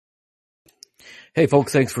Hey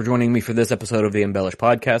folks, thanks for joining me for this episode of the Embellish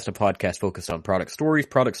Podcast, a podcast focused on product stories,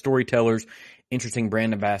 product storytellers, interesting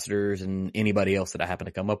brand ambassadors, and anybody else that I happen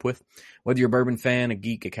to come up with. Whether you're a bourbon fan, a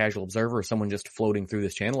geek, a casual observer, or someone just floating through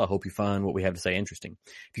this channel, I hope you find what we have to say interesting.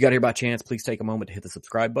 If you got here by chance, please take a moment to hit the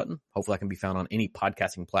subscribe button. Hopefully I can be found on any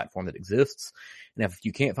podcasting platform that exists. And if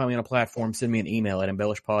you can't find me on a platform, send me an email at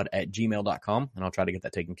embellishpod@gmail.com and I'll try to get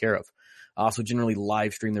that taken care of. I also generally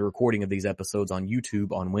live stream the recording of these episodes on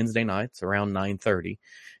YouTube on Wednesday nights around 9:30.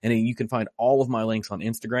 And then you can find all of my links on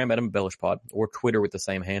Instagram at embellishpod or Twitter with the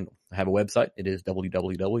same handle. I have a website. It is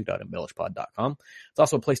www.embellishpod.com. It's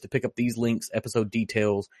also a place to pick up these links, episode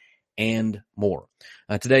details, and more.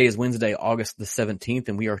 Today is Wednesday, August the 17th,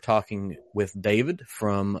 and we are talking with David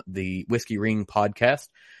from the Whiskey Ring podcast.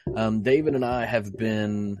 David and I have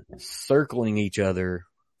been circling each other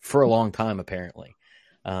for a long time, apparently.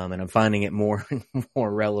 And I'm finding it more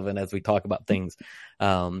relevant as we talk about things.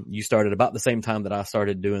 You started about the same time that I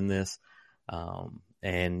started doing this.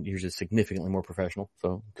 And you're just significantly more professional.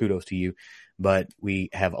 So kudos to you. But we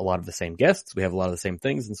have a lot of the same guests. We have a lot of the same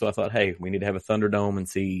things. And so I thought, hey, we need to have a Thunderdome and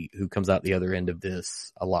see who comes out the other end of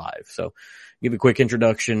this alive. So give a quick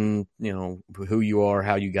introduction, who you are,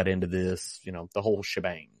 how you got into this, the whole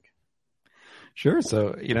shebang. Sure.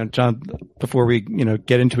 So, John, before we,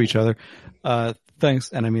 get into each other, thanks.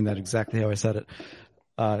 And I mean that exactly how I said it.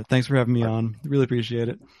 Thanks for having me on. Really appreciate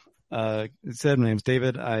it. It said, my name's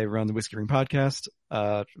David. I run the Whiskey Ring podcast,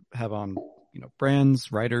 have on, brands,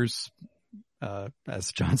 writers.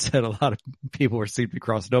 As John said, a lot of people seem to be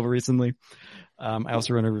crossed over recently. I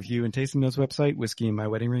also run a review and tasting notes website,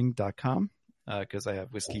 whiskeyinmyweddingring.com, cause I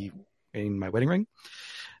have whiskey in my wedding ring.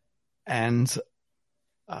 And,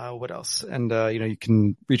 what else? And, you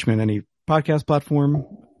can reach me on any podcast platform,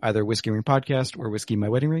 either Whiskey Ring Podcast or Whiskey My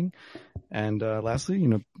Wedding Ring. And, lastly,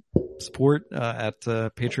 support, at,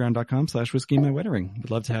 patreon.com/Whiskey My Wedding Ring.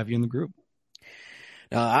 We'd love to have you in the group.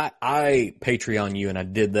 Now, I Patreon you, and I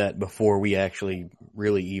did that before we actually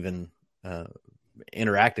really even,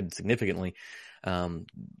 interacted significantly.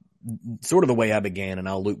 Sort of the way I began, and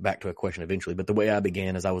I'll loop back to a question eventually, but the way I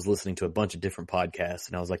began is I was listening to a bunch of different podcasts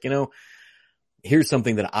and I was like, here's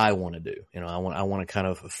something that I want to do. I want to kind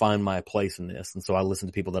of find my place in this. And so I listened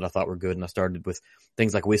to people that I thought were good. And I started with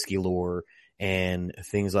things like Whiskey Lore and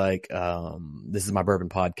things like, This Is My Bourbon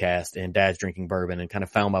Podcast and Dad's Drinking Bourbon, and kind of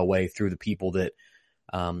found my way through the people that,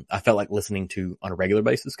 I felt like listening to on a regular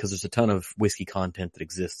basis, because there's a ton of whiskey content that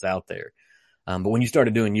exists out there. But when you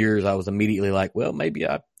started doing yours, I was immediately like, well, maybe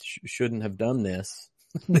I shouldn't have done this.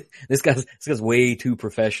 This guy's way too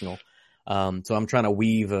professional. So I'm trying to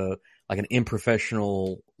weave an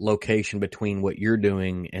unprofessional location between what you're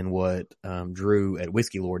doing and what Drew at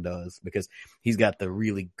Whiskey Lore does, because he's got the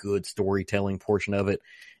really good storytelling portion of it,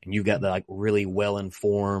 and you've got the really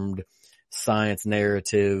well-informed science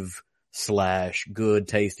narrative / good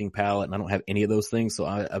tasting palate, and I don't have any of those things. So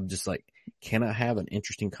I'm just like, can I have an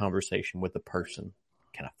interesting conversation with a person?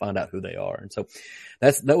 Can I find out who they are? And so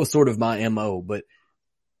that was sort of my MO. But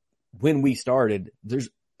when we started, I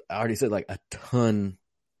already said a ton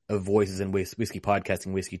of voices in whiskey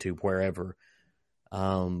podcasting, whiskey tube, wherever.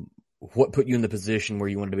 What put you in the position where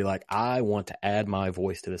you wanted to be like, I want to add my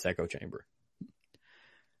voice to this echo chamber?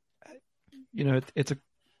 It's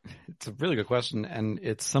a really good question, and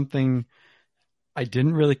it's something I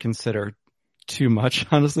didn't really consider too much,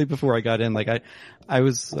 honestly, before I got in. I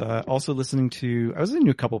was also listening to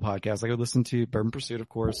a couple podcasts. I would listen to Bourbon Pursuit, of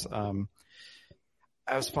course. I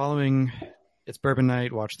was following It's Bourbon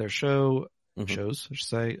Night, watch their shows, I should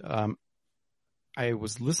say. I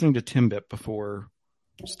was listening to Timbit before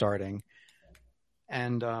starting,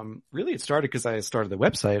 and really it started because I started the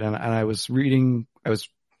website, and I was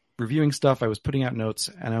reviewing stuff, I was putting out notes,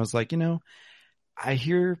 and I was like, I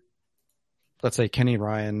hear, let's say, Kenny and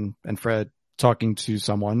Ryan and Fred talking to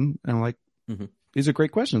someone, and I'm like, these are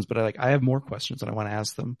great questions, but I have more questions and I want to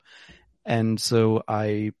ask them. And so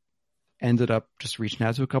I ended up just reaching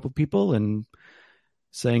out to a couple of people and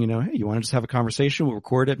saying, hey, you want to just have a conversation? We'll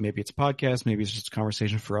record it. Maybe it's a podcast. Maybe it's just a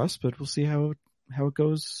conversation for us, but we'll see how it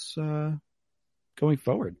goes going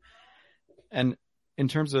forward. And in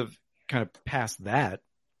terms of kind of past that,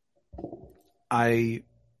 I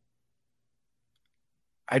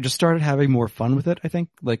just started having more fun with it, I think.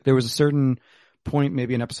 There was a certain point,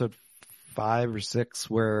 maybe in episode 5 or 6,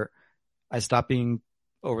 where I stopped being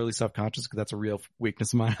overly self-conscious, because that's a real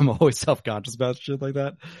weakness of mine. I'm always self-conscious about shit like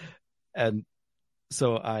that. And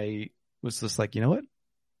so I was just like, you know what?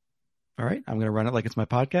 All right, I'm going to run it like it's my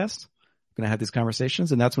podcast. I'm going to have these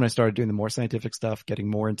conversations. And that's when I started doing the more scientific stuff, getting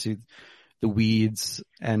more into the weeds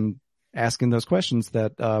and asking those questions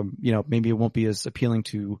that, maybe it won't be as appealing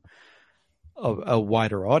to a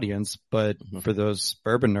wider audience, but Mm-hmm. for those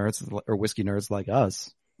bourbon nerds or whiskey nerds like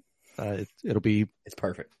us, it'll be It's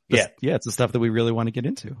perfect. yeah, it's the stuff that we really want to get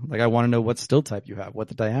into. Like, I want to know what still type you have, what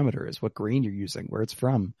the diameter is, what grain you're using, where it's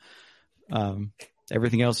from.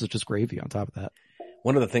 Everything else is just gravy on top of that.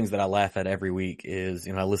 One of the things that I laugh at every week is,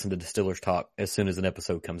 I listen to Distillers Talk as soon as an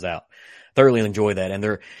episode comes out. Thoroughly enjoy that.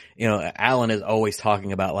 And Alan is always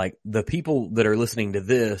talking about, like, the people that are listening to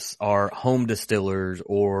this are home distillers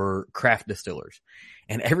or craft distillers.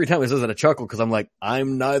 And every time he says it, I chuckle because I'm like,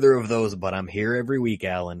 I'm neither of those, but I'm here every week,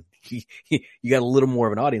 Alan. You got a little more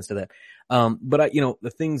of an audience to that. But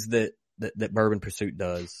the things that Bourbon Pursuit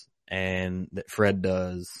does and that Fred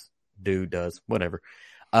does, Dude does, whatever.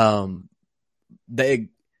 They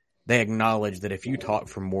acknowledge that if you talk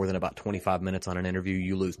for more than about 25 minutes on an interview,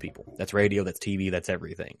 you lose people. That's radio, that's TV, that's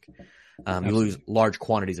everything. You lose large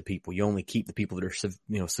quantities of people. You only keep the people that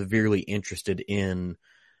are, severely interested in,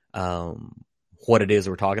 what it is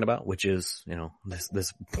that we're talking about, which is,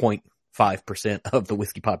 this 0.5% of the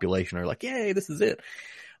whiskey population are like, yay, this is it.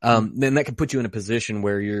 Then that can put you in a position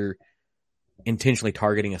where you're intentionally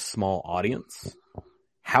targeting a small audience.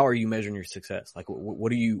 How are you measuring your success? Like,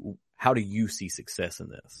 how do you see success in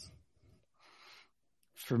this?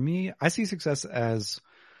 For me, I see success as,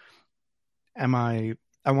 I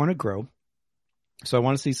want to grow. So I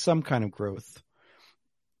want to see some kind of growth.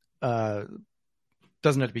 Doesn't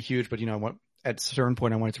have to be huge, but at a certain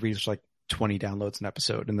point I want it to reach like 20 downloads an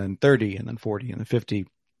episode, and then 30, and then 40, and then 50.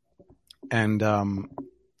 And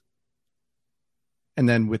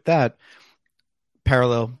then with that,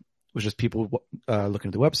 parallel was just people looking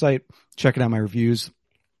at the website, checking out my reviews,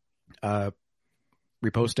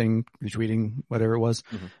 reposting, retweeting, whatever it was.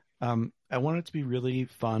 Mm-hmm. I wanted it to be really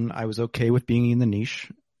fun. I was okay with being in the niche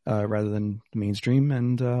rather than the mainstream.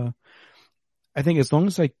 And I think as long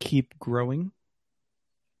as I keep growing.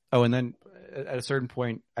 Oh, and then at a certain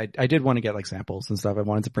point, I did want to get like samples and stuff. I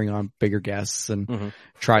wanted to bring on bigger guests and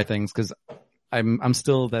try things because I'm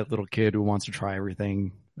still that little kid who wants to try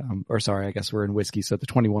everything. I guess we're in whiskey, so the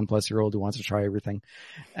 21-plus-year-old who wants to try everything.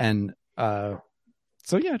 And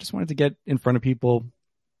so yeah, I just wanted to get in front of people,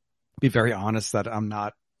 be very honest that I'm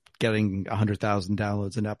not getting 100,000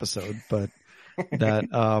 downloads an episode, but that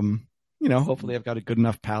hopefully I've got a good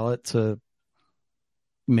enough palate to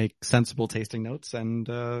make sensible tasting notes and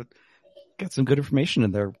get some good information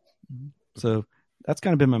in there. So that's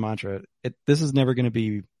kind of been my mantra. This is never going to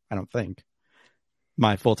be, I don't think,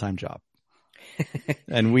 my full-time job.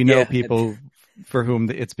 And we know people for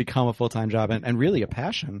whom it's become a full-time job and really a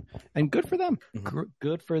passion, and good for them. Mm-hmm.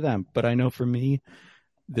 Good for them. But I know for me,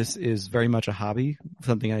 this is very much a hobby,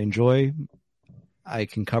 something I enjoy. I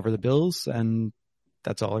can cover the bills, and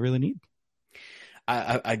that's all I really need.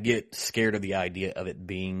 I get scared of the idea of it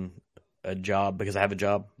being a job because I have a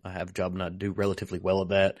job. And I do relatively well at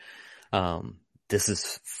that. This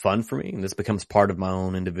is fun for me, and this becomes part of my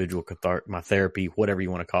own individual my therapy, whatever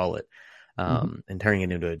you want to call it. And turning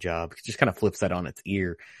it into a job just kind of flips that on its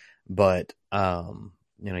ear. But,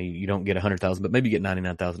 you don't get 100,000, but maybe you get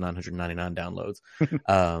 99,999 downloads.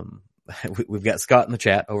 We've got Scott in the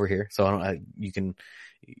chat over here. So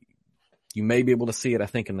you may be able to see it, I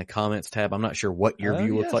think, in the comments tab. I'm not sure what your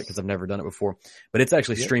view looks like because I've never done it before, but it's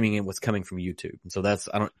actually streaming in what's coming from YouTube. And so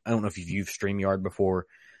I don't know if you've used StreamYard before.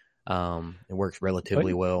 It works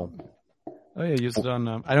relatively well. Oh yeah, I use it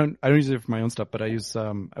on. I don't use it for my own stuff, but I was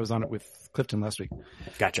on it with Clifton last week.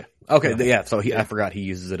 Gotcha. Okay, yeah. So I forgot he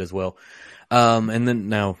uses it as well. And then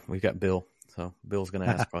now we've got Bill. So Bill's going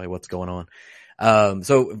to ask probably what's going on.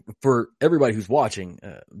 So for everybody who's watching,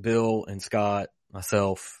 Bill and Scott,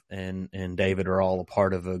 myself, and David are all a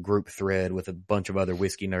part of a group thread with a bunch of other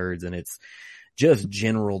whiskey nerds, and it's just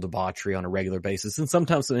general debauchery on a regular basis, and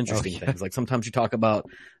sometimes some interesting things. Like sometimes you talk about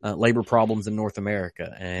labor problems in North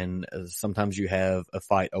America, and sometimes you have a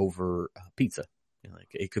fight over pizza. Like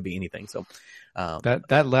it could be anything. So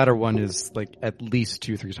that latter one is like at least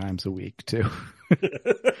 2-3 times a week too.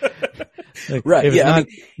 Like, right. If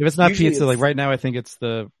it's not pizza, like right now, I think it's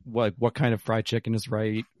what kind of fried chicken is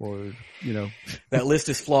right, or that list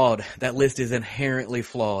is flawed. That list is inherently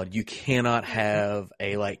flawed. You cannot have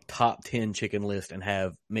a like top 10 chicken list and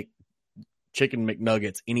have chicken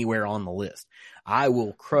McNuggets anywhere on the list. I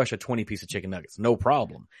will crush a 20-piece of chicken nuggets, no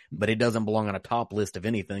problem, but it doesn't belong on a top list of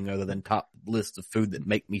anything other than top lists of food that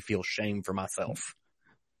make me feel shame for myself.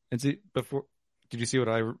 And see, did you see what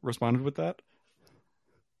I responded with that?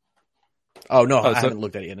 Oh no, I haven't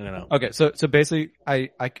looked at it yet. No. Okay, so basically, I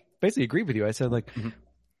basically agree with you. I said like,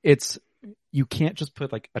 you can't just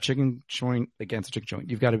put like a chicken joint against a chicken joint.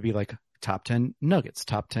 You've got to be like top 10 nuggets,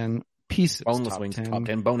 top 10 pieces. Boneless wings, top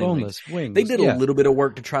 10 bone-in boneless wings. They did a little bit of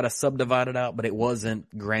work to try to subdivide it out, but it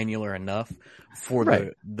wasn't granular enough for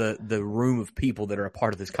the room of people that are a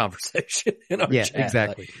part of this conversation in our chat.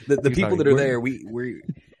 Exactly. Like, the people that are there, we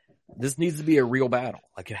this needs to be a real battle.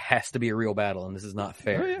 Like, it has to be a real battle, and this is not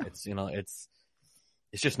fair. It's,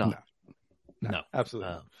 it's just not. No.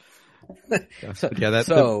 Absolutely.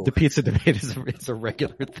 So the pizza debate is a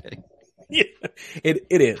regular thing. Yeah, it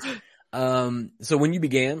is. So when you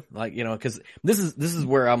began, like, cause this is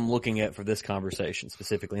where I'm looking at for this conversation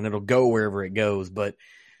specifically, and it'll go wherever it goes. But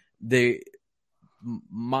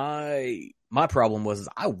my problem was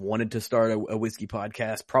I wanted to start a whiskey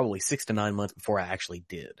podcast probably 6 to 9 months before I actually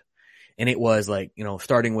did. And it was like,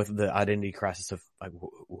 starting with the identity crisis of like,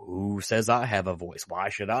 who says I have a voice? Why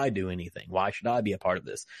should I do anything? Why should I be a part of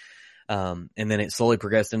this? And then it slowly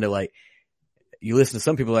progressed into like, you listen to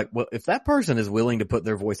some people like, well, if that person is willing to put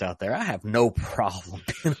their voice out there, I have no problem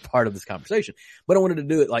being a part of this conversation. But I wanted to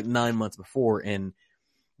do it like 9 months before, and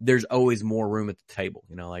there's always more room at the table.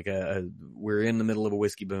 We're in the middle of a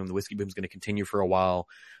whiskey boom. The whiskey boom is going to continue for a while.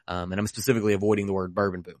 And I'm specifically avoiding the word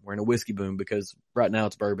bourbon boom. We're in a whiskey boom because right now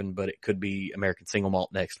it's bourbon, but it could be American single malt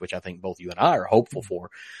next, which I think both you and I are hopeful for,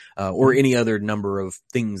 or any other number of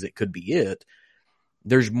things it could be it.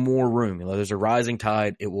 There's more room. There's a rising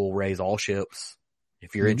tide. It will raise all ships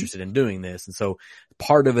if you're interested in doing this. And so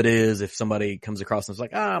part of it is if somebody comes across and is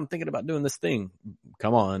like, I'm thinking about doing this thing.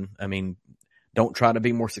 Come on. I mean, don't try to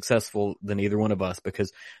be more successful than either one of us,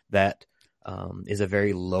 because that is a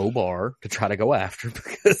very low bar to try to go after,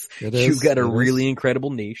 because you've got a really incredible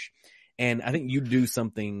niche. And I think you do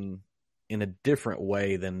something in a different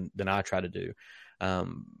way than I try to do.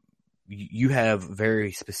 You have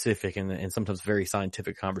very specific and sometimes very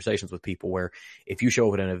scientific conversations with people where if you show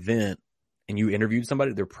up at an event and you interviewed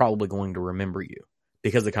somebody, they're probably going to remember you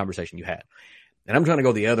because of the conversation you had. And I'm trying to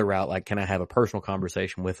go the other route. Like, can I have a personal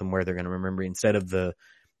conversation with them where they're going to remember instead of the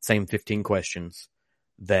same 15 questions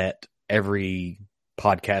that every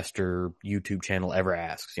podcaster YouTube channel ever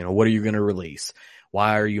asks? What are you going to release?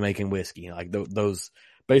 Why are you making whiskey? Like those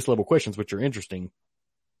base level questions, which are interesting,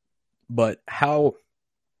 but how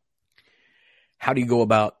do you go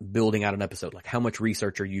about building out an episode? Like, how much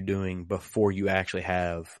research are you doing before you actually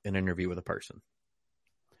have an interview with a person?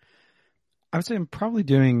 I would say I'm probably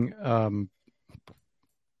doing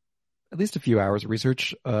at least a few hours of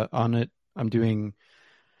research on it. I'm doing,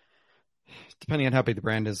 depending on how big the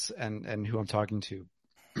brand is and who I'm talking to,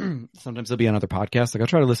 sometimes they'll be on other podcasts. Like, I'll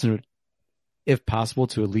try to listen to it, if possible,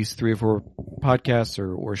 to at least 3 or 4 podcasts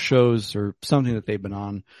or shows or something that they've been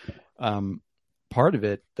on. Part of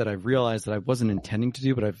it that I've realized that I wasn't intending to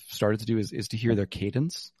do, but I've started to do is to hear their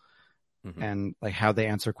cadence and like how they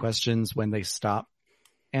answer questions when they stop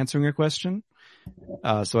answering a question.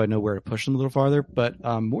 So I know where to push them a little farther, but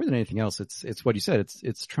more than anything else, it's what you said.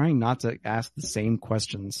 It's trying not to ask the same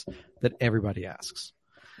questions that everybody asks.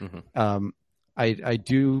 I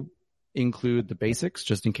do include the basics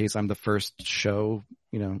just in case I'm the first show,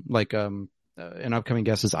 like an upcoming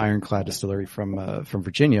guest is Ironclad Distillery from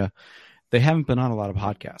Virginia. They haven't been on a lot of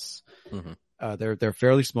podcasts. They're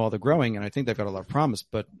fairly small. They're growing, and I think they've got a lot of promise,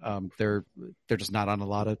 but they're just not on a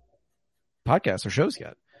lot of podcasts or shows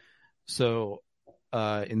yet. So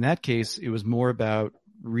in that case, it was more about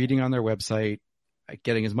reading on their website,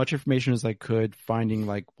 getting as much information as I could, finding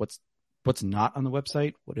like what's not on the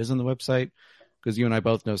website, what is on the website, because you and I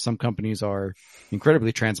both know some companies are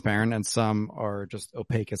incredibly transparent and some are just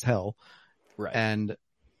opaque as hell. Right. And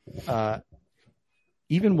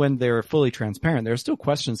even when they're fully transparent, there are still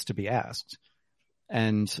questions to be asked.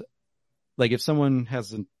 And like if someone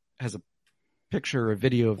has a picture or a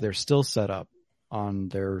video of their still set up on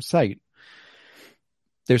their site,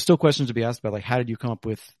 there's still questions to be asked about, like, how did you come up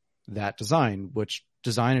with that design? Which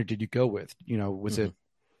designer did you go with? Was it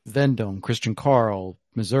Vendome, Christian Carl,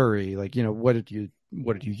 Missouri? Like, what did you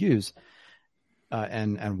use?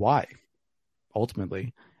 And why,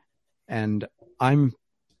 ultimately? And I'm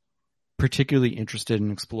particularly interested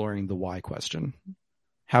in exploring the why question,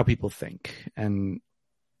 how people think and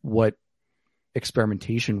what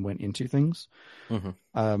experimentation went into things.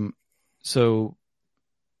 So,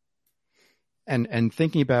 and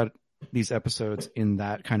thinking about these episodes in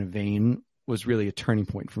that kind of vein was really a turning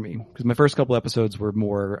point for me, because my first couple episodes were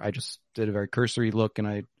more, I just did a very cursory look and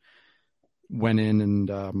I went in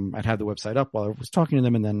and I'd have the website up while I was talking to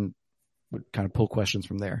them and then would kind of pull questions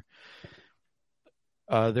from there.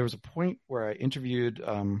 There was a point where I interviewed,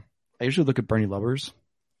 I usually look at Bernie Lubbers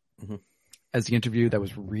as the interview. That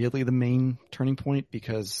was really the main turning point,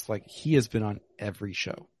 because like he has been on every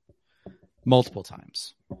show multiple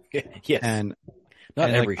times. Yes. And not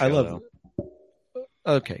every show, I love, though.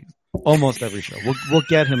 Okay. Almost every show. We'll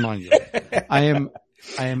get him on you. I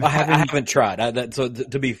haven't tried. So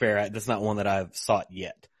to be fair, that's not one that I've sought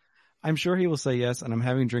yet. I'm sure he will say yes, and I'm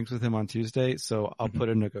having drinks with him on Tuesday, so I'll put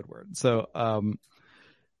in a good word. So,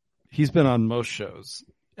 he's been on most shows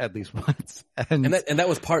at least once, and that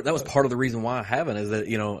was part of the reason why I haven't, is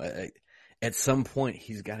that, at some point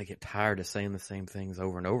he's got to get tired of saying the same things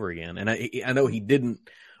over and over again. And I know he didn't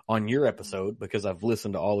on your episode, because I've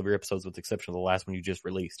listened to all of your episodes with the exception of the last one you just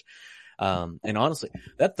released. And honestly,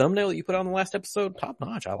 that thumbnail that you put on the last episode, top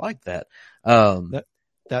notch. I like that.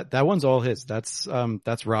 That one's all his. That's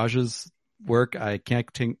Raj's work. I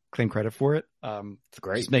can't claim credit for it. It's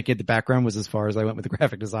great. Just making it the background was as far as I went with the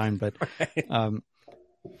graphic design, but, right.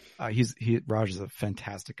 Raj is a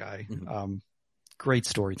fantastic guy. Mm-hmm. Great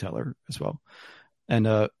storyteller as well.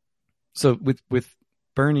 And, so with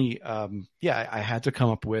Bernie, I had to come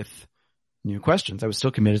up with new questions. I was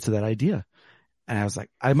still committed to that idea. And I was like,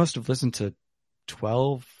 I must have listened to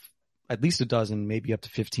 12, at least a dozen, maybe up to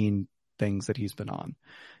 15 things that he's been on.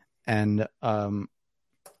 And,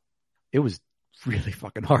 it was really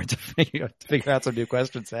fucking hard to figure out some new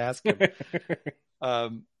questions to ask him.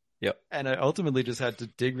 Yep. And I ultimately just had to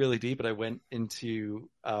dig really deep, and I went into,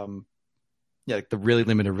 like the really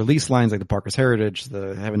limited release lines, like the Parker's Heritage,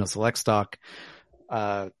 the Heaven Hill Select Stock,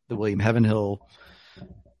 the William Heavenhill,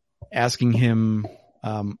 asking him,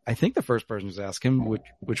 I think the first person was asked him,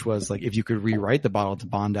 which was like, if you could rewrite the Bottle to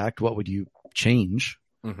Bond Act, what would you change?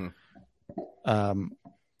 Mm-hmm.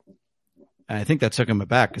 And I think that took him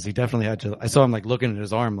aback, because he definitely had to. I saw him like looking at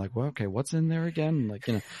his arm, like, well, okay, what's in there again? Like,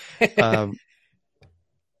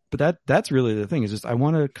 but that's really the thing, is just I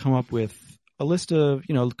want to come up with a list of,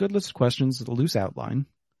 a good list of questions, a loose outline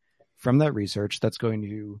from that research that's going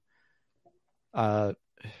to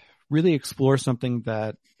really explore something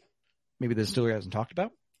that maybe the distillery hasn't talked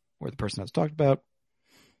about, or the person has talked about,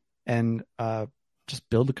 and just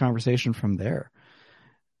build a conversation from there.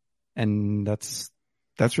 And that's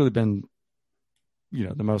really been,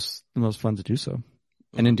 the most fun to do so.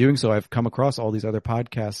 And in doing so, I've come across all these other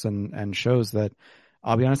podcasts and shows that,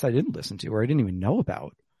 I'll be honest, I didn't listen to, or I didn't even know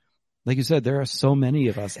about. Like you said, there are so many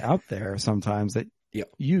of us out there sometimes that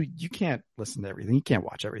you can't listen to everything. You can't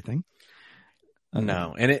watch everything.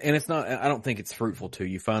 No. And it's not, I don't think it's fruitful to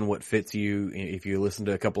you. Find what fits you. If you listen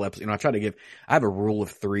to a couple episodes, I have a rule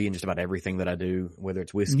of 3 in just about everything that I do, whether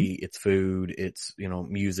it's whiskey, it's food, it's,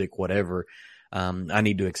 music, whatever. I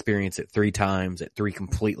need to experience it 3 times at 3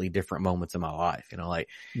 completely different moments in my life.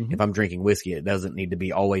 If I'm drinking whiskey, it doesn't need to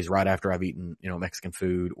be always right after I've eaten, Mexican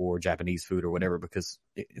food or Japanese food or whatever, because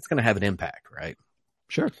it's going to have an impact, right?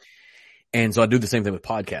 Sure. And so I do the same thing with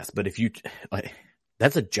podcasts, but if you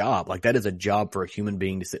that's a job. Like, that is a job for a human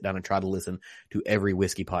being to sit down and try to listen to every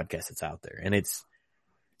whiskey podcast that's out there. And it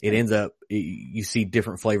ends up, you see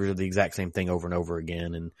different flavors of the exact same thing over and over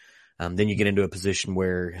again. And then you get into a position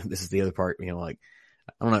where, this is the other part, I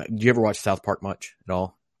don't know. Do you ever watch South Park much at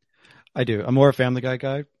all? I do. I'm more a Family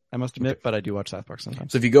Guy, I must admit, but I do watch South Park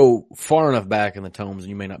sometimes. So if you go far enough back in the tomes, and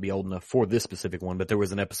you may not be old enough for this specific one, but there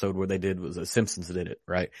was an episode where the Simpsons did it,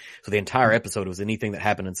 right? So the entire episode was anything that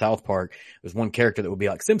happened in South Park. There's one character that would be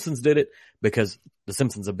like, Simpsons did it, because the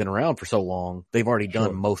Simpsons have been around for so long. They've already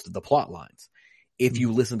done most of the plot lines. If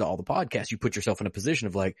you listen to all the podcasts, you put yourself in a position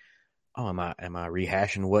of like, oh, am I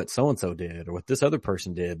rehashing what so-and-so did or what this other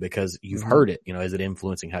person did, because you've heard it, is it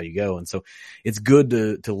influencing how you go? And so it's good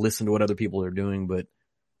to listen to what other people are doing, but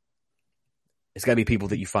it's got to be people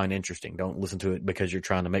that you find interesting. Don't listen to it because you're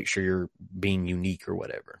trying to make sure you're being unique or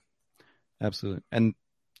whatever. Absolutely. And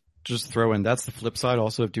just throw in, that's the flip side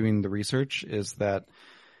also of doing the research, is that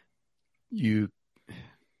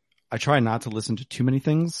I try not to listen to too many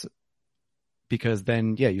things, because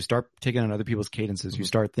then, you start taking on other people's cadences. You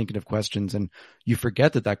start thinking of questions, and you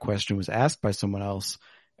forget that question was asked by someone else.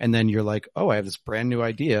 And then you're like, oh, I have this brand new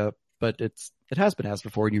idea, but it has been asked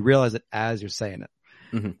before. And you realize it as you're saying it.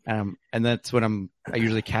 Mm-hmm. And that's when I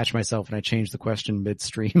usually catch myself and I change the question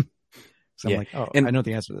midstream. So I'm like, oh, and I know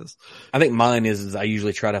the answer to this. I think mine is I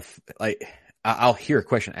usually try to I'll hear a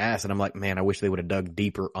question asked and I'm like, man, I wish they would have dug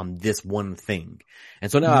deeper on this one thing.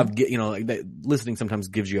 And so now listening sometimes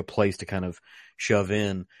gives you a place to kind of shove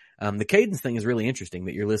in. The cadence thing is really interesting,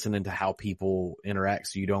 that you're listening to how people interact,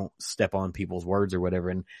 so you don't step on people's words or whatever.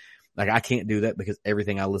 And like, I can't do that, because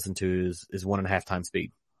everything I listen to is 1.5 times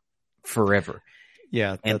speed forever.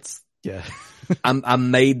 Yeah. I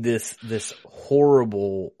made this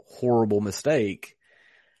horrible mistake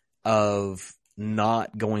of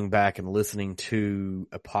not going back and listening to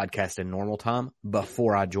a podcast in normal time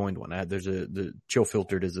before I joined one. The Chill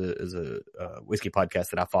Filtered is a whiskey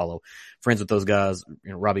podcast that I follow. Friends with those guys,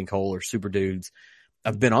 Robbie and Cole are super dudes.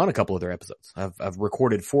 I've been on a couple of their episodes. I've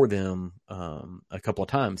recorded for them, a couple of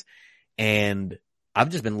times, and I've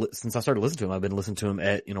just been, since I started listening to them, I've been listening to them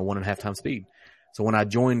at, 1.5 times speed. So when I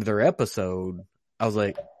joined their episode, I was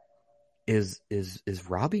like, is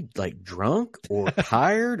Robbie like drunk or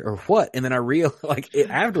tired or what? And then I realized, like,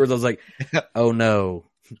 afterwards, I was like, oh no,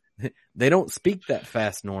 they don't speak that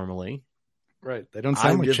fast normally. Right. They don't sound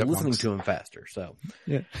I'm like just chipmunks. listening to him faster. So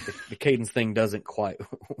yeah, the cadence thing doesn't quite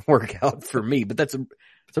work out for me, but it's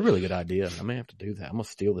a really good idea. I may have to do that. I'm going to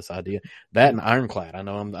steal this idea. That and Ironclad. I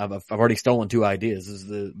know I've already stolen 2 ideas. This is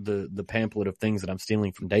the pamphlet of things that I'm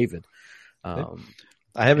stealing from David. I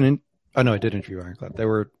haven't, oh no, I did interview Ironclad. They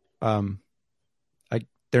were,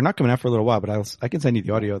 they're not coming out for a little while, but I can send you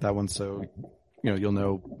the audio of that one. So, you'll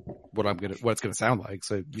know what it's going to sound like.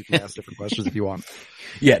 So you can ask different questions if you want.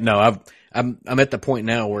 Yeah, no, I'm at the point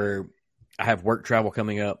now where I have work travel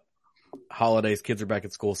coming up, holidays, kids are back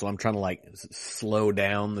at school. So I'm trying to like slow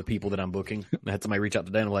down the people that I'm booking. I had somebody reach out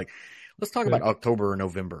today and I'm like, let's talk about October or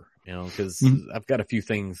November, cause I've got a few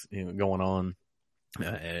things going on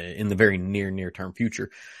in the very near term future.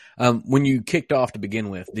 When you kicked off to begin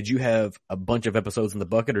with, did you have a bunch of episodes in the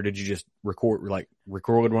bucket, or did you just record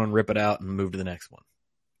one, rip it out, and move to the next one?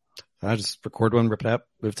 I just record one, rip it out,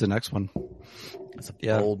 move to the next one. That's a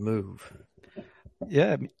bold move.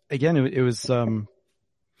 Yeah. Again, it was,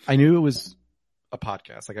 I knew it was a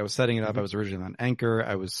podcast. Like I was setting it up. I was originally on Anchor.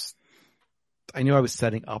 I knew I was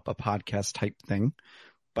setting up a podcast type thing,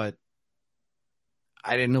 but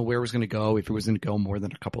I didn't know where it was going to go, if it was going to go more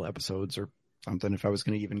than a couple episodes or something, if I was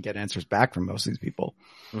going to even get answers back from most of these people.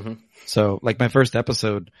 Mm-hmm. So like my first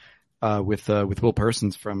episode, with Will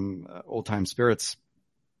Persons from Old Time Spirits,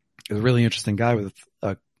 is a really interesting guy with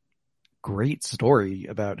a great story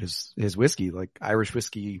about his whiskey, like Irish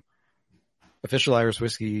whiskey, official Irish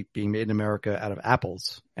whiskey being made in America out of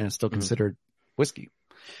apples, and it's still considered whiskey.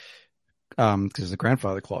 Cause there's a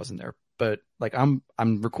grandfather clause in there, but like I'm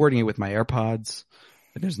recording it with my AirPods.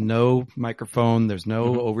 There's no microphone. There's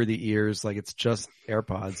no over the ears. Like it's just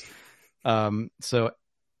AirPods. So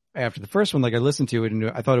after the first one, like I listened to it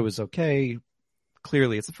and I thought it was okay.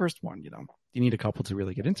 Clearly it's the first one, you need a couple to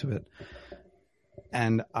really get into it.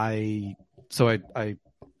 And I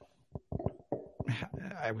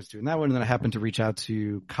was doing that one, and then I happened to reach out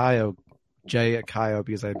to Jay at Kaio,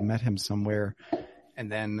 because I had met him somewhere.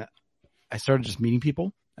 And then I started just meeting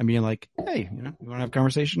people. I mean, like, hey, you want to have a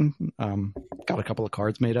conversation? Got a couple of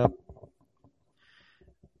cards made up.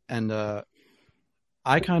 And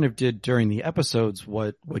I kind of did during the episodes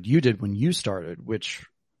what you did when you started, which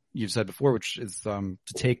you've said before, which is to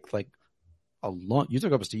take like you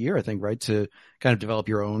took almost a year, I think, right? To kind of develop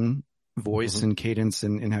your own voice and cadence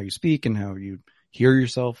in how you speak and how you hear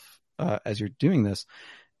yourself as you're doing this.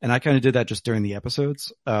 And I kind of did that just during the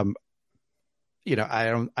episodes. I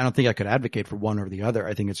don't think I could advocate for one or the other.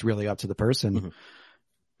 I think it's really up to the person.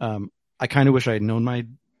 I kind of wish I had known my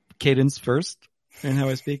cadence first and how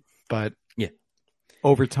I speak, but yeah,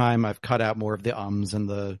 over time I've cut out more of the ums and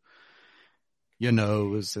the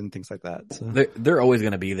and things like that. So they're always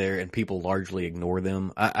going to be there, and people largely ignore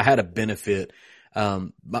them. I had a benefit.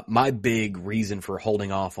 My big reason for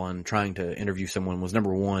holding off on trying to interview someone was,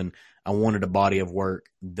 number one, I wanted a body of work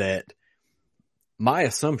that my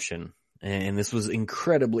assumption, and this was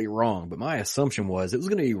incredibly wrong, but my assumption was it was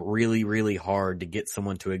going to be really, really hard to get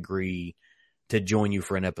someone to agree to join you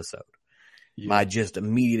for an episode. Yeah. My just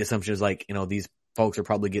immediate assumption is like, these folks are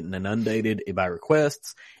probably getting inundated by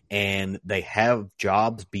requests, and they have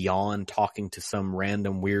jobs beyond talking to some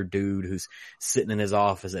random weird dude who's sitting in his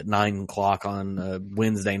office at 9:00 on a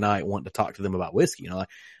Wednesday night wanting to talk to them about whiskey.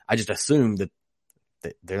 I just assumed that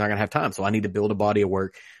they're not going to have time. So I need to build a body of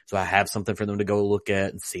work so I have something for them to go look at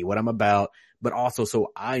and see what I'm about. But also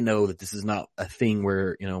so I know that this is not a thing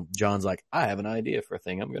where, John's like, I have an idea for a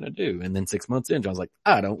thing I'm going to do. And then 6 months in, John's like,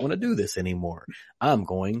 I don't want to do this anymore. I'm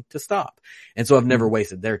going to stop. And so I've never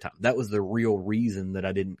wasted their time. That was the real reason that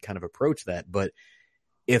I didn't kind of approach that. But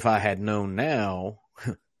if I had known now,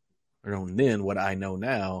 or known then what I know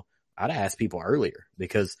now, I'd ask people earlier,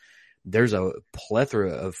 because there's a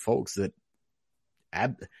plethora of folks that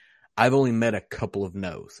I've only met a couple of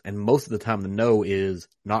no's, and most of the time the no is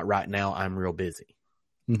not right now. I'm real busy.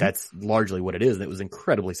 That's largely what it is. And it was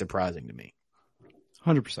incredibly surprising to me.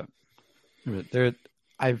 100%.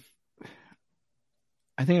 I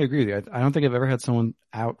think I agree with you. I don't think I've ever had someone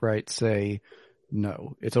outright say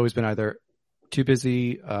no. It's always been either too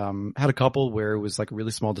busy. Had a couple where it was like a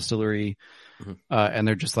really small distillery, and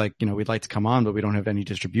they're just like, we'd like to come on, but we don't have any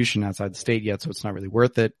distribution outside the state yet, so it's not really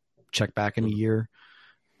worth it. Check back in a year.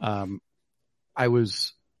 I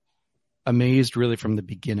was amazed really from the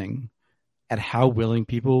beginning at how willing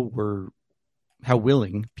people were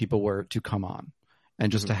to come on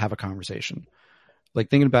and just to have a conversation. Like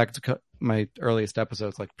thinking back to my earliest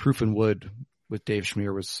episodes, like Proof and Wood with Dave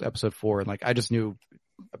Schmier was episode 4. And like, I just knew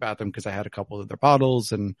about them because I had a couple of their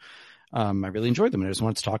bottles and I really enjoyed them and I just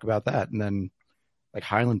wanted to talk about that. And then like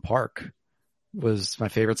Highland Park was my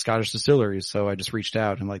favorite Scottish distillery. So I just reached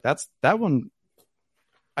out and like, that one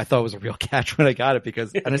I thought was a real catch when I got it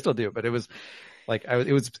because, and I still do, but it was like,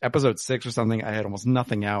 it was episode 6 or something. I had almost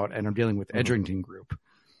nothing out and I'm dealing with Edrington Group.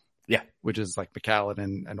 Yeah. Which is like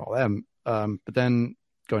Macallan and all them. But then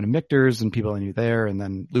going to Michter's and people I knew there. And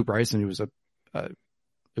then Lou Bryson, who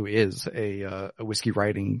is a whiskey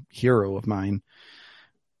writing hero of mine.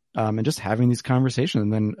 And just having these conversations.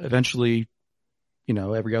 And then eventually, you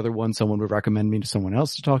know, every other one, someone would recommend me to someone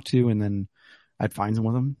else to talk to. And then I'd find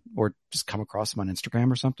one of them or just come across them on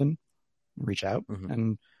Instagram or something, reach out.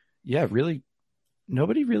 And yeah, really,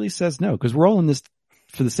 nobody really says no because we're all in this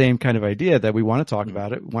for the same kind of idea that we want to talk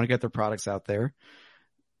about it. We want to get their products out there.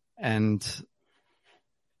 And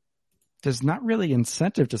there's not really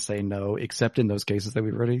incentive to say no, except in those cases that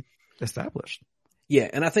we've already established. Yeah,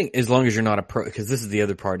 and I think as long as you're not a pro, because this is the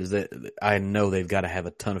other part, is that I know they've got to have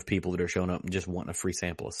a ton of people that are showing up and just wanting a free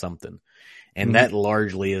sample of something. And that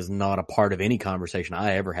largely is not a part of any conversation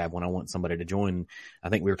I ever have when I want somebody to join. I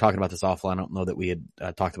think we were talking about this offline. I don't know that we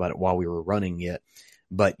had talked about it while we were running yet.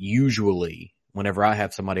 But usually, whenever I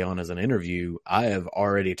have somebody on as an interview, I have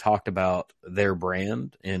already talked about their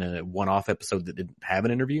brand in a one-off episode that didn't have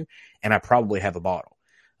an interview, and I probably have a bottle.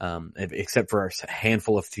 Except for a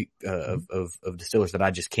handful of distillers that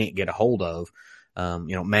I just can't get a hold of.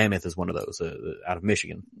 You know, Mammoth is one of those, out of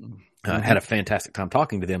Michigan. I had a fantastic time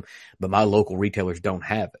talking to them, but my local retailers don't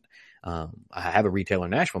have it. I have a retailer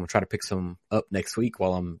in Nashville. I'm gonna try to pick some up next week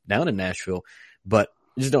while I'm down in Nashville, but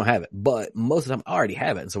I just don't have it. But most of the time I already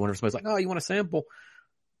have it. And so whenever somebody's like, oh, you want a sample?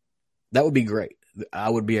 That would be great. I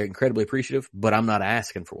would be incredibly appreciative, but I'm not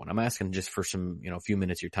asking for one. I'm asking just for some, you know, a few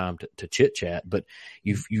minutes of your time to chit chat. But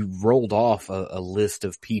you've rolled off a list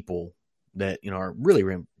of people that, you know, are really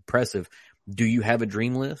impressive. Do you have a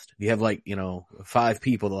dream list? Do you have like, you know, 5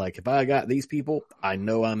 people that like, if I got these people, I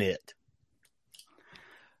know I'm it?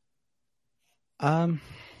 I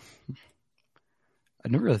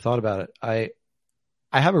never really thought about it.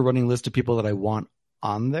 I have a running list of people that I want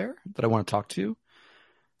on there that I want to talk to.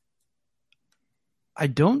 I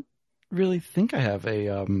don't really think I have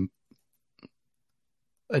a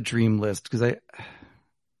dream list because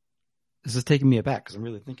this is taking me aback because I'm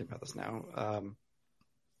really thinking about this now.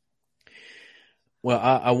 Well,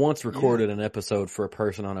 I once recorded an episode for a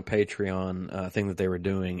person on a Patreon thing that they were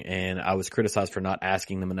doing, and I was criticized for not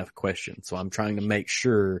asking them enough questions. So I'm trying to make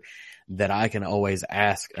sure that I can always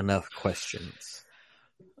ask enough questions.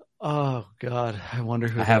 Oh God, I wonder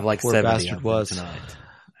who I have like poor 70 bastard was tonight.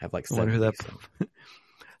 I have like 70. I wonder who that.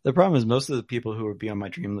 The problem is most of the people who would be on my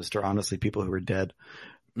dream list are honestly people who are dead.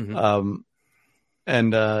 And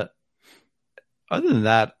other than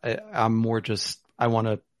that, I'm more just I want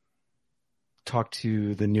to talk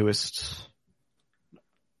to the newest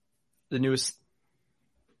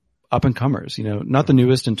up and comers. You know, not the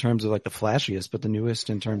newest in terms of like the flashiest, but the newest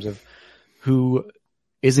in terms of who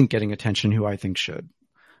isn't getting attention, who I think should.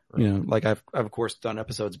 Right. You know, like I've of course done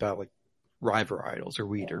episodes about like rye varietals or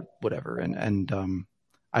wheat or whatever, and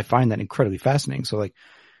I find that incredibly fascinating. So like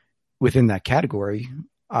within that category,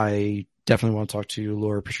 I definitely want to talk to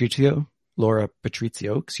Laura Patrizio,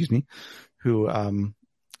 who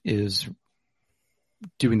is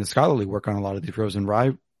doing the scholarly work on a lot of these rose and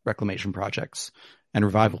rye reclamation projects and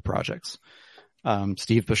revival projects.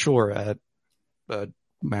 Steve Bashore at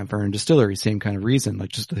Mount Vernon Distillery, same kind of reason, like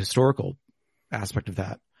just the historical aspect of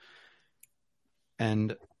that.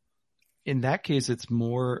 And in that case, it's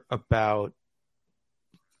more about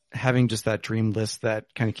having just that dream list that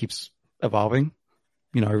kind of keeps evolving.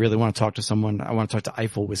 You know, I really want to talk to someone. I want to talk to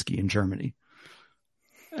Eiffel whiskey in Germany.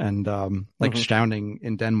 And, like Stauning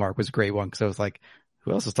in Denmark was a great one. Cause I was like,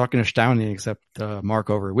 who else is talking to Stauning except,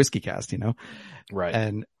 Mark over Whiskey Cast, you know? Right.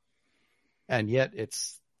 And yet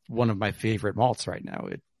it's one of my favorite malts right now.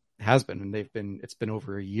 It has been, and it's been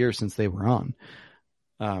over a year since they were on.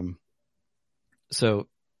 So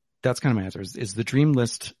that's kind of my answer is the dream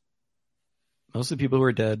list. Most of the people who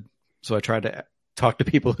are dead. So I try to talk to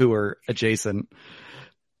people who are adjacent,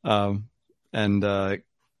 and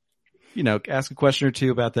you know, ask a question or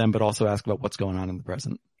two about them, but also ask about what's going on in the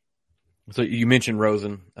present. So you mentioned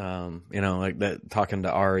Rosen, you know, like that, talking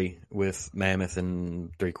to Ari with Mammoth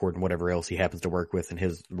and Three Chord and whatever else he happens to work with in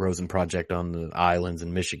his Rosen project on the islands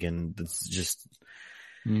in Michigan. It's just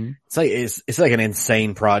Mm-hmm. It's like an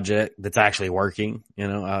insane project that's actually working. You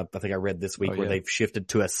know, I think I read this week where they've shifted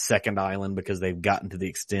to a second island because they've gotten to the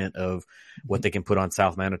extent of what they can put on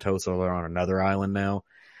South Manitou, so they're on another island now,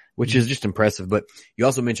 which is just impressive. But you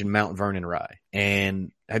also mentioned Mount Vernon rye,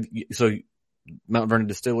 and so Mount Vernon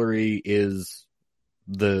Distillery is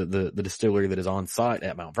the distillery that is on site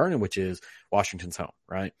at Mount Vernon, which is Washington's home,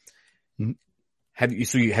 right? Mm-hmm. Have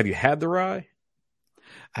you had the rye?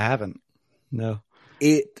 I haven't. No.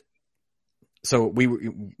 So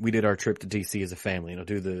we did our trip to DC as a family,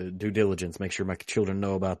 do the due diligence, make sure my children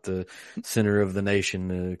know about the center of the nation,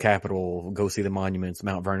 the capital, go see the monuments,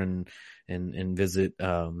 Mount Vernon, and visit,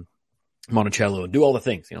 Monticello, and do all the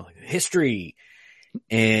things, like history.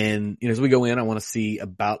 And, as we go in, I want to see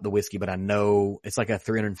about the whiskey, but I know it's like a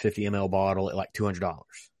 350 ml bottle at like $200.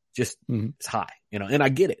 Just, It's high, and I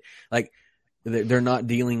get it. Like, they're not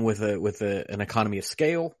dealing with an economy of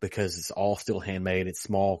scale because it's all still handmade. It's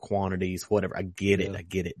small quantities, whatever. I get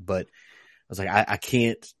it. But I was like, I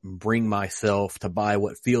can't bring myself to buy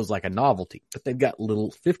what feels like a novelty, but they've got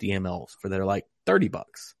little 50 mLs for that are like $30.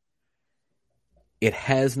 It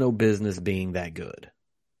has no business being that good.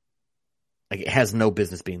 Like, it has no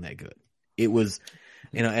business being that good. It was,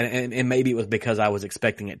 and maybe it was because I was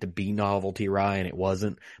expecting it to be novelty rye and it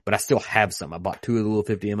wasn't, but I still have some. I bought 2 of the little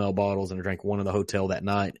 50 ml bottles and I drank one in the hotel that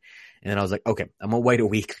night. And then I was like, okay, I'm going to wait a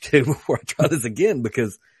week or 2 before I try this again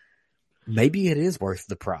because maybe it is worth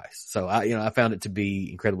the price. So I found it to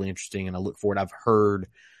be incredibly interesting and I look forward. I've heard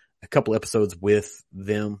a couple episodes with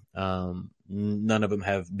them. None of them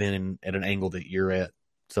have been at an angle that you're at.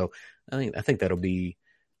 So I think that'll be,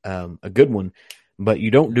 a good one. But you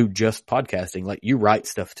don't do just podcasting. Like, you write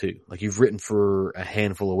stuff too. Like, you've written for a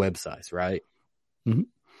handful of websites, right? Mm-hmm.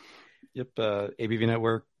 Yep. ABV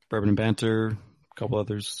Network, Bourbon and Banter, a couple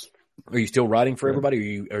others. Are you still writing for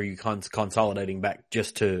everybody, or are you consolidating back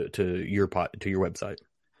just to your website?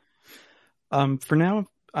 For now,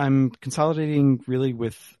 I'm consolidating really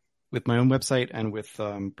with my own website and with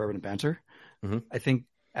Bourbon and Banter. Mm-hmm. I think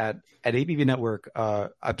at ABV Network,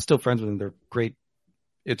 I'm still friends with them. They're great.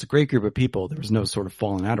 It's a great group of people. There was no sort of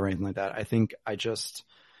falling out or anything like that. I think I just,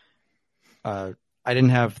 I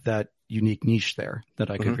didn't have that unique niche there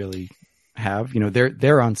that I could really have.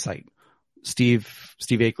 They're on site. Steve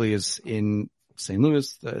Akeley is in St.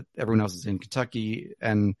 Louis. Everyone else is in Kentucky.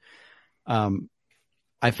 And,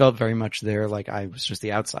 I felt very much there like I was just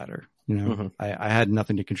the outsider. I had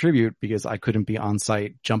nothing to contribute because I couldn't be on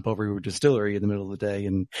site, jump over to a distillery in the middle of the day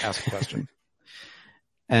and ask a question.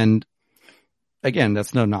 And again,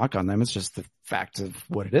 that's no knock on them. It's just the fact of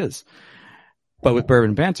what it is. But with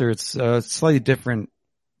Bourbon Banter, it's a slightly different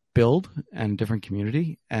build and different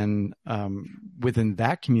community. And within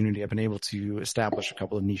that community, I've been able to establish a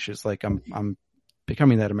couple of niches. Like I'm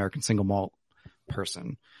becoming that American single malt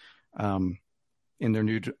person. In their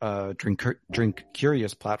new Drink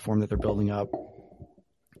Curious platform that they're building up,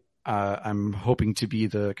 I'm hoping to be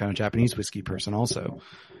the kind of Japanese whiskey person also,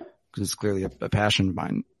 because it's clearly a passion of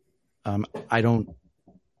mine.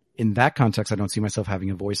 In that context, I don't see myself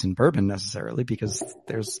having a voice in bourbon necessarily because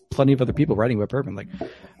there's plenty of other people writing about bourbon,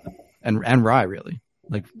 and rye really.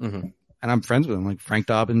 And I'm friends with them. Like Frank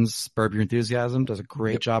Dobbins, Burb Your Enthusiasm, does a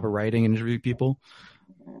great job of writing and interviewing people.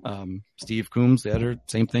 Steve Coombs, the editor,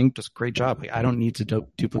 same thing, does a great job. Like, I don't need to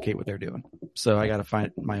duplicate what they're doing. So I got to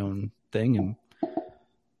find my own thing.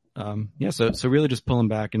 And, so really just pulling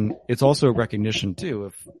back. And it's also a recognition too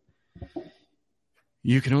of,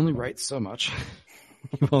 you can only write so much.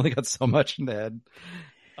 You've only got so much in the head,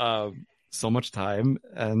 so much time.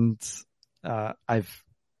 And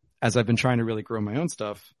as I've been trying to really grow my own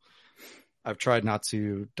stuff, I've tried not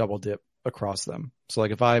to double dip across them. So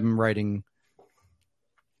like if I'm writing,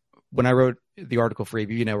 when I wrote the article for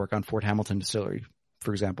ABV Network on Fort Hamilton Distillery,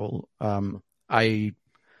 for example, I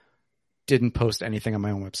didn't post anything on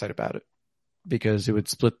my own website about it because it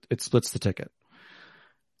splits the ticket,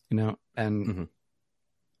 and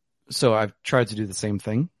so I've tried to do the same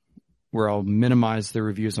thing where I'll minimize the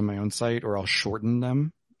reviews on my own site or I'll shorten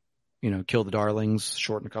them, kill the darlings,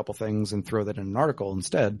 shorten a couple things and throw that in an article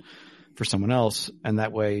instead for someone else. And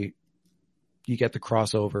that way you get the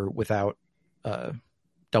crossover without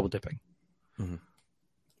double dipping.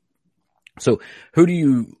 So who do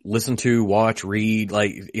you listen to, watch, read?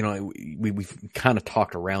 Like, we've kind of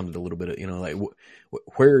talked around it a little bit, like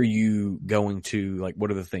where are you going to, like, what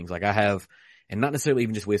are the things like I have, and not necessarily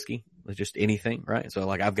even just whiskey, but just anything, right? So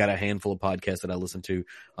like I've got a handful of podcasts that I listen to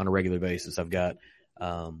on a regular basis. I've got,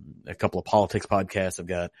 a couple of politics podcasts. I've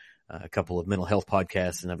got a couple of mental health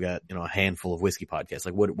podcasts, and I've got, a handful of whiskey podcasts.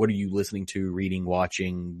 Like what are you listening to, reading,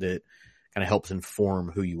 watching that kind of helps inform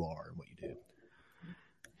who you are and what you do?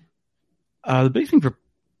 The big thing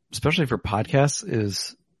especially for podcasts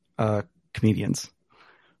is, comedians.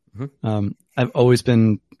 I've always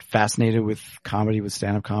been fascinated with comedy, with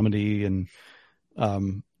stand-up comedy and,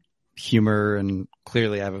 humor. And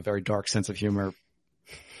clearly I have a very dark sense of humor,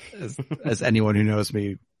 as anyone who knows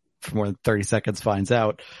me for more than 30 seconds finds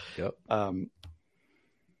out. Yep.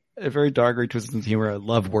 A very dark, very twisted sense of humor. I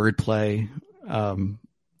love wordplay.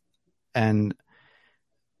 And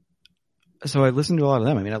so I listen to a lot of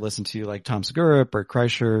them. I mean, I listen to like Tom Segura, Bert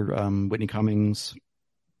Kreischer, Whitney Cummings,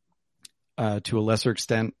 to a lesser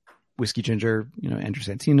extent, Whiskey Ginger, Andrew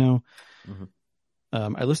Santino.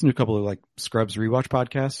 I listen to a couple of like Scrubs rewatch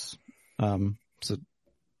podcasts. So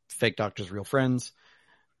Fake Doctors, Real Friends.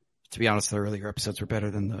 To be honest, the earlier episodes were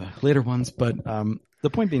better than the later ones. But the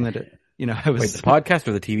point being that, I was... Wait, the podcast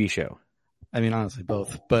or the TV show? I mean, honestly,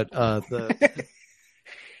 both. But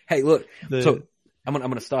Hey, look. So I'm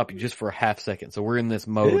gonna stop you just for a half second. So we're in this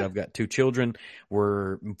mode. Yeah. I've got 2 children.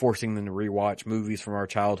 We're forcing them to rewatch movies from our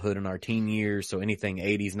childhood and our teen years. So anything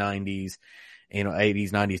 80s, 90s,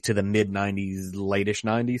 80s, 90s to the mid 90s, late-ish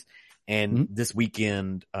 90s. And this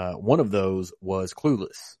weekend, one of those was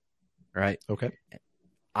Clueless. Right? Okay.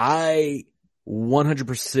 I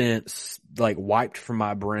 100% like wiped from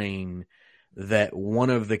my brain that one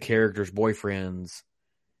of the characters' boyfriends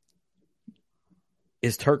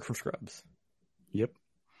is Turk from Scrubs. Yep.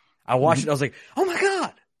 I watched it. I was like, oh my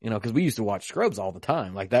God. Cause we used to watch Scrubs all the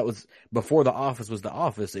time. Like that was before The Office was The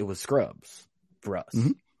Office. It was Scrubs for us.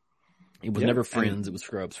 It was never Friends. It was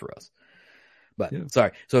Scrubs for us. But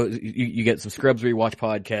sorry. So you get some Scrubs rewatch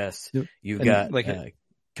podcasts. Yep. You've got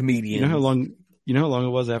comedians. You know how long it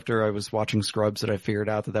was after I was watching Scrubs that I figured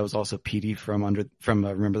out that was also Petey from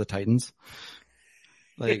Remember the Titans?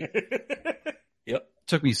 Like, yep.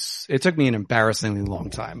 It took me an embarrassingly long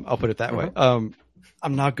time. I'll put it that way.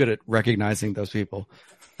 I'm not good at recognizing those people.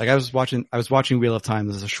 Like I was watching Wheel of Time.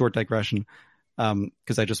 This is a short digression.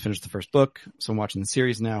 Cause I just finished the first book. So I'm watching the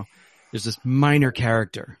series now. There's this minor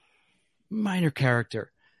character. My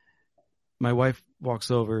wife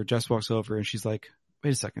Jess walks over and she's like,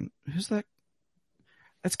 wait a second. Who's that?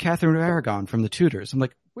 That's Catherine Aragon from the Tudors. I'm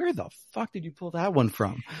like, where the fuck did you pull that one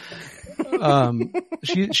from?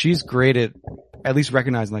 She's great at least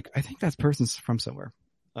recognizing, like, I think that person's from somewhere.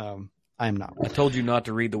 I am not. I told you not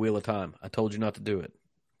to read the Wheel of Time. I told you not to do it.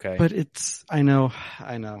 Okay. But I know.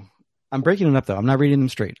 I'm breaking it up though. I'm not reading them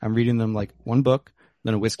straight. I'm reading them like one book,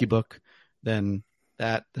 then a whiskey book, then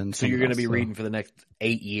that, then so you're going to be reading for the next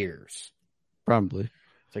 8 years. Probably.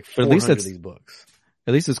 It's like 400 of these books.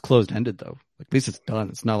 At least it's closed ended though. Like, at least it's done.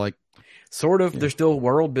 It's not like sort of. There's still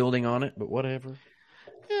world building on it, but whatever.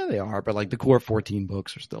 Yeah, they are. But like the core 14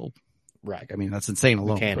 books are still right. I mean, that's insane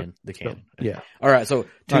alone. The canon. Yeah. All right. So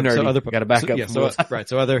too nerdy. Got to back up. Yeah. So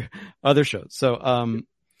other shows. So I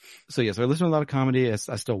listen to a lot of comedy. I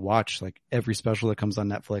still watch like every special that comes on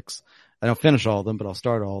Netflix. I don't finish all of them, but I'll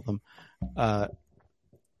start all of them.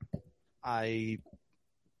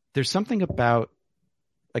 There's something about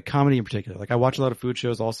like comedy in particular. Like I watch a lot of food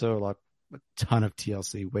shows, also a ton of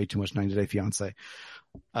TLC, way too much 90 Day Fiance.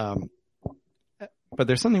 But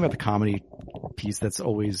there's something about the comedy piece that's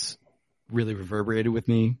always really reverberated with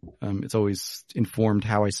me. It's always informed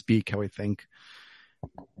how I speak, how I think.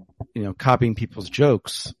 Copying people's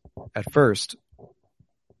jokes at first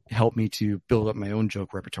helped me to build up my own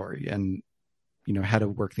joke repertoire and, how to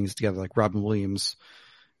work things together. Like Robin Williams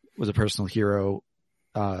was a personal hero.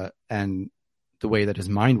 And the way that his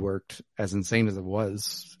mind worked, as insane as it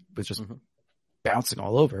was just bouncing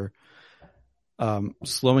all over,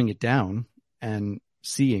 slowing it down and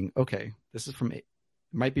seeing, okay, this is it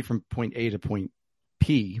might be from point A to point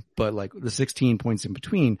P, but like the 16 points in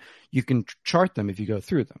between, you can chart them if you go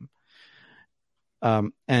through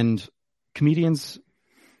them. And comedians,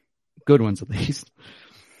 good ones at least,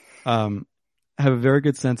 have a very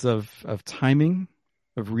good sense of timing,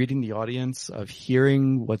 of reading the audience, of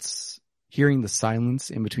hearing the silence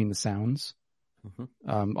in between the sounds.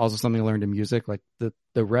 Also something I learned in music, like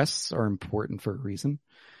the rests are important for a reason.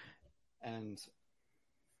 And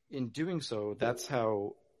in doing so, that's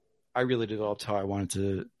how I really developed how I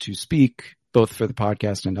wanted to speak, both for the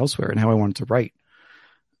podcast and elsewhere, and how I wanted to write.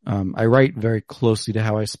 I write very closely to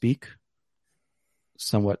how I speak,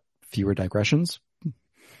 somewhat fewer digressions,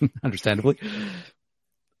 understandably.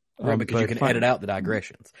 Right, because you can edit out the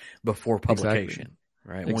digressions before publication. Exactly.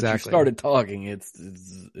 Right. Once you started talking, it's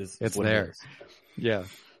there. Yeah.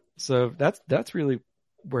 So that's really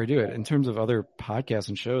where I do it. In terms of other podcasts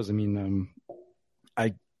and shows, I mean,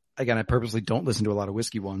 I purposely don't listen to a lot of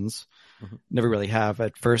whiskey ones. Never really have.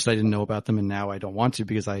 At first I didn't know about them, and now I don't want to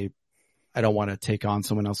because I don't want to take on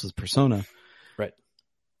someone else's persona. Right.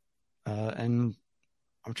 And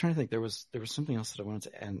I'm trying to think. There was something else that I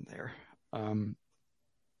wanted to end there. I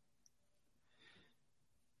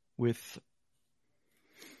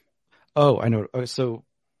know. So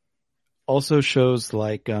also shows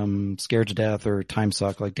like Scared to Death or Time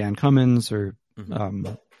Suck, like Dan Cummins, or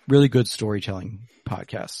really good storytelling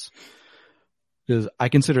podcasts. Because I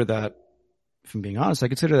consider that, if I'm being honest, I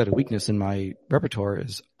consider that a weakness in my repertoire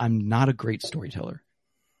is I'm not a great storyteller.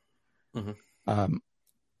 I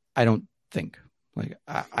don't think. Like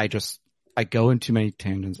I go in too many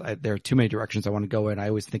tangents. There are too many directions I want to go in. I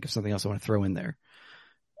always think of something else I want to throw in there.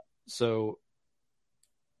 So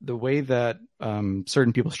the way that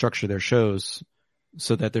certain people structure their shows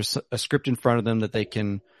so that there's a script in front of them that they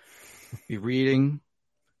can be reading,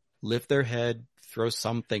 lift their head, throw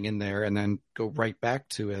something in there, and then go right back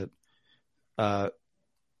to it,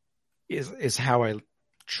 is how I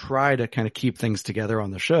try to kind of keep things together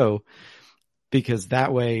on the show, because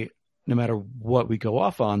that way, no matter what we go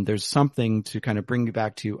off on, there's something to kind of bring me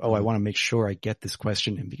back to, I want to make sure I get this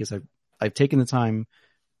question in, because I've taken the time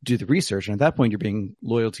to do the research. And at that point, you're being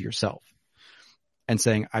loyal to yourself and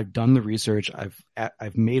saying, I've done the research.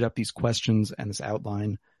 I've made up these questions and this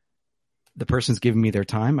outline. The person's given me their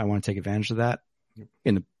time. I want to take advantage of that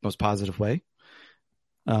in the most positive way,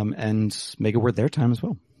 and make it worth their time as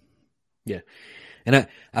well. Yeah. And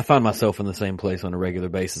I find myself in the same place on a regular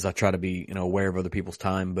basis. I try to be, aware of other people's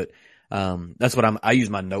time, but, that's what I use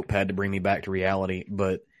my notepad to bring me back to reality,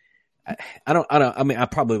 but I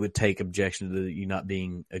probably would take objection to you not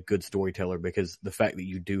being a good storyteller, because the fact that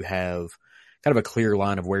you do have kind of a clear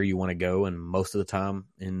line of where you want to go. And most of the time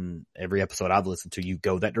in every episode I've listened to, you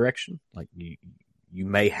go that direction. Like you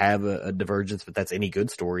may have a divergence, but that's any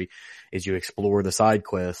good story, is you explore the side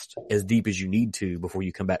quest as deep as you need to before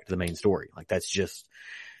you come back to the main story. Like that's just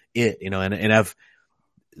it, and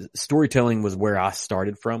storytelling was where I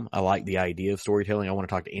started from. I like the idea of storytelling. I want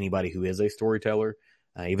to talk to anybody who is a storyteller,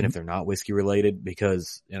 even if they're not whiskey related,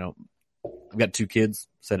 because, I've got 2 kids,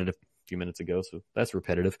 said it a few minutes ago, so that's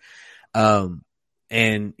repetitive. And,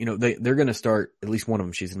 they're going to start, at least one of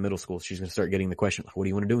them, she's in middle school. She's going to start getting the question, what do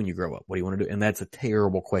you want to do when you grow up? What do you want to do? And that's a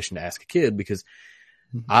terrible question to ask a kid, because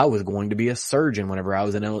I was going to be a surgeon whenever I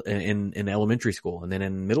was in elementary school. And then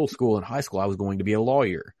in middle school and high school, I was going to be a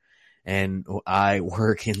lawyer. And I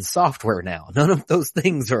work in software now. None of those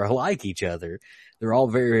things are like each other. They're all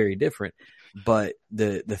very, very different. But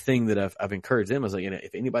the thing that I've encouraged them is, like,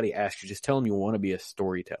 if anybody asks you, just tell them you want to be a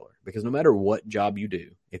storyteller, because no matter what job you do,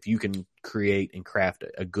 if you can create and craft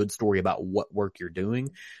a good story about what work you're doing,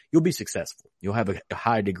 you'll be successful. You'll have a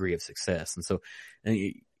high degree of success. And so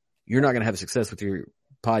you're not going to have success with your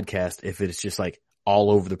podcast if it's just like all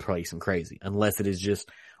over the place and crazy, unless it is just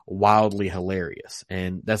wildly hilarious.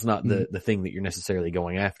 And that's not the thing that you're necessarily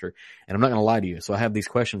going after. And I'm not going to lie to you. So I have these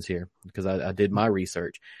questions here because I did my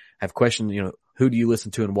research. I have questions, who do you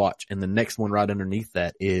listen to and watch? And the next one right underneath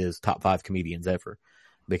that is top 5 comedians ever,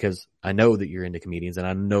 because I know that you're into comedians, and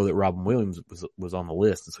I know that Robin Williams was on the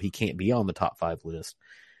list. And so he can't be on the top 5 list.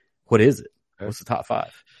 What is it? What's the top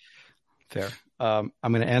 5? Fair. I'm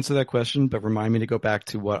going to answer that question, but remind me to go back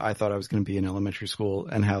to what I thought I was going to be in elementary school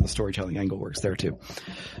and how the storytelling angle works there too.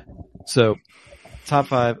 So top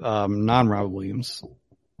 5, non-Robin Williams,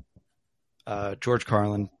 George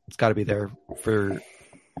Carlin. It's got to be there for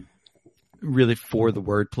the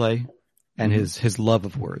wordplay and his love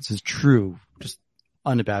of words, his true, just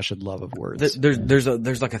unabashed love of words.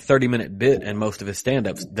 There's like a 30-minute bit in most of his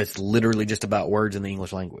stand-ups that's literally just about words in the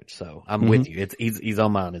English language. So I'm with you. He's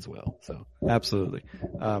on mine as well. So absolutely.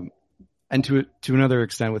 And to another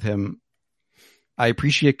extent with him, I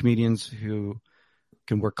appreciate comedians who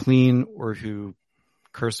can work clean or who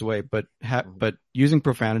curse away, but using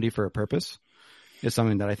profanity for a purpose is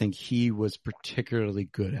something that I think he was particularly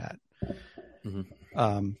good at.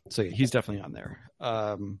 So yeah, he's definitely on there.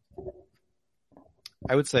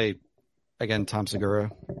 I would say, again, Tom Segura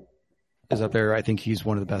is up there. I think he's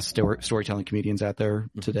one of the best storytelling comedians out there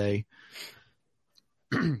today.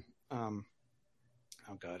 Oh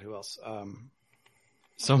God, who else?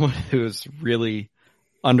 Someone who's really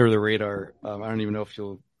under the radar. I don't even know if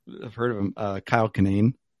you'll have heard of him. Kyle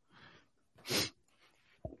Kinane.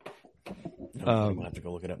 I'm gonna have to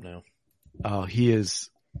go look it up now. Oh, he is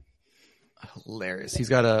hilarious. He's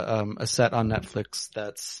got a set on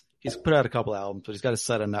Netflix he's put out a couple albums, but he's got a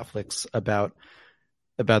set on Netflix about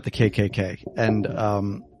the KKK, and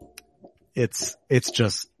it's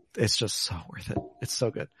just so worth it. It's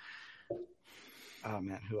so good. Oh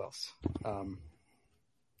man, who else?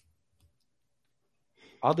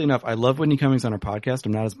 Oddly enough, I love Whitney Cummings on her podcast.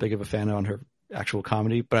 I'm not as big of a fan on her actual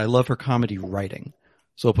comedy, but I love her comedy writing,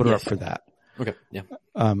 so I'll put her up for that. Okay, yeah.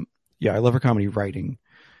 I love her comedy writing.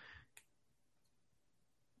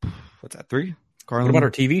 What's that? 3? What about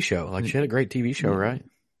her TV show? Like, she had a great TV show, right?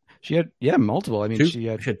 She had multiple. I mean, she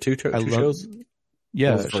had two shows.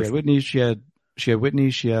 Yeah, she had Whitney. She had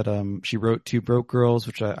Whitney. She had she wrote Two Broke Girls,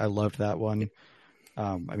 which I loved that one.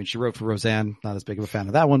 I mean, she wrote for Roseanne. Not as big of a fan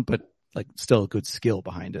of that one, but like still a good skill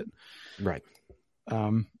behind it. Right.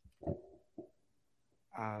 Let's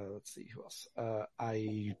see who else.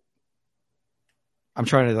 I'm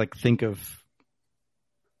trying to like think of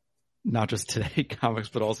not just today comics,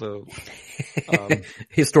 but also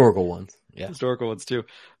historical ones. Yeah, historical ones too.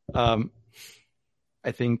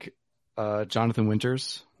 I think Jonathan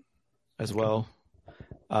Winters as well.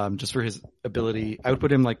 Just for his ability, I would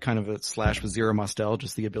put him like kind of a Slash with Zero Mostel,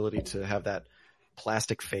 just the ability to have that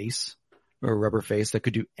plastic face or rubber face that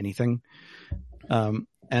could do anything.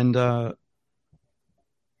 And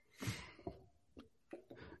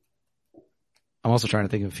I'm also trying to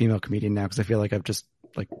think of a female comedian now because I feel like I've just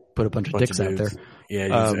like put a bunch of dicks out there.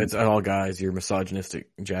 Yeah, it's all guys. You're misogynistic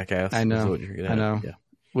jackass. I know. I know. Yeah.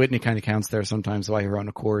 Whitney kind of counts there sometimes while you're on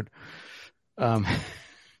a cord. You're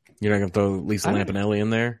not gonna throw Lisa Lampanelli in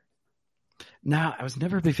there? Nah, I was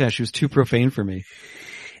never a big fan. She was too profane for me.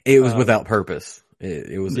 It was without purpose.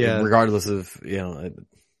 It was regardless of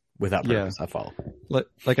without purpose. Yeah. I follow.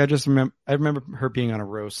 Like I remember her being on a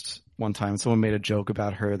roast one time. Someone made a joke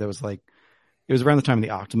about her that was like, it was around the time of the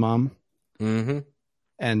Octomom. Mm-hmm.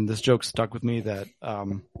 And this joke stuck with me that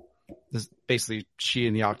this basically she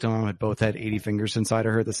and the Octomom had both had 80 fingers inside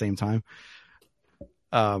of her at the same time.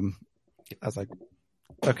 I was like,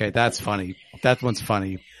 okay, that's funny. That one's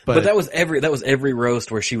funny. But that was every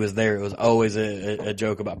roast where she was there. It was always a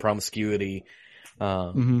joke about promiscuity.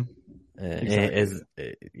 As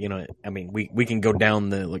you know, I mean, we can go down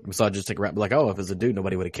the like misogynistic rap, like, oh, if it's a dude,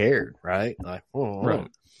 nobody would have cared, right? Like, right.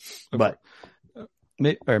 But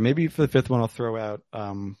maybe for the fifth one, I'll throw out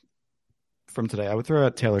from today. I would throw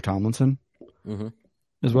out Taylor Tomlinson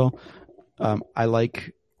as well. I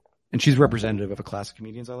like, and she's representative of a class of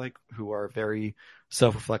comedians I like who are very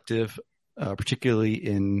self-reflective, particularly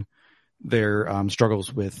in their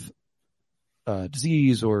struggles with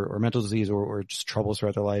disease or mental disease or just troubles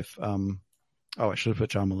throughout their life. I should have put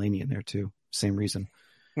John Mulaney in there too. Same reason.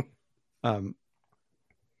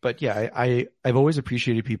 But yeah, I've always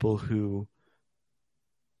appreciated people who,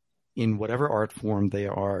 in whatever art form they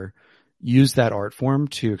are, use that art form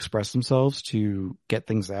to express themselves, to get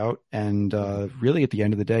things out. And really, at the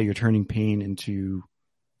end of the day, you're turning pain into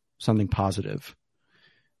something positive.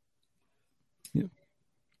 Yeah.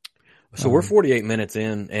 So we're 48 minutes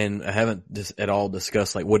in, and I haven't at all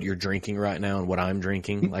discussed like what you're drinking right now and what I'm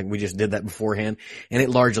drinking. Like we just did that beforehand, and it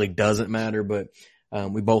largely doesn't matter. But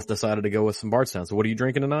we both decided to go with some Bardstown. So what are you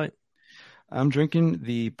drinking tonight? I'm drinking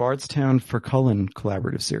the Bardstown Furcullen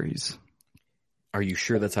collaborative series. Are you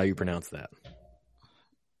sure that's how you pronounce that?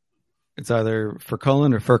 It's either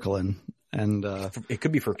Furcullen or Furcullen, and it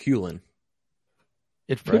could be Furcullen.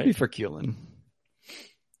 It could be Furcullen.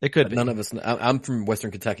 It could be. None of us. I'm from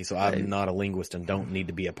Western Kentucky, so I'm not a linguist and don't need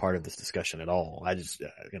to be a part of this discussion at all. I just,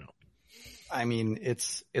 I mean,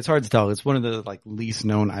 it's hard to tell. It's one of the like least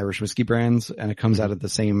known Irish whiskey brands, and it comes out of the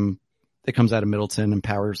same. It comes out of Middleton and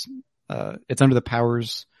Powers. It's under the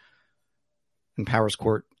Powers and Powers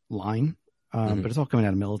Court line, but it's all coming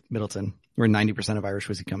out of Middleton, where 90% of Irish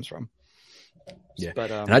whiskey comes from. Yeah,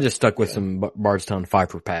 but and I just stuck with some Bardstown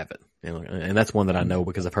Pfeiffer Pavitt, and that's one that I know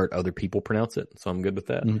because I've heard other people pronounce it, so I'm good with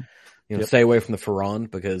that. Stay away from the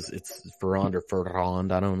Ferrand because it's Ferrand or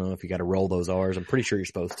Ferrand. I don't know if you got to roll those R's. I'm pretty sure you're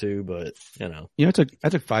supposed to, but I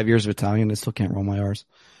took 5 years of Italian. I still can't roll my R's.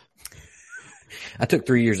 I took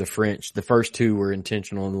 3 years of French. The first 2 were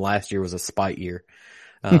intentional, and the last year was a spite year.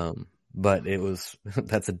 But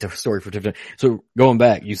that's a story for different. So going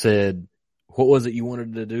back, you said, what was it you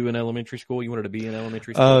wanted to do in elementary school? You wanted to be in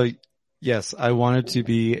elementary school? Yes, I wanted to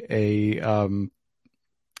be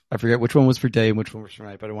I forget which one was for day and which one was for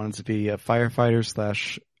night, but I wanted to be a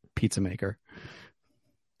firefighter / pizza maker.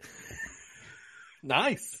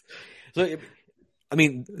 Nice. So, I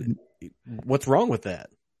mean, what's wrong with that?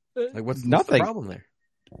 Like, what's the problem there?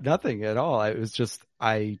 Nothing at all. It was just,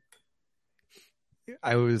 I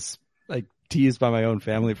was like teased by my own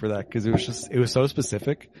family for that because it was so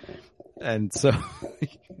specific. And so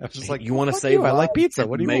I was just like, you want to say, I like pizza.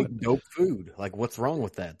 What do you make want? Dope food. Like, what's wrong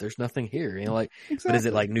with that? There's nothing here. Exactly. But is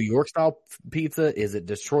it like New York style pizza? Is it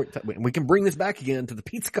Detroit? We can bring this back again to the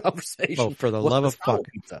pizza conversation. Oh, for the love of fuck.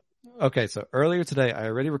 Pizza? Okay. So earlier today, I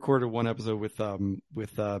already recorded one episode with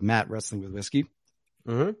Matt Wrestling with Whiskey.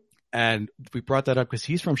 Mm-hmm. And we brought that up because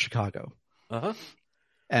he's from Chicago. Uh-huh.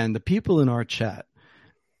 And the people in our chat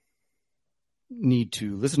need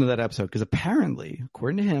to listen to that episode because apparently,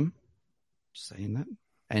 according to him, saying that,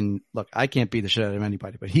 and look, I can't beat the shit out of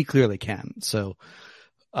anybody, but he clearly can. So,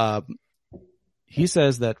 he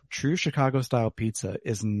says that true Chicago style pizza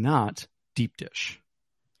is not deep dish.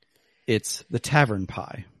 It's the tavern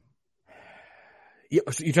pie. Yeah,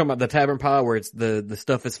 so you're talking about the tavern pie where it's the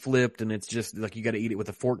stuff is flipped and it's just like you got to eat it with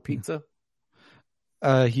a fork pizza?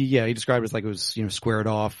 He described it as like it was, squared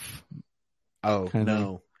off. Oh,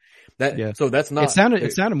 no. Yeah. So that's not.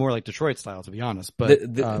 It sounded more like Detroit style, to be honest. But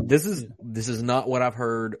this is not what I've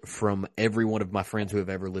heard from every one of my friends who have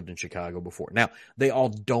ever lived in Chicago before. Now they all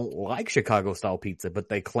don't like Chicago style pizza, but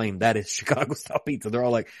they claim that is Chicago style pizza. They're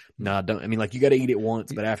all like, "Nah, don't." I mean, like you got to eat it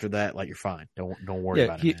once, but after that, like you're fine. Don't worry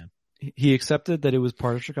about it, man. He accepted that it was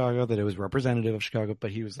part of Chicago, that it was representative of Chicago, but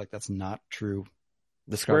he was like, "That's not true."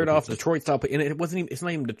 The squared off Detroit style, and it wasn't even. It's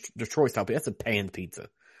not even Detroit style. That's a pan pizza.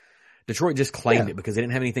 Detroit just claimed it because they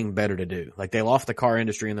didn't have anything better to do. Like they lost the car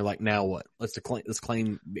industry and they're like, now what? Let's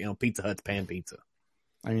claim Pizza Hut's pan pizza.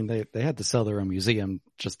 I mean, they had to sell their own museum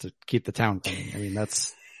just to keep the town running. I mean,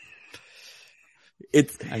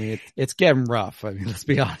 it's getting rough. I mean, let's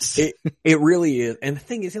be honest. It really is. And the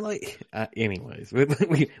thing is, anyways,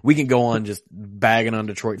 we can go on just bagging on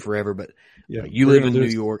Detroit forever, but you live in New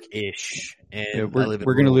York-ish, and we're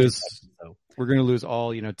going to lose. So. We're going to lose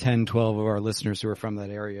all, 10, 12 of our listeners who are from that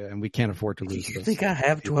area, and we can't afford to lose. You think I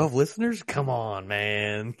have 12 listeners? Come on,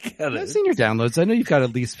 man. I've seen your downloads. I know you've got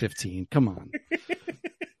at least 15. Come on.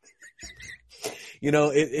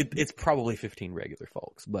 It's probably 15 regular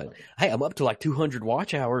folks, but hey, I'm up to like 200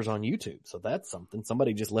 watch hours on YouTube. So that's something.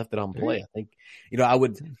 Somebody just left it on play. I think, I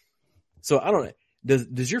would, so I don't know.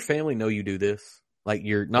 Does your family know you do this? Like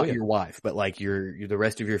you're not your wife, but like the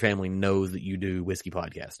rest of your family knows that you do whiskey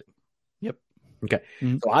podcasting. Yep. Okay.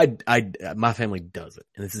 Mm-hmm. So my family does it,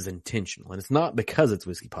 and this is intentional, and it's not because it's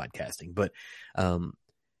whiskey podcasting, but,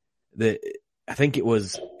 I think it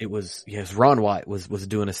was Ron White was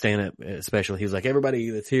doing a stand-up special. He was like,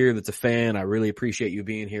 everybody that's here that's a fan, I really appreciate you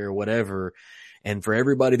being here or whatever. And for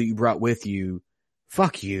everybody that you brought with you,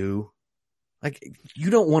 fuck you. Like,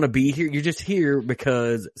 you don't want to be here. You're just here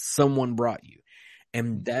because someone brought you.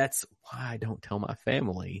 And that's why I don't tell my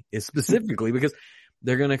family, is specifically because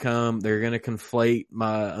they're going to come, they're going to conflate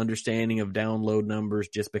my understanding of download numbers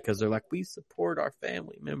just because they're like, we support our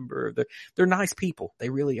family member. They're nice people. They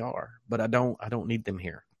really are, but I don't need them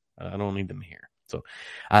here. I don't need them here. So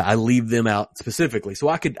I leave them out specifically. So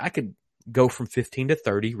I could go from 15 to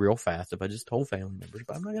 30 real fast if I just told family members,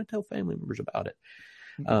 but I'm not going to tell family members about it.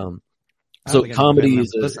 So comedy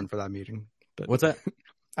is listen for that meeting. But what's that?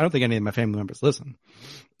 I don't think any of my family members listen.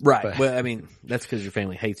 Right. But, well, I mean, that's because your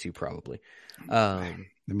family hates you probably. Don't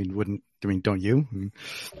you?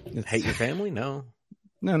 Hate your family? No.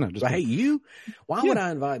 No. Do I hate you? Why would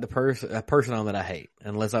I invite a person on that I hate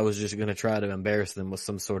unless I was just going to try to embarrass them with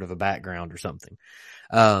some sort of a background or something?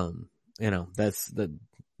 No,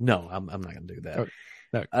 I'm not going to do that.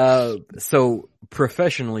 Okay. So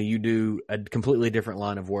professionally, you do a completely different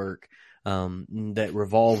line of work, that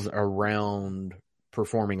revolves around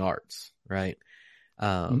performing arts, right?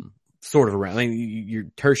 Sort of around. I mean, you're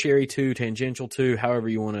tertiary too, tangential too, however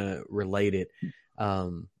you want to relate it.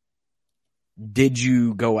 Did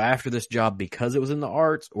you go after this job because it was in the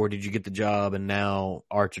arts, or did you get the job and now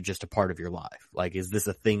arts are just a part of your life? Like, is this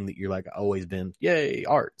a thing that you're like always been, yay,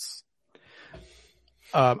 arts?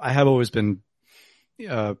 I have always been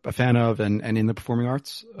a fan of and in the performing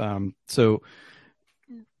arts. So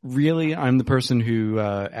really, I'm the person who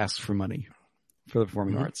asks for money for the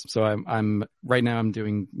performing arts. So I'm right now I'm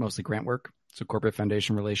doing mostly grant work. So corporate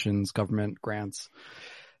foundation relations, government grants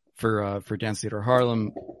for Dance Theater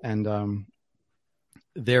Harlem. And,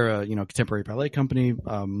 they're a, contemporary ballet company,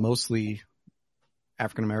 mostly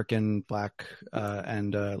African-American, Black,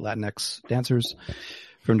 and Latinx dancers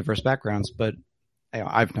from diverse backgrounds. But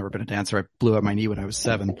I've never been a dancer. I blew out my knee when I was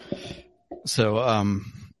 7. So,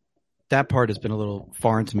 that part has been a little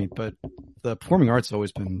foreign to me, but the performing arts have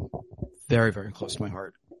always been very, very close to my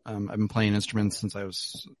heart. I've been playing instruments since I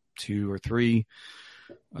was 2 or 3.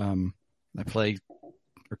 I play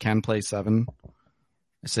or can play 7.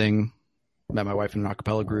 I sing. Met my wife in an a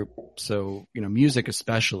cappella group. So, music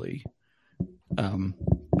especially. But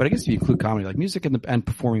I guess if you include comedy, like music and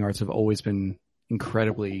performing arts have always been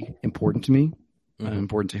incredibly important to me,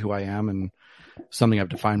 important to who I am, and something I've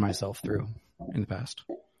defined myself through in the past.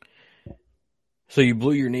 So you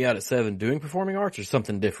blew your knee out at 7 doing performing arts or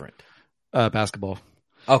something different? Basketball.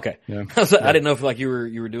 Okay. Yeah. I didn't know if like you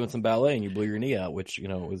were doing some ballet and you blew your knee out, which,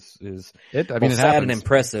 is it sad happens. and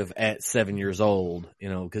impressive at 7 years old,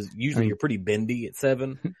 because usually you're pretty bendy at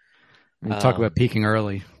 7. You talk about peaking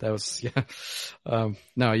early. That was, yeah.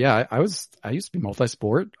 No, yeah, I used to be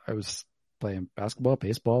multi-sport. I was playing basketball,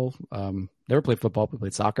 baseball. Never played football, but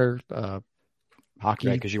played soccer, hockey.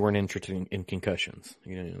 Right, because you weren't interested in concussions.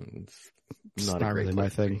 It's not really my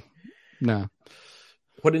thing. No.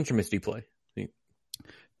 What instruments do you play?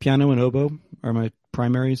 Piano and oboe are my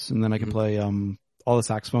primaries, and then I can play all the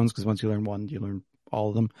saxophones, because once you learn one, you learn all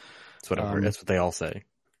of them. That's what I've heard. That's what they all say.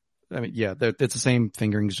 I mean, yeah, it's the same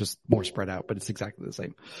fingerings, just more spread out, but it's exactly the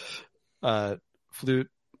same. Flute,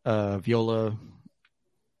 viola,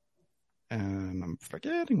 and I'm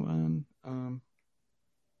forgetting one.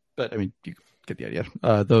 But I mean, you get the idea.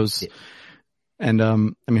 Those, yeah. And I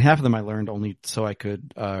mean, half of them I learned only so I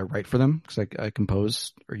could write for them, because I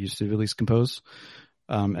compose, or used to at least compose.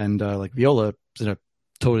 And like viola,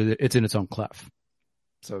 it's in its own clef,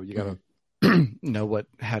 so you gotta know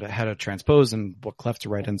how to transpose and what clef to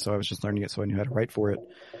write in. So I was just learning it, so I knew how to write for it.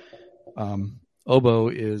 Oboe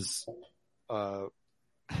is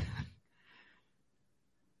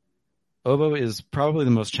probably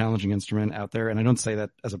the most challenging instrument out there, and I don't say that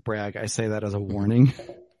as a brag. I say that as a warning.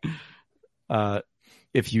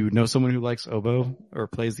 If you know someone who likes oboe or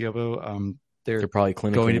plays the oboe, they're probably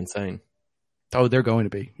clinically insane. Oh, they're going to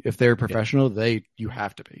be. If they're professional, you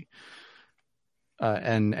have to be.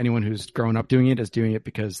 And anyone who's grown up doing it is doing it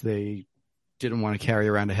because they didn't want to carry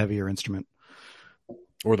around a heavier instrument.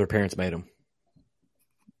 Or their parents made them.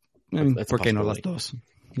 That's porque no las dos.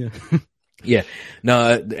 Yeah. Yeah.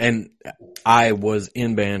 No, and I was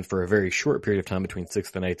in band for a very short period of time between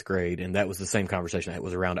 6th and 8th grade, and that was the same conversation that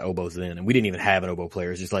was around oboes then. And we didn't even have an oboe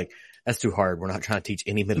player. It's just like, that's too hard. We're not trying to teach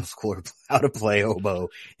any middle schooler how to play oboe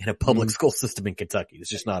in a public school system in Kentucky. It's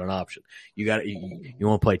just not an option. You want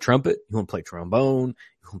to play trumpet, you want to play trombone,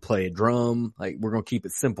 you want to play a drum. Like, we're going to keep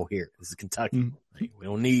it simple here. This is Kentucky. Like, we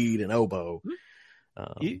don't need an oboe.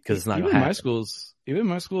 Because it's not going to happen. Even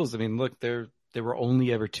my schools, I mean, look, there were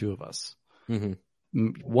only ever 2 of us. Mm-hmm.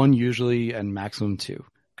 1 usually, and maximum 2,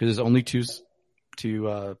 because there's only two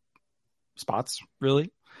spots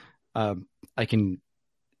really. I can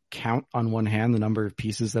count on one hand the number of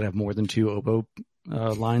pieces that have more than 2 oboe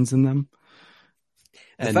lines in them,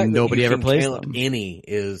 and nobody ever plays them. Any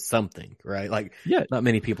is something, right? Like, yeah, not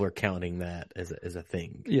many people are counting that as a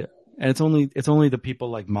thing. Yeah, and it's only the people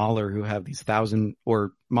like Mahler who have these 1,000,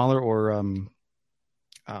 or Mahler, or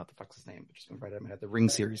what the fuck's his name? I just went right out of my head. The Ring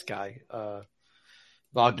Series guy,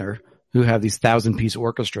 Wagner, who have these 1,000-piece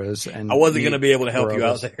orchestras. And I wasn't going to be able to help you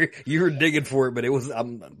out there. You were digging for it, but it was.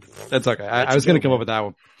 That's okay. I was going to come up with that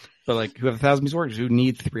one, but like, who have 1,000-piece orchestras, who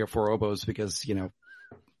need 3 or 4 oboes because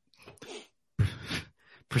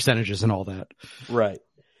percentages and all that. Right.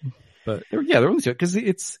 But they're only 2, because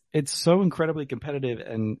it's so incredibly competitive,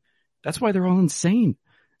 and that's why they're all insane.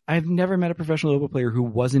 I've never met a professional oboe player who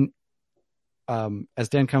wasn't, as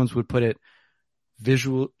Dan Cummins would put it,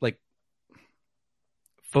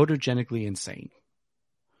 photogenically insane.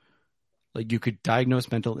 Like, you could diagnose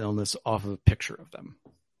mental illness off of a picture of them.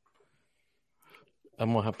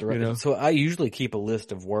 I'm gonna have to write. So I usually keep a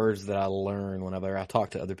list of words that I learn whenever I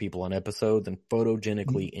talk to other people on episodes, and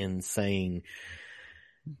photogenically insane.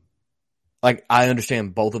 Like, I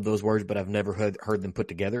understand both of those words, but I've never heard them put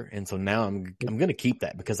together, and so now I'm going to keep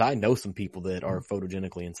that, because I know some people that are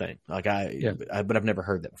photogenically insane. Like, but I've never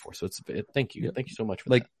heard that before. So thank you so much for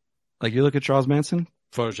that. Like, you look at Charles Manson,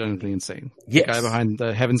 photogenically insane. Yes. The guy behind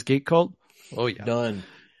the Heaven's Gate cult. Oh yeah, done.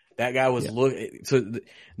 That guy was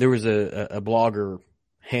there was a blogger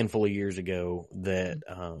handful of years ago that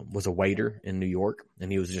was a waiter in New York,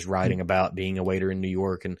 and he was just writing about being a waiter in New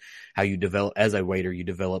York and how you develop as a waiter. You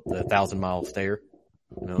develop the 1,000-mile stare.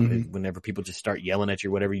 Whenever people just start yelling at you,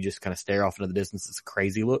 or whatever, you just kind of stare off into the distance. It's a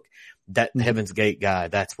crazy look. That Heaven's Gate guy,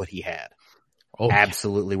 that's what he had. Oh,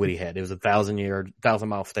 absolutely what he had. It was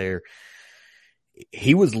 1,000-mile stare.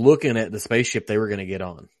 He was looking at the spaceship they were going to get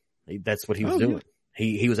on. That's what he was doing.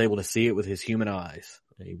 Yeah. He was able to see it with his human eyes.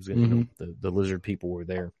 He was, the lizard people were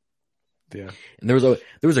there. Yeah. And there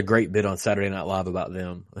was a great bit on Saturday Night Live about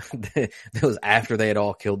them. That was after they had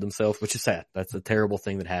all killed themselves, which is sad. That's a terrible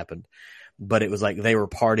thing that happened. But it was like they were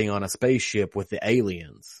partying on a spaceship with the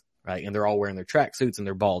aliens, right? And they're all wearing their tracksuits and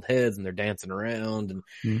their bald heads, and they're dancing around and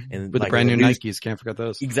with the brand new Nikes. Can't forget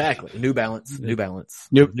those. Exactly. New Balance. New Balance.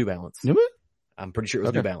 I'm pretty sure it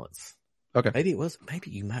was New Balance. Okay. Maybe it was. Maybe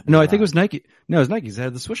you might be No, right. I think it was Nike. No, it was Nikes. It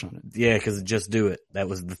had the swoosh on it. Yeah, because Just Do It. That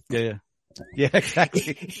was the. Yeah,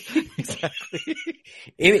 exactly.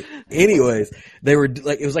 Anyways, they were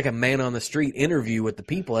like, it was like a man on the street interview with the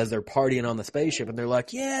people as they're partying on the spaceship, and they're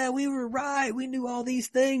like, yeah, we were right. We knew all these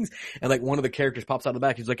things. And like one of the characters pops out of the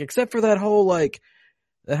back. He's like, except for that whole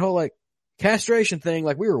castration thing,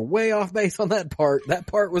 like we were way off base on that part. That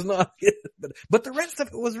part was not good, but the rest of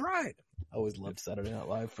it was right. I always loved Saturday Night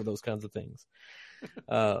Live for those kinds of things.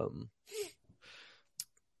 Let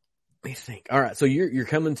me think. All right. So you're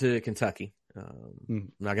coming to Kentucky.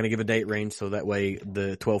 I'm not going to give a date range, so that way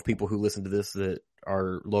the 12 people who listen to this that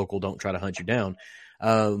are local don't try to hunt you down.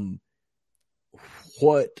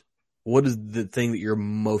 What is the thing that you're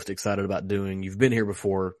most excited about doing? You've been here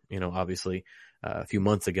before, obviously, a few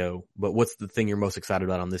months ago, but what's the thing you're most excited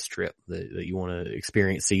about on this trip that you want to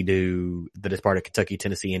experience, see, do, that is part of Kentucky,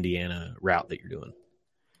 Tennessee, Indiana route that you're doing?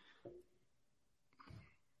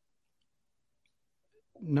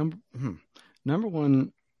 Number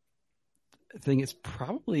one thing is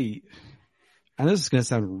probably, I know this is going to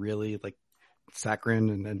sound really like saccharine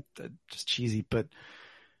and just cheesy, but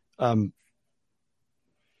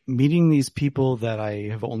meeting these people that I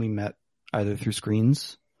have only met either through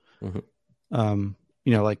screens, I'm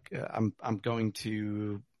going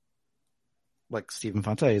to, like, Stephen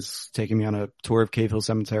Fonte is taking me on a tour of Cave Hill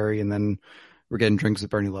Cemetery, and then we're getting drinks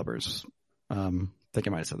with Bernie Lubbers. I think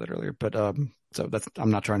I might have said that earlier, but so that's,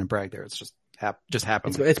 I'm not trying to brag there. It's just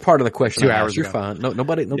happened. It's part of the question. 2 hours You're ago. fine.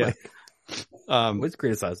 Nobody. Yeah. What's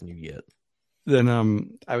criticizing you yet? Then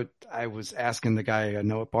I was asking the guy I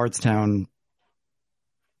know at Bardstown,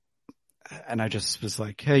 and I just was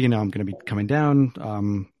like, hey, I'm going to be coming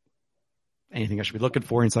down. Anything I should be looking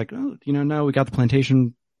for? And he's like, oh, no, we got the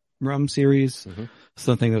Plantation Rum series.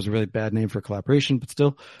 Something that was a really bad name for a collaboration, but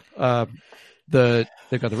still, they've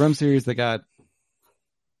got the rum series. They got,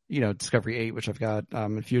 Discovery 8, which I've got,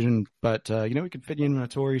 Infusion, but, we could fit you in on a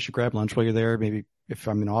tour. You should grab lunch while you're there. Maybe if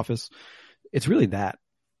I'm in office, it's really that.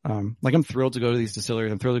 Like, I'm thrilled to go to these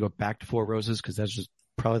distilleries. I'm thrilled to go back to Four Roses, because that's just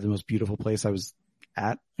probably the most beautiful place I was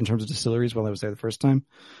at in terms of distilleries while I was there the first time.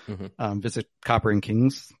 Visit Copper and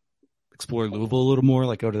Kings, explore Louisville a little more,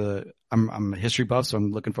 like go to I'm a history buff, so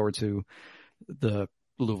I'm looking forward to the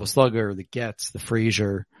Louisville Slugger, the Getz, the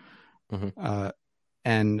Fraser,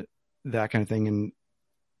 and that kind of thing. And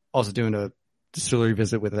also doing a distillery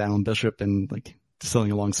visit with Alan Bishop and like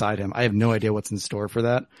distilling alongside him. I have no idea what's in store for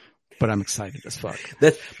that, but I'm excited as fuck.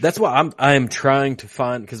 That's why I'm trying to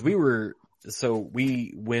find, because we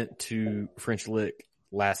went to French Lick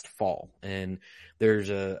last fall, and there's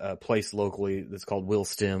a place locally that's called Will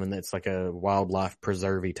Stem, and that's like a wildlife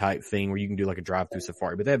preserve type thing where you can do like a drive-through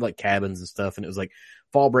safari, but they have like cabins and stuff. And it was like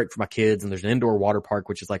fall break for my kids, and there's an indoor water park,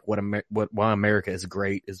 which is like why America is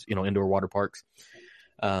great is, indoor water parks.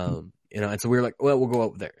 And so we were like, well, we'll go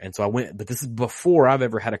over there. And so I went, but this is before I've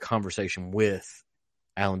ever had a conversation with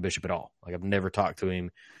Alan Bishop at all. Like, I've never talked to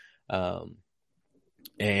him.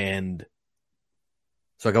 And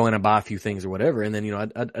so I go in and buy a few things or whatever. And then,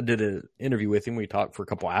 I did an interview with him. We talked for a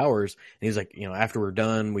couple hours, and he's like, after we're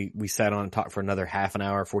done, we sat on and talked for another half an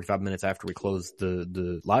hour, 45 minutes after we closed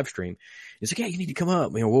the live stream. He's like, yeah, you need to come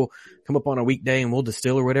up. We'll come up on a weekday and we'll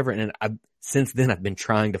distill or whatever. And since then I've been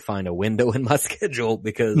trying to find a window in my schedule,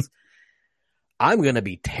 because I'm going to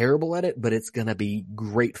be terrible at it, but it's going to be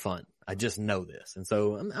great fun. I just know this. And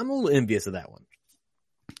so I'm a little envious of that one.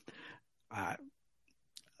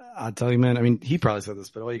 I'll tell you, man, I mean, he probably said this,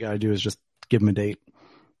 but all you got to do is just give him a date.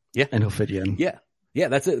 Yeah. And he'll fit you in. Yeah. Yeah,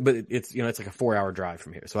 that's it. But it's, it's like a 4-hour drive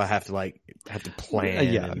from here. So I have to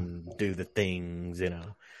plan and do the things,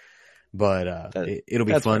 but, it'll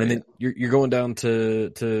be fun. And then you're going down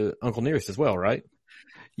to Uncle Nearest as well, right?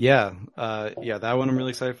 Yeah. That one I'm really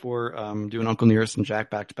excited for. Doing Uncle Nearest and Jack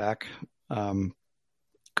back to back. Could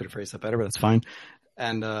have phrased that better, but that's fine.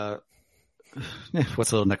 And,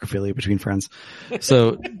 what's a little necrophilia between friends?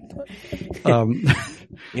 So, but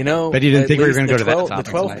you didn't think we were going to go to that topic.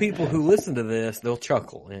 The 12 people who listen to this, they'll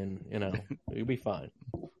chuckle, and you'll be fine.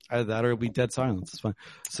 Either that or it'll be dead silence. It's fine.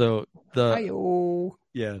 So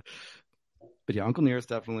yeah, but yeah, Uncle Nearest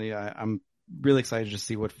definitely. I'm really excited to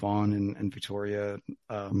see what Fawn and Victoria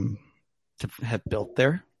have built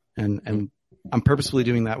there, and I'm purposefully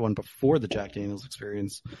doing that one before the Jack Daniel's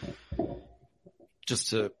experience, just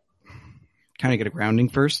to kind of get a grounding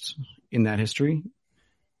first in that history.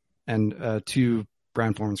 And to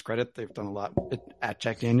Brown-Forman's credit, they've done a lot at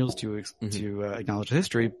Jack Daniel's to acknowledge the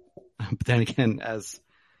history. But then again, as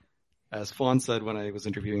Fawn said when I was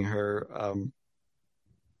interviewing her,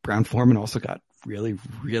 Brown-Forman also got really,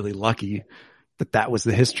 really lucky that was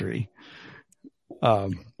the history.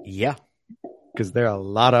 Yeah. Because there are a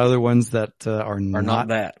lot of other ones that are not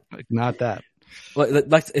that. Not that. Well,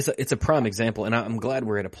 it's a prime example, and I'm glad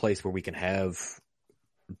we're at a place where we can have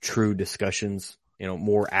true discussions,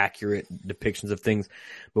 more accurate depictions of things.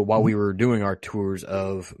 But while we were doing our tours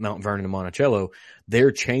of Mount Vernon and Monticello,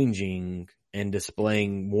 they're changing and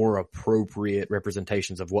displaying more appropriate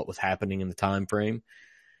representations of what was happening in the time frame.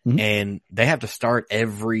 Mhm. And they have to start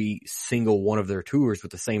every single one of their tours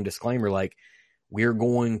with the same disclaimer, like, we're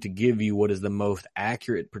going to give you what is the most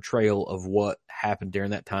accurate portrayal of what happened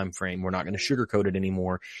during that time frame. We're not going to sugarcoat it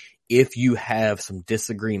anymore. If you have some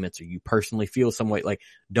disagreements or you personally feel some way, like,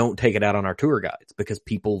 don't take it out on our tour guides, because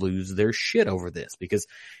people lose their shit over this, because,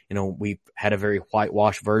 you know, we've had a very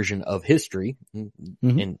whitewashed version of history,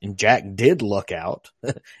 and Jack did luck out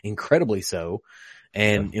incredibly so.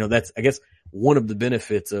 And, you know, that's, I guess, one of the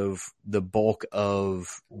benefits of the bulk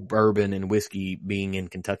of bourbon and whiskey being in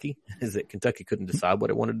Kentucky is that Kentucky couldn't decide what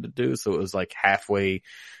it wanted to do. So it was like halfway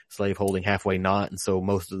slaveholding, halfway not. And so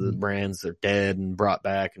most of the brands are dead and brought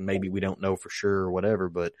back, and maybe we don't know for sure or whatever,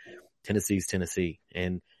 but Tennessee's Tennessee.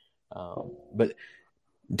 And, but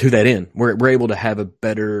to that end, we're able to have a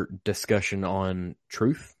better discussion on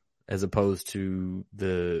truth, as opposed to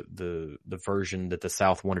the version that the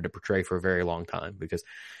South wanted to portray for a very long time. Because,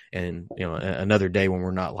 and, you know, another day when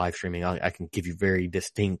we're not live streaming, I can give you very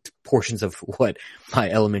distinct portions of what my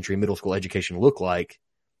elementary and middle school education looked like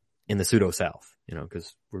in the pseudo South, you know,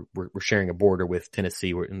 because we're sharing a border with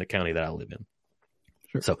Tennessee in the county that I live in.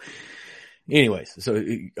 Sure. So anyways, so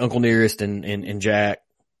Uncle Nearest and Jack,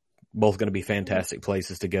 both going to be fantastic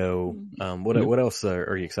places to go. What else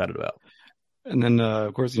are you excited about? And then,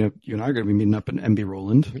 of course, you know, you and I are going to be meeting up in MB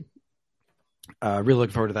Roland. Really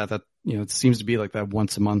looking forward to that. That, you know, it seems to be like that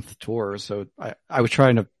once a month tour. So I was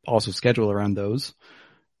trying to also schedule around those,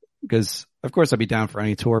 because of course I'd be down for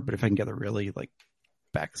any tour, but if I can get a really like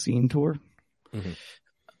back scene tour.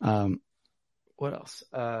 What else?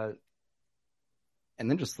 And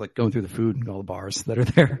then just like going through the food and all the bars that are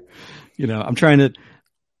there. You know, I'm trying to,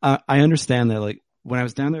 I understand that, like, when I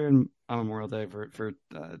was down there on Memorial Day for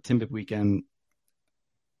Timbit weekend,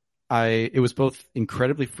 it was both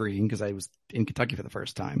incredibly freeing because I was in Kentucky for the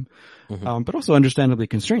first time, but also understandably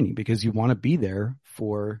constraining because you want to be there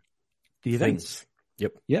for the events.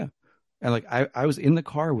 Yep. Yeah. And like, I was in the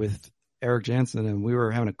car with Eric Jansen and we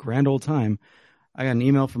were having a grand old time. I got an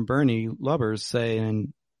email from Bernie Lubbers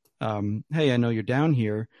saying, hey, I know you're down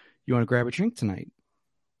here. You want to grab a drink tonight?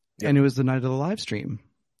 Yep. And it was the night of the live stream.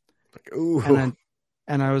 Like, ooh.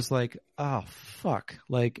 And I was like, oh, fuck.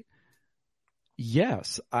 Like,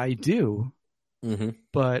 yes, I do.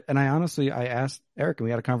 But, and I asked Eric, and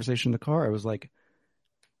we had a conversation in the car. I was like,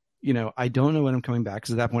 you know, I don't know when I'm coming back,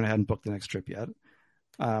 because at that point I hadn't booked the next trip yet.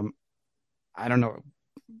 I don't know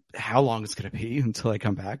how long it's going to be until I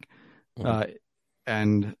come back.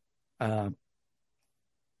 And,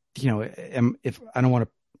 you know, if I don't want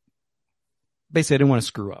to, basically I didn't want to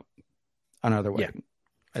screw up another way. Yeah.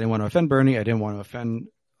 I didn't want to offend Bernie. I didn't want to offend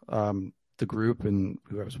the group and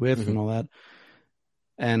who I was with and all that.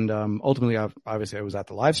 And ultimately, obviously, I was at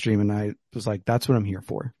the live stream, and I was like, "That's what I'm here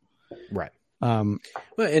for." Right. Well,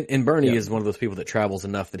 and Bernie is one of those people that travels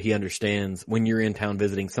enough that he understands when you're in town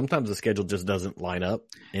visiting, sometimes the schedule just doesn't line up,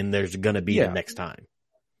 and there's going to be the next time.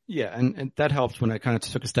 Yeah, and that helped when I kind of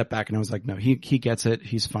took a step back, and I was like, "No, he gets it.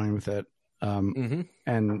 He's fine with it." And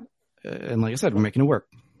like I said, we're making it work.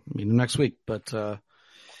 Meet him next week, but.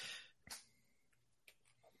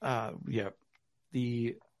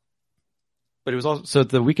 But it was also, so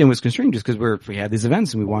the weekend was constrained just because we had these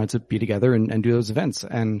events and we wanted to be together and do those events,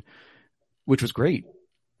 and which was great.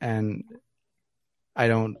 And I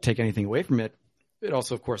don't take anything away from it. It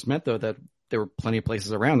also, of course, meant though that there were plenty of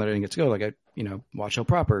places around that I didn't get to go. Like Watch Hill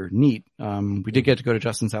Proper, neat. We did get to go to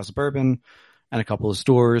Justin's House of Bourbon and a couple of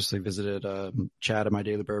stores. I visited Chad at My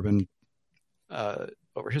Daily Bourbon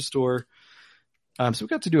over his store. So we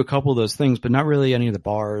got to do a couple of those things, but not really any of the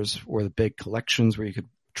bars or the big collections where you could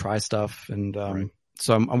try stuff. And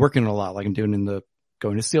so I'm working on a lot. Like I'm doing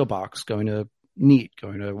going to Steelbox, going to Neat,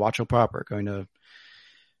 going to Watch Hill Proper, going to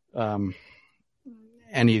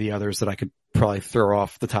any of the others that I could probably throw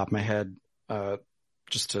off the top of my head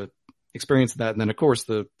just to experience that. And then, of course,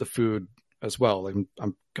 the food as well. Like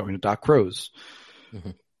I'm going to Doc Crow's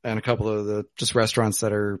and a couple of the just restaurants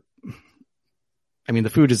that are, I mean, the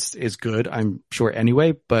food is good, I'm sure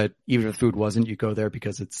anyway, but even if the food wasn't, you go there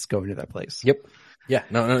because it's going to that place. Yep. Yeah.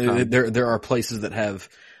 No, there are places that have,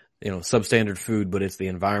 substandard food, but it's the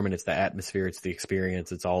environment, it's the atmosphere, it's the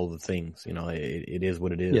experience, it's all the things, it is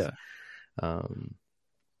what it is. Yeah.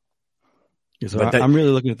 So I'm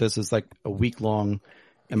really looking at this as like a week long.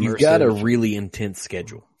 You've got a really intense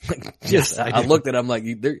schedule. Yes, I looked at it, I'm like,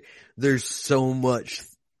 there's so much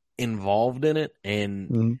involved in it,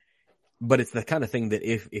 and but it's the kind of thing that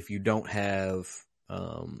if you don't have,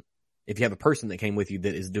 if you have a person that came with you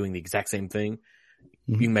that is doing the exact same thing,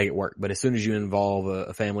 you can make it work. But as soon as you involve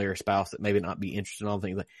a family or a spouse that maybe not be interested in all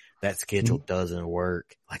things, like that schedule doesn't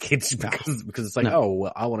work. Like it's because it's like, oh,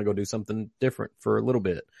 well, I want to go do something different for a little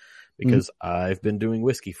bit because I've been doing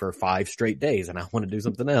whiskey for 5 straight days and I want to do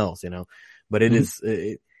something else, but it's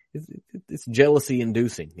jealousy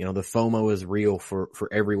inducing. The FOMO is real for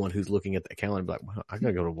everyone who's looking at the calendar. Like, well, I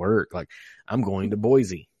gotta go to work. Like I'm going to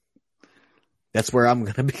Boise. That's where I'm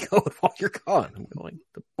going to be going while you're gone. I'm going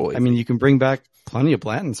to Boise. I mean, you can bring back plenty of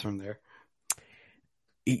Blantons from there.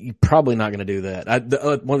 You're probably not going to do that.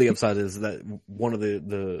 One of the upsides is that one of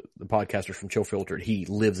the podcasters from Chill Filtered, he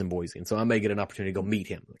lives in Boise. And so I may get an opportunity to go meet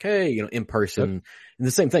him. Like, hey, in person. Yep. And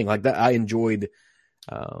the same thing like that. I enjoyed,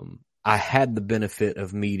 I had the benefit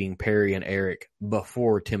of meeting Perry and Eric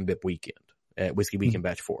before Tim Bip weekend at Whiskey Weekend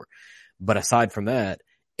Batch 4. But aside from that,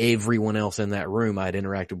 everyone else in that room I'd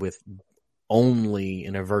interacted with only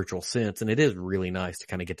in a virtual sense. And it is really nice to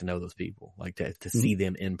kind of get to know those people, like to see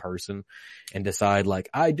them in person and decide like,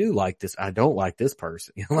 I do like this. I don't like this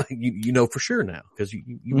person. Like for sure now because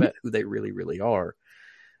you met who they really, really are.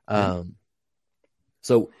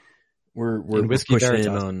 So we're pushing in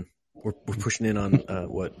on, we're pushing in on,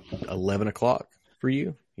 11 o'clock for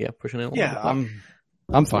you? Yeah. Pushing in. 11 o'clock.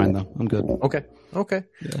 I'm fine though. I'm good. Okay.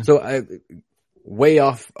 Yeah. So way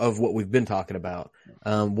off of what we've been talking about.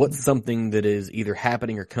 What's something that is either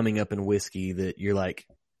happening or coming up in whiskey that you're like,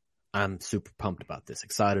 I'm super pumped about this,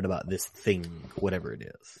 excited about this thing, whatever it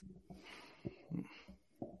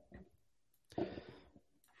is.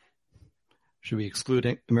 Should we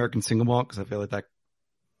exclude American Single Malt? Because I feel like that.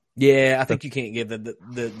 Yeah, I think you can't give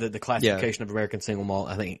the classification of American Single Malt.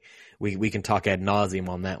 I think we can talk ad nauseum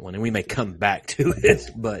on that one, and we may come back to it,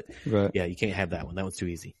 but yeah, you can't have that one. That one's too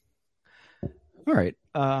easy. All right.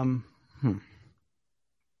 I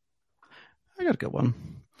got a good one.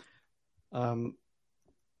 I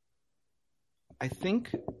think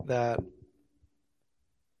that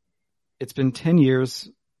it's been 10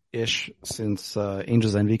 years-ish since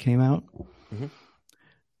Angel's Envy came out. Mm-hmm.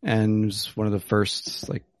 And it was one of the first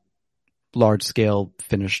large-scale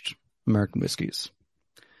finished American whiskeys.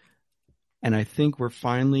 And I think we're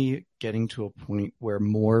finally getting to a point where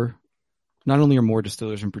not only are more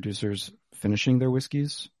distillers and producers finishing their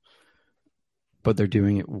whiskeys, but they're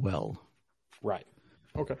doing it well. Right.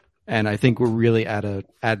 Okay. And I think we're really at an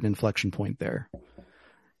inflection point there.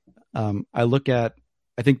 I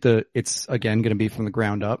think it's again going to be from the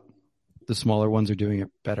ground up. The smaller ones are doing it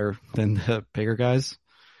better than the bigger guys.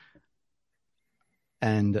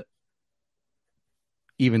 And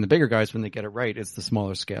even the bigger guys, when they get it right, it's the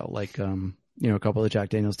smaller scale. Like, a couple of Jack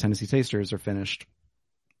Daniel's Tennessee Tasters are finished.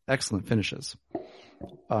 Excellent finishes.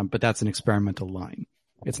 But that's an experimental line.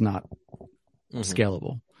 It's not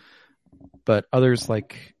scalable. But others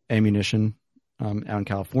like Ammunition out in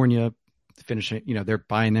California, finishing, they're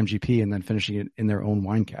buying MGP and then finishing it in their own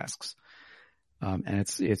wine casks. And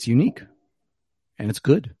it's unique and it's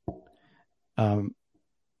good.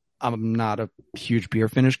 I'm not a huge beer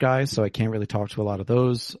finish guy, so I can't really talk to a lot of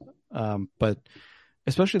those. But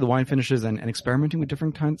especially the wine finishes and experimenting with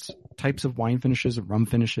different types of wine finishes, rum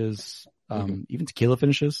finishes, even tequila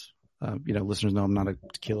finishes. Listeners know I'm not a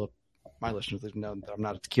tequila. My listeners know that I'm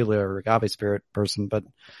not a tequila or agave spirit person, but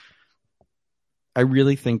I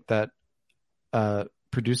really think that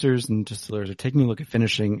producers and distillers are taking a look at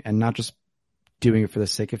finishing and not just doing it for the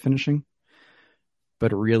sake of finishing,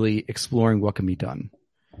 but really exploring what can be done.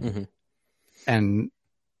 Mm-hmm. And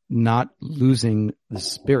not losing the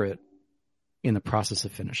spirit in the process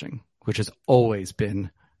of finishing, which has always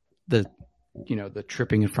been the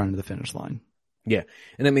tripping in front of the finish line. Yeah.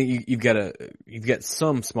 And I mean, you've got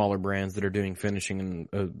some smaller brands that are doing finishing in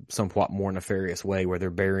a somewhat more nefarious way where they're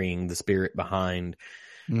burying the spirit behind,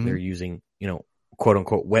 they're using, quote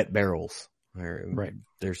unquote wet barrels. Right.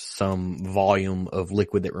 There's some volume of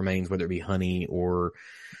liquid that remains, whether it be honey or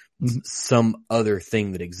some other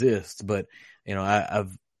thing that exists. But,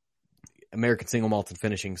 I've American Single Malt and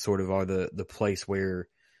finishing sort of are the place where,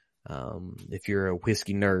 if you're a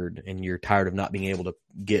whiskey nerd and you're tired of not being able to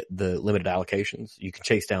get the limited allocations, you can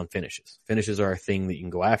chase down finishes. Finishes are a thing that you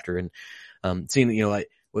can go after. And, seeing, like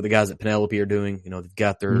what the guys at Penelope are doing, they've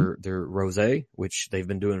got their rosé, which they've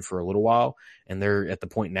been doing for a little while. And they're at the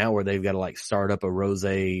point now where they've got to start up a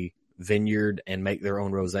rosé vineyard and make their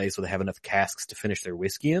own rosé so they have enough casks to finish their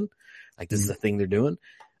whiskey in. Like this is the thing they're doing.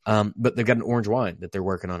 But they've got an orange wine that they're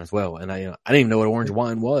working on as well. And I didn't even know what orange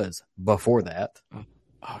wine was before that.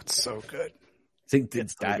 Oh, it's so good. See,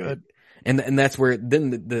 it's so good. And that's where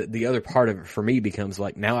then the other part of it for me becomes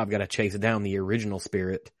like, now I've got to chase down the original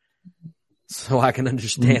spirit so I can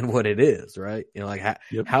understand what it is, right?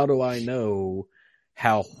 How do I know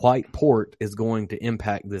how white port is going to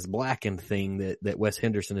impact this blackened thing that Wes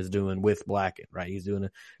Henderson is doing with blackened, right? He's doing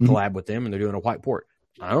a collab with them and they're doing a white port.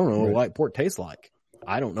 I don't know what white port tastes like.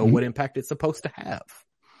 I don't know what impact it's supposed to have.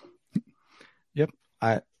 Yep.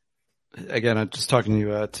 I'm just talking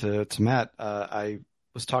to Matt. I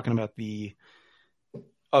was talking about the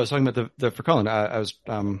for Cullen. I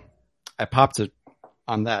popped it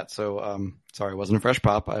on that. So, sorry, it wasn't a fresh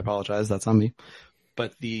pop. I apologize. That's on me.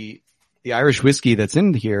 But the Irish whiskey that's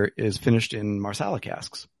in here is finished in Marsala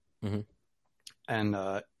casks. Mm-hmm.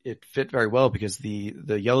 And, it fit very well because the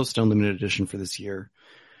Yellowstone limited edition for this year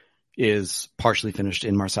is partially finished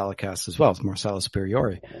in Marsala casks as well. It's Marsala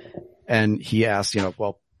Superiore. And he asked,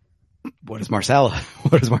 well, what is Marsala?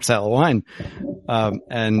 What is Marsala wine?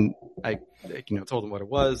 And I, told him what it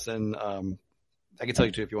was. And, I can tell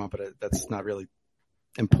you too if you want, but that's not really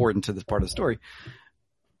important to this part of the story.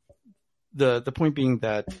 The point being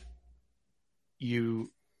that you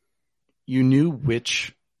knew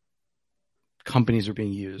which companies were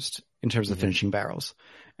being used in terms of finishing barrels.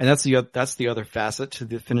 And that's the other facet to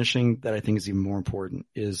the finishing that I think is even more important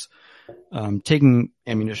is, taking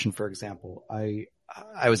ammunition, for example. I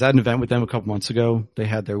was at an event with them a couple months ago. They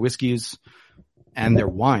had their whiskeys and their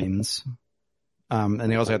wines. And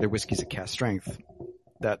they also had their whiskeys at cast strength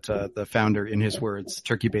that, the founder, in his words,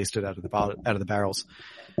 turkey basted out of the barrels.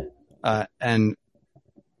 And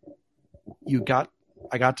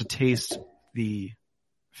I got to taste the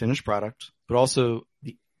finished product, but also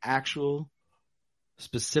the actual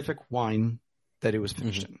specific wine that it was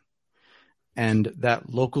finished in. And that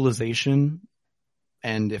localization,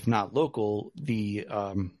 and if not local, I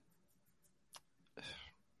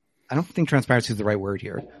don't think transparency is the right word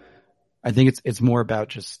here. I think it's more about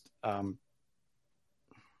just, I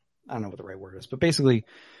don't know what the right word is, but basically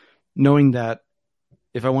knowing that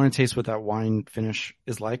if I want to taste what that wine finish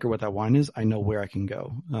is like or what that wine is, I know where I can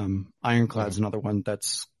go. Ironclad's another one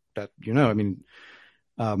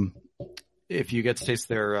if you get to taste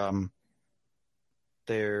their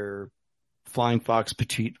Flying Fox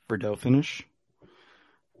Petite Verdot finish,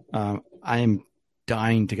 I am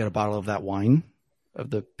dying to get a bottle of that wine, of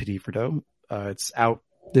the Petit Verdot. It's out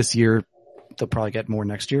this year. They'll probably get more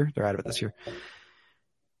next year. They're out of it this year.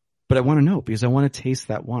 But I want to know because I want to taste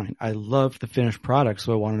that wine. I love the finished product,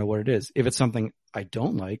 so I want to know what it is. If it's something I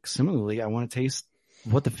don't like, similarly, I want to taste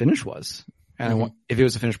what the finish was. And if it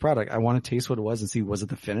was a finished product, I want to taste what it was and see, was it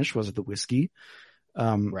the finish? Was it the whiskey?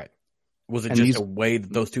 Right. Was it just a way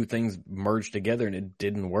that those two things merged together and it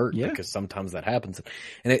didn't work? Yeah. Because sometimes that happens.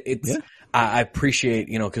 And I appreciate,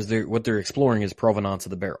 because what they're exploring is provenance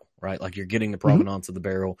of the barrel, right? Like you're getting the provenance of the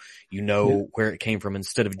barrel, where it came from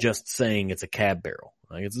instead of just saying it's a cab barrel.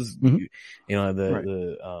 Like it's just,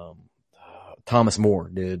 Thomas More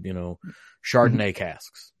did, Chardonnay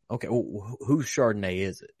casks. Okay. Well, whose Chardonnay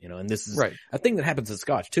is it? And this is a thing that happens in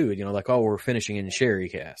Scotch too. Like, we're finishing in sherry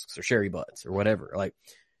casks or sherry butts or whatever. Like,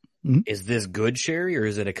 is this good sherry or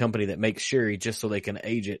is it a company that makes sherry just so they can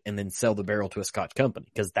age it and then sell the barrel to a Scotch company?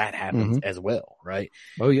 Because that happens as well, right?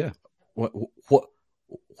 Oh yeah.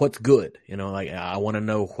 What's good? I want to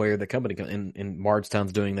know where the company comes. And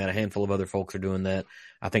Bardstown's doing that. A handful of other folks are doing that.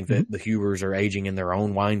 I think that the Hubers are aging in their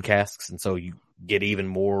own wine casks, and so you get even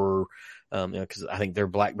more. Because I think their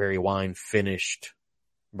blackberry wine finished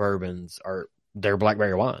bourbons are their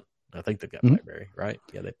blackberry wine. I think they've got blackberry, right?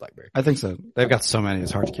 Yeah, they have blackberry. I think so. They've got so many;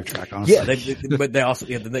 it's hard to keep track. Honestly, yeah. But they also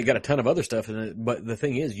they got a ton of other stuff. But the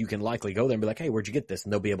thing is, you can likely go there and be like, "Hey, where'd you get this?"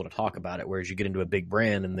 And they'll be able to talk about it. Whereas you get into a big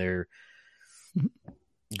brand, and they're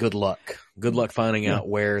good luck. Good luck finding out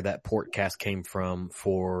where that port cask came from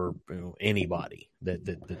for anybody that's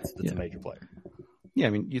a major player. Yeah,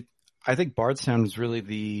 I mean, I think Bardstown was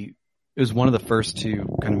really was one of the first to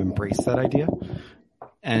kind of embrace that idea.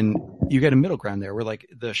 And you get a middle ground there where like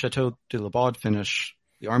the Chateau de la Baude finish,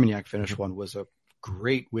 the Armagnac finish one was a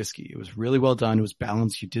great whiskey. It was really well done. It was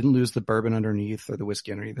balanced. You didn't lose the bourbon underneath or the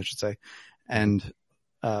whiskey underneath, I should say. And,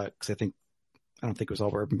 cause I don't think it was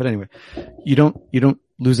all bourbon, but anyway, you don't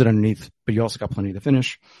lose it underneath, but you also got plenty of the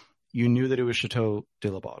finish. You knew that it was Chateau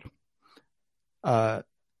de la Baude.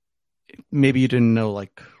 Maybe you didn't know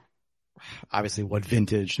like, obviously what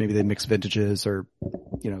vintage, maybe they mixed vintages or,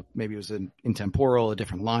 maybe it was in temporal, a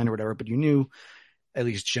different line or whatever, but you knew at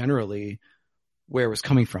least generally where it was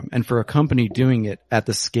coming from. And for a company doing it at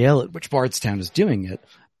the scale at which Bardstown is doing it,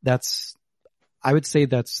 I would say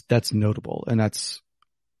that's notable. And that's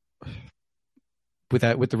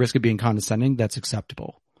with the risk of being condescending, that's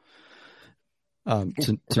acceptable.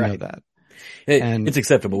 To know that. It's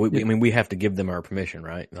acceptable. I mean, we have to give them our permission,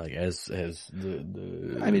 right? Like as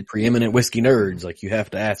the preeminent whiskey nerds, like you have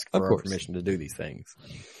to ask for our permission to do these things.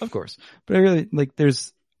 Of course. But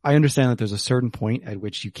I understand that there's a certain point at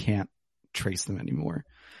which you can't trace them anymore.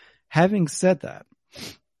 Having said that,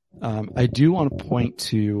 I do want to point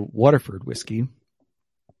to Waterford whiskey.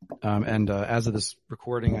 As of this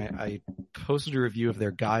recording, I posted a review of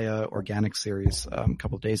their Gaia Organic series a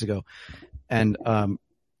couple of days ago. And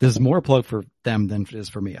this is more a plug for them than it is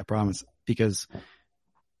for me, I promise. Because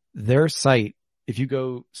their site, if you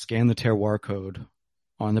go scan the terroir code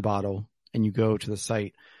on the bottle and you go to the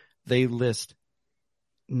site, they list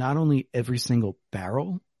not only every single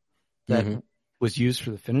barrel that was used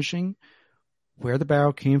for the finishing, where the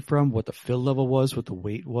barrel came from, what the fill level was, what the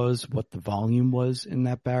weight was, what the volume was in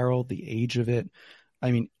that barrel, the age of it. I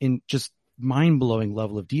mean, in just mind-blowing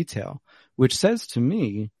level of detail, which says to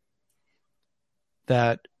me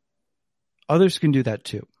that others can do that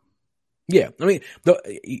too. Yeah. I mean,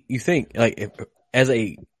 you think like as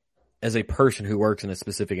a person who works in a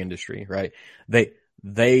specific industry, right?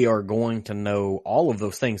 They are going to know all of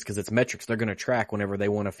those things because it's metrics they're going to track whenever they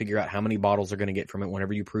want to figure out how many bottles they're going to get from it,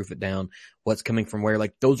 whenever you proof it down, what's coming from where.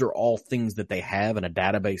 Like those are all things that they have in a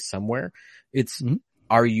database somewhere. It's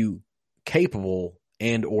are you capable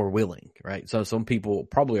and or willing, right? So some people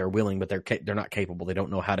probably are willing, but they're not capable. They don't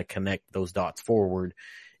know how to connect those dots forward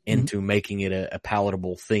into making it a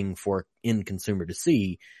palatable thing for end consumer to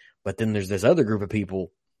see. But then there's this other group of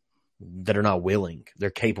people that are not willing. They're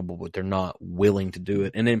capable, but they're not willing to do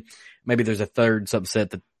it. And then maybe there's a third subset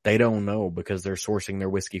that they don't know because they're sourcing their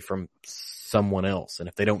whiskey from someone else. And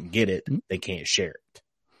if they don't get it, they can't share it.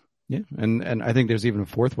 Yeah. And I think there's even a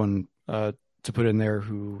fourth one, to put in there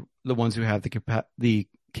the ones who have the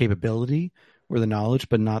capability or the knowledge,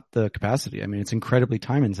 but not the capacity. I mean, it's incredibly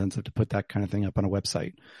time intensive to put that kind of thing up on a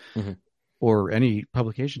website or any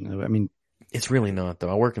publication. I mean, it's really not, though.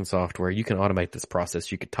 I work in software. You can automate this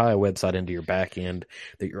process. You could tie a website into your back end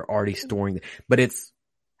that you're already storing. But it's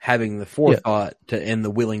having the forethought and the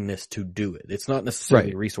willingness to do it. It's not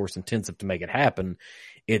necessarily resource intensive to make it happen.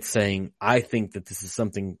 It's saying, I think that this is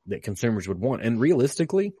something that consumers would want. And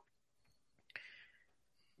realistically,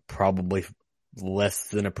 probably less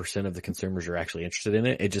than 1% of the consumers are actually interested in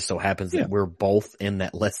it. It just so happens that we're both in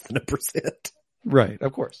that less than 1%. Right.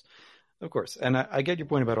 Of course. Of course. And I get your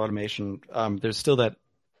point about automation. There's still that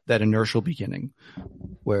inertial beginning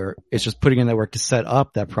where it's just putting in that work to set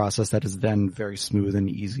up that process that is then very smooth and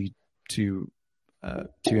easy to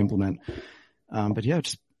implement. But yeah,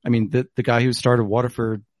 the guy who started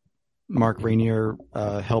Waterford, Mark Rainier,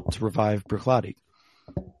 helped revive Bruichladdich.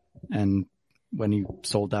 And when he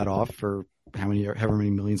sold that off for however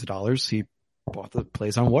many millions of dollars, he bought the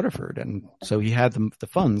place on Waterford. And so he had the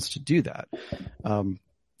funds to do that.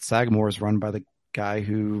 Sagamore is run by the guy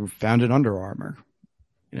who founded Under Armour.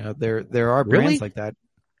 You know, there are brands like that.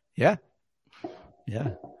 Yeah.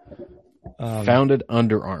 Yeah. Founded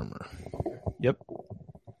Under Armour. Yep.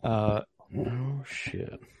 Oh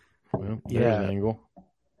shit. Well, there's an angle.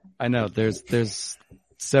 I know. There's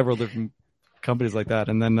several different companies like that.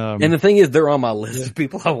 And then, and the thing is, they're on my list of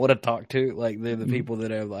people I want to talk to. Like they're the people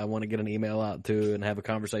that I want to get an email out to and have a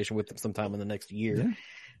conversation with them sometime in the next year.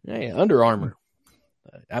 Yeah, Under Armour.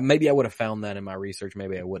 Maybe I would have found that in my research.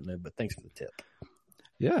 Maybe I wouldn't have, but thanks for the tip.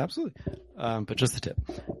 Yeah, absolutely. But just the tip.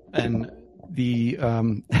 And the,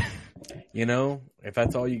 you know, if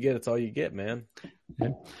that's all you get, it's all you get, man.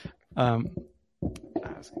 Yeah.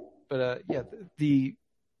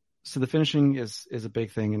 So the finishing is a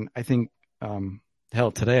big thing. And I think,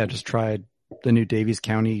 today I just tried the new Davies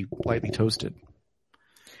County lightly toasted.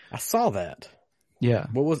 I saw that. Yeah.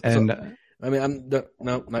 What was and I mean, I'm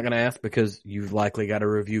not going to ask because you've likely got a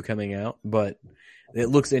review coming out, but it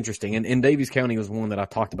looks interesting. And Davies County was one that I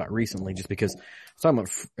talked about recently, just because I'm talking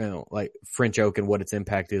about like French oak and what its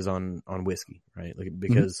impact is on whiskey, right? Like,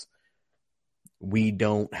 because we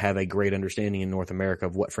don't have a great understanding in North America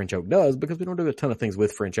of what French oak does, because we don't do a ton of things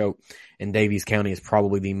with French oak. And Davies County is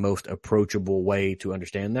probably the most approachable way to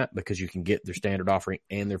understand that, because you can get their standard offering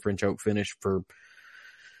and their French oak finish for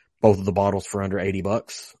both of the bottles for under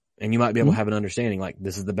 $80. And you might be able to have an understanding, like,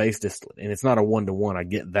 this is the base distillate. And it's not a 1-to-1. I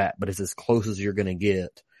get that, but it's as close as you're going to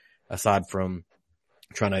get, aside from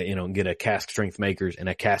trying to, get a cask strength makers and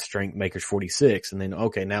a cask strength makers 46. And then,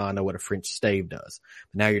 okay, now I know what a French stave does.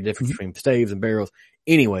 But now you're different between staves and barrels.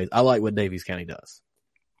 Anyways, I like what Davies County does.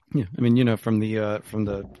 Yeah. I mean, from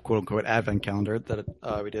the quote unquote advent calendar that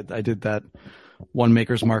we did, I did that one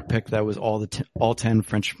Maker's Mark pick that was all 10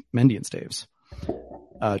 French Mendian staves.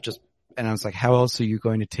 And I was like, how else are you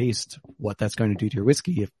going to taste what that's going to do to your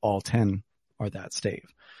whiskey if all 10 are that stave?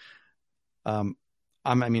 I'm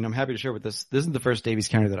happy to share with this. This is the first Davies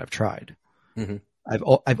County that I've tried. Mm-hmm.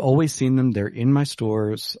 I've always seen them. They're in my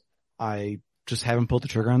stores. I just haven't pulled the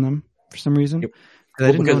trigger on them for some reason. Yep.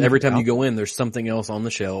 Well, because every time you go in, there's something else on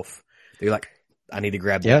the shelf. You're like, I need to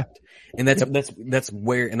grab that. And that's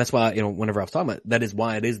where, and that's why, whenever I was talking about it, that is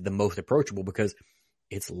why it is the most approachable, because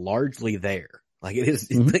it's largely there. Like it is,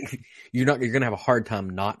 you're going to have a hard time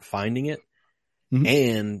not finding it. Mm-hmm.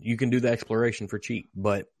 And you can do the exploration for cheap,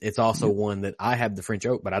 but it's also one that I have the French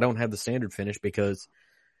oak, but I don't have the standard finish because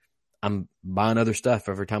I'm buying other stuff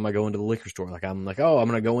every time I go into the liquor store. Like I'm like, oh, I'm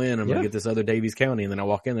going to go in, I'm going to get this other Davies County. And then I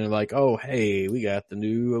walk in and they're like, oh, hey, we got the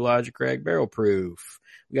new Elijah Craig Barrel Proof.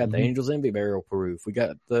 We got the Angel's Envy Barrel Proof. We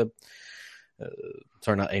got the,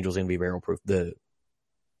 sorry, not Angel's Envy Barrel Proof, the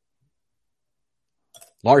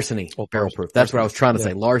Larceny Barrel Proof. That's what I was trying to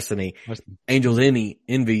say. Larceny. Angel's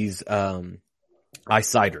Envy's, ice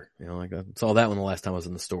cider. Like I saw that one the last time I was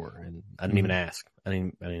in the store and I didn't even ask. I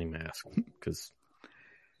didn't even ask because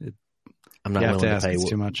I'm not willing to pay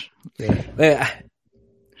too much.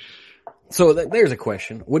 So there's a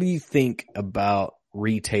question. What do you think about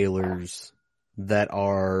retailers that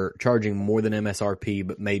are charging more than MSRP,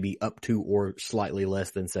 but maybe up to or slightly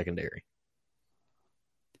less than secondary?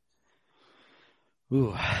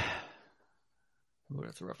 Ooh,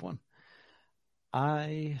 that's a rough one.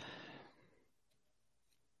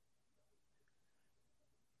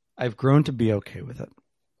 I've grown to be okay with it.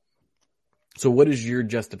 So what is your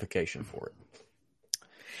justification for it?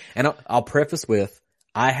 And I'll preface with,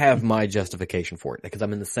 I have my justification for it because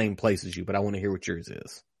I'm in the same place as you, but I want to hear what yours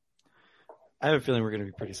is. I have a feeling we're going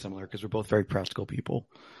to be pretty similar because we're both very practical people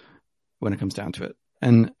when it comes down to it.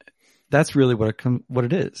 And that's really what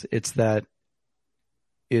it is. It's that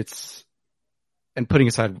and putting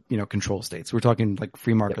aside, control states, we're talking like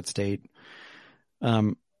free market state.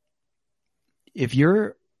 If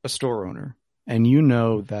you're a store owner and you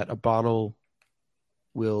know that a bottle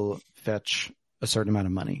will fetch a certain amount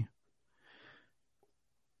of money,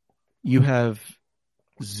 you have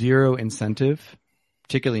zero incentive,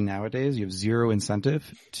 particularly nowadays, you have zero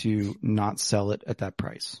incentive to not sell it at that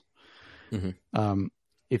price. Mm-hmm.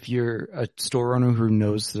 If you're a store owner who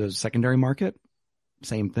knows the secondary market,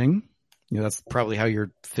 same thing. That's probably how you're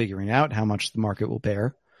figuring out how much the market will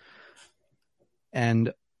bear.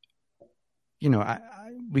 And,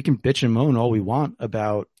 we can bitch and moan all we want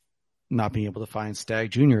about not being able to find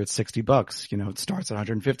Stag Junior at $60. It starts at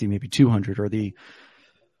 150, maybe 200, or the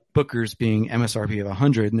Booker's being MSRP of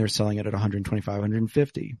 100 and they're selling it at 125,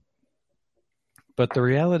 150. But the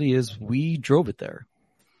reality is we drove it there.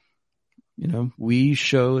 We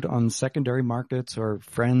showed on secondary markets or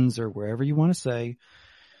friends or wherever you want to say,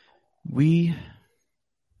 we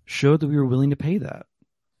showed that we were willing to pay that.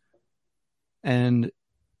 And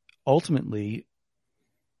ultimately,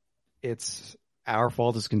 it's our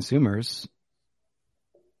fault as consumers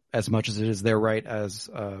as much as it is their right as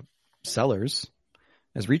sellers,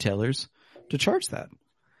 as retailers, to charge that.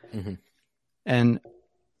 Mm-hmm. And,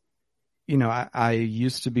 I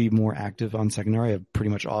used to be more active on secondary. I'm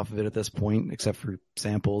pretty much off of it at this point, except for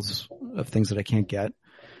samples of things that I can't get.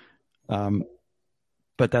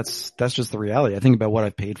 But that's just the reality. I think about what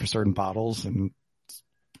I've paid for certain bottles and it's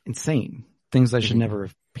insane. Things I should never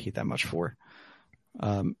have paid that much for.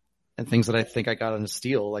 And things that I think I got on a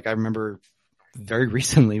steal. Like I remember very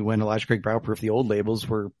recently when Elijah Craig Barrel Proof, the old labels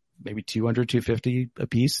were maybe 200, 250 a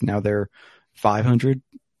piece. Now they're 500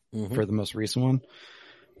 for the most recent one,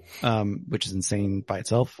 which is insane by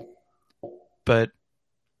itself. But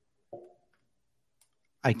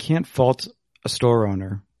I can't fault a store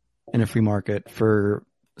owner in a free market for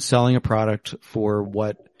selling a product for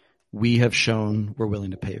what we have shown we're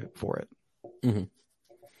willing to pay for it. Mm-hmm.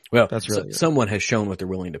 Well, that's really someone has shown what they're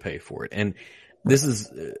willing to pay for it. And this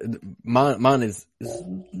is, mine is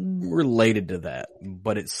related to that,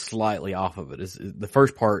 but it's slightly off of it. The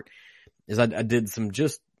first part is I did some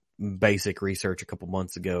just basic research a couple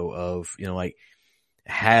months ago of,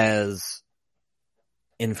 has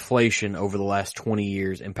inflation over the last 20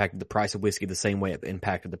 years impacted the price of whiskey the same way it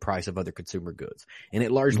impacted the price of other consumer goods? And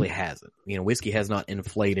it largely hasn't. Whiskey has not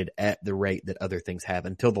inflated at the rate that other things have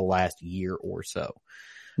until the last year or so.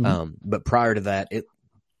 But prior to that, it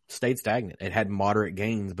stayed stagnant. It had moderate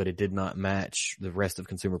gains, but it did not match the rest of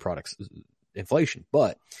consumer products inflation.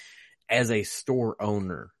 But as a store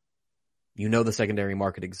owner, the secondary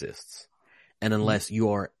market exists. And unless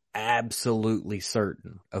you are absolutely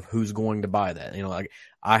certain of who's going to buy that,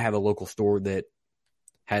 I have a local store that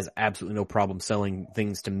has absolutely no problem selling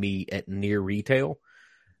things to me at near retail.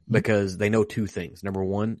 because they know two things. Number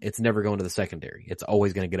one, it's never going to the secondary. It's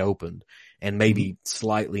always going to get opened, and maybe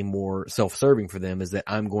slightly more self-serving for them is that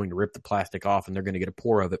I'm going to rip the plastic off and they're going to get a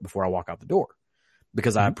pour of it before I walk out the door,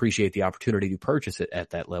 because I appreciate the opportunity to purchase it at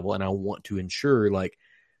that level. And I want to ensure like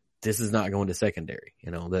this is not going to secondary.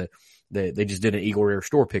 You know, they just did an Eagle Rare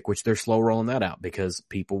store pick, which they're slow rolling that out because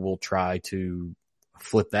people will try to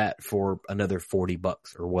flip that for another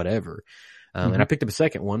 $40 or whatever. And I picked up a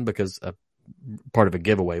second one because part of a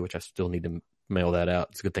giveaway, which I still need to mail that out.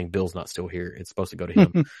 It's a good thing Bill's not still here. It's supposed to go to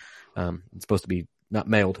him. It's supposed to be not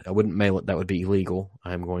mailed. I wouldn't mail it. That would be illegal.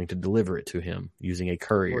 I'm going to deliver it to him using a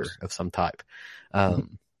courier of some type.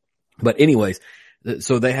 But anyways,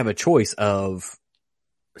 so they have a choice of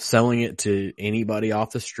selling it to anybody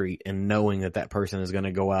off the street and knowing that that person is going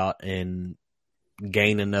to go out and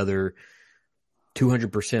gain another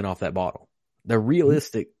 200% off that bottle. The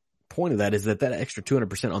realistic point of that is that extra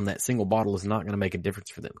 200% on that single bottle is not going to make a difference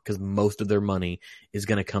for them because most of their money is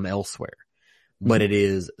going to come elsewhere. But it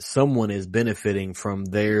is someone is benefiting from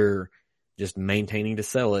their just maintaining to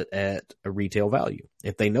sell it at a retail value.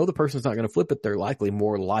 If they know the person's not going to flip it, they're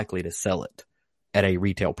more likely to sell it at a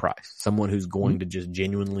retail price. Someone who's going to just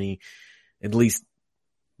genuinely, at least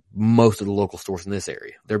most of the local stores in this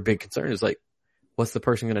area, their big concern is like, what's the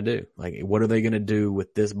person going to do? Like, what are they going to do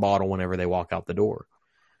with this bottle whenever they walk out the door?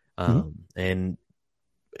 And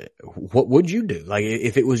what would you do? Like,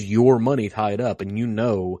 if it was your money tied up and you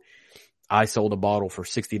know I sold a bottle for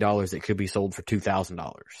 $60 that could be sold for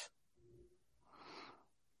 $2,000.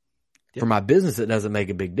 For my business, it doesn't make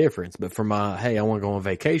a big difference. But for my, hey, I want to go on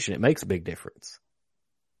vacation, it makes a big difference.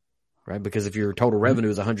 Right? Because if your total revenue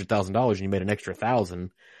is $100,000 and you made an extra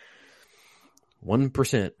 1,000,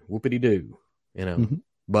 1%, whoopity-doo, you know.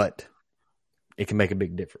 But it can make a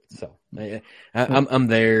big difference. So I'm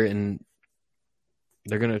there, and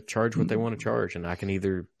they're going to charge what they want to charge, and I can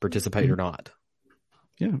either participate or not.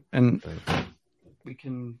 Yeah, and we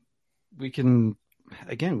can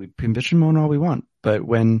again, we can bitch and moan all we want, but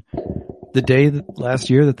when the day last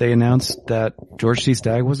year that they announced that George T.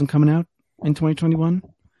 Stagg wasn't coming out in 2021,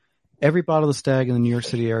 every bottle of Stagg in the New York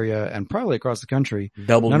City area and probably across the country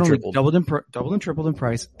doubled and tripled in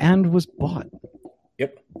price and was bought.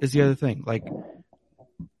 Yep, is the other thing. Like,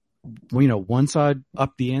 well, you know, one side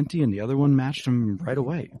upped the ante and the other one matched them right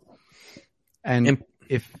away. And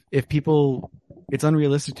if people, it's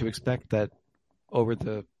unrealistic to expect that over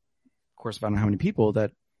the course of I don't know how many people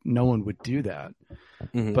that no one would do that.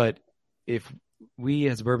 But if we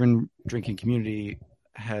as a bourbon drinking community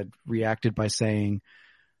had reacted by saying,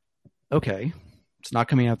 okay, it's not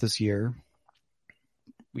coming out this year,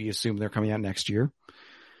 we assume they're coming out next year.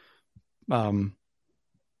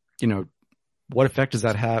 You know, what effect does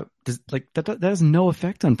that have? That has no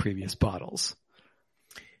effect on previous bottles.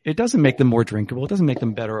 It doesn't make them more drinkable. It doesn't make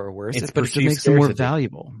them better or worse. It makes them more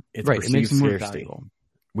valuable. It makes them more valuable.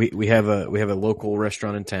 We have a local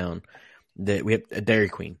restaurant in town that we have a Dairy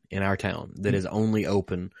Queen in our town that is only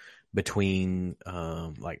open between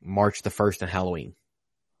like March the 1st and Halloween.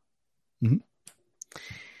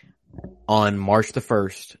 On March the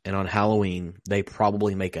 1st and on Halloween, they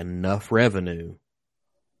probably make enough revenue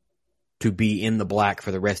to be in the black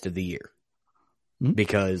for the rest of the year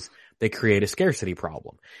because they create a scarcity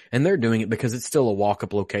problem. And they're doing it because it's still a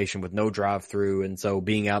walk-up location with no drive-through. And so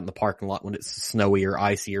being out in the parking lot when it's snowy or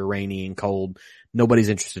icy or rainy and cold, nobody's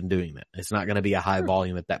interested in doing that. It's not going to be a high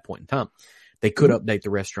volume at that point in time. They could update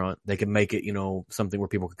the restaurant. They can make it, you know, something where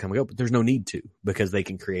people can come and go, but there's no need to because they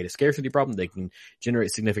can create a scarcity problem. They can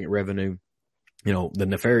generate significant revenue. You know, the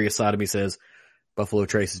nefarious side of me says Buffalo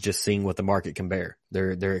Trace is just seeing what the market can bear.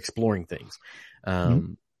 They're exploring things.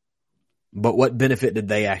 But what benefit did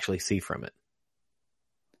they actually see from it?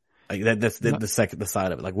 Like that's the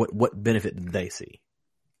side of it. Like what benefit did they see?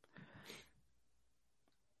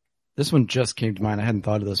 This one just came to mind. I hadn't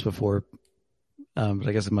thought of this before, but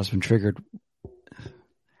I guess it must have been triggered.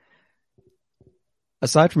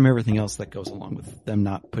 Aside from everything else that goes along with them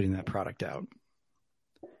not putting that product out,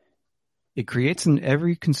 it creates in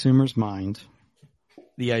every consumer's mind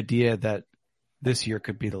the idea that this year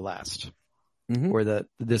could be the last, or that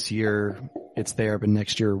this year it's there, but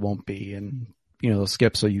next year it won't be, and you know they'll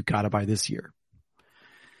skip. So you got to buy this year.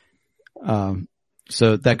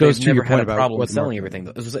 So that goes to your point about what's selling everything.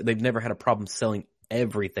 They've never had a problem selling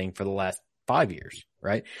everything for the last 5 years,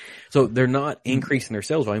 right? So they're not increasing their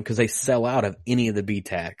sales volume because they sell out of any of the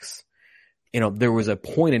BTACs. You know, there was a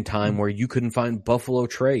point in time where you couldn't find Buffalo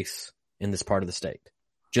Trace in this part of the state.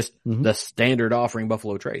 Just the standard offering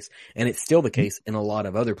Buffalo Trace. And it's still the case in a lot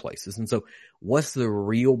of other places. And so what's the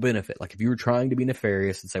real benefit? Like if you were trying to be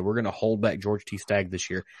nefarious and say, we're going to hold back George T. Stagg this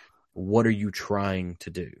year, What are you trying to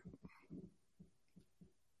do?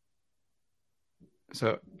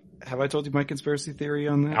 So, have I told you my conspiracy theory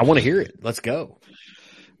on that? I want to hear it. Let's go.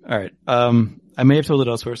 All right. I may have told it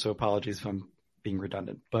elsewhere, so apologies if I'm being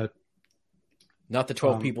redundant, but Not the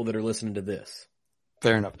 12 people that are listening to this.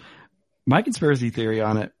 fair enough. My conspiracy theory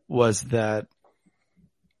on it was that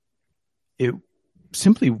it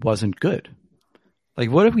simply wasn't good. Like,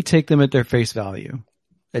 what if we take them at their face value?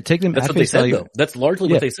 Take them That's at what they face said, value. though. That's largely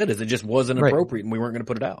Yeah. what they said, is it just wasn't Right. appropriate and we weren't going to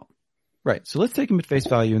put it out. Right. So let's take them at face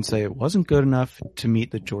value and say it wasn't good enough to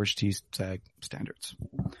meet the George T. Stagg standards.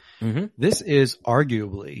 Mm-hmm. This is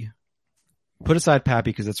arguably, put aside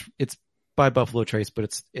Pappy because it's by Buffalo Trace, but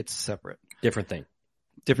it's separate. Different thing.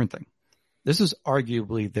 Different thing. This is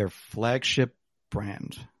arguably their flagship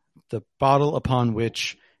brand, the bottle upon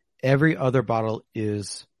which every other bottle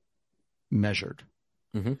is measured.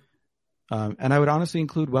 Mm-hmm. And I would honestly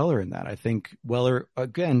include Weller in that. I think Weller,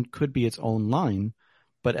 again, could be its own line,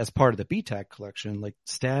 but as part of the BTAC collection, like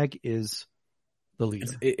Stagg is the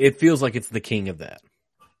leader. It feels like it's the king of that.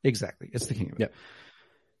 Exactly. It's the king of it. Yep.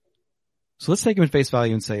 So let's take him at face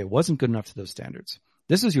value and say it wasn't good enough to those standards.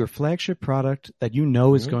 This is your flagship product that you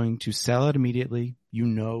know is going to sell out immediately. You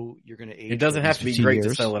know you're going to age. It doesn't have to be 15 great years.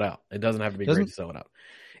 to sell it out. It doesn't have to be Doesn't- great to sell it out.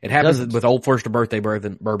 It happens Doesn't. with Old Forester birthday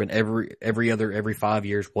bourbon every 5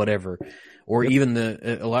 years, whatever. Or Yep. even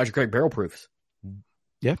the Elijah Craig barrel proofs.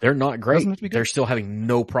 Yeah. They're not great. Doesn't have to be good. They're still having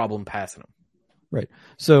no problem passing them. Right.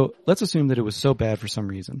 So let's assume that it was so bad for some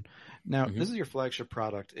reason. Now, Mhm. this is your flagship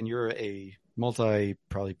product and you're a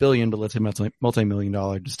probably billion, but let's say multi-million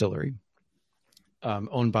dollar distillery,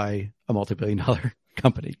 owned by a multi-billion dollar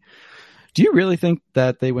company. Do you really think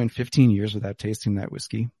that they went 15 years without tasting that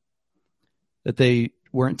whiskey? That they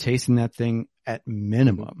weren't tasting that thing at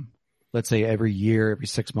minimum, let's say every year, every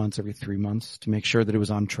 6 months, every 3 months, to make sure that it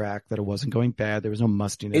was on track, that it wasn't going bad, there was no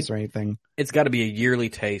mustiness or anything? It's got to be a yearly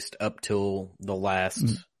taste up till the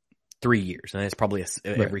last 3 years. And it's probably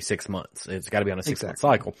every 6 months. It's got to be on a 6-month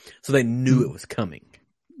cycle. So they knew it was coming.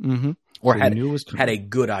 Mm-hmm. Or So had, they knew it was coming. had a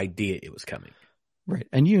good idea it was coming. Right.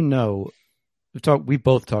 And we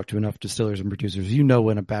both talked to enough distillers and producers. You know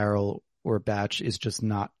when a barrel or a batch is just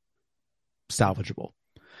not salvageable.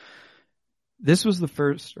 This was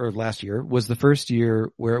last year was the first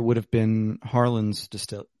year where it would have been Harlan's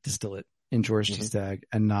distillate in George T. Stagg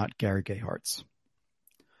and not Gary Gayhart's.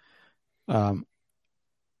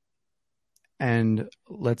 And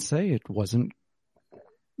let's say it wasn't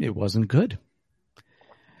good.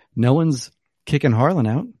 No one's kicking Harlan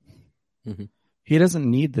out. Mhm. He doesn't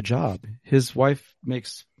need the job. His wife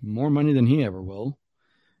makes more money than he ever will.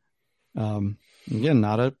 Again,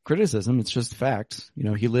 not a criticism. It's just fact. You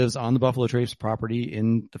know, he lives on the Buffalo Trace property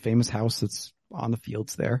in the famous house that's on the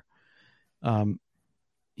fields there.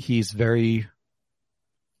 He's very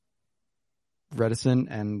reticent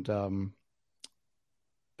and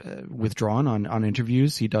withdrawn on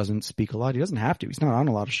interviews. He doesn't speak a lot. He doesn't have to. He's not on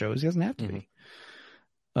a lot of shows. He doesn't have to be.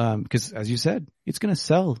 Because as you said, it's going to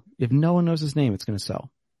sell. If no one knows his name, it's going to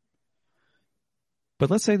sell. But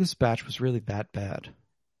let's say this batch was really that bad.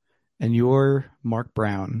 And you're Mark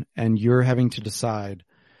Brown, and you're having to decide,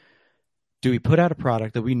 do we put out a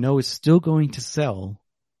product that we know is still going to sell,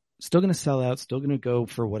 still going to sell out, still going to go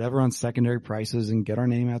for whatever on secondary prices and get our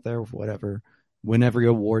name out there with whatever, win every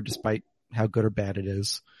award despite how good or bad it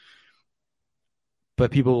is. But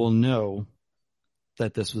people will know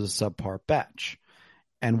that this was a subpar batch.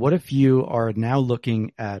 And what if you are now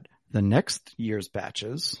looking at the next year's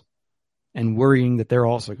batches and worrying that they're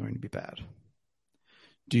also going to be bad?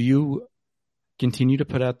 Do you continue to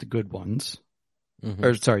put out the good ones?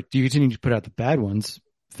 Or sorry, do you continue to put out the bad ones,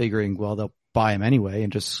 figuring, well, they'll buy them anyway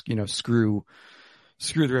and just, screw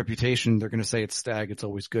the reputation. They're going to say it's Stagg. It's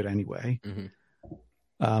always good anyway.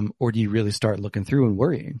 Or do you really start looking through and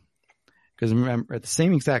worrying? Because remember, at the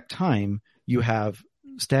same exact time, you have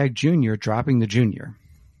Stagg Jr. dropping the Junior.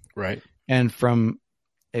 Right. And from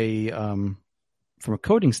a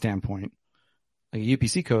coding standpoint, like a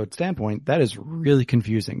UPC code standpoint, that is really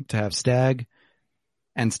confusing to have Stagg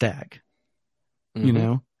and Stagg. You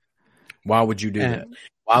know? Why would you do that?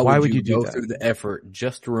 Why would you go through the effort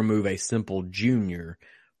just to remove a simple Junior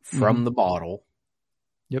from the bottle?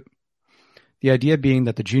 Yep. The idea being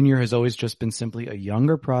that the Junior has always just been simply a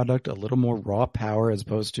younger product, a little more raw power as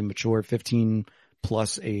opposed to mature 15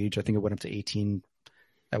 plus age. I think it went up to 18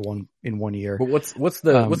 in 1 year. But what's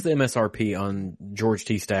the MSRP on George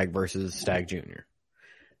T. Stagg versus Stagg Jr.?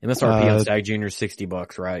 MSRP on Stagg Jr. is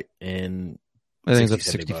 $60, right? And I think it's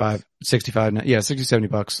up to $65 now. Yeah, $60,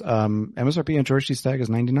 $70. MSRP on George T. Stagg is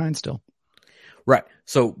 $99 still. Right.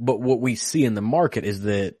 So, but what we see in the market is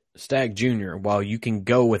that Stag Junior, while you can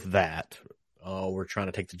go with that, oh, we're trying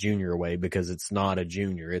to take the junior away because it's not a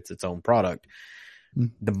junior, it's its own product.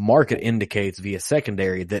 The market indicates via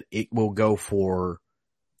secondary that it will go for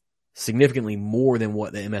significantly more than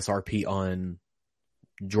what the MSRP on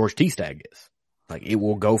George T. Stag is. Like, it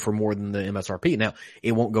will go for more than the MSRP. Now,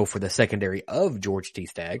 it won't go for the secondary of George T.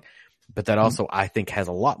 Stag, but that also, I think, has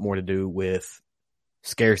a lot more to do with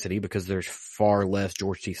scarcity, because there's far less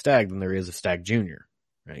George T. Stag than there is a Stag Junior,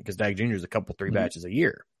 right? Because Stag Junior is a couple, 3 batches a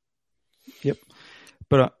year. Yep.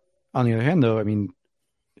 But on the other hand, though, I mean,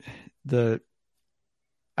 I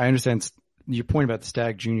understand your point about the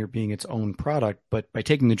Stag Junior being its own product, but by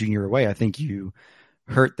taking the junior away, I think you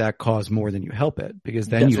hurt that cause more than you help it, because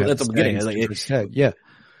then that's what I'm getting. Yeah.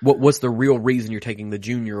 What's the real reason you're taking the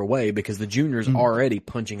junior away? Because the junior's already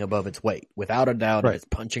punching above its weight. Without a doubt, It's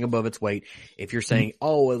punching above its weight. If you're saying,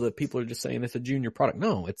 oh, well, the people are just saying it's a junior product.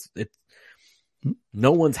 No, it's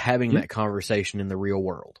no one's having that conversation in the real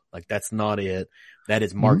world. Like, that's not it. That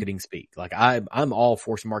is marketing speak. Like, I'm all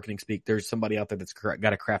for some marketing speak. There's somebody out there that's got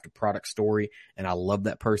to craft a product story, and I love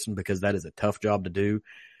that person because that is a tough job to do.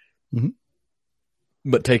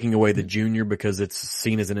 But taking away the junior because it's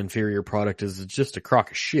seen as an inferior product is just a crock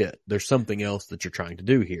of shit. There's something else that you're trying to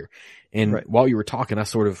do here. And while you were talking, I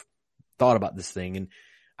sort of thought about this thing, and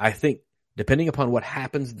I think depending upon what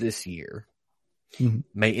happens this year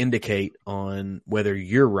may indicate on whether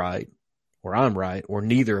you're right or I'm right or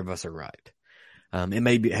neither of us are right. It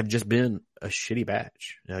may have just been a shitty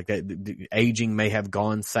batch. Like, the aging may have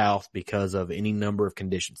gone south because of any number of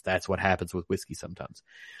conditions. That's what happens with whiskey sometimes.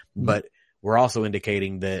 But we're also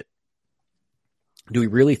indicating that, do we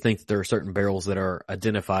really think that there are certain barrels that are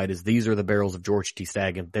identified as these are the barrels of George T.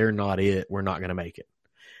 Stag, and they're not it, we're not going to make it?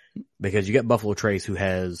 Because you got Buffalo Trace, who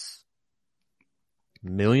has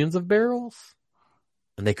millions of barrels,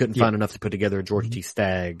 and they couldn't find enough to put together a George T.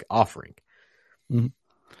 Stag offering.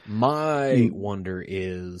 My wonder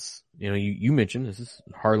is, you mentioned this is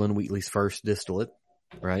Harlan Wheatley's first distillate,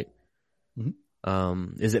 right?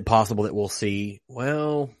 Is it possible that we'll see,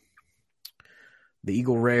 well, the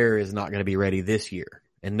Eagle Rare is not going to be ready this year,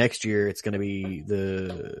 and next year it's going to be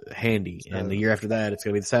the Handy, and the year after that it's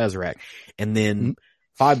going to be the Sazerac, and then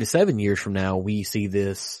 5 to 7 years from now we see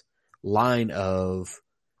this line of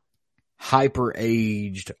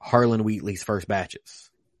hyper-aged Harlan Wheatley's first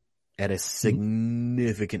batches at a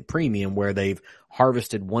significant premium, where they've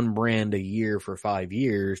harvested one brand a year for 5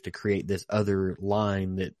 years to create this other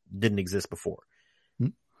line that didn't exist before.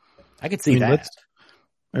 I could see that.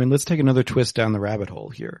 Let's take another twist down the rabbit hole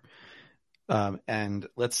here. And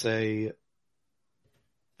let's say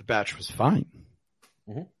the batch was fine.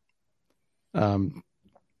 There's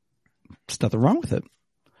nothing wrong with it.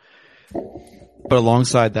 But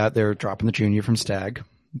alongside that, they're dropping the junior from Stag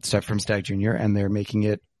Junior, and they're making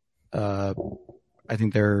it, I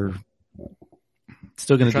think they're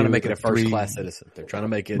still going to trying to make it a first-class citizen. They're trying to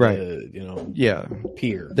make it,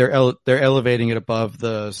 peer. They're elevating it above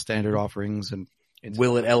the standard offerings. And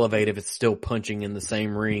will it elevate if it's still punching in the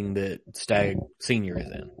same ring that Stag Senior is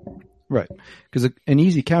in? Right. Because an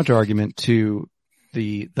easy counter argument to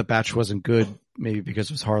the batch wasn't good, maybe because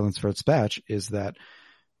it was Harlan's first batch, is that,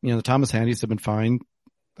 the Thomas Handys have been fine.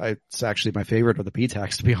 It's actually my favorite of the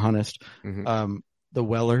P-Tax, to be honest. The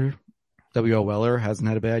Weller, W.O. Weller, hasn't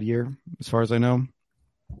had a bad year, as far as I know.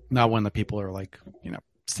 Not one that people are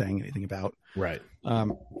saying anything about. Right.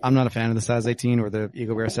 I'm not a fan of the Saz 18 or the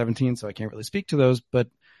Eagle Rare 17, so I can't really speak to those. But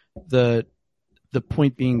the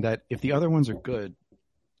point being that if the other ones are good,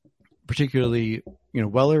 particularly, the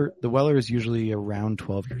Weller is usually around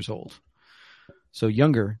 12 years old, so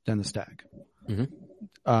younger than the Stag.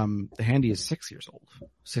 The Handy is 6 years old,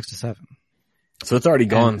 6 to 7. So it's already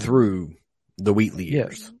gone through the Wheatley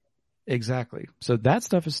years. Yes, exactly. So that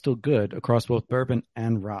stuff is still good across both bourbon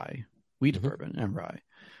and rye, wheat bourbon and rye.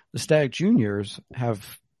 The Stag Juniors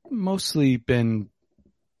have mostly been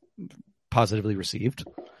positively received.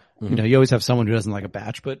 You always have someone who doesn't like a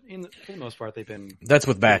batch, but for the most part, they've been. That's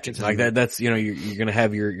with batches like that. That's you're going to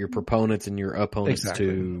have your proponents and your opponents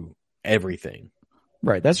to everything.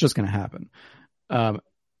 Right. That's just going to happen.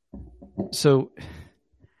 So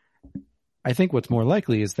I think what's more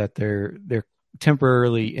likely is that they're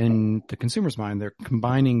temporarily, in the consumer's mind, they're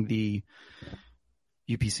combining the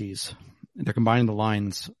UPCs, they're combining the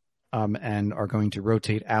lines, and are going to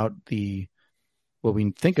rotate out what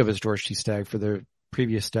we think of as George T. Stag for the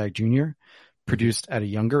previous Stag Junior, produced at a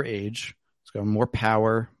younger age. It's got more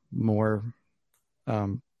power, more,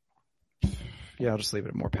 I'll just leave it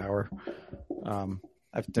at more power.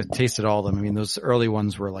 I've tasted all of them. I mean, those early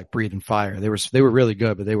ones were like breathing fire. They were really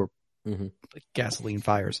good, but they were like gasoline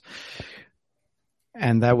fires.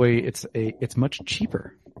 And that way it's much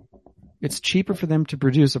cheaper. It's cheaper for them to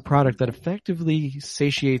produce a product that effectively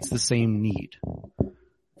satiates the same need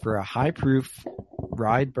for a high proof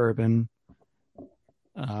rye bourbon.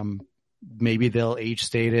 Maybe they'll age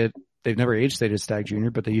state it. They've never age stated Stag Junior,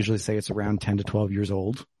 but they usually say it's around 10 to 12 years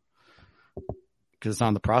old because it's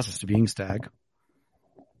on the process to being Stag.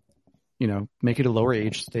 You know, make it a lower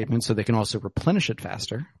age statement so they can also replenish it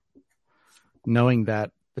faster, knowing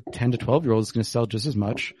that the 10 to 12 year old is going to sell just as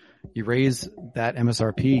much. You raise that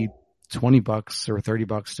MSRP $20 or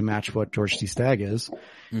 $30 to match what George T. Stag is.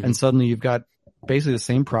 And suddenly you've got basically the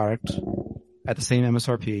same product at the same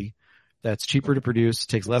MSRP that's cheaper to produce,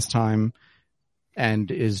 takes less time,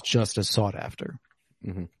 and is just as sought after.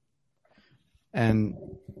 And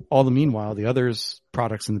all the meanwhile, the others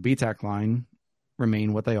products in the BTAC line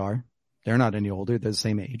remain what they are. They're not any older. They're the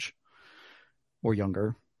same age or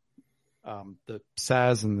younger. The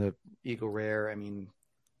Saz and the Eagle Rare, I mean,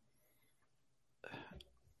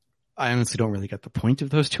 I honestly don't really get the point of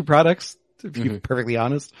those two products, to be perfectly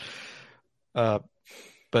honest.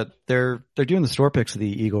 But they're doing the store picks of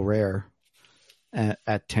the Eagle Rare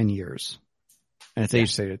at 10 years. And it's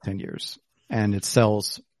age stated at 10 years. And it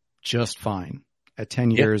sells just fine at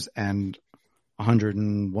 10 years and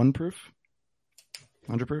 101 proof.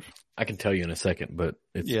 100 proof? I can tell you in a second, but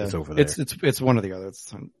it's over there. It's one or the other.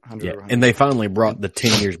 It's 100 or 100. And they finally brought the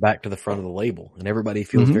 10 years back to the front of the label, and everybody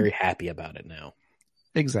feels very happy about it now.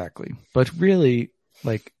 Exactly. But really,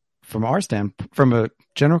 like, from a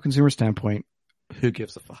general consumer standpoint, who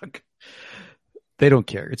gives a fuck? They don't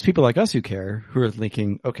care. It's people like us who care, who are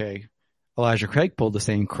thinking, okay, Elijah Craig pulled the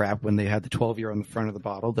same crap when they had the 12-year on the front of the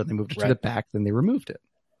bottle, then they moved it to the back, then they removed it.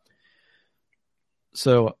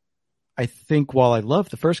 So I think while I love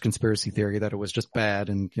the first conspiracy theory that it was just bad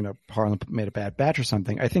and, you know, Harlan made a bad batch or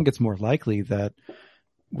something, I think it's more likely that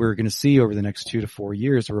we're going to see over the next 2 to 4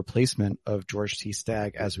 years a replacement of George T.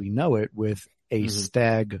 Stag as we know it with a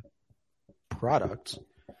Stag product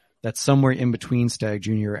that's somewhere in between Stag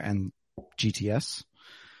Junior and GTS,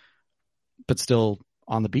 but still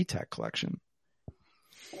on the BTAC collection.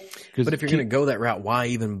 But if you're going to go that route, why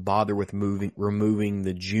even bother with removing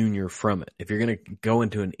the Junior from it? If you're going to go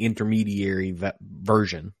into an intermediary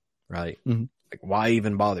version, right? Like, why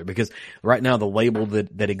even bother? Because right now the label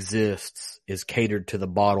that exists is catered to the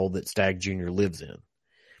bottle that Stag Junior lives in.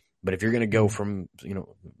 But if you're going to go from, you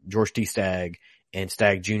know, George T. Stag and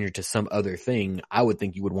Stag Junior to some other thing, I would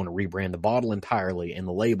think you would want to rebrand the bottle entirely and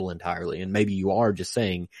the label entirely. And maybe you are just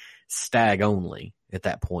saying Stag only at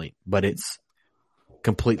that point, but it's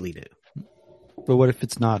completely new. But what if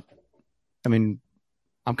it's not? I mean,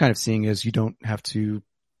 I'm kind of seeing as you don't have to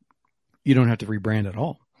rebrand at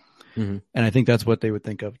all. And I think that's what they would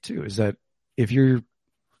think of too, is that if you're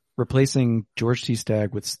replacing George T.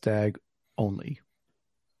 Stag with Stag only,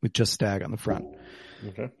 with just Stag on the front,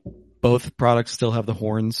 both products still have the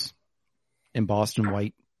horns embossed in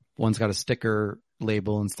white. One's got a sticker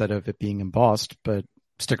label instead of it being embossed, but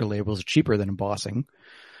sticker labels are cheaper than embossing.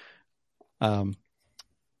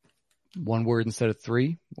 One word instead of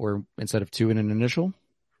 3, or instead of 2 in an initial.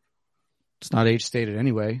 It's not age stated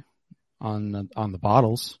anyway on the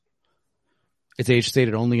bottles. It's age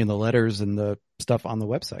stated only in the letters and the stuff on the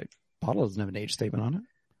website. Bottle doesn't have an age statement on it.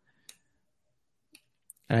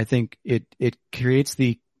 And I think it creates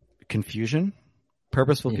the confusion,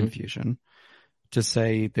 purposeful confusion, to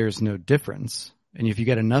say there's no difference. And if you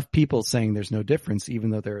get enough people saying there's no difference, even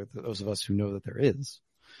though there are those of us who know that there is,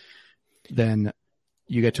 then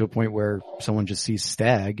you get to a point where someone just sees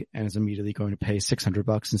Stag and is immediately going to pay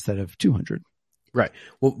 $600 instead of $200. Right.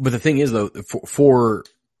 Well, but the thing is though, for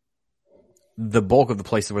the bulk of the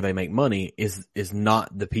places where they make money is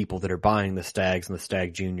not the people that are buying the Stags and the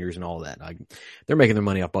Stag Juniors and all that. They're making their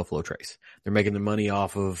money off Buffalo Trace. They're making their money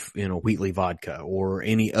off of, you know, Wheatley vodka or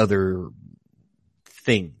any other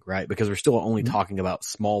thing, right? Because we're still only talking about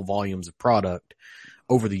small volumes of product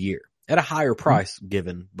over the year at a higher price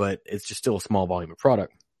given, but it's just still a small volume of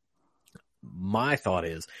product. My thought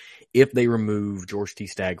is if they remove George T.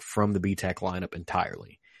 Stag from the BTAC lineup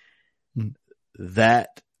entirely,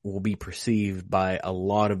 that will be perceived by a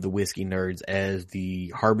lot of the whiskey nerds as the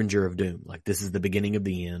harbinger of doom. Like, this is the beginning of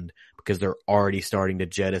the end because they're already starting to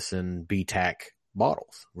jettison BTAC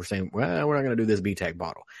bottles. We're saying, well, we're not going to do this BTAC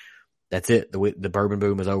bottle. That's it. The bourbon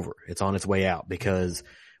boom is over. It's on its way out because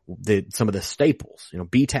some of the staples, you know,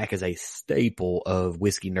 BTAC is a staple of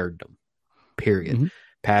whiskey nerddom, period.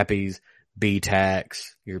 Pappy's, BTACs,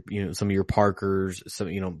 some of your Parkers,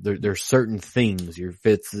 some, there's certain things, your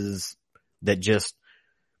Fitz's that just,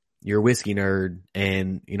 you're a whiskey nerd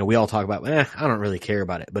and, you know, we all talk about, I don't really care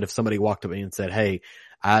about it. But if somebody walked up to me and said, hey,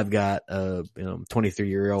 I've got a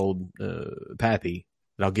 23-year-old Pappy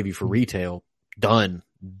that I'll give you for retail, done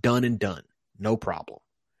and done. No problem.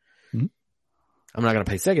 Mm-hmm. I'm not going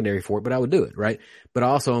to pay secondary for it, but I would do it, right? But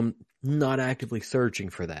also I'm not actively searching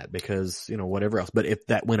for that because, you know, whatever else. But if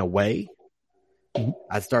that went away,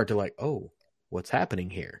 I'd start to like, oh, what's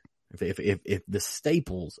happening here? If the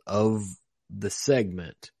staples of the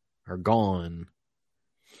segment are gone,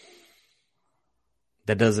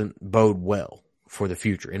 that doesn't bode well for the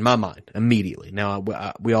future in my mind immediately. Now,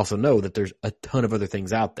 we also know that there's a ton of other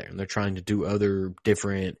things out there and they're trying to do other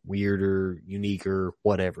different, weirder, uniquer,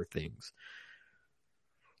 whatever things.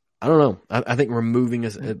 I don't know. I think removing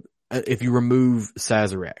if you remove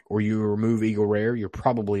Sazerac or you remove Eagle Rare, you're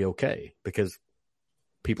probably okay because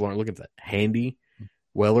people aren't looking for that. Handy,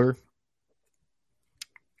 Weller,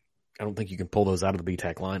 I don't think you can pull those out of the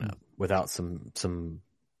BTAC lineup without some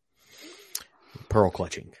pearl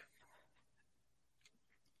clutching.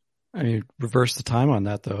 I mean, reverse the time on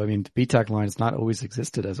that though. I mean, the BTAC line has not always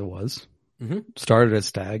existed as it was. Mm-hmm. Started as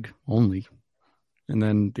Stag only, and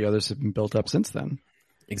then the others have been built up since then.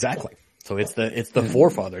 Exactly. So it's the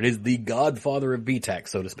forefather. It is the godfather of BTAC,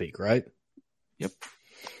 so to speak, right? Yep.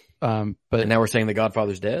 And now we're saying the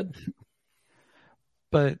godfather's dead?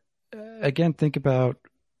 But again, think about,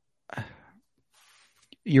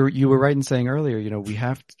 you were right in saying earlier, you know,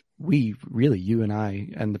 we really, you and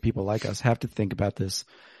I and the people like us have to think about this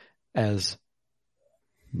as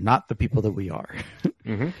not the people that we are,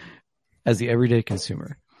 mm-hmm. as the everyday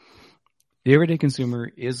consumer. The everyday consumer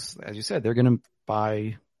is, as you said, they're going to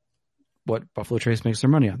buy what Buffalo Trace makes their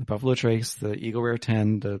money on. The Buffalo Trace, the Eagle Rare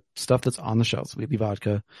 10, the stuff that's on the shelves, Wheatley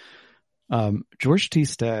Vodka. George T.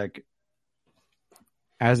 Stagg,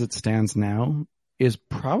 as it stands now, is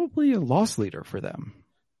probably a loss leader for them.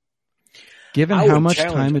 Given how much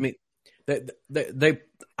time...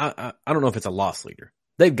 I don't know if it's a loss leader.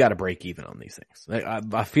 They've got to break even on these things.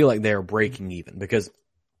 I feel like they're breaking even because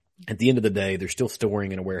at the end of the day, they're still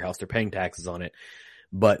storing in a warehouse. They're paying taxes on it,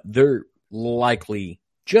 but they're likely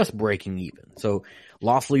just breaking even. So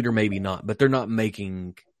loss leader, maybe not, but they're not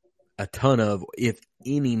making a ton of, if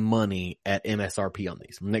any, money at MSRP on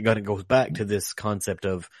these. And that goes back to this concept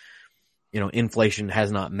of, you know, inflation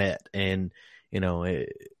has not met. And, you know,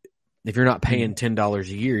 if you're not paying $10 a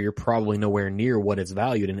year, you're probably nowhere near what it's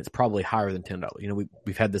valued, and it's probably higher than $10. You know,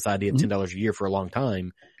 we've had this idea of $10 a year for a long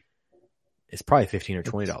time. It's probably $15 or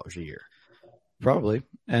 $20 a year. Probably.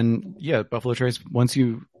 And yeah, Buffalo Trace, once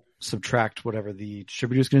you subtract whatever the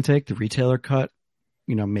distributor is going to take, the retailer cut,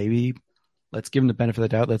 you know, maybe let's give them the benefit of the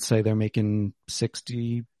doubt. Let's say they're making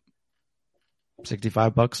 $65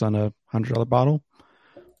 on a $100 bottle.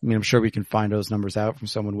 I mean, I'm sure we can find those numbers out from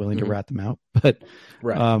someone willing to rat them out, but,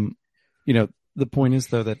 right. You know, the point is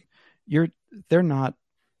though that if you don't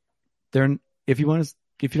want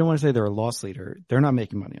to say they're a loss leader, they're not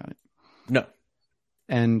making money on it. No.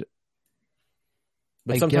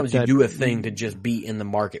 But sometimes you do a thing to just be in the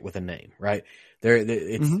market with a name, right? I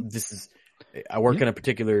work in a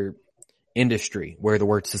particular industry where the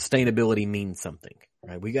word sustainability means something,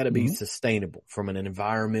 right? We got to be sustainable from an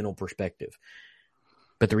environmental perspective.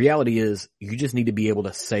 But the reality is you just need to be able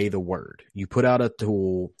to say the word. You put out a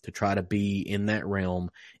tool to try to be in that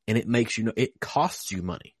realm, and it costs you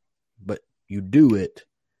money, but you do it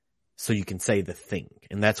so you can say the thing.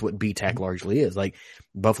 And that's what BTAC largely is. Like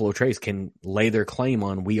Buffalo Trace can lay their claim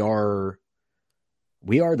on, we are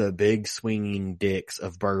the big swinging dicks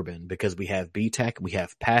of bourbon because we have BTAC, we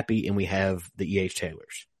have Pappy, and we have the E.H.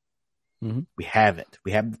 Taylors. Mm-hmm. We have it.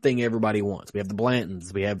 We have the thing everybody wants. We have the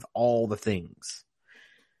Blantons. We have all the things.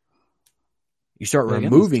 You start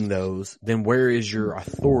removing those, then where is your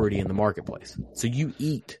authority in the marketplace? So you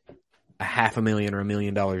eat $500,000 or $1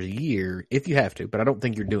 million a year if you have to, but I don't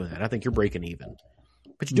think you're doing that. I think you're breaking even,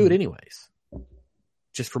 but you do it anyways,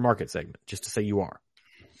 just for market segment, just to say you are.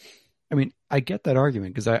 I mean, I get that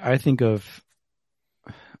argument because I think of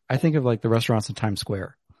like the restaurants in Times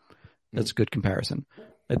Square. That's a good comparison.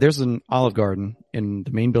 There's an Olive Garden in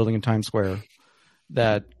the main building in Times Square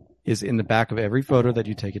that is in the back of every photo that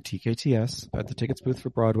you take at TKTS, at the tickets booth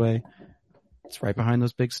for Broadway. It's right behind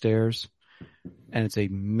those big stairs. And it's a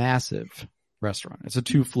massive restaurant. It's a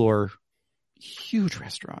 2-floor, huge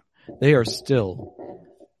restaurant. They are still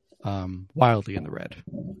wildly in the red.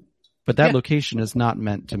 But that location is not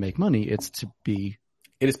meant to make money. It's to be...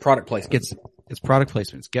 It is product placement. It's product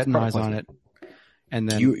placement. It's getting eyes on it. And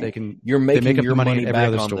then you're making your money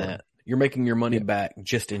back on that. You're making your money back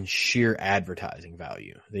just in sheer advertising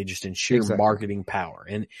value. They just in sheer marketing power.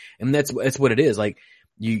 And that's what it is. Like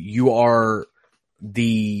you are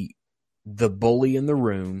the bully in the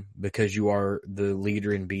room, because you are the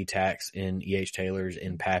leader in BTACs, in EH Taylors,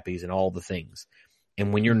 in Pappies, and all the things.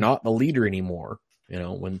 And when you're not the leader anymore,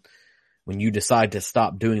 when you decide to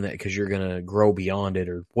stop doing that because you're going to grow beyond it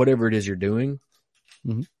or whatever it is you're doing,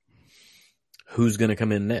 who's going to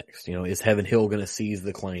come in next? Is Heaven Hill going to seize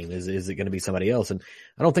the claim? Is it going to be somebody else? And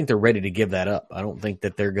I don't think they're ready to give that up. I don't think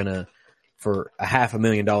that they're going to, for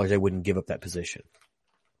 $500,000, they wouldn't give up that position.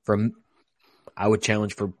 I would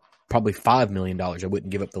challenge for probably $5 million. I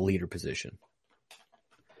wouldn't give up the leader position.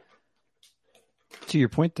 To your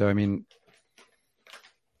point, though, I mean,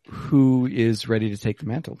 who is ready to take the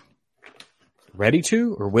mantle? Ready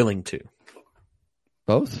to or willing to?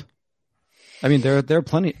 Both. I mean, there are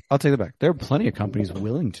plenty. I'll take that back. There are plenty of companies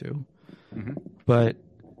willing to, but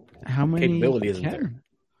how many capability isn't there?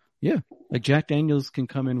 Yeah, like Jack Daniels can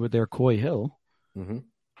come in with their Coy Hill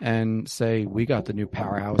and say, "We got the new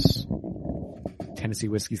powerhouse Tennessee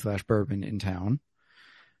whiskey / bourbon in town,"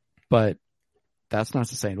 but that's not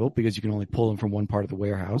sustainable because you can only pull them from one part of the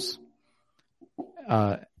warehouse.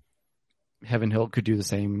 Heaven Hill could do the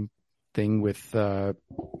same thing with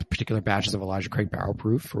particular batches of Elijah Craig barrel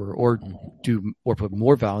proof, or put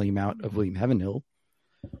more volume out of William Heaven Hill,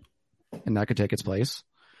 and that could take its place.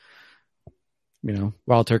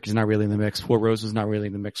 Wild Turkey's not really in the mix. Four Roses not really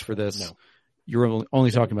in the mix for this. No. You're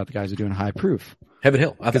only talking about the guys who are doing high proof. Heaven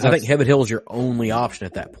Hill. I think Heaven Hill is your only option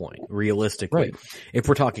at that point, realistically. Right. If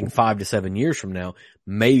we're talking 5 to 7 years from now,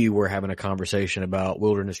 maybe we're having a conversation about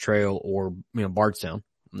Wilderness Trail or, Bardstown.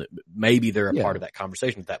 Maybe they're a part of that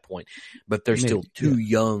conversation at that point, but they're still too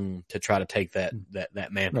young to try to take that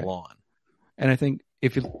mantle on. And I think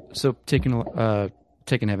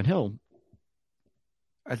taking Heaven Hill,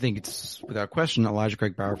 I think it's without question Elijah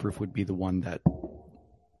Craig Barrelproof would be the one that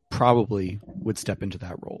probably would step into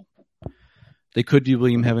that role. They could do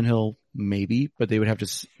William Heaven Hill, maybe, but they would have to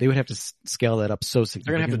scale that up so significantly.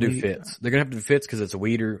 They're gonna have to do fits. They're gonna have to do fits because it's a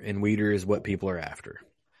weeder, and weeder is what people are after.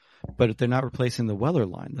 But they're not replacing the Weller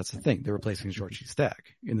line. That's the thing. They're replacing George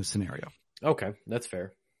Stack in this scenario. Okay, that's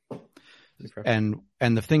fair. And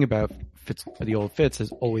the thing about Fitz, the old Fitz,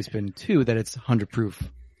 has always been too that it's 100 proof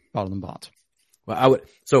bottled and bond. Well,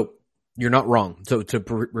 so you're not wrong. So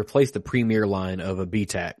to replace the premier line of a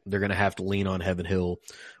BTAC, they're going to have to lean on Heaven Hill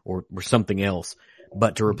or something else.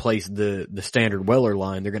 But to replace the standard Weller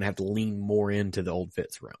line, they're going to have to lean more into the old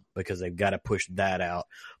Fitz realm because they've got to push that out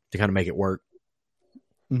to kind of make it work.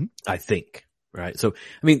 I think, right? So,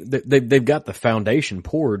 I mean, they've got the foundation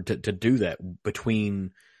poured to do that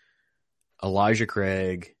between Elijah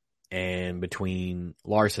Craig and between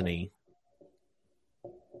Larceny.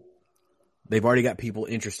 They've already got people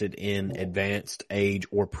interested in advanced age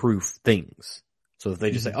or proof things. So if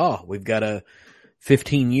they just say, we've got a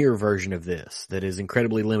 15-year version of this that is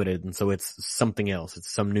incredibly limited, and so it's something else. It's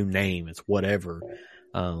some new name. It's whatever.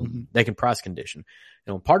 They can price condition.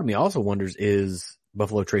 Part of me also wonders, is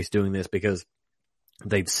Buffalo Trace doing this because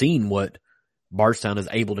they've seen what Bardstown is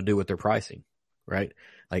able to do with their pricing, right?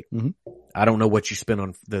 Like, I don't know what you spend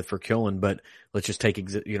on for Killen, but let's just take,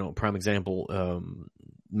 prime example,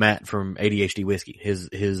 Matt from ADHD Whiskey,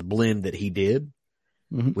 his blend that he did,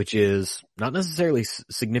 which is not necessarily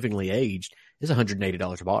significantly aged, is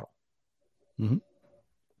 $180 a bottle.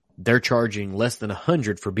 They're charging less than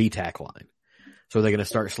 $100 for BTAC line. So they're going to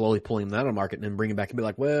start slowly pulling that on the market and then bring it back and be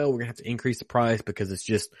like, well, we're going to have to increase the price because it's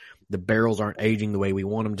just the barrels aren't aging the way we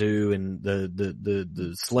want them to, and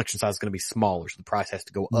the selection size is going to be smaller, so the price has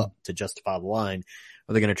to go up to justify the line.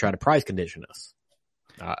 Or they're going to try to price condition us.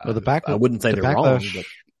 I wouldn't say they're wrong. But...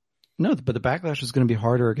 No, but the backlash is going to be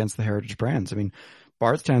harder against the heritage brands. I mean,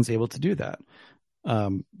 Bardstown's able to do that.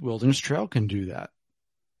 Wilderness Trail can do that.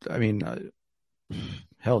 I mean,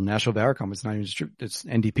 hell, Nashville Barrel Company, it's not even it's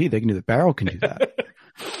NDP. They can do that. Barrel can do that.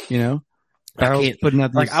 Barrel's putting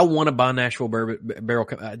out these... I want to buy Nashville Barrel.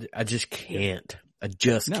 I just can't.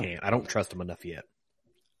 Can't. I don't trust them enough yet.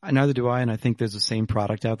 Neither do I, and I think there's the same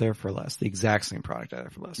product out there for less. The exact same product out there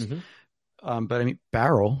for less. But I mean,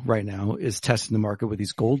 Barrel right now is testing the market with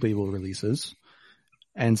these gold label releases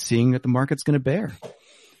and seeing that the market's going to bear.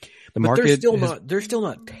 They're still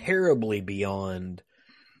not terribly beyond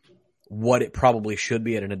what it probably should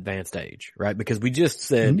be at an advanced age, right? Because we just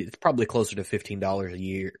said it's probably closer to $15 a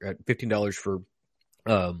year, $15 for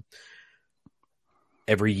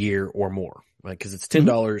every year or more, right? Because it's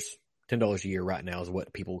 $10 a year right now is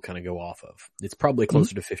what people kind of go off of. It's probably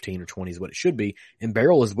closer to 15 or 20 is what it should be, and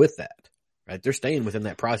Barrel is with that, right? They're staying within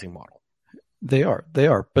that pricing model. They are.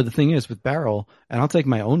 But the thing is with Barrel, and I'll take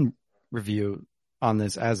my own review on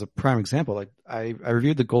this as a prime example. Like I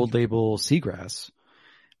reviewed the gold label Seagrass,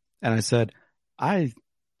 and I said, I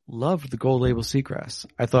loved the gold label Seagrass.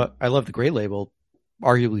 I loved the gray label,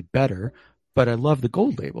 arguably better, but I love the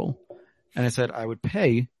gold label. And I said, I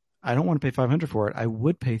don't want to pay $500 for it. I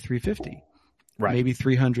would pay $350, Right. maybe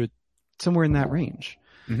 $300, somewhere in that range.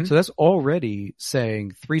 Mm-hmm. So that's already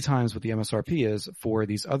saying 3 times what the MSRP is for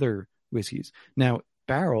these other whiskeys. Now,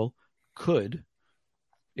 Barrel could,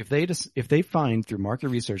 if they find through market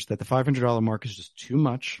research that the $500 mark is just too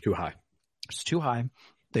much, Too high. it's too high.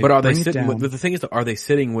 But are they sitting with, the thing is, are they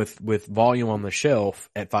sitting with volume on the shelf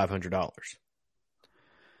at $500?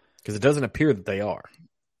 Because it doesn't appear that they are.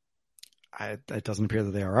 It doesn't appear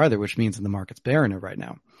that they are either, which means that the market's bearing it right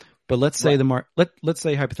now. But let's say let's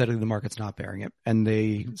say hypothetically the market's not bearing it, and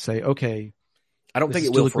they say, okay, I don't think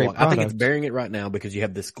it will for long. I think it's bearing it right now because you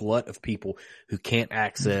have this glut of people who can't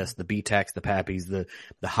access the BTACs, the Pappies,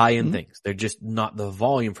 the high end things. They're just not the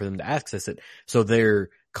volume for them to access it. So their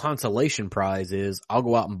consolation prize is I'll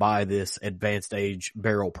go out and buy this advanced age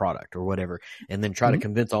barrel product or whatever, and then try to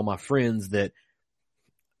convince all my friends that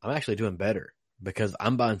I'm actually doing better because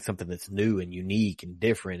I'm buying something that's new and unique and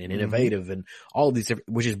different and innovative and all of these different,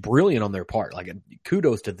 which is brilliant on their part. Like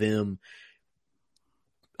kudos to them.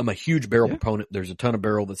 I'm a huge barrel proponent. There's a ton of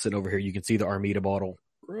barrel that's sitting over here. You can see the Armida bottle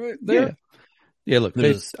right there. Yeah. Look,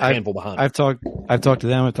 there's a handful behind. I've talked to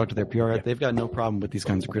them. I've talked to their PR. Yeah. They've got no problem with these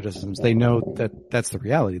kinds of criticisms. They know that that's the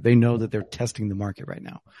reality. They know that they're testing the market right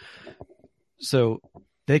now. So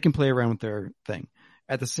they can play around with their thing.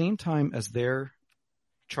 At the same time as they're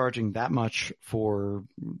charging that much for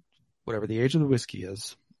whatever the age of the whiskey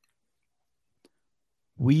is,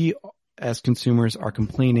 we as consumers are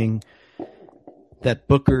complaining that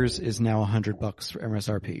Booker's is now $100 for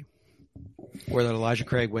MSRP, or that Elijah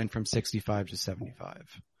Craig went from 65 to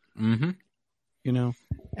 75. Mm-hmm. You know,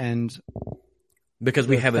 and because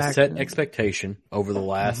we have a set expectation over the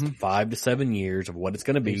last 5 to 7 years of what it's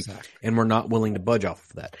going to be, and we're not willing to budge off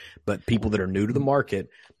of that. But people that are new to the market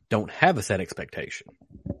don't have a set expectation.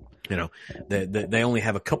 You know, they only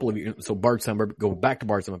have a couple of years. So Bardstown, go back to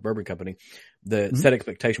Bardstown Bourbon Company. The set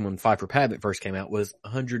expectation when Pfeiffer Pavitt first came out was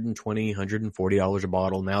 $120, $140 a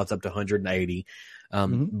bottle. Now it's up to $180.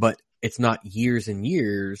 But it's not years and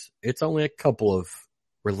years. It's only a couple of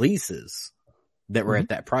releases that were at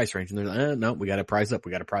that price range. And they're like, no, we got to price up.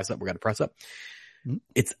 We got to price up. We got to price up.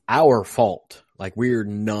 It's our fault. Like we're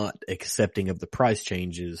not accepting of the price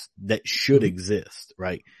changes that should exist,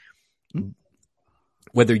 right?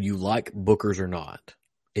 Whether you like Booker's or not,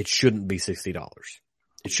 it shouldn't be $60.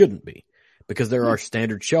 It shouldn't be, because there are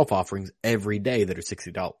standard shelf offerings every day that are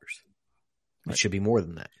 $60. It should be more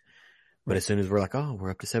than that. But as soon as we're like, oh, we're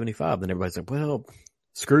up to 75, then everybody's like, well,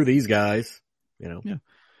 screw these guys, you know? Yeah.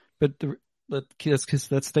 But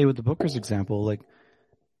let's stay with the Booker's example. Like,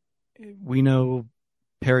 we know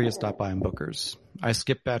Perry has stopped buying Booker's. I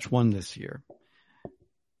skipped batch 1 this year.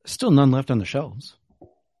 Still none left on the shelves.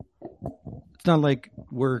 It's not like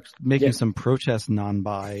we're making some protest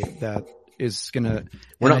non-buy that is going to...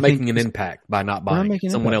 We're not making an impact by not buying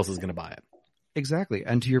it. Someone else is going to buy it. Exactly.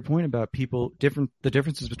 And to your point about people, the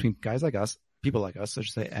differences between guys like us, people like us, I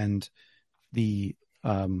should say, and the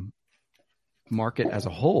market as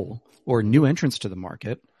a whole, or new entrants to the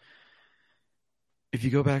market, if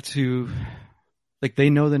you go back to, like,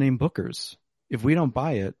 they know the name Booker's. If we don't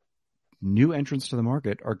buy it, new entrants to the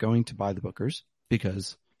market are going to buy the Booker's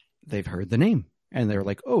because they've heard the name and they're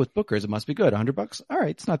like, oh, it's Booker's. It must be good. $100. All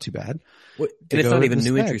right. It's not too bad. Well, and it's not even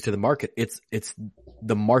new entries to the market. It's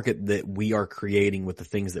the market that we are creating with the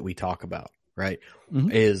things that we talk about, right?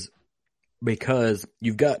 Is because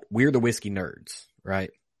we're the whiskey nerds,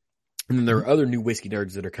 right? And then there are other new whiskey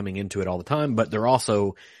nerds that are coming into it all the time, but they're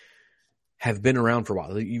also have been around for a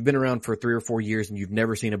while. You've been around for 3 or 4 years and you've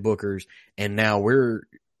never seen a Booker's. And now we're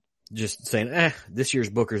just saying, this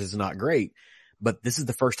year's Booker's is not great. But this is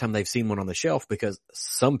the first time they've seen one on the shelf because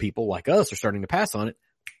some people like us are starting to pass on it.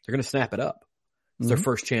 They're going to snap it up. It's their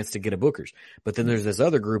first chance to get a Booker's. But then there's this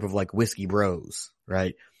other group of like whiskey bros,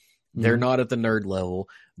 right? They're not at the nerd level.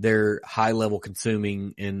 They're high level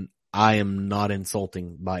consuming, and I am not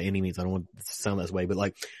insulting by any means. I don't want it to sound this way, but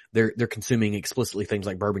like they're consuming explicitly things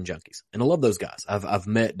like bourbon junkies. And I love those guys. I've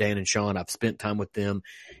met Dan and Sean. I've spent time with them,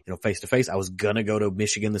 face to face. I was going to go to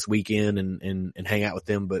Michigan this weekend and hang out with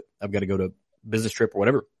them, but I've got to go to business trip or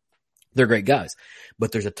whatever. They're great guys,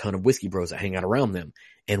 but there's a ton of whiskey bros that hang out around them,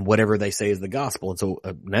 and whatever they say is the gospel. And so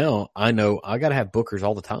now I know I got to have Booker's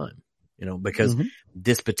all the time, because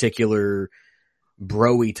this particular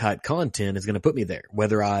bro-y type content is going to put me there,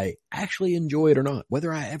 whether I actually enjoy it or not,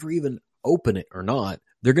 whether I ever even open it or not.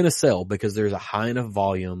 They're going to sell because there's a high enough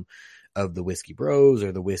volume of the whiskey bros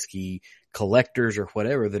or the whiskey collectors or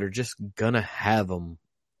whatever that are just going to have them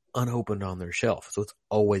unopened on their shelf. So it's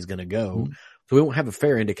always going to go. Mm-hmm. So we won't have a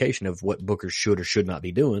fair indication of what bookers should or should not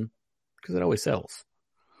be doing because it always sells.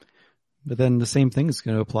 But then the same thing is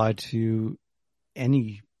going to apply to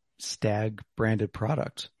any Stag branded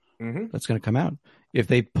product that's going to come out. If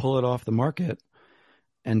they pull it off the market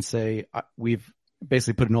and say, we've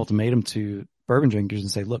basically put an ultimatum to bourbon drinkers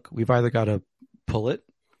and say, look, we've either got to pull it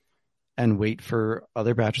and wait for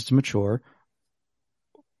other batches to mature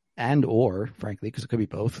and or, frankly, because it could be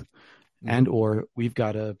both, and or we've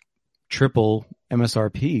got to triple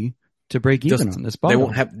MSRP to break even on this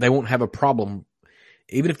bottle. They won't have a problem.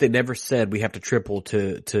 Even if they never said we have to triple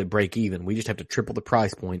to break even, we just have to triple the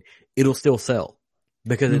price point. It'll still sell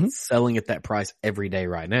because it's selling at that price every day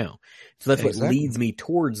right now. So that's what leads me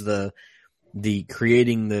towards the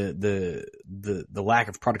creating the lack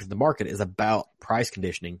of product in the market is about price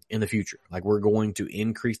conditioning in the future. Like we're going to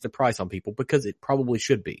increase the price on people because it probably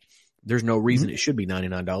should be. There's no reason it should be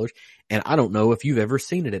 $99. And I don't know if you've ever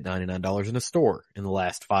seen it at $99 in a store in the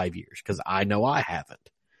last 5 years because I know I haven't.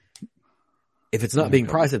 If it's not being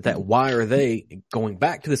priced at that, why are they going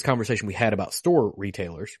back to this conversation we had about store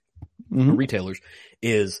retailers,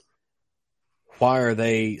 is why are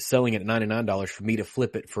they selling it at $99 for me to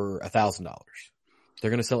flip it for $1,000? They're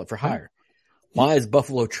going to sell it for higher. Why is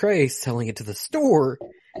Buffalo Trace selling it to the store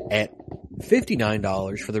at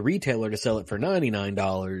 $59 for the retailer to sell it for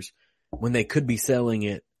 $99 when they could be selling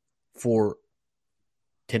it for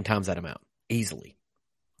 10 times that amount easily?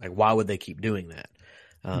 Like, why would they keep doing that?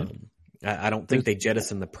 I don't think they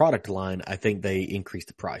jettison the product line. I think they increase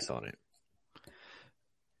the price on it.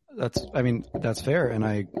 That's fair. And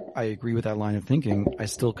I agree with that line of thinking. I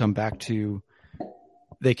still come back to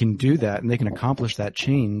they can do that and they can accomplish that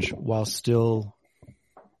change while still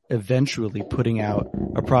eventually putting out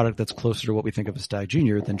a product that's closer to what we think of as Stag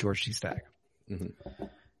Junior than George T. Stagg.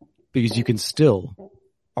 Because you can still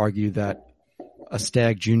argue that a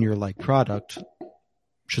Stag Junior like product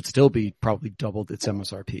should still be probably doubled its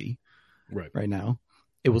MSRP. Right now,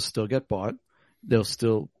 it will still get bought. They'll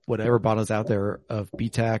still, whatever bottles out there of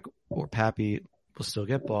BTAC or Pappy will still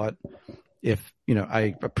get bought. If,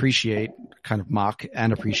 I appreciate, kind of mock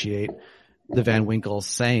and appreciate the Van Winkle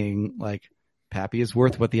saying like Pappy is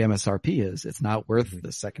worth what the MSRP is. It's not worth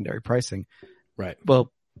the secondary pricing. Right.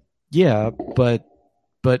 Well, yeah, but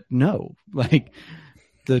no, like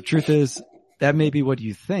the truth is that may be what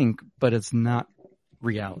you think, but it's not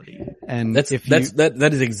reality. And that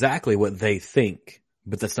is exactly what they think,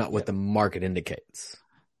 but that's not what the market indicates.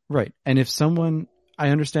 Right. And if I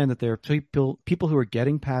understand that there are people who are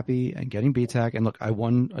getting Pappy and getting BTAC, and look, I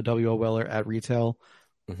won a WO Weller at retail,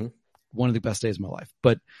 one of the best days of my life.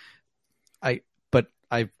 But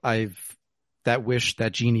I've that wish,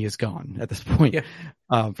 that genie is gone at this point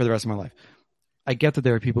for the rest of my life. I get that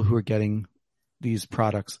there are people who are getting these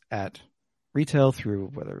products at retail through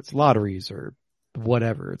whether it's lotteries or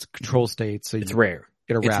whatever, it's control states. So it's rare.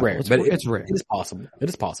 Get a raffle. It's rare, but it's rare. It is possible.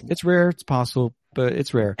 It's rare. It's possible, but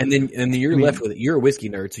it's rare. And then you're left with it. You're a whiskey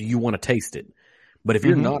nerd, so you want to taste it. But if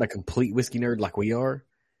you're not a complete whiskey nerd like we are,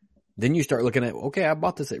 then you start looking at, okay, I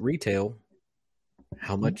bought this at retail.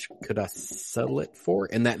 How much could I settle it for?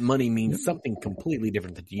 And that money means something completely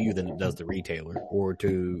different to you than it does the retailer or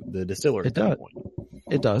to the distiller. It does.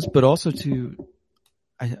 It does. But also think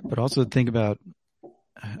about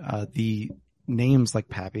the names like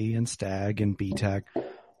Pappy and Stag and BTAC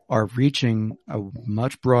are reaching a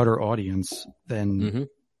much broader audience than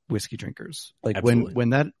whiskey drinkers. Like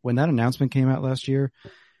when that announcement came out last year,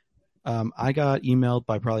 I got emailed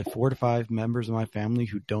by probably 4 to 5 members of my family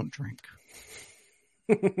who don't drink.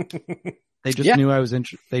 They just knew I was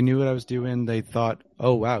they knew what I was doing. They thought,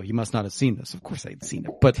 oh wow, he must not have seen this. Of course I'd seen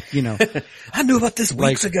it, but I knew about this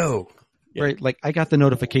weeks ago. Right. Like I got the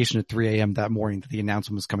notification at 3 a.m. that morning that the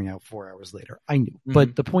announcement was coming out 4 hours later. I knew,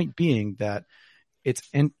 but the point being that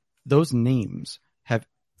those names have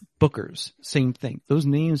bookers, same thing. Those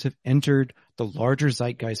names have entered the larger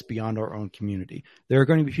zeitgeist beyond our own community. There are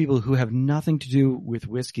going to be people who have nothing to do with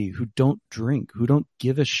whiskey, who don't drink, who don't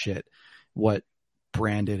give a shit what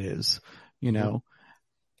brand it is,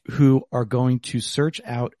 who are going to search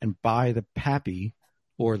out and buy the Pappy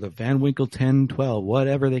or the Van Winkle 10, 12,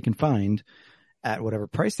 whatever they can find at whatever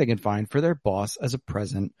price they can find for their boss as a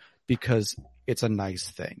present because it's a nice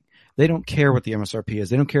thing. They don't care what the MSRP is.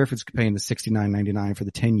 They don't care if it's paying the $69.99 for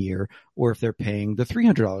the 10-year or if they're paying the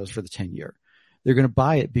 $300 for the 10-year. They're going to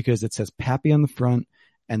buy it because it says Pappy on the front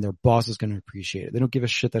and their boss is going to appreciate it. They don't give a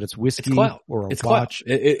shit that it's whiskey or a watch.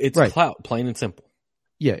 It's clout, plain and simple.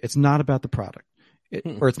 Yeah, it's not about the product.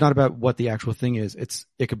 Or it's not about what the actual thing is.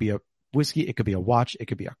 It could be a whiskey. It could be a watch. It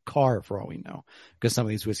could be a car for all we know, because some of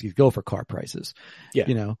these whiskeys go for car prices. Yeah.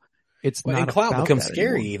 You know, it's well, not and clout about becomes that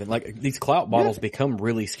scary. anymore. Even like these clout bottles become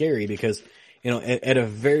really scary because, you know, at a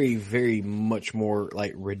very, very much more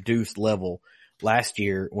like reduced level last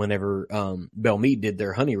year, whenever, Belle Meade did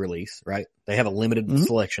their honey release, right? They have a limited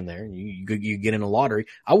selection there. You get in a lottery.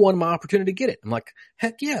 I won my opportunity to get it. I'm like,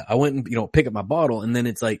 heck yeah. I went and, you know, pick up my bottle, and then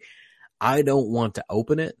it's like, I don't want to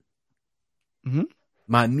open it. Mm-hmm.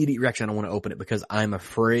 My immediate reaction, I don't want to open it because I'm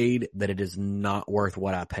afraid that it is not worth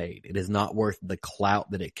what I paid. It is not worth the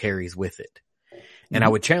clout that it carries with it. And I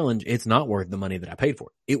would challenge, it's not worth the money that I paid for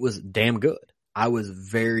it. It was damn good. I was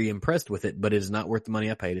very impressed with it, but it's not worth the money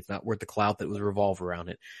I paid. It's not worth the clout that was revolved around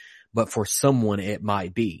it. But for someone, it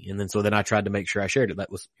might be. And then so then I tried to make sure I shared it. That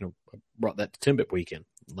was, you know, I brought that to Timbit weekend,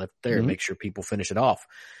 left there and make sure people finish it off.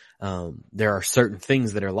 There are certain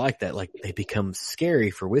things that are like that. Like they become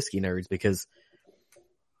scary for whiskey nerds because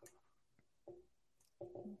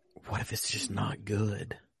what if it's just not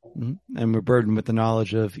good? Mm-hmm. And we're burdened with the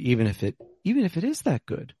knowledge of even if it is that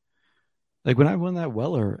good. Like when I won that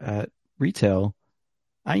Weller at retail,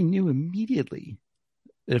 I knew immediately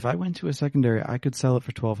that if I went to a secondary, I could sell it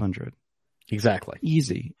for $1,200. Exactly.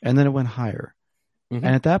 Easy. And then it went higher. And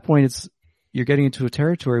at that point, you're getting into a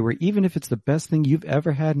territory where even if it's the best thing you've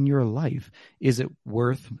ever had in your life, is it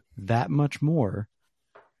worth that much more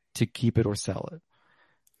to keep it or sell it?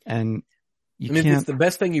 And if it's the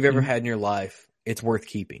best thing you've ever had in your life, it's worth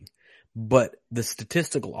keeping. But the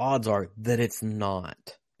statistical odds are that it's not.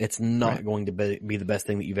 It's not going to be the best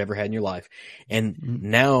thing that you've ever had in your life. And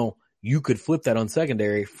now you could flip that on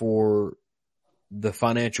secondary for the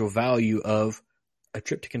financial value of a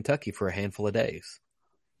trip to Kentucky for a handful of days.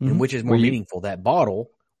 And which is more meaningful, that bottle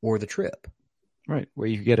or the trip? Right. Where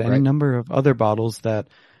you get any number of other bottles that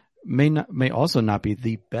may also not be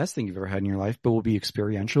the best thing you've ever had in your life, but will be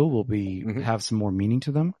experiential, will be have some more meaning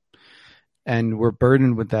to them. And we're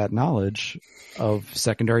burdened with that knowledge of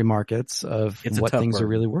secondary markets, of what things are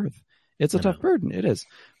really worth. It's a tough burden. It is.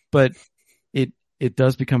 But it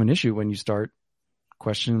does become an issue when you start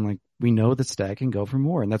questioning, like, we know that Stag can go for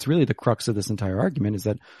more. And that's really the crux of this entire argument, is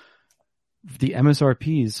that the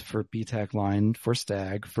MSRPs for BTAC line, for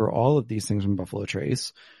Stag, for all of these things from Buffalo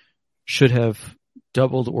Trace should have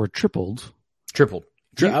doubled or tripled.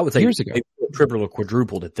 I would say years ago. Tripled or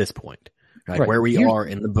quadrupled at this point. Right. Where we are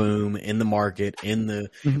in the boom, in the market, in the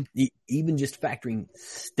even just factoring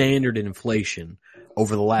standard inflation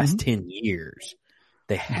over the last 10 years,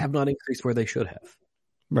 they have not increased where they should have.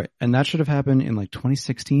 Right. And that should have happened in like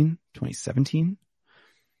 2016, 2017.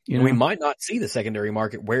 You know? We might not see the secondary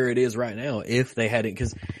market where it is right now if they hadn't,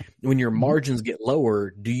 because when your margins get lower,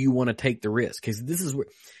 do you want to take the risk? Because this is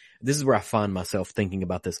where I find myself thinking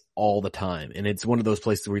about this all the time. And it's one of those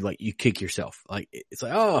places where you kick yourself. Like, it's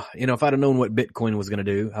like, oh, you know, if I'd have known what Bitcoin was going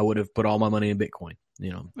to do, I would have put all my money in Bitcoin,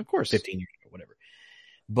 you know, of course, 15 years or whatever.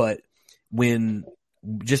 But when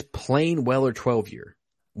just plain Weller 12-year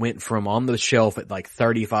went from on the shelf at like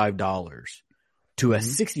 $35 to a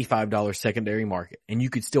 $65 secondary market, and you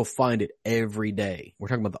could still find it every day. We're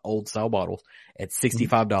talking about the old style bottles at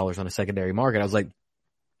 $65 on a secondary market. I was like, I'm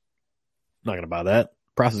not going to buy that.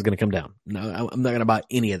 Price is going to come down. No, I'm not going to buy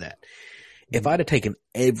any of that. If I'd have taken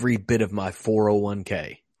every bit of my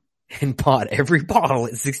 401k and bought every bottle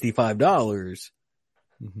at $65,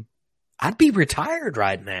 I'd be retired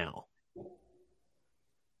right now.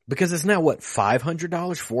 Because it's now what, $500,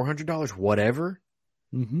 $400, whatever.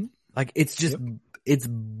 Like, it's just, it's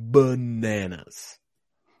bananas.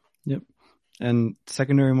 Yep. And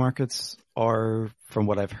secondary markets are, from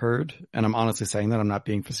what I've heard, and I'm honestly saying that, I'm not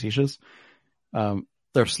being facetious,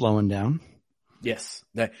 they're slowing down. Yes.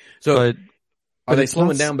 Are they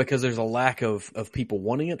slowing down because there's a lack of people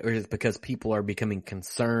wanting it, or is it because people are becoming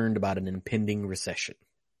concerned about an impending recession?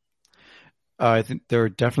 I think they're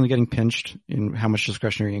definitely getting pinched in how much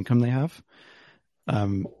discretionary income they have.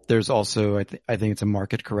 There's also, I think it's a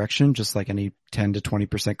market correction, just like any 10 to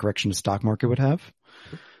 20% correction the stock market would have.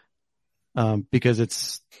 Because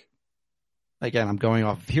it's, again, I'm going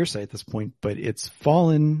off of hearsay at this point, but it's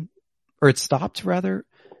fallen, or it's stopped rather,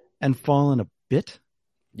 and fallen a bit.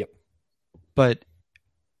 Yep. But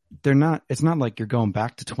it's not like you're going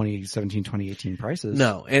back to 2017, 2018 prices.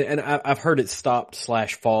 No. And I've heard it stopped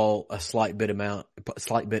 / fall a slight bit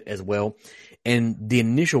as well. And the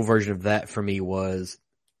initial version of that for me was,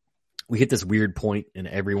 we hit this weird point in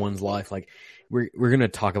everyone's life. Like, we're going to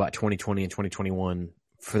talk about 2020 and 2021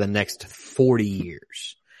 for the next 40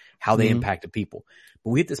 years, how they impacted people.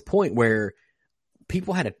 But we hit this point where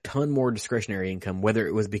people had a ton more discretionary income, whether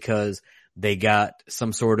it was because they got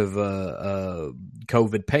some sort of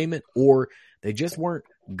COVID payment, or they just weren't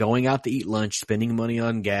going out to eat lunch, spending money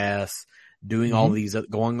on gas, doing all these,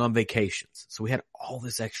 going on vacations. So we had all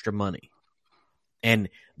this extra money. And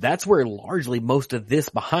that's where largely most of this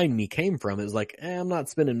behind me came from. It was like, I'm not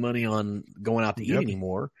spending money on going out to eat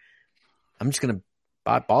anymore. I'm just going to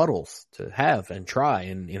buy bottles to have and try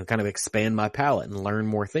and, kind of expand my palate and learn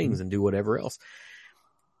more things and do whatever else.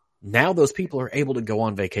 Now those people are able to go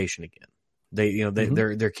on vacation again.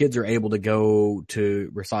 Their kids are able to go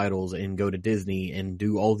to recitals and go to Disney and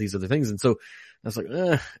do all these other things. And so I was like,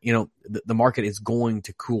 the market is going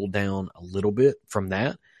to cool down a little bit from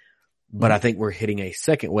that. But I think we're hitting a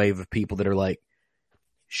second wave of people that are like,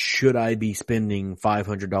 should I be spending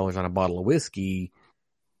 $500 on a bottle of whiskey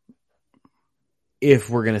if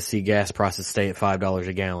we're going to see gas prices stay at $5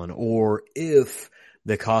 a gallon, or if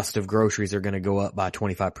the cost of groceries are going to go up by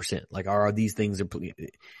 25%? Like, are these things,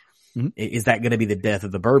 is that going to be the death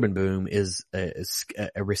of the bourbon boom? Is a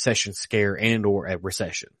recession scare and or a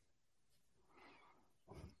recession?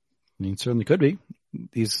 I mean, it certainly could be.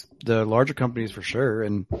 The larger companies for sure,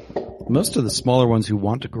 and most of the smaller ones who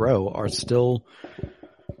want to grow are still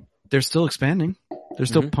expanding. They're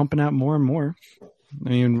still pumping out more and more. I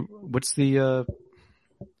mean, what's the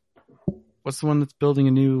one that's building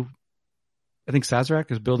a new, I think Sazerac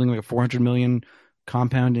is building like a 400 million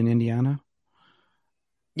compound in Indiana.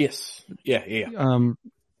 Yes. Yeah.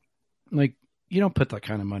 Like, you don't put that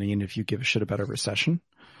kind of money in if you give a shit about a recession.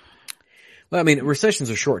 Well, I mean, recessions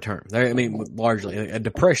are short term. I mean, largely, a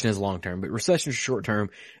depression is long term, but recessions are short term.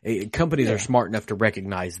 Companies are smart enough to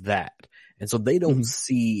recognize that. And so they don't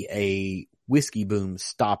see a whiskey boom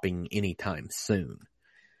stopping anytime soon.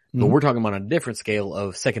 But we're talking about a different scale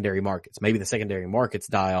of secondary markets. Maybe the secondary markets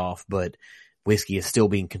die off, but whiskey is still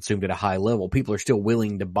being consumed at a high level. People are still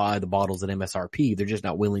willing to buy the bottles at MSRP. They're just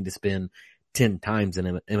not willing to spend 10 times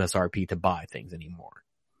in MSRP to buy things anymore.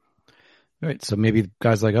 Right. So maybe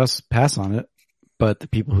guys like us pass on it, but the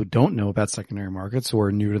people who don't know about secondary markets or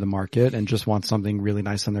are new to the market and just want something really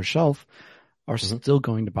nice on their shelf are still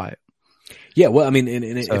going to buy it. Yeah. Well, I mean,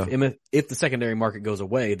 if the secondary market goes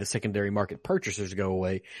away, the secondary market purchasers go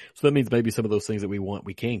away. So that means maybe some of those things that we want,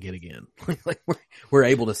 we can get again. Like we're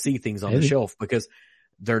able to see things on the shelf because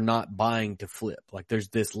they're not buying to flip. Like there's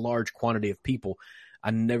this large quantity of people. I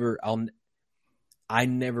never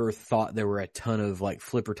thought there were a ton of like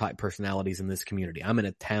flipper type personalities in this community. I'm in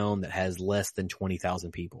a town that has less than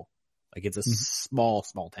 20,000 people. Like it's a small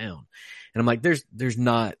town. And I'm like, there's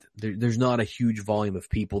not a huge volume of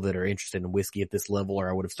people that are interested in whiskey at this level, or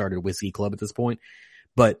I would have started a whiskey club at this point,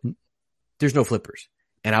 but there's no flippers.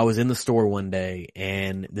 And I was in the store one day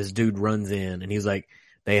and this dude runs in and he was like,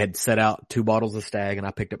 they had set out 2 bottles of Stag and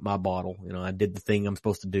I picked up my bottle. I did the thing I'm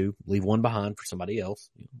supposed to do, leave one behind for somebody else.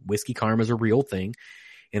 Whiskey karma is a real thing,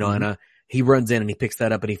 and he runs in and he picks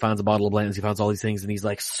that up and he finds a bottle of Blanton's. He finds all these things and he's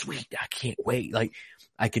like, sweet, I can't wait. Like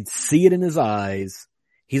I could see it in his eyes.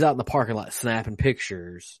 He's out in the parking lot snapping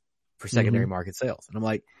pictures for secondary market sales. And I'm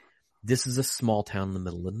like, this is a small town in the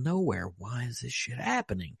middle of nowhere. Why is this shit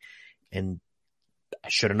happening? And I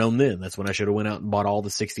should have known then. That's when I should have went out and bought all the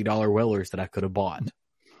 $60 Wellers that I could have bought.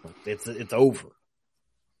 It's over.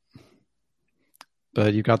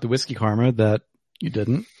 But you got the whiskey karma that you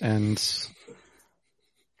didn't, and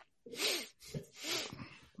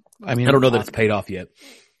I mean, I don't know that it's paid off yet.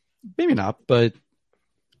 Maybe not, but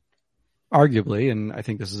arguably, and I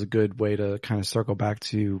think this is a good way to kind of circle back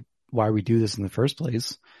to why we do this in the first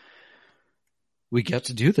place. We get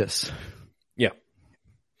to do this. Yeah.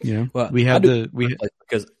 Well,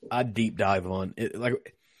 because I deep dive on it.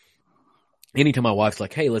 Like anytime my wife's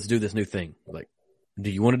like, hey, let's do this new thing. Like, do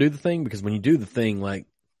you want to do the thing? Because when you do the thing, like,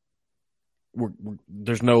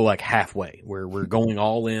 there's no like halfway where we're going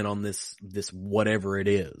all in on this whatever it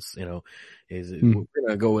is, we're going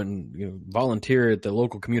to go and volunteer at the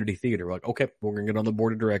local community theater. We're like, okay, we're going to get on the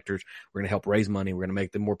board of directors. We're going to help raise money. We're going to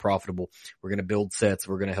make them more profitable. We're going to build sets.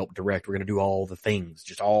 We're going to help direct. We're going to do all the things,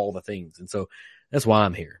 just all the things. And so that's why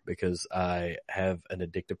I'm here, because I have an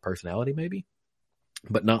addictive personality maybe,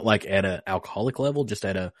 but not like at an alcoholic level, just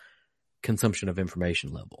at a consumption of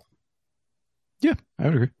information level. Yeah, I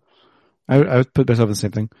would agree. I would put myself in the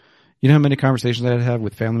same thing. You know how many conversations I'd have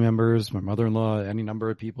with family members, my mother-in-law, any number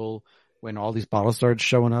of people when all these bottles started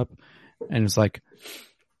showing up, and it's like,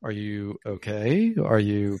 are you okay? Are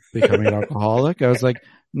you becoming an alcoholic? I was like,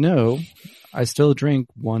 no, I still drink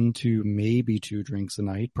 1 to maybe 2 drinks a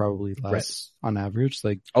night, probably less on average.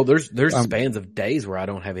 Like, there's spans of days where I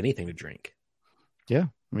don't have anything to drink. Yeah.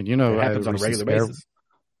 I mean, it happens on a regular basis.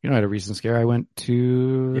 I had a recent scare. I went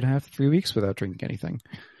 2.5, 3 weeks without drinking anything.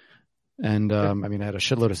 And, I mean, I had a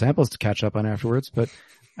shitload of samples to catch up on afterwards, but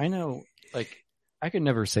I know, like, I could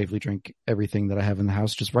never safely drink everything that I have in the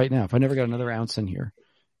house just right now. If I never got another ounce in here,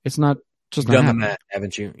 it's not just You've not done the happening. math,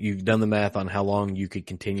 haven't you? You've done the math on how long you could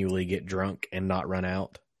continually get drunk and not run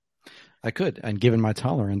out. I could, and given my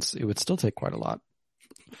tolerance, it would still take quite a lot.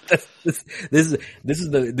 This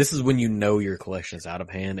is when you know your collection is out of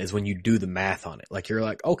hand, is when you do the math on it. Like you're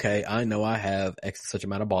like, okay, I know I have X such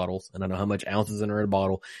amount of bottles, and I know how much ounces are in a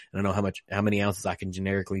bottle, and I know how many ounces I can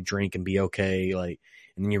generically drink and be okay. Like,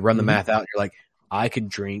 and then you run the math out, and you're like, I could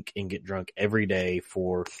drink and get drunk every day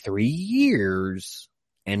for 3 years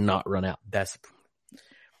and not run out. That's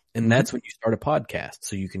when you start a podcast,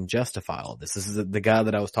 so you can justify all this. This is the guy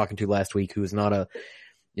that I was talking to last week, who is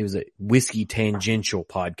it was a whiskey tangential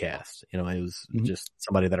podcast. You know, it was just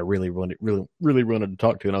somebody that I really wanted to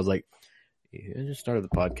talk to. And I was like, yeah, I just started the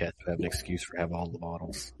podcast to have an excuse for having all the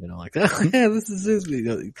bottles, you know, like, oh, yeah, this is, you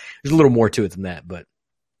know, there's a little more to it than that, but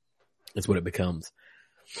that's what it becomes.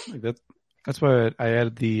 Like that's why I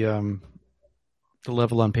added the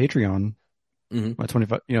level on Patreon, my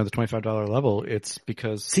 25, the $25 level. It's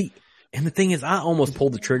because and the thing is, I almost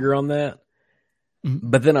pulled the trigger on that,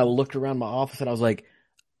 but then I looked around my office and I was like,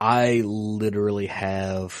 I literally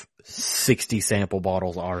have 60 sample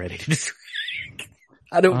bottles already to drink.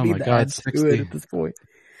 I don't need to add 60 to it at this point.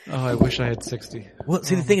 Oh, I wish I had 60. Well,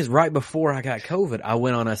 see, the thing is, right before I got COVID, I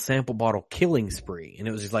went on a sample bottle killing spree. And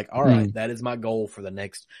it was just like, all right, that is my goal for the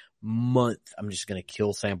next month. I'm just going to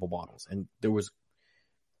kill sample bottles. And there was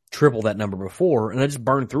triple that number before, and I just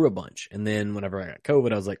burned through a bunch. And then whenever I got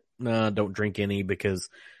COVID, I was like, nah, don't drink any, because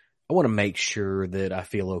I want to make sure that I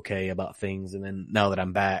feel okay about things. And then now that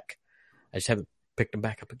I'm back, I just haven't picked them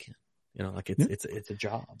back up again. You know, like it's a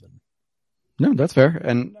job. No, that's fair.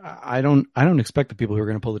 And I don't expect the people who are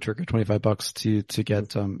going to pull the trigger $25 to get,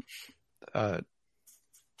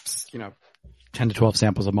 10 to 12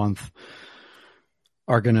 samples a month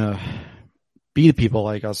are going to be the people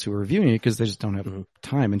like us who are reviewing it, because they just don't have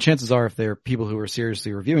time. And chances are, if they're people who are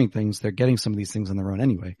seriously reviewing things, they're getting some of these things on their own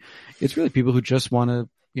anyway. It's really people who just want to,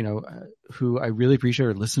 who I really appreciate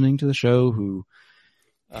are listening to the show, who,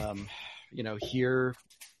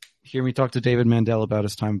 hear me talk to David Mandel about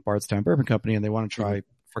his time at Bardstown Bourbon Company, and they want to try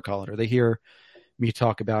for Collar. They hear me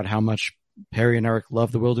talk about how much Perry and Eric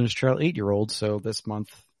love the Wilderness Trail 8-year-old. So this month,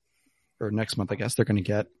 or next month, I guess, they're going to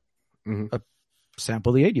get a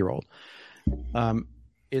sample of the 8-year-old.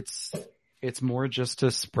 It's more just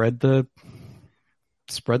to spread the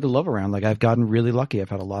love around. Like, I've gotten really lucky. I've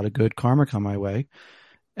had a lot of good karma come my way,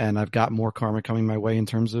 and I've got more karma coming my way in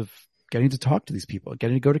terms of getting to talk to these people,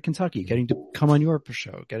 getting to go to Kentucky, getting to come on your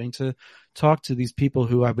show, getting to talk to these people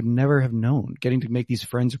who I would never have known, getting to make these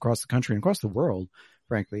friends across the country and across the world,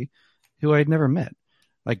 frankly, who I had never met.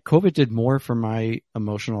 Like, COVID did more for my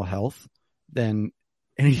emotional health than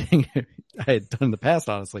anything I had done in the past,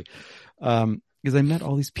 honestly. Because I met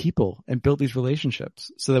all these people and built these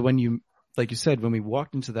relationships, so that when you, like you said, when we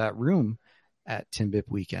walked into that room at Timbip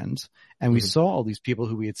weekend and we saw all these people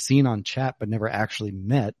who we had seen on chat but never actually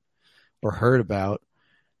met or heard about,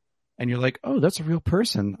 and you're like, oh, that's a real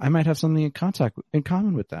person. I might have something in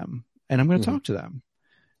common with them, and I'm going to talk to them.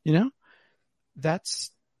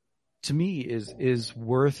 That's, to me, is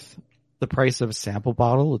worth the price of a sample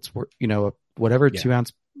bottle. It's worth, whatever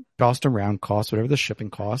 2-ounce Boston Round costs, whatever the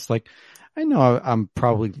shipping costs. Like, I know I'm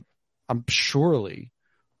surely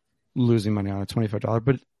losing money on a $25,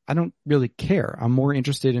 but I don't really care. I'm more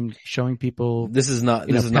interested in showing people. This is not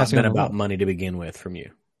been about money to begin with from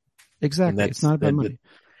you. Exactly. It's not about money.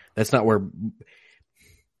 That's not where,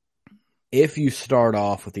 if you start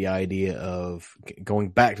off with the idea of going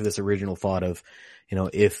back to this original thought of,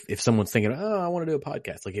 if someone's thinking, oh, I want to do a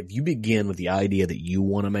podcast. Like, if you begin with the idea that you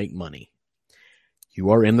want to make money, you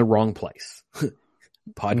are in the wrong place.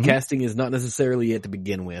 Podcasting is not necessarily it to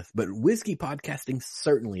begin with, but whiskey podcasting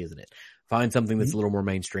certainly isn't it. Find something that's a little more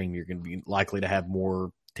mainstream. You're going to be likely to have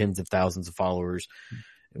more tens of thousands of followers.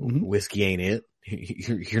 Whiskey ain't it.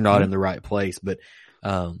 You're not in the right place, but,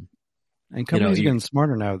 and companies are getting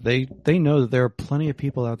smarter now. They know that there are plenty of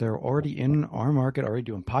people out there already in our market, already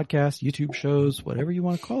doing podcasts, YouTube shows, whatever you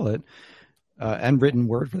want to call it, and written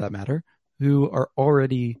word for that matter, who are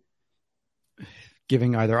already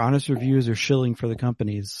giving either honest reviews or shilling for the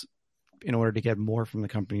companies in order to get more from the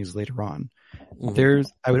companies later on.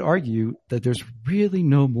 I would argue that there's really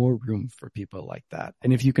no more room for people like that.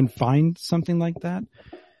 And if you can find something like that,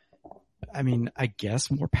 I mean, I guess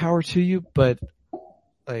more power to you, but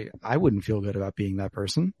I wouldn't feel good about being that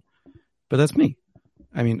person, but that's me.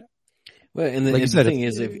 I mean, well, and the thing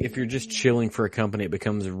is, if you're just chilling for a company, it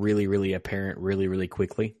becomes really, really apparent really, really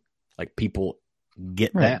quickly. Like, people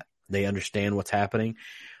get that. They understand what's happening.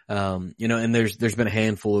 And there's been a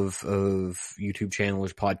handful of YouTube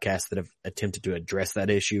channels, podcasts that have attempted to address that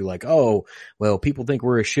issue. Like, oh, well, people think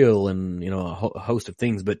we're a shill and, a host of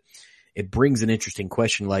things, but it brings an interesting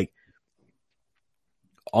question. Like,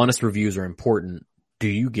 honest reviews are important. Do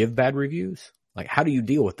you give bad reviews? Like, how do you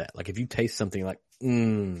deal with that? Like, if you taste something like, I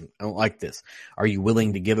don't like this, are you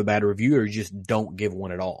willing to give a bad review, or you just don't give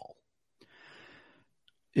one at all?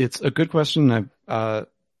 It's a good question.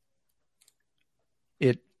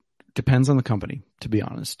 It depends on the company, to be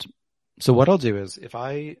honest. So what I'll do is if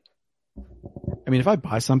I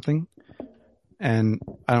buy something and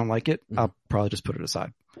I don't like it, I'll probably just put it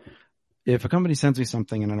aside. If a company sends me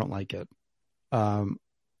something and I don't like it,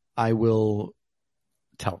 I will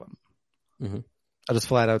tell them. Mm-hmm. I'll just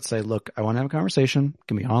flat out say, look, I want to have a conversation. It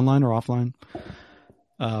can be online or offline.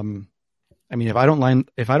 If I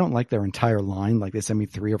don't like their entire line, like they send me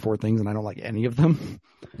 3 or 4 things and I don't like any of them,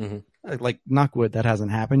 like, knock wood, that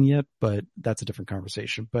hasn't happened yet, but that's a different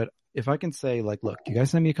conversation. But if I can say, like, look, you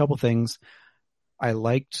guys sent me a couple things. I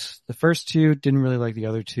liked the first 2, didn't really like the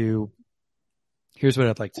other 2. Here's what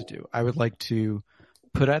I'd like to do. I would like to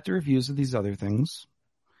put out the reviews of these other things,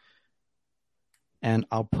 and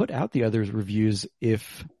I'll put out the other reviews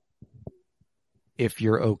if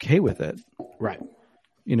you're okay with it. Right.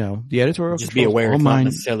 The editorial just be aware it's not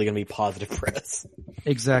necessarily going to be positive press.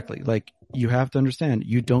 Exactly. Like, you have to understand,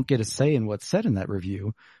 you don't get a say in what's said in that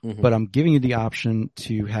review, but I'm giving you the option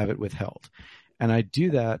to have it withheld. And I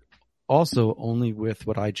do that also only with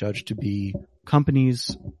what I judge to be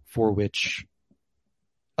companies for which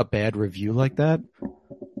a bad review like that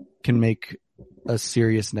can make a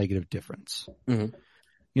serious negative difference.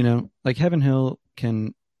 Like Heaven Hill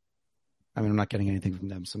can, I'm not getting anything from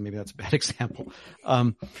them, so maybe that's a bad example.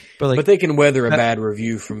 But they can weather a bad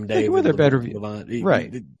review from David. They can weather a bad review.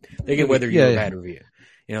 Right. They can weather your bad review.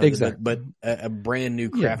 Exactly. But a brand new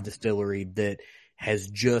craft distillery that has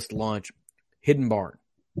just launched, Hidden Barn.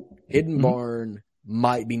 Hidden Barn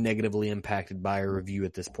might be negatively impacted by a review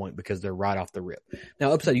at this point because they're right off the rip.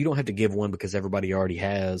 Now, upside, you don't have to give one because everybody already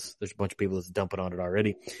has. There's a bunch of people that's dumping on it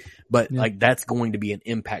already. But like, that's going to be an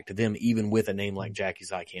impact to them, even with a name like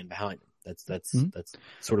Jackie's Icahn behind them. That's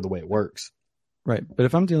sort of the way it works. Right. But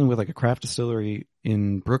if I'm dealing with like a craft distillery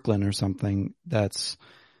in Brooklyn or something that's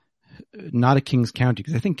not a Kings County,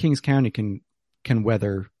 because I think Kings County can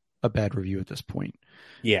weather a bad review at this point.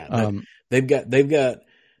 Yeah. They've got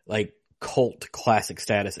like cult classic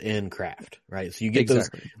status in craft, right? So you get those,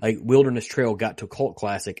 like Wilderness Trail got to cult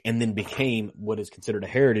classic and then became what is considered a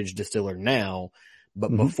heritage distiller now.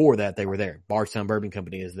 But before that, they were there. Bardstown Bourbon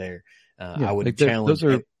Company is there. I would challenge.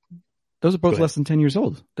 Those are both less than 10 years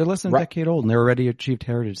old. They're less than a decade old, and they're already achieved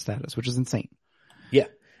heritage status, which is insane. Yeah.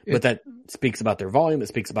 But that speaks about their volume. It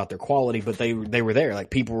speaks about their quality, but they were there.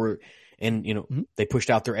 Like, people were, and they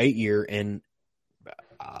pushed out their 8-year, and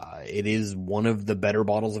it is one of the better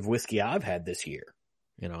bottles of whiskey I've had this year.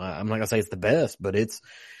 I'm not going to say it's the best, but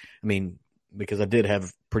because I did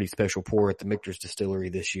have pretty special pour at the Michter's distillery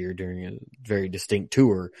this year during a very distinct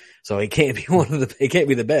tour. So it can't be it can't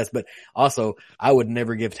be the best, but also I would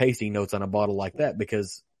never give tasting notes on a bottle like that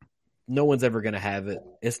because no one's ever going to have it.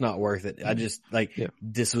 It's not worth it. I just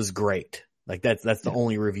this was great. Like that's the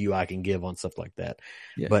only review I can give on stuff like that.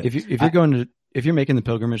 Yeah. But if you're making the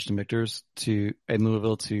pilgrimage to Michter's in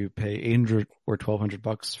Louisville to pay $800 or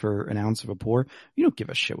 $1,200 for an ounce of a pour, you don't give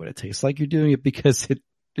a shit what it tastes like. You're doing it because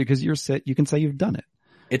you're set. You can say you've done it.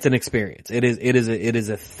 It's an experience. It is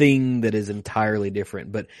a thing that is entirely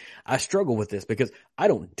different. But I struggle with this because I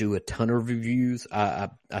don't do a ton of reviews. I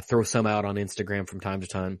throw some out on Instagram from time to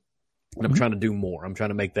time, and I'm trying to do more. I'm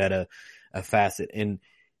trying to make that a facet. And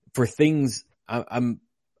for things, I'm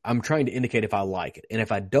trying to indicate if I like it, and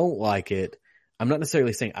if I don't like it, I'm not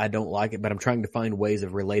necessarily saying I don't like it, but I'm trying to find ways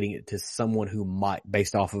of relating it to someone who might,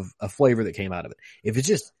 based off of a flavor that came out of it. If it's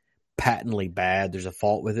just patently bad, there's a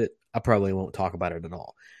fault with it, I probably won't talk about it at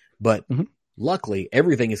all. But luckily,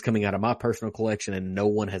 everything is coming out of my personal collection and no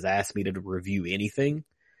one has asked me to review anything.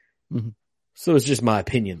 So it's just my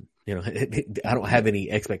opinion. I don't have any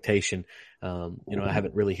expectation. I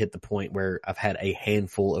haven't really hit the point where I've had a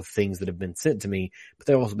handful of things that have been sent to me, but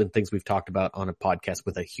there have also been things we've talked about on a podcast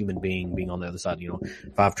with a human being on the other side.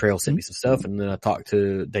 Five Trail sent me some stuff, and then I talked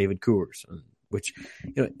to David Coors, which,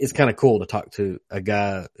 it's kind of cool to talk to a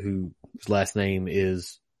guy whose last name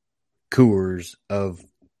is Coors of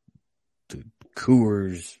the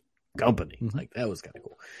Coors Company. Like, that was kind of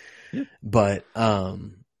cool. Yeah. But,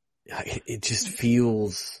 it just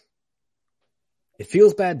feels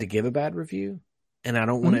bad to give a bad review, and I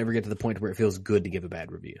don't want to ever get to the point where it feels good to give a bad review. Yeah. And I don't want to ever get to the point where it feels good to give a bad review. And I don't want to ever get to the point where it feels good to give a bad review. And I don't want to ever get to the point where it feels good to give a bad review. And I don't want to ever get to the point where it feels good to give a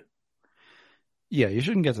bad review. Yeah, you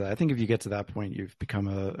shouldn't get to that. I think if you get to that point, you've become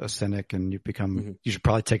a cynic, and you should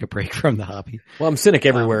probably take a break from the hobby. Well, I'm cynic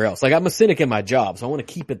everywhere else. Like, I'm a cynic in my job, so I want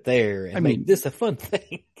to keep it there and make this a fun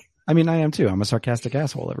thing. I mean, I am too. I'm a sarcastic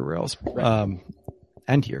asshole everywhere else, Right.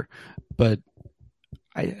 and here. But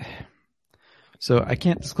so I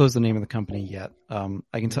can't disclose the name of the company yet.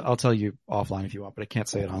 I'll tell you offline if you want, but I can't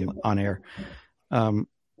say it on air. I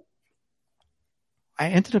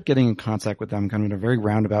ended up getting in contact with them kind of in a very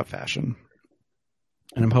roundabout fashion.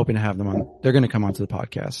 And I'm hoping to have them on. They're going to come onto the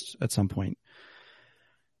podcast at some point.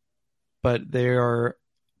 But they are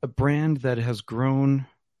a brand that has grown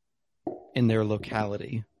in their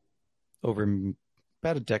locality over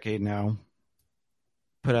about a decade now.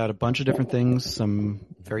 Put out a bunch of different things, some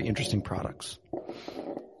very interesting products.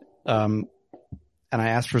 And I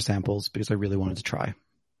asked for samples because I really wanted to try.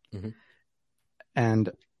 Mm-hmm. And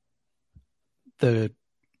the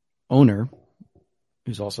owner,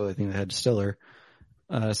 who's also, I think, the head distiller,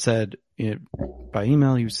 said by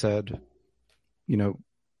email, he said,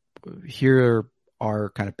 here are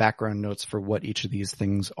kind of background notes for what each of these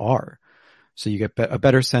things are. So you get a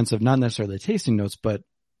better sense of not necessarily the tasting notes, but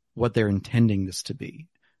what they're intending this to be.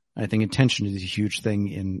 And I think intention is a huge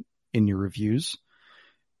thing in your reviews,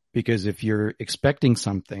 because if you're expecting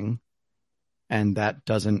something and that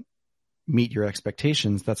doesn't meet your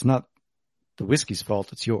expectations, that's not the whiskey's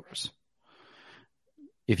fault, it's yours.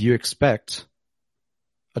 If you expect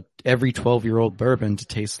every 12-year-old bourbon to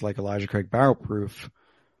taste like Elijah Craig Barrel Proof,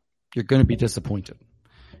 you're going to be disappointed.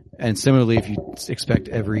 And similarly, if you expect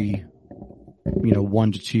every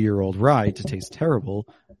 1 to 2-year-old rye to taste terrible,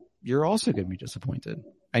 you're also going to be disappointed,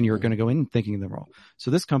 and you're going to go in thinking they're wrong.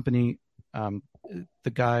 So this company,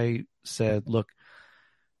 the guy said, look,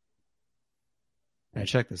 and I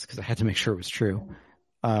checked this because I had to make sure it was true.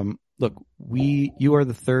 Look, you are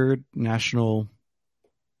the third national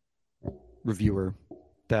reviewer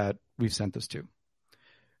that we've sent this to.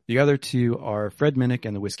 The other two are Fred Minnick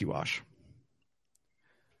and the Whiskey Wash.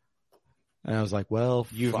 And I was like, well,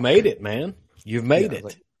 you've made it, man. You've made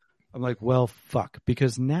it. I'm like, well, fuck.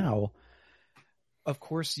 Because now, of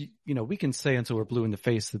course, we can say until we're blue in the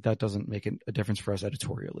face that doesn't make a difference for us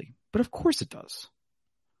editorially. But of course it does.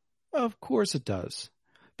 Of course it does.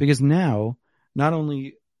 Because now, not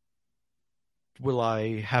only will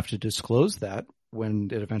I have to disclose that when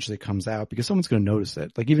it eventually comes out, because someone's going to notice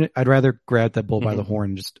it. Like, even I'd rather grab that bull by the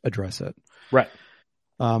horn and just address it. Right.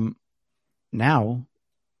 Now,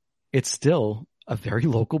 it's still a very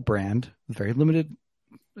local brand, very limited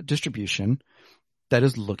distribution, that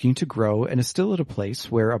is looking to grow and is still at a place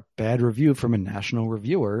where a bad review from a national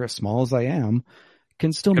reviewer, as small as I am,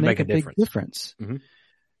 can still make a big difference. Mm-hmm.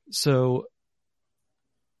 So,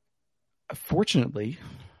 fortunately,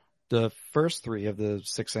 the first 3 of the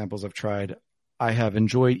 6 samples I've tried, I have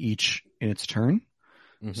enjoyed each in its turn.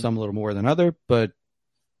 Mm-hmm. Some a little more than other, but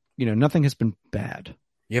nothing has been bad.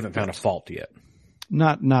 You haven't found a fault yet.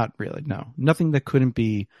 Not really. No, nothing that couldn't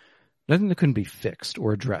be fixed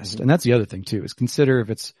or addressed. Mm-hmm. And that's the other thing too, is consider if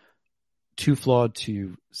it's too flawed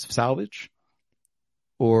to salvage,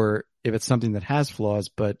 or if it's something that has flaws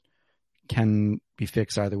but can be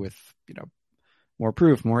fixed either with more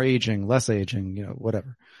proof, more aging, less aging,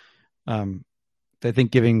 whatever. I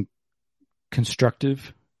think giving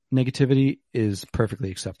constructive negativity is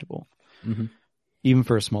perfectly acceptable, mm-hmm. even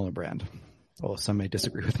for a smaller brand. Although some may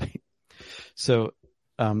disagree with me. So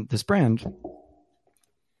this brand,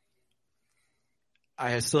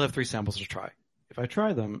 I still have 3 samples to try. If I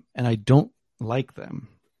try them and I don't like them,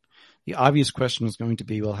 the obvious question is going to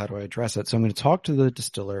be, well, how do I address it? So I'm going to talk to the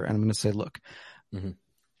distiller and I'm going to say, look, mm-hmm.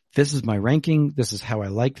 this is my ranking. This is how I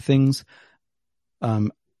like things.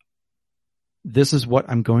 This is what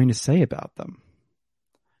I'm going to say about them.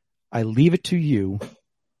 I leave it to you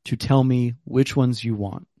to tell me which ones you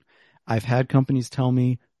want. I've had companies tell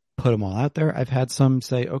me, put them all out there. I've had some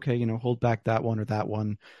say, okay, hold back that one or that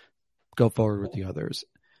one, go forward with the others.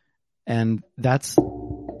 And that's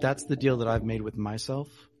the deal that I've made with myself,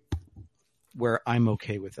 where I'm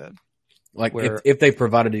okay with it. Like, if they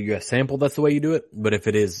provided you a sample, that's the way you do it. But if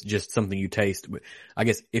it is just something you taste, I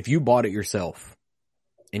guess if you bought it yourself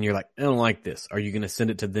and you're like, I don't like this, are you going to send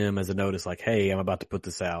it to them as a notice like, hey, I'm about to put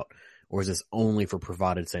this out? Or is this only for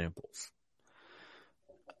provided samples?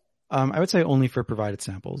 I would say only for provided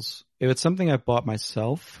samples. If it's something I bought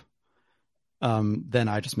myself, then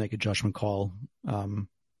I just make a judgment call. And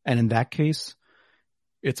in that case,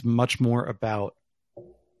 it's much more about,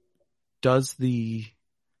 it's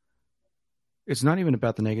not even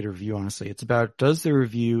about the negative review, honestly. It's about, does the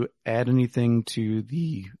review add anything to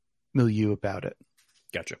the milieu about it?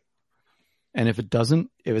 Gotcha. And if it doesn't,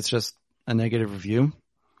 if it's just a negative review,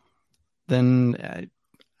 then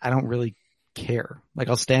I don't really care. Like,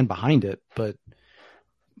 I'll stand behind it, but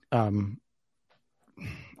I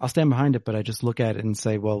just look at it and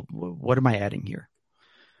say, well, what am I adding here?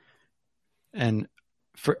 And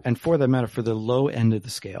for that matter, for the low end of the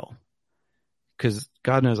scale, because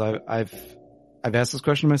God knows I've asked this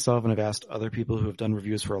question myself, and I've asked other people who have done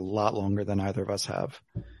reviews for a lot longer than either of us have.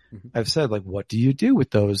 Mm-hmm. I've said, like, what do you do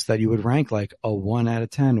with those that you would rank like a 1 out of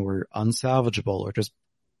 10 or unsalvageable or just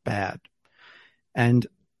bad? And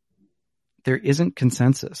there isn't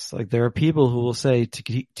consensus. Like, there are people who will say to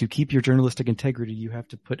keep your journalistic integrity, you have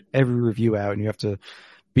to put every review out and you have to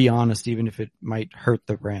be honest, even if it might hurt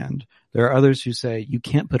the brand. There are others who say you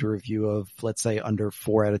can't put a review of, let's say, under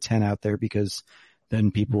 4 out of 10 out there because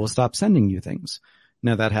then people will stop sending you things.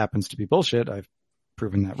 Now, that happens to be bullshit. I've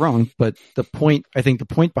proven that wrong. But I think the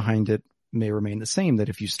point behind it may remain the same, that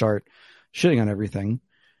if you start shitting on everything,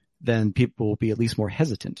 then people will be at least more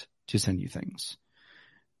hesitant to send you things.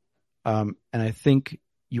 And I think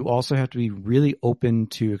you also have to be really open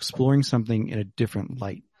to exploring something in a different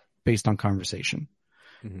light based on conversation.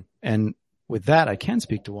 Mm-hmm. And with that, I can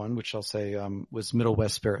speak to one, which I'll say was Middle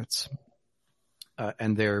West Spirits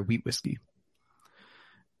and their wheat whiskey.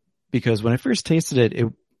 Because when I first tasted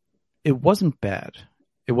it, it wasn't bad.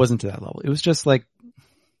 It wasn't to that level. It was just like,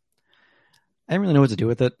 I didn't really know what to do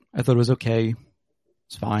with it. I thought it was okay.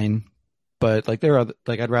 It's fine. But like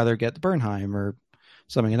I'd rather get the Bernheim or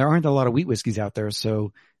something. And there aren't a lot of wheat whiskeys out there.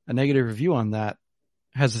 So a negative review on that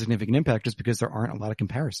has a significant impact just because there aren't a lot of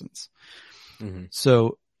comparisons. Mm-hmm.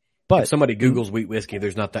 So, but if somebody Googles wheat whiskey,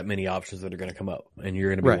 there's not that many options that are going to come up, and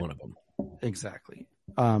you're going to be one of them. Exactly.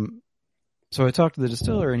 So I talked to the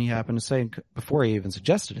distiller, and he happened to say, before I even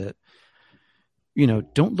suggested it,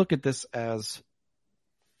 don't look at this as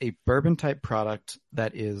a bourbon type product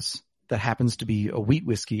that happens to be a wheat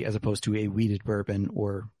whiskey as opposed to a wheated bourbon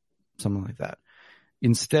or something like that.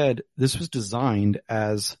 Instead, this was designed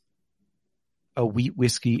as a wheat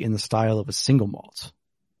whiskey in the style of a single malt.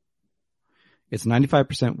 It's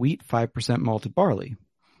 95% wheat, 5% malted barley.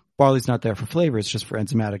 Barley's not there for flavor. It's just for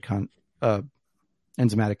enzymatic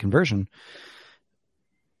conversion.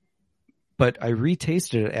 But I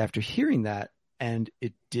retasted it after hearing that, and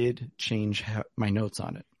it did change my notes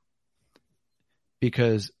on it.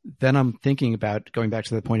 Because then I'm thinking about going back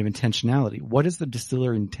to the point of intentionality. What is the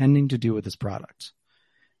distiller intending to do with this product?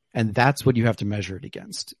 And that's what you have to measure it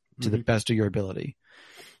against to the best of your ability.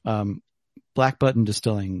 Black Button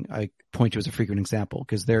Distilling, I point to as a frequent example,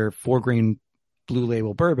 because their 4-grain blue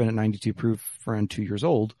label bourbon at 92 proof, around 2, 3 years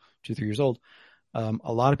old,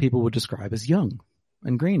 a lot of people would describe as young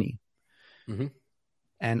and grainy. Mm-hmm.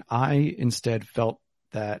 And I instead felt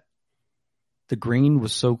that the grain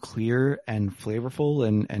was so clear and flavorful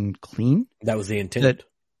and clean. That was the intent.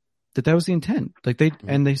 That was the intent. Like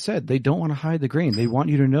they said they don't want to hide the grain. They want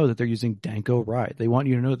you to know that they're using Danko rye. They want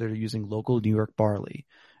you to know that they're using local New York barley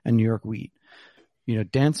and New York wheat.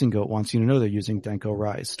 Dancing Goat wants you to know they're using Danko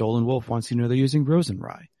rye. Stolen Wolf wants you to know they're using Rosen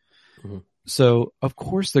rye. Mm-hmm. So of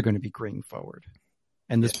course they're going to be grain forward.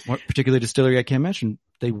 And this particular distillery I can't mention,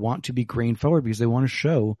 they want to be grain forward because they want to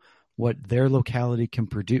show what their locality can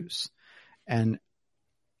produce. And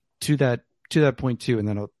to that point too, and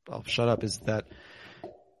then I'll shut up, is that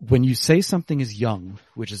when you say something is young,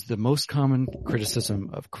 which is the most common criticism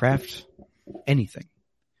of craft anything,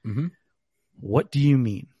 what do you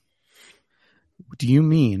mean? Do you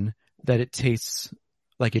mean that it tastes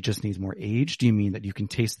like it just needs more age? Do you mean that you can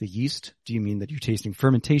taste the yeast? Do you mean that you're tasting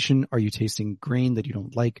fermentation? Are you tasting grain that you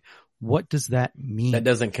don't like? What does that mean? That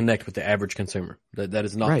doesn't connect with the average consumer. That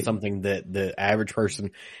is not something that the average person,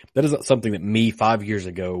 that is not something that me 5 years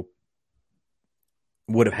ago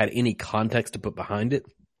would have had any context to put behind it.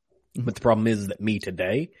 Mm-hmm. But the problem is that me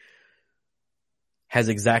today has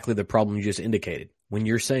exactly the problem you just indicated. When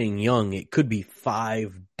you're saying young, it could be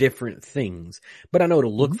 5 different things, but I know to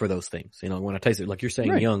look for those things. When I taste it, like you're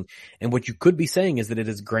saying young, and what you could be saying is that it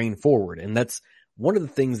is grain forward. And that's one of the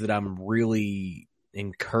things that I'm really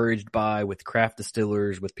encouraged by with craft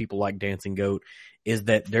distillers, with people like Dancing Goat, is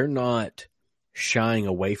that they're not shying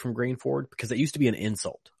away from grain forward, because that used to be an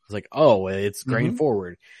insult. It's like, oh, it's grain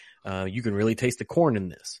forward. You can really taste the corn in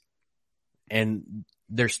this. And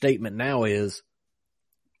their statement now is,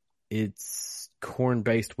 it's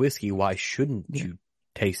corn-based whiskey. Why shouldn't you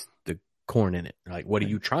taste the corn in it? Like, what are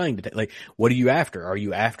you trying to like, what are you after? Are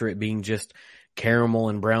you after it being just caramel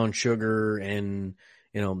and brown sugar and,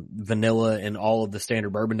 vanilla and all of the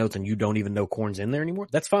standard bourbon notes, and you don't even know corn's in there anymore?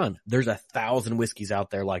 That's fine. There's 1,000 whiskeys out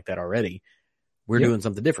there like that already. We're doing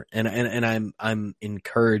something different. And I'm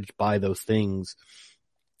encouraged by those things,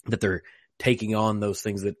 that they're taking on those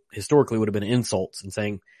things that historically would have been insults and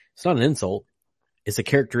saying, It's not an insult. It's a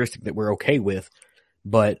characteristic that we're okay with,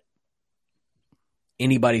 but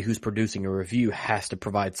anybody who's producing a review has to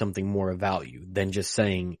provide something more of value than just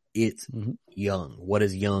saying it's young. What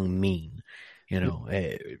does young mean? You know,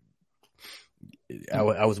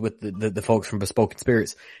 I was with the folks from Bespoke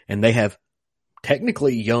Spirits, and they have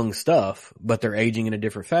technically young stuff, but they're aging in a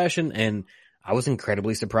different fashion. And I was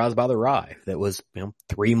incredibly surprised by the rye that was,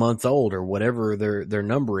 3 months old or whatever their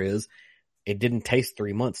number is. It didn't taste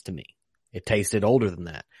 3 months to me. It tasted older than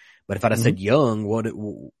that. But if I'd have said young, what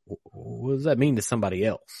does that mean to somebody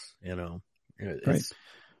else? You know, right.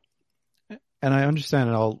 And I understand,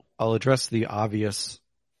 and I'll address the obvious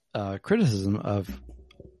criticism of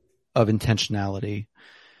intentionality,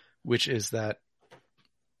 which is that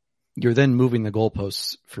you're then moving the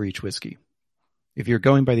goalposts for each whiskey. If you're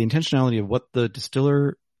going by the intentionality of what the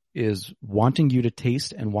distiller is wanting you to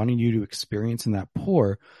taste and wanting you to experience in that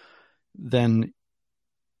pour, then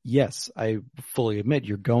yes, I fully admit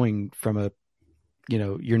you're going from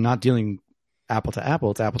you're not dealing apple to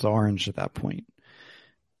apple, it's apple to orange at that point.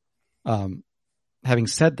 Having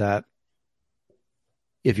said that,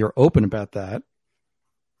 if you're open about that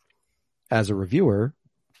as a reviewer,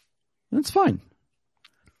 that's fine.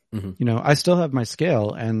 Mm-hmm. I still have my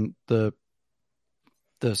scale, and the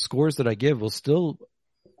scores that I give will still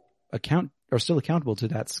are still accountable to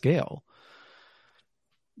that scale.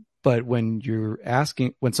 But when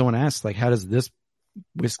someone asks, like, how does this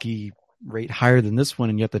whiskey rate higher than this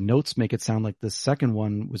one, and yet the notes make it sound like the second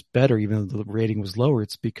one was better, even though the rating was lower,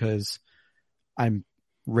 it's because I'm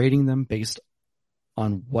rating them based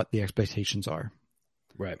on what the expectations are,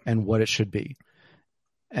 right, and what it should be.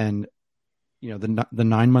 And the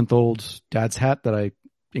 9-month-old Dad's Hat that I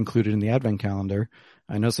included in the advent calendar,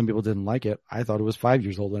 I know some people didn't like it. I thought it was 5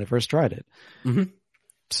 years old when I first tried it. Mm-hmm.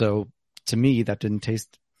 So to me, that didn't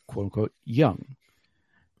taste quote unquote young.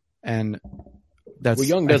 And that's,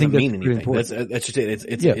 young doesn't mean anything. That's just it.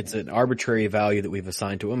 It's an arbitrary value that we've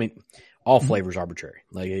assigned to it. I mean, all flavors arbitrary.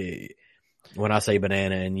 Like when I say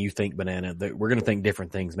banana and you think banana, we're going to think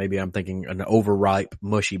different things. Maybe I'm thinking an overripe,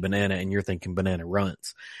 mushy banana and you're thinking banana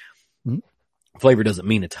runts. Mm-hmm. Flavor doesn't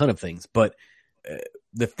mean a ton of things, but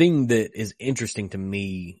the thing that is interesting to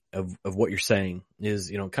me of what you're saying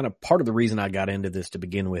is, kind of part of the reason I got into this to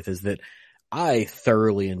begin with is that I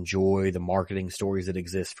thoroughly enjoy the marketing stories that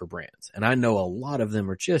exist for brands. And I know a lot of them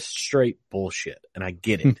are just straight bullshit, and I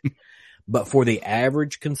get it. But for the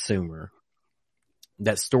average consumer,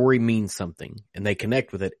 that story means something, and they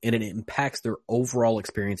connect with it, and it impacts their overall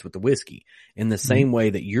experience with the whiskey in the same way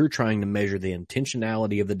that you're trying to measure the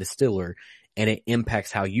intentionality of the distiller, and it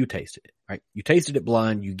impacts how you tasted it, right? You tasted it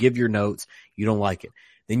blind, you give your notes, you don't like it.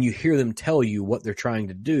 Then you hear them tell you what they're trying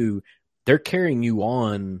to do. They're carrying you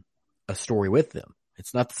on a story with them.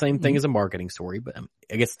 It's not the same thing as a marketing story, but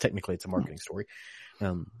I guess technically it's a marketing story.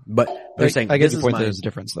 But they're saying, I guess the point there's a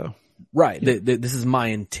difference though. Right. Yeah. This is my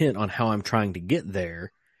intent on how I'm trying to get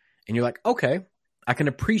there. And you're like, okay, I can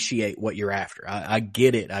appreciate what you're after. I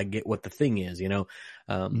get it. I get what the thing is,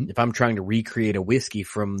 if I'm trying to recreate a whiskey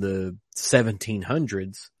from the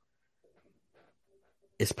 1700s,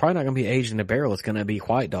 it's probably not going to be aged in a barrel. It's going to be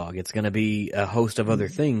white dog. It's going to be a host of other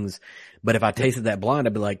things. But if I tasted that blind,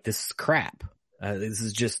 I'd be like, this is crap. This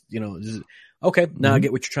is just, okay, now I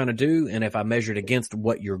get what you're trying to do. And if I measured against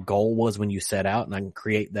what your goal was when you set out, and I can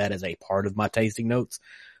create that as a part of my tasting notes,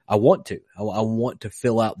 I want to. I want to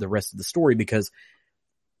fill out the rest of the story, because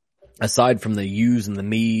aside from the yous and the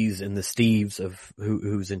me's and the Steves of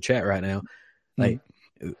who's in chat right now, like,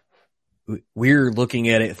 we're looking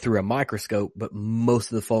at it through a microscope, but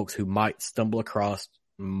most of the folks who might stumble across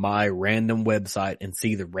my random website and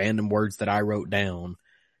see the random words that I wrote down,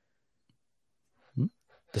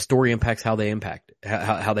 the story impacts how they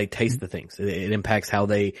how they taste the things. It impacts how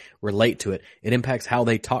they relate to it. It impacts how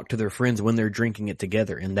they talk to their friends when they're drinking it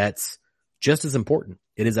together. And that's just as important.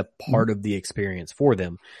 It is a part of the experience for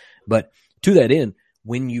them. But to that end,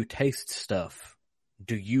 when you taste stuff,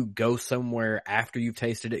 do you go somewhere after you've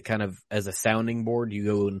tasted it kind of as a sounding board? Do you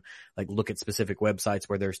go and like look at specific websites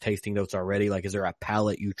where there's tasting notes already? Like, is there a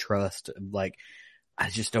palate you trust? Like, I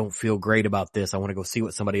just don't feel great about this. I want to go see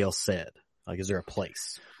what somebody else said. Like, is there a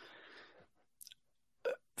place?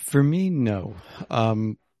 For me, no.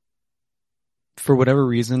 For whatever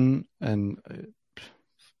reason, and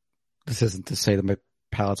this isn't to say that my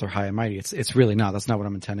palates are high and mighty. It's really not. That's not what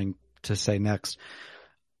I'm intending to say next.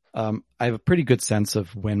 I have a pretty good sense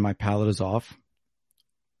of when my palate is off.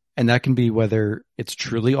 And that can be whether it's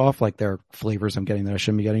truly off, like there are flavors I'm getting that I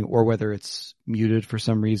shouldn't be getting, or whether it's muted for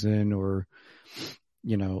some reason, or,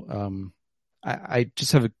 I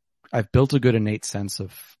just I've built a good innate sense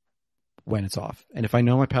of when it's off. And if I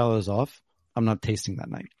know my palate is off, I'm not tasting that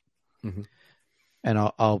night. Mm-hmm. And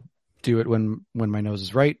I'll do it when my nose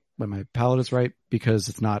is right, when my palate is right, because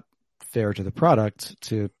it's not fair to the product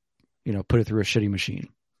to, put it through a shitty machine,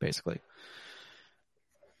 basically.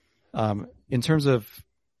 In terms of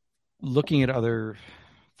looking at other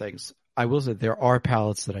things, I will say there are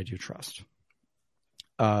palates that I do trust.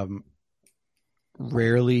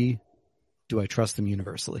 Rarely do I trust them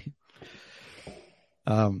universally.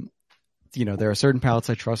 There are certain palates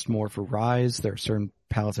I trust more for ryes. There are certain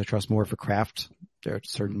palates I trust more for craft. There are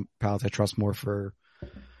certain palates I trust more for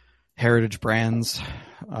heritage brands,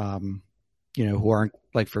 who aren't,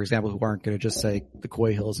 like, for example, who aren't going to just say the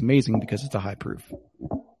Coy Hill is amazing because it's a high proof.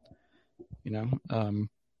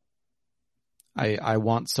 I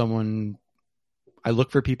want someone, I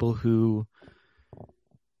look for people who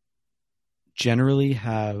generally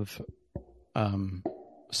have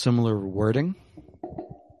similar wording.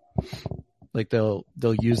 Like they'll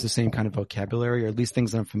use the same kind of vocabulary, or at least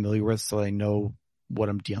things that I'm familiar with, so I know what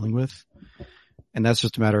I'm dealing with. And that's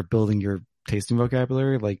just a matter of building your tasting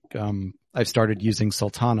vocabulary. Like I've started using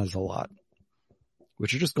sultanas a lot,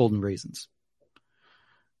 which are just golden raisins.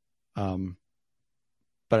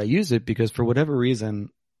 But I use it because for whatever reason,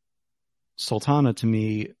 sultana to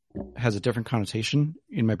me has a different connotation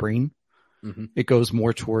in my brain. Mm-hmm. It goes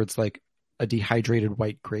more towards like a dehydrated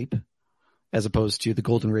white grape, as opposed to the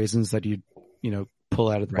golden raisins that you pull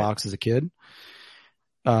out of the box as a kid.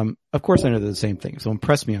 Of course I know they're the same thing. So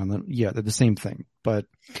impress me on them. Yeah, they're the same thing, but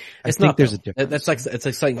I think there's a difference.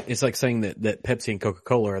 It's like saying that Pepsi and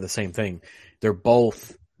Coca-Cola are the same thing. They're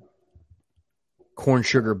both corn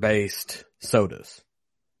sugar based sodas.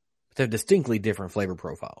 They have distinctly different flavor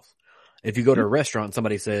profiles. If you go to a restaurant and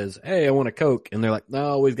somebody says, "Hey, I want a Coke," and they're like,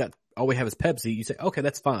 "No, all we have is Pepsi," you say, "Okay,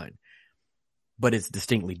 that's fine." But it's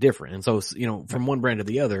distinctly different. And so, from one brand to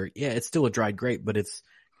the other, yeah, it's still a dried grape, but it's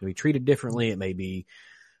going to be treated differently. It may be,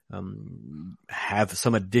 have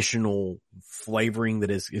some additional flavoring that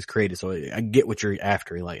is created. So I get what you're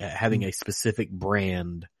after. Like having a specific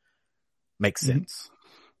brand makes sense.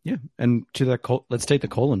 Yeah. And to that, let's take the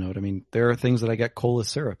cola note. I mean, there are things that I get cola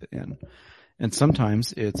syrup in, and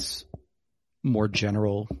sometimes it's more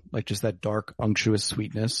general, like just that dark, unctuous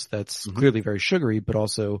sweetness that's clearly very sugary, but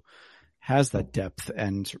also has that depth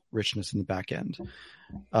and richness in the back end.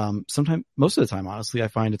 Sometimes, most of the time, honestly, I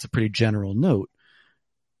find it's a pretty general note.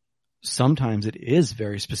 Sometimes it is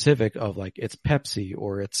very specific of like, it's Pepsi,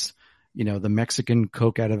 or it's, the Mexican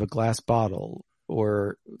Coke out of a glass bottle,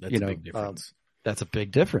 or, that's a big difference. That's a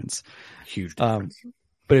big difference. Huge difference.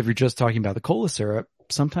 But if you're just talking about the cola syrup,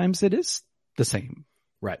 sometimes it is the same.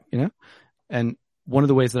 Right. And one of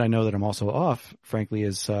the ways that I know that I'm also off, frankly,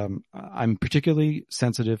 is I'm particularly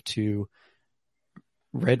sensitive to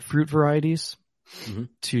red fruit varieties,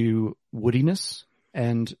 to woodiness,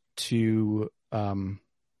 and to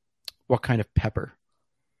what kind of pepper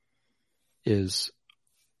is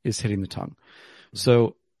hitting the tongue.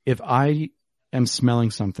 So if I am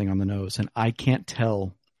smelling something on the nose and I can't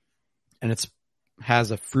tell, and it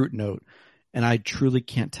has a fruit note, and I truly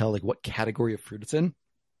can't tell like what category of fruit it's in,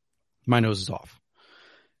 my nose is off.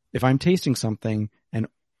 If I'm tasting something and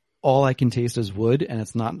all I can taste is wood, and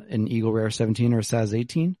it's not an Eagle Rare 17 or a Saz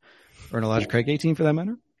 18 or an Elijah Craig 18 for that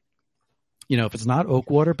matter, if it's not oak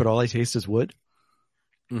water, but all I taste is wood,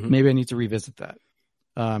 maybe I need to revisit that.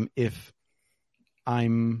 If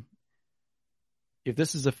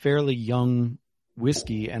this is a fairly young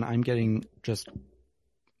whiskey and I'm getting just,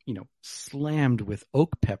 slammed with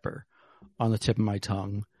oak pepper on the tip of my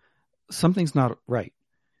tongue, something's not right.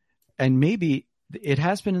 And maybe it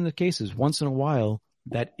has been in the cases once in a while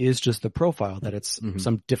that is just the profile, that it's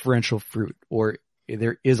some differential fruit, or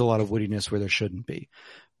there is a lot of woodiness where there shouldn't be.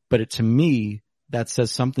 But to me, that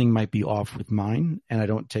says something might be off with mine, and I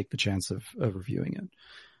don't take the chance of reviewing it.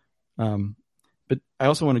 But I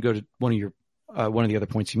also want to go to one of the other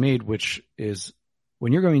points you made, which is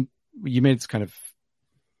when you made this kind of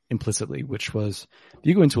implicitly, which was if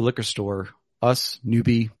you go into a liquor store, us,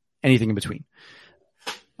 newbie, anything in between.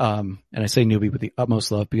 And I say newbie with the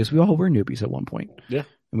utmost love because we all were newbies at one point. Yeah.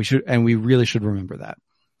 And we really should remember that.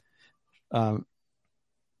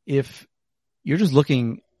 If you're just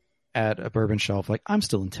looking at a bourbon shelf, like I'm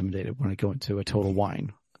still intimidated when I go into a Total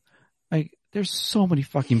Wine. Like there's so many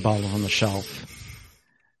fucking bottles on the shelf.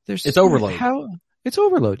 It's overload. It's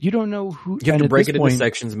overload. You don't know who. You have to break it into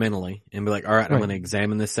sections mentally and be like, all right, I'm going to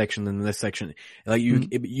examine this section and this section. Like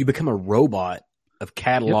you become a robot of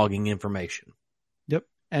cataloging information. Yep.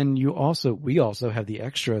 And we also have the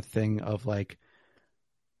extra thing of like,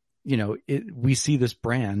 we see this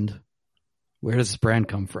brand. Where does this brand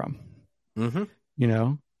come from? Mm-hmm.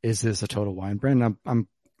 is this a Total Wine brand? I'm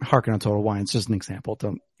harking on Total Wine. It's just an example.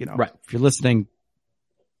 Don't, Right. if you're listening,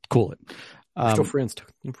 cool it. We're still friends.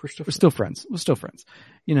 We're still friends. We're still friends.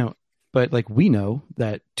 But like we know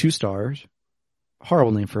that 2 Stars,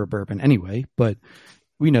 horrible name for a bourbon anyway, but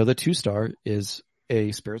we know that 2 Star is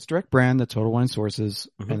a Spirits Direct brand that Total Wine sources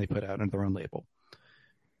and they put out under their own label.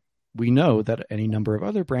 We know that any number of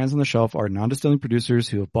other brands on the shelf are non-distilling producers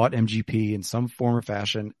who have bought MGP in some form or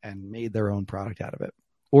fashion and made their own product out of it,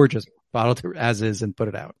 or just bottled it as is and put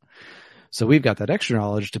it out. So we've got that extra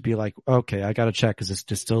knowledge to be like, okay, I got to check. Is it's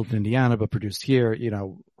distilled in Indiana, but produced here?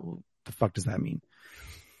 The fuck does that mean?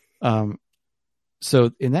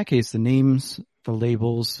 So in that case, the names, the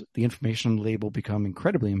labels, the information on the label become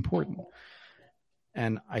incredibly important.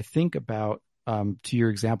 And I think about, to your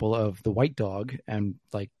example of the White Dog, and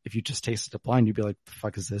like, if you just tasted it blind, you'd be like, the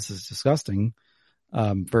fuck is this? This is disgusting.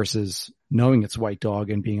 Versus knowing it's White Dog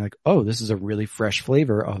and being like, oh, this is a really fresh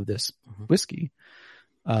flavor of this whiskey.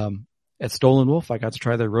 At Stolen Wolf, I got to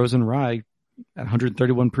try their Rose and Rye at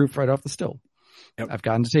 131 proof right off the still. Yep. I've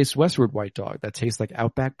gotten to taste Westward White Dog. That tastes like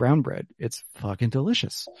Outback brown bread. It's fucking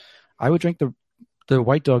delicious. I would drink the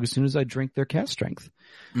White Dog as soon as I drink their cask strength.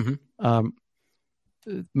 Mm-hmm.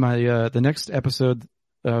 The next episode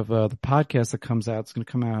of the podcast that comes out, it's going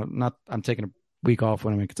to come out. I'm taking a week off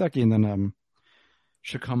when I'm in Kentucky, and then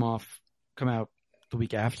should come out the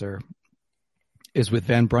week after. Is with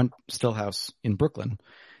Van Brunt Stillhouse in Brooklyn,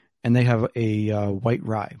 and they have a white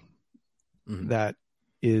rye that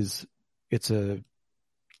is it's a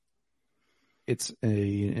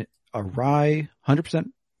rye,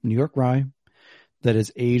 100% New York rye that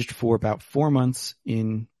is aged for about 4 months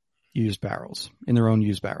in their own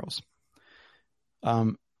used barrels.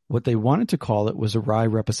 What they wanted to call it was a rye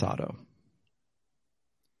reposado,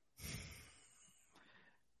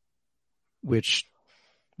 which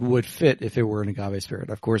would fit if it were an agave spirit.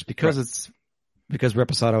 Of course, because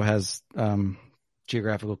reposado has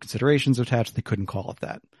geographical considerations attached, they couldn't call it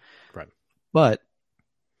that. Right. But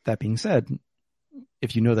that being said,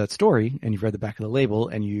 if you know that story and you've read the back of the label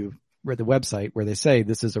and you read the website where they say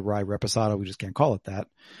this is a rye reposado, we just can't call it that.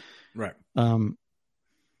 Right.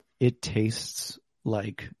 It tastes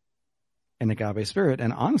like an agave spirit.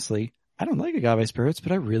 And honestly, I don't like agave spirits,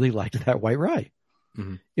 but I really liked that white rye.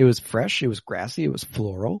 Mm-hmm. It was fresh. It was grassy. It was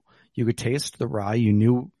floral. You could taste the rye. You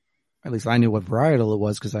knew, at least I knew what varietal it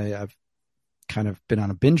was because I've kind of been on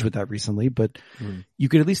a binge with that recently, but you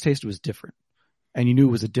could at least taste it was different. And you knew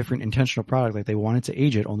it was a different intentional product. Like they wanted to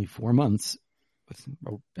age it only 4 months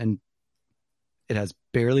and it has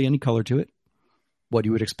barely any color to it. What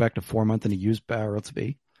you would expect a 4 month in a used barrel to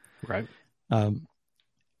be. Right.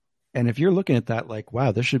 And if you're looking at that like,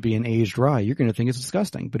 wow, this should be an aged rye, you're going to think it's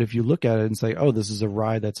disgusting. But if you look at it and say, oh, this is a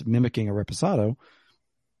rye that's mimicking a reposado,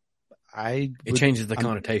 it changes the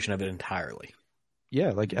connotation of it entirely.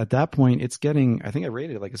 Yeah, like at that point, it's getting, I think I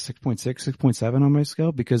rated it like a 6.6, 6.7 on my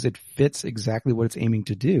scale because it fits exactly what it's aiming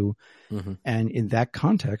to do. Mm-hmm. And in that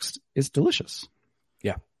context, it's delicious.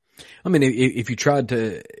 Yeah. I mean, if you tried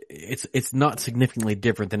to, it's not significantly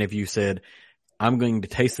different than if you said, I'm going to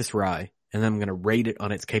taste this rye and then I'm going to rate it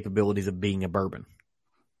on its capabilities of being a bourbon.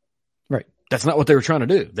 Right. That's not what they were trying to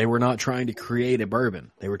do. They were not trying to create a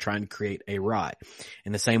bourbon. They were trying to create a rye.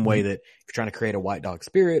 In the same way that if you're trying to create a White Dog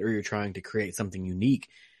spirit or you're trying to create something unique,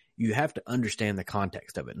 you have to understand the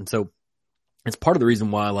context of it. And so it's part of the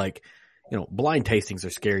reason why, like, blind tastings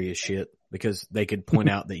are scary as shit because they could point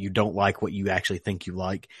out that you don't like what you actually think you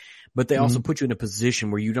like, but they also put you in a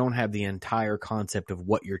position where you don't have the entire concept of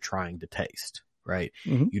what you're trying to taste, right?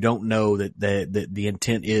 Mm-hmm. You don't know that the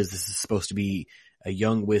intent is this is supposed to be a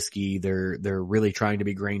young whiskey. They're really trying to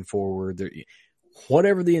be grain forward.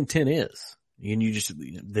 Whatever the intent is, and you just,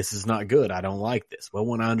 this is not good. I don't like this. Well,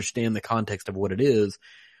 when I understand the context of what it is,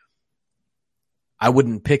 I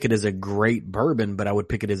wouldn't pick it as a great bourbon, but I would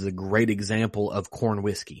pick it as a great example of corn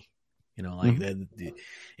whiskey. And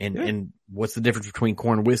what's the difference between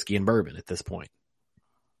corn whiskey and bourbon at this point?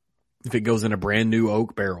 If it goes in a brand new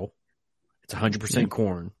oak barrel, it's 100%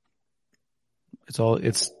 corn.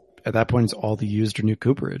 At that point, it's all the used or new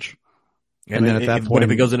cooperage. And then at that point,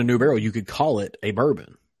 if it goes in a new barrel, you could call it a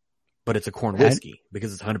bourbon, but it's a corn whiskey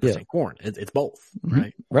because it's 100% corn. It's both,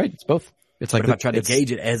 right? Right. It's both. It's like if I tried to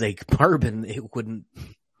gauge it as a bourbon, it wouldn't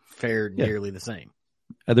fare nearly the same.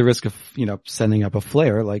 At the risk of, sending up a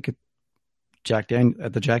flare, like at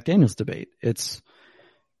the Jack Daniels debate,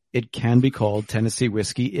 it can be called Tennessee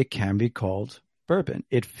whiskey. It can be called bourbon.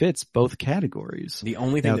 It fits both categories. The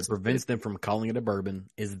only thing that prevents them from calling it a bourbon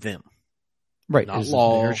is them. Right. Not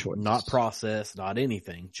law, not process, not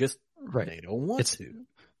anything. Just they don't want to.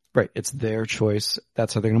 Right. It's their choice.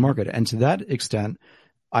 That's how they're going to market it. And to that extent,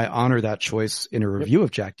 I honor that choice in a review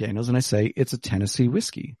of Jack Daniels, and I say it's a Tennessee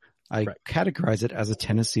whiskey. I categorize it as a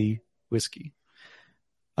Tennessee whiskey.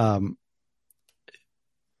 But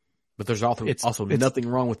there's also nothing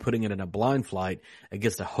wrong with putting it in a blind flight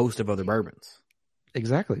against a host of other bourbons.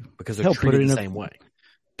 Exactly. Because they're treated the same way.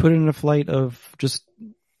 Put it in a flight of just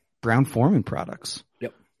Brown-Forman products.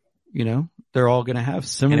 Yep. You know, they're all going to have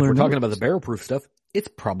similar. And if we're talking about the barrel proof stuff, it's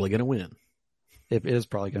probably going to win. It is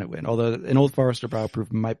probably going to win. Although an Old Forester barrel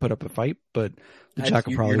proof might put up a fight, but the Jack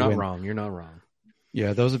will probably win. You're not wrong.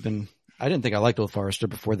 Yeah, those have been. I didn't think I liked Old Forester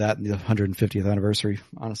before that in the 150th anniversary.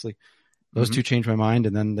 Honestly, those two changed my mind,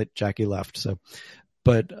 and then Jackie left. So,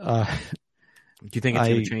 but do you think it's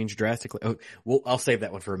going to change drastically? Oh, well, I'll save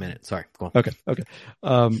that one for a minute. Sorry, go on. Okay.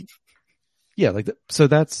 Yeah, so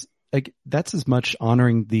that's as much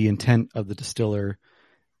honoring the intent of the distiller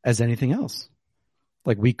as anything else.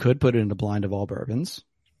 Like, we could put it in a blind of all bourbons.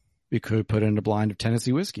 We could put it in a blind of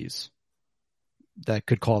Tennessee whiskeys that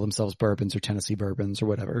could call themselves bourbons or Tennessee bourbons or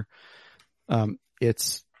whatever.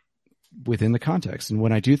 It's within the context. And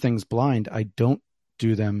when I do things blind, I don't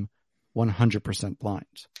do them 100% blind.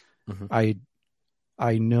 Mm-hmm.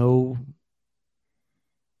 I know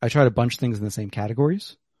I try to bunch things in the same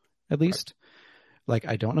categories, at least. Like,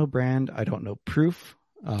 I don't know brand. I don't know proof.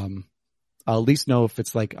 I'll at least know if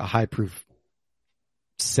it's like a high proof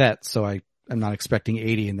set, so I'm not expecting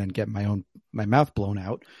 80 and then get my mouth blown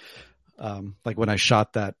out. Like when I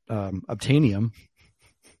shot that Obtainium.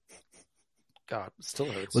 God, it still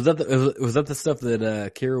hurts. Was that the stuff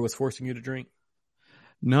that Kira was forcing you to drink?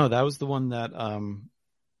 No, that was the one that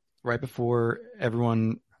right before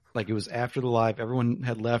everyone, like, it was after the live, everyone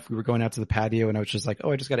had left. We were going out to the patio, and I was just like,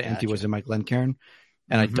 "Oh, I just got to empty what's in my Glencairn,"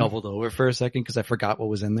 and I doubled over for a second because I forgot what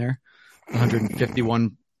was in there.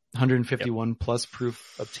 151 plus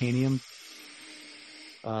proof Obtainium.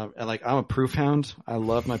 And like, I'm a proof hound. I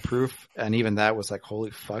love my proof. And even that was like,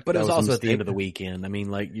 holy fuck. But it was also at the end of the weekend. I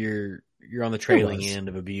mean, like, you're on the trailing end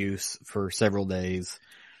of abuse for several days.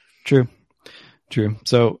 True.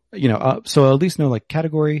 So, so I'll at least know like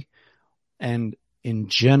category and in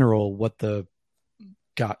general what the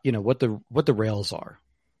rails are.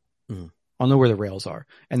 Mm-hmm. I'll know where the rails are.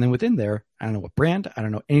 And then within there, I don't know what brand. I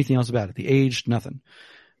don't know anything else about it. The age, nothing.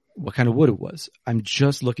 What kind of wood it was. I'm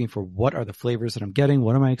just looking for what are the flavors that I'm getting.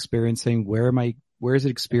 What am I experiencing? Where is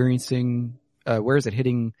it experiencing? Where is it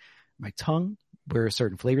hitting my tongue? Where are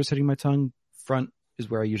certain flavors hitting my tongue? Front is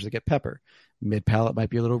where I usually get pepper. Mid palate might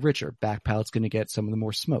be a little richer. Back palate's going to get some of the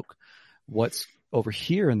more smoke. What's over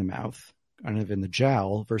here in the mouth, kind of in the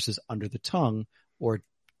jowl versus under the tongue or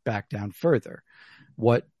back down further?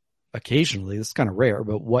 What occasionally, this is kind of rare,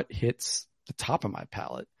 but what hits the top of my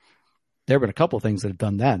palate? There have been a couple of things that have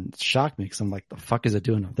done that and it's shocked me because I'm like, the fuck is it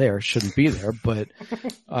doing up there? It shouldn't be there, but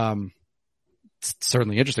it's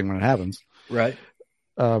certainly interesting when it happens. Right.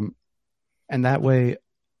 And that way,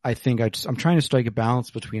 I think I'm trying to strike a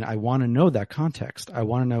balance between, I want to know that context. I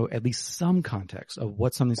want to know at least some context of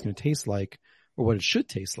what something's going to taste like or what it should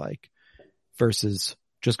taste like versus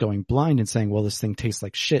just going blind and saying, well, this thing tastes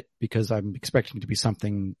like shit because I'm expecting it to be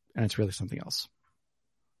something and it's really something else.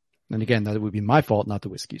 And again, that would be my fault, not the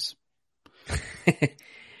whiskeys.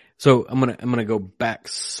 So I'm gonna go back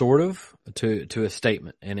sort of to a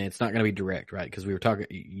statement, and it's not gonna be direct, right? Because we were talking,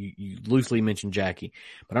 you loosely mentioned Jackie,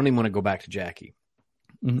 but I don't even want to go back to Jackie.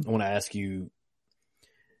 Mm-hmm. I want to ask you.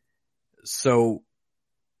 So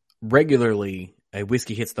regularly, a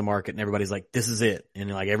whiskey hits the market, and everybody's like, "This is it,"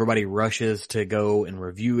 and like everybody rushes to go and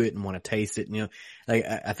review it and want to taste it. And, like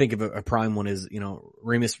I think of a prime one is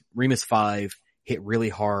Remus 5 hit really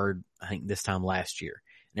hard. I think this time last year.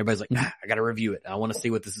 And everybody's like, I got to review it. I want to see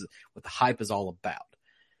what the hype is all about.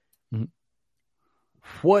 Mm-hmm.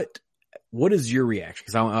 What is your reaction?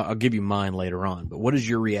 Because I'll give you mine later on, but what is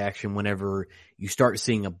your reaction whenever you start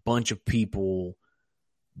seeing a bunch of people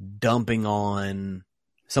dumping on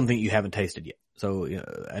something that you haven't tasted yet? So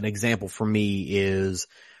an example for me is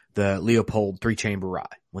the Leopold 3-chamber rye.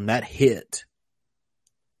 When that hit,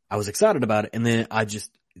 I was excited about it. And then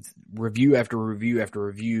review after review after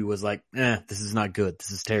review was like, this is not good.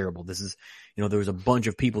 This is terrible. This is, there was a bunch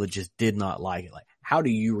of people that just did not like it. Like, how do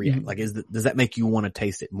you react? Mm-hmm. Like, does that make you want to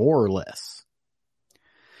taste it more or less?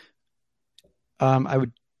 I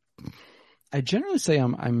generally say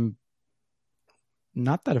I'm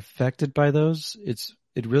not that affected by those.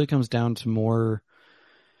 It really comes down to more,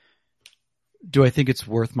 do I think it's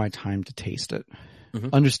worth my time to taste it? Mm-hmm.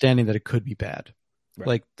 Understanding that it could be bad. Right.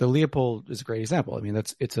 Like the Leopold is a great example. I mean,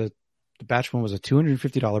 the batch one was a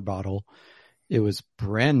 $250 bottle. It was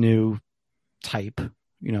brand new type,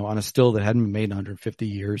 on a still that hadn't been made in 150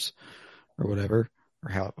 years or whatever, or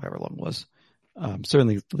however long it was.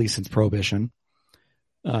 certainly at least since Prohibition.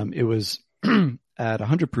 It was at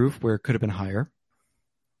 100 proof, where it could have been higher.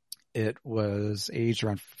 It was aged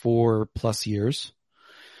around 4+ years.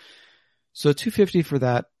 So 250 for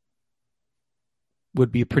that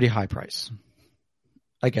would be a pretty high price.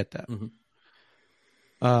 I get that.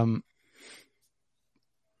 Mm-hmm.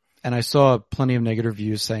 And I saw plenty of negative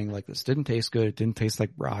reviews saying like this didn't taste good. It didn't taste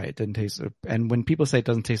like rye. It didn't taste. And when people say it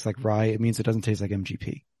doesn't taste like rye, it means it doesn't taste like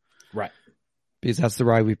MGP. Right. Because that's the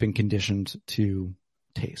rye we've been conditioned to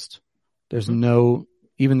taste. There's no,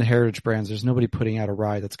 even the heritage brands, there's nobody putting out a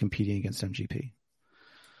rye that's competing against MGP.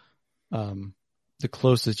 The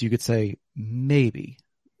closest you could say maybe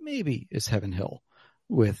is Heaven Hill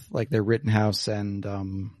with like their Rittenhouse and,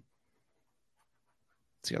 what's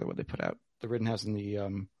the other one they put out? The Rittenhouse and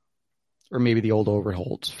the, or maybe the old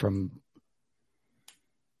Overholt from,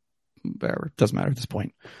 whatever, it doesn't matter at this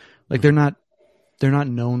point. Like they're not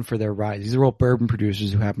known for their rye. These are all bourbon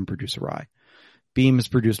producers who happen to produce a rye. Beam has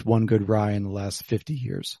produced one good rye in the last 50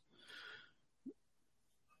 years.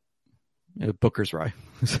 Booker's rye.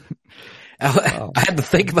 I had to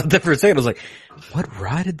think about that for a second. I was like, what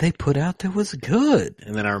rye did they put out that was good?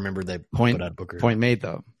 And then I remembered they put out Booker. Point made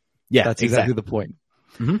though. Yeah, that's exactly the point.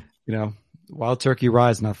 Mm-hmm. You know, Wild Turkey rye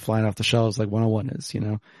is not flying off the shelves like 101 is, you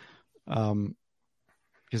know,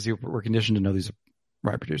 because we're conditioned to know these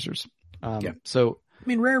rye producers. Yeah. So, I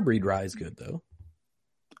mean, rare breed rye is good though.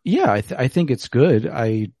 Yeah, I think it's good.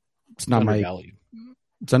 It's not undervalued.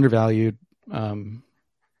 It's undervalued.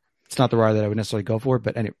 It's not the rye that I would necessarily go for,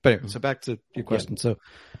 but anyway, so back to your question. Yeah. So,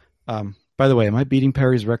 by the way, am I beating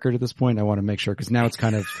Perry's record at this point? I want to make sure, because now it's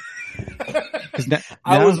kind of, now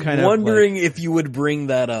I was wondering if you would bring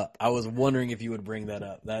that up. I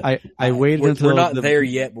waited until we're not there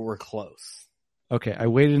yet, but we're close. Okay. I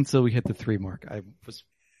waited until we hit the 3 mark. I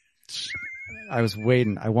was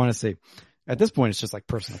waiting. I want to say, at this point, it's just like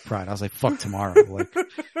personal pride. I was like, fuck tomorrow. Like,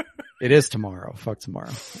 it is tomorrow. Fuck tomorrow.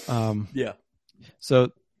 Yeah. So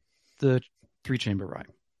the 3-chamber rye.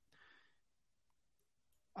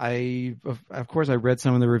 Of course, I read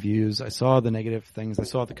some of the reviews. I saw the negative things. I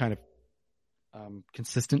saw the kind of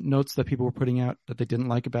consistent notes that people were putting out that they didn't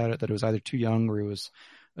like about it, that it was either too young or it was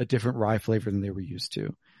a different rye flavor than they were used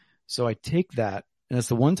to. So I take that, and it's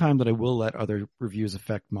the one time that I will let other reviews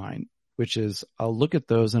affect mine, which is I'll look at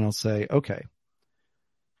those and I'll say, okay,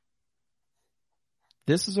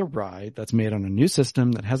 this is a rye that's made on a new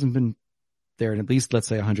system that hasn't been there in at least, let's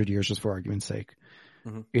say, 100 years, just for argument's sake.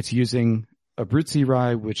 Mm-hmm. It's using Abruzzi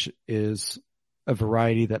rye, which is a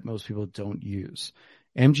variety that most people don't use.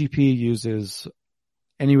 MGP uses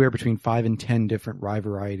anywhere between 5 and 10 different rye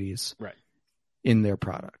varieties in their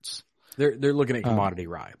products. They're looking at commodity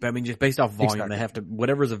rye, but I mean, just based off volume, exactly. They have to,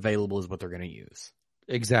 whatever's available is what they're going to use.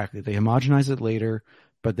 Exactly. They homogenize it later,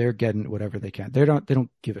 but they're getting whatever they can. They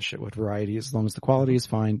don't give a shit what variety, as long as the quality is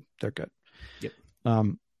fine, they're good. Yep.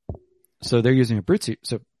 So they're using Abruzzi.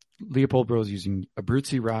 So Leopold Bro is using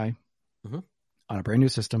Abruzzi rye on a brand new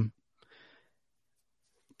system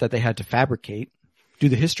that they had to fabricate, do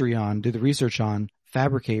the history on, do the research on,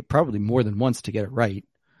 fabricate probably more than once to get it right.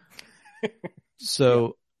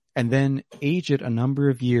 So, and then age it a number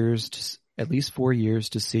of years, at least 4 years,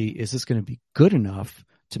 to see, is this going to be good enough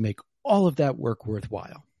to make all of that work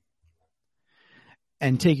worthwhile?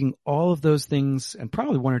 And taking all of those things, and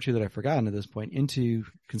probably one or two that I've forgotten at this point, into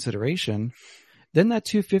consideration, then that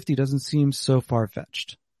 250 doesn't seem so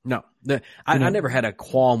far-fetched. No, I never had a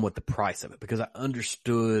qualm with the price of it, because I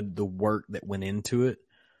understood the work that went into it.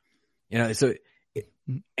 You know, so,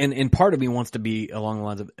 and part of me wants to be along the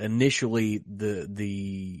lines of, initially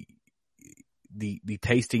the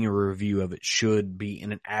tasting or review of it should be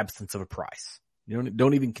in an absence of a price. You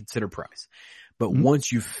don't even consider price. But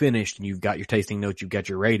once you've finished and you've got your tasting notes, you've got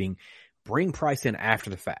your rating, bring price in after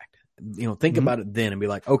the fact. You know, think about it then and be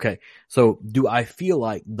like, okay, so do I feel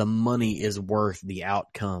like the money is worth the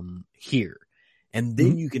outcome here? And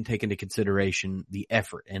then you can take into consideration the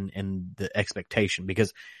effort and the expectation,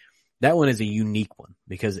 because that one is a unique one,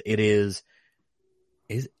 because it's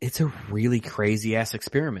a really crazy ass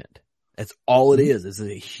experiment. That's all it is. It's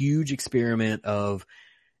a huge experiment of,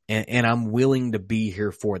 and I'm willing to be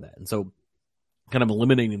here for that. And so, kind of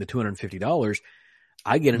eliminating the $250,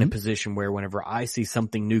 I get in a position where whenever I see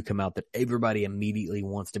something new come out that everybody immediately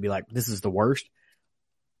wants to be like, this is the worst,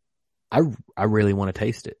 I really want to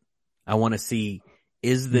taste it. I want to see,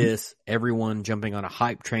 is this everyone jumping on a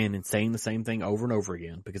hype train and saying the same thing over and over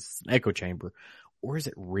again because it's an echo chamber, or is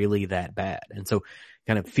it really that bad? And so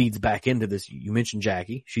kind of feeds back into this. You mentioned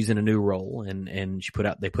Jackie. She's in a new role, and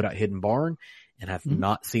they put out Hidden Barn, and I've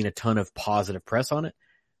not seen a ton of positive press on it.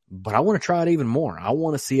 but I want to try it even more. I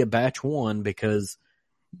want to see a batch one because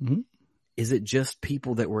is it just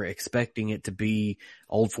people that were expecting it to be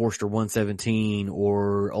Old Forester 117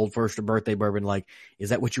 or Old Forester birthday bourbon? Like, is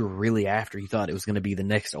that what you were really after? You thought it was going to be the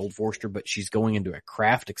next Old Forester, but she's going into a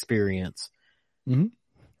craft experience in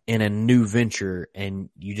a new venture and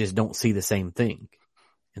you just don't see the same thing.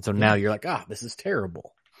 And so now you're like, this is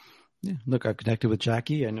terrible. Yeah. Look, I've connected with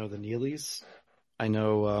Jackie. I know the Neelys. I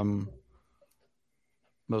know,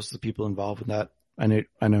 most of the people involved with that. I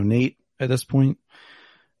know Nate at this point.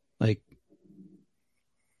 Like,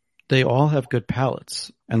 they all have good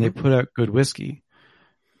palates and they put out good whiskey.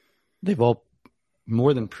 They've all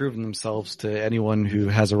more than proven themselves to anyone who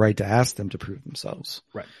has a right to ask them to prove themselves.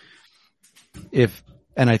 Right.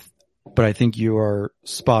 But I think you are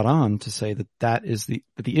spot on to say that is the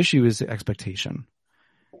issue is the expectation.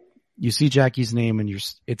 You see Jackie's name and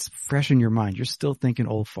it's fresh in your mind. You're still thinking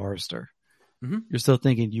Old Forester. You're still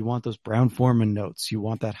thinking you want those Brown Forman notes. You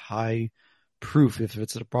want that high proof if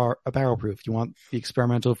it's a barrel proof. You want the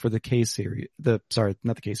experimental for the K series. Not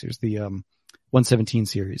the K series, the 117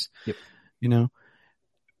 series. Yep. You know?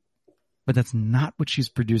 But that's not what she's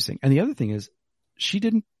producing. And the other thing is she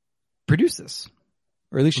didn't produce this.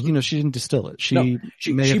 Or at least, she didn't distill it. She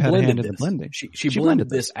may have had a hand in the blending. She blended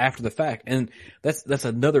this after the fact. And that's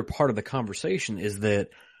another part of the conversation is that,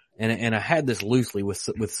 and I had this loosely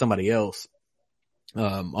with somebody else,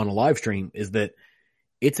 on a live stream, is that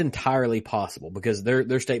it's entirely possible because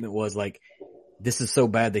their statement was like, this is so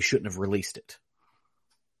bad they shouldn't have released it.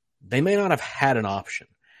 They may not have had an option.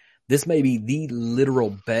 This may be the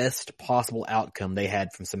literal best possible outcome they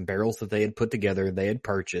had from some barrels that they had put together, they had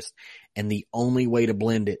purchased, and the only way to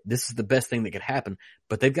blend it, this is the best thing that could happen,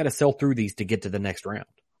 but they've got to sell through these to get to the next round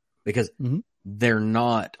because they're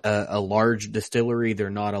not a large distillery, they're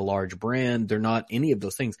not a large brand, they're not any of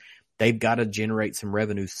those things. They've got to generate some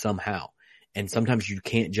revenue somehow. And sometimes you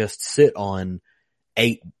can't just sit on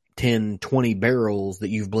 8, 10, 20 barrels that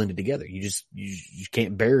you've blended together. You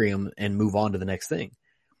can't bury them and move on to the next thing.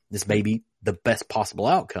 This may be the best possible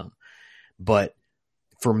outcome. But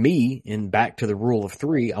for me, and back to the rule of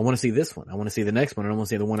 3, I want to see this one. I want to see the next one. And I want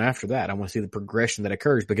to see the one after that. I want to see the progression that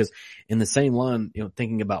occurs because in the same line,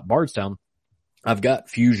 thinking about Bardstown, I've got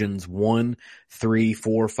fusions 1, 3,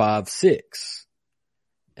 4, 5, 6.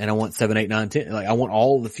 And I want 7, 8, 9, 10. Like I want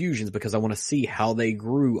all of the fusions because I want to see how they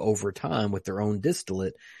grew over time with their own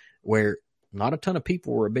distillate, where not a ton of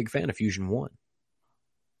people were a big fan of Fusion 1.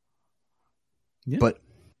 Yeah. But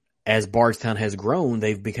as Bardstown has grown,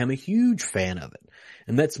 they've become a huge fan of it.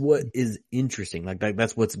 And that's what is interesting. Like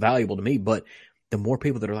that's what's valuable to me. But the more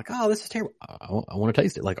people that are like, oh, this is terrible. I want to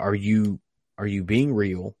taste it. Like, are you being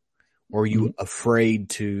real? Or are you afraid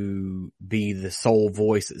to be the sole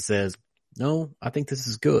voice that says, no, I think this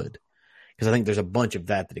is good? Because I think there's a bunch of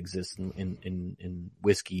that exists in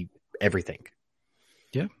whiskey, everything.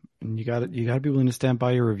 Yeah. And you gotta be willing to stand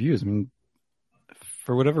by your reviews. I mean,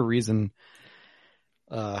 for whatever reason,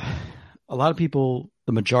 a lot of people,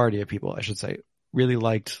 the majority of people, I should say, really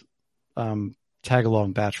liked Tag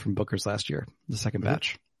Along Batch from Booker's last year, the second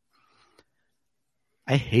batch.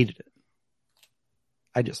 I hated it.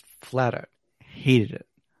 I just flat out hated it.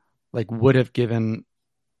 Like, would have given,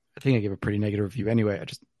 I think I gave a pretty negative review anyway. I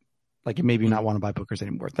just, like, it made me not want to buy Booker's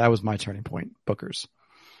anymore. That was my turning point, Booker's.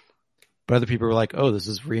 But other people were like, oh, this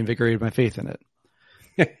has reinvigorated my faith in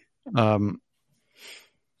it.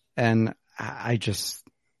 And I just,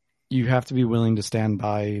 you have to be willing to stand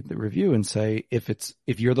by the review and say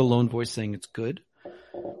if you're the lone voice saying it's good,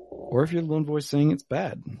 or if you're the lone voice saying it's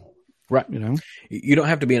bad. Right. You don't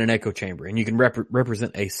have to be in an echo chamber, and you can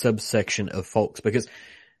represent a subsection of folks, because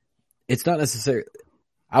it's not necessarily,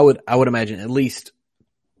 I would imagine at least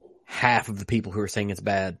half of the people who are saying it's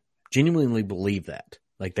bad genuinely believe that.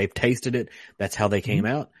 Like, they've tasted it. That's how they came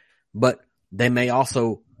out. But they may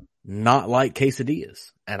also not like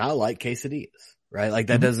quesadillas, and I like quesadillas, right? Like,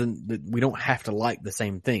 that we don't have to like the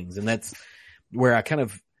same things. And that's where I kind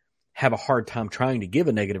of have a hard time trying to give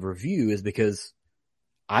a negative review, is because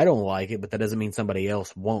I don't like it, but that doesn't mean somebody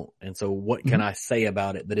else won't. And so what can I say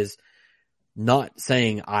about it that is not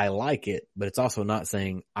saying I like it, but it's also not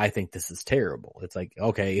saying I think this is terrible? It's like,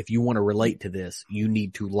 okay, if you want to relate to this, you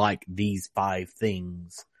need to like these 5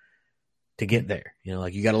 things to get there.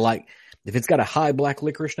 Like, you got to like, if it's got a high black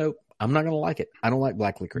licorice note, I'm not going to like it. I don't like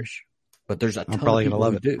black licorice, but there's a ton of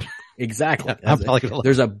people who do. Exactly. I'm probably gonna love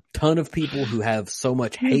There's a ton of people who have so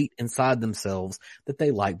much hate inside themselves that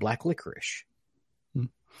they like black licorice.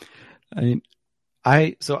 I mean,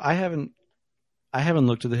 I haven't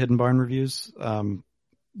looked at the Hidden Barn reviews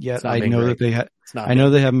yet. I know that they I know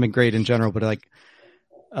they haven't been great in general, but like,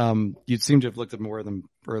 You'd seem to have looked at more of them,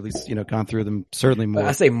 or at least, gone through them, certainly more.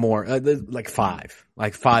 I say more, like five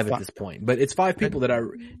at this point, but it's five people that I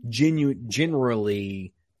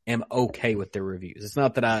generally am okay with their reviews. It's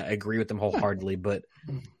not that I agree with them wholeheartedly, but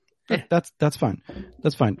that's fine.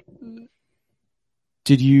 That's fine.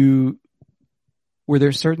 Were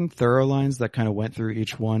there certain thorough lines that kind of went through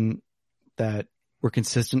each one that were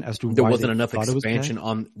consistent as to there why wasn't they enough thought it was expansion bad?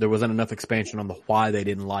 on there wasn't enough expansion on the why they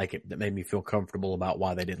didn't like it that made me feel comfortable about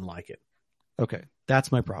why they didn't like it. Okay,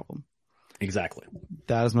 that's my problem. Exactly.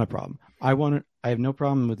 That is my problem. I have no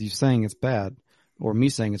problem with you saying it's bad or me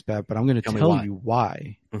saying it's bad, but I'm going to tell you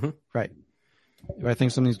why. Mm-hmm. Right. If I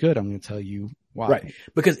think something's good, I'm going to tell you why. Right.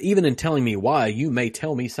 Because even in telling me why, you may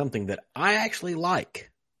tell me something that I actually like.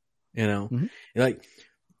 Mm-hmm. Like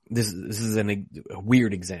this is a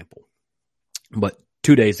weird example, but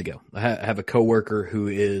 2 days ago, I have a coworker who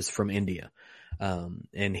is from India,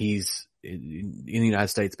 and he's in the United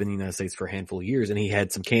States, been in the United States for a handful of years, and he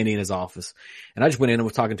had some candy in his office, and I just went in and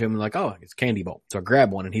was talking to him and like, oh, it's a candy bowl. So I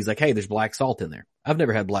grabbed one and he's like, hey, there's black salt in there. I've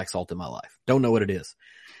never had black salt in my life. Don't know what it is.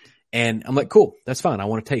 And I'm like, cool, that's fine. I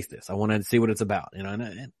want to taste this. I want to see what it's about.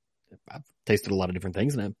 And I've tasted a lot of different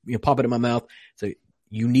things, and I pop it in my mouth. It's a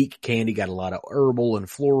unique candy, got a lot of herbal and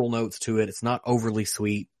floral notes to it. It's not overly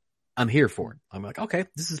sweet. I'm here for it. I'm like, okay,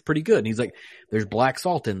 this is pretty good. And he's like, there's black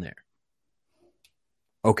salt in there.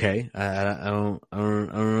 Okay. I don't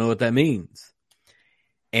know what that means.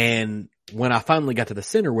 And when I finally got to the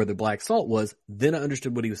center where the black salt was, then I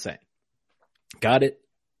understood what he was saying. Got it.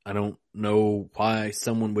 I don't know why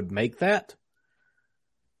someone would make that,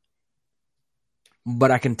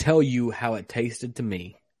 but I can tell you how it tasted to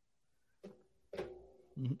me.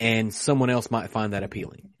 And someone else might find that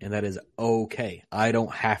appealing, and that is okay. I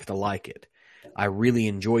don't have to like it. I really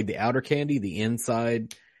enjoyed the outer candy. The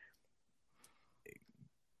inside,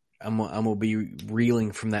 I'm gonna be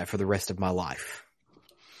reeling from that for the rest of my life.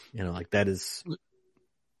 Like that is.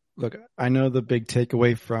 Look, I know the big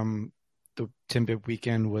takeaway from the Timbit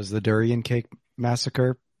weekend was the durian cake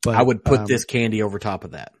massacre, but I would put this candy over top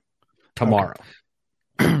of that tomorrow.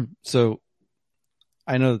 Okay. So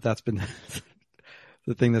I know that's been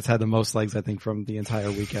the thing that's had the most legs, I think, from the entire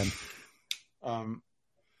weekend.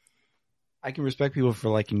 I can respect people for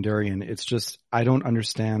liking durian. It's just, I don't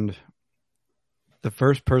understand the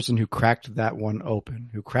first person who cracked that one open,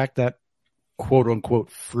 who cracked that quote unquote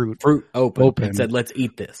fruit open and said, let's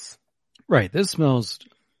eat this. Right. This smells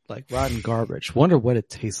like rotten garbage. Wonder what it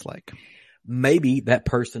tastes like. Maybe that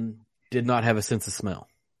person did not have a sense of smell.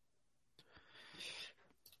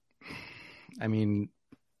 I mean,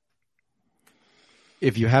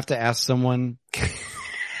 if you have to ask someone,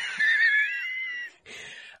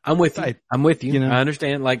 I'm with you. I'm with you. I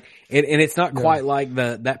understand. Like, and it's not quite like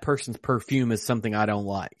that person's perfume is something I don't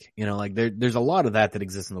like. Like there's a lot of that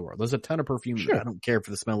exists in the world. There's a ton of perfume. Sure. I don't care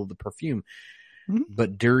for the smell of the perfume,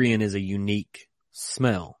 but durian is a unique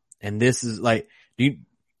smell. And this is like,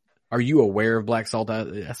 are you aware of black salt? I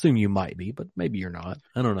assume you might be, but maybe you're not.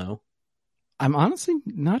 I don't know. I'm honestly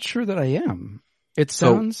not sure that I am. It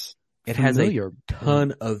sounds it familiar. Has a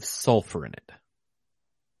ton of sulfur in it.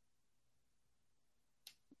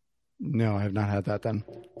 No, I have not had that then.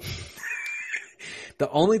 The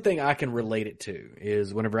only thing I can relate it to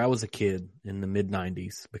is whenever I was a kid in the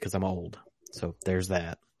mid-90s, because I'm old. So there's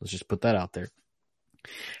that. Let's just put that out there. I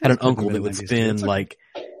had an uncle that would spend like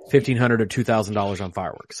 $1,500 or $2,000 on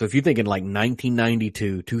fireworks. So if you think in like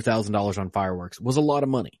 1992, $2,000 on fireworks was a lot of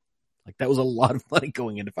money. Like that was a lot of money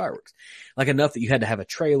going into fireworks. Like enough that you had to have a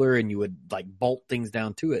trailer and you would like bolt things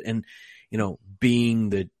down to it. And, being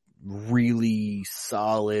the really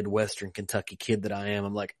solid Western Kentucky kid that I am,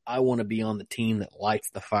 I'm like, I want to be on the team that lights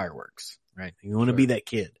the fireworks, right? You want to be that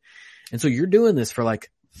kid. And so you're doing this for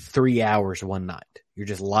like 3 hours one night. You're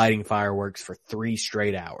just lighting fireworks for 3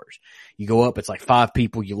 straight hours. You go up, it's like 5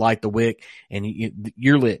 people, you light the wick, and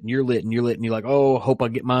you're lit, and you're lit, and you're lit, and you're like, oh, hope I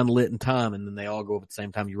get mine lit in time. And then they all go up at the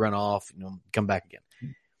same time. You run off, come back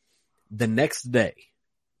again. The next day,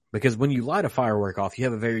 because when you light a firework off, you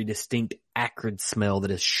have a very distinct acrid smell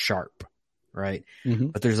that is sharp, right? Mm-hmm.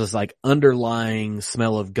 But there's this like underlying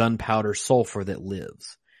smell of gunpowder sulfur that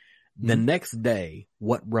lives. The next day,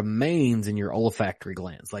 what remains in your olfactory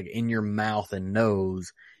glands, like in your mouth and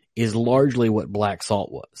nose, is largely what black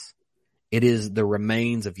salt was. It is the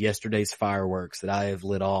remains of yesterday's fireworks that I have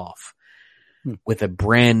lit off with a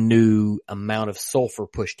brand new amount of sulfur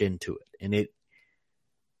pushed into it. And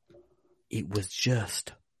it was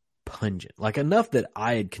just pungent, like enough that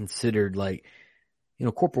I had considered like,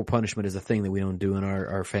 corporal punishment is a thing that we don't do in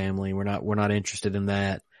our family. We're not interested in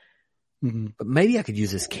that. Mm-hmm. But maybe I could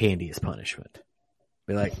use this candy as punishment.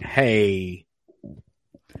 Be like, hey,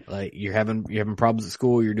 Like you're having problems at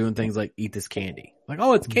school. You're doing things like eat this candy. Like,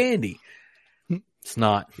 oh, it's candy. It's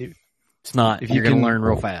not. It's not. You're going to learn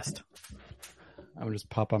real fast. I'm going to just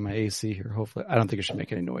pop on my AC here. Hopefully, I don't think it should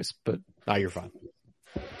make any noise, but you're fine.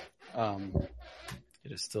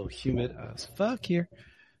 It is still humid as fuck here.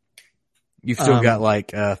 You've still got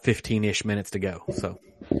like 15-ish minutes to go. So.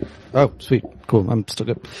 Oh, sweet. Cool. I'm still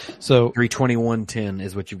good. So 3:21:10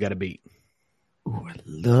 is what you've got to beat. Ooh, I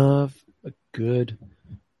love a good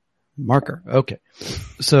marker. Okay.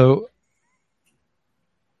 So,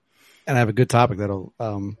 and I have a good topic that'll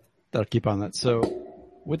keep on that.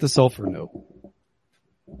 So with the sulfur note,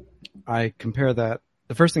 I compare that.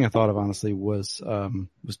 The first thing I thought of, honestly, was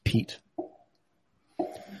peat.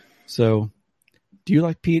 So do you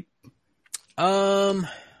like peat?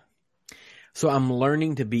 So I'm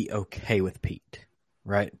learning to be okay with peat,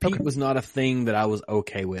 right? Peat was not a thing that I was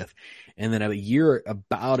okay with. And then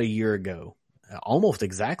about a year ago, almost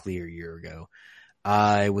exactly a year ago,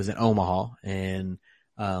 I was in Omaha and,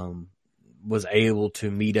 was able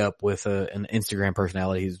to meet up with an Instagram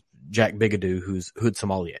personality. He's Jack Bigadoo, who's Hood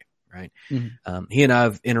Sommelier, right? Mm-hmm. He and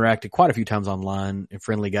I've interacted quite a few times online, a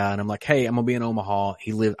friendly guy. And I'm like, hey, I'm going to be in Omaha.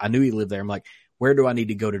 I knew he lived there. I'm like, where do I need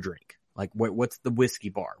to go to drink? Like, what's the whiskey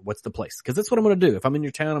bar? What's the place? Cause that's what I'm going to do. If I'm in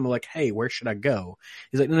your town, I'm like, hey, where should I go?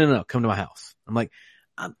 He's like, no, come to my house. I'm like,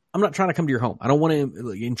 I'm not trying to come to your home. I don't want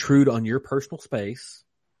to intrude on your personal space.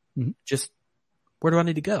 Mm-hmm. Just where do I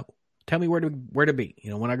need to go? Tell me where to be.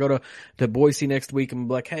 You know, when I go to Boise next week, I'm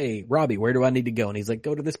like, hey, Robbie, where do I need to go? And he's like,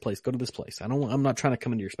 go to this place. I'm not trying to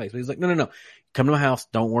come into your space. But he's like, no, come to my house.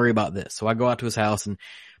 Don't worry about this. So I go out to his house and,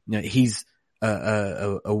 you know, he's,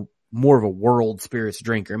 a more of a world spirits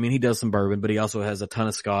drinker. I mean, he does some bourbon, but he also has a ton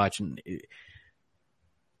of scotch. And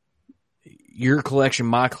your collection,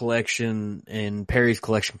 my collection, and Perry's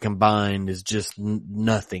collection combined is just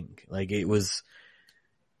nothing. Like, it was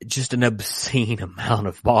just an obscene amount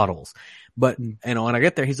of bottles. But, you know, when I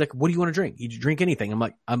get there, he's like, what do you want to drink? You drink anything. I'm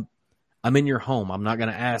like, I'm in your home. I'm not going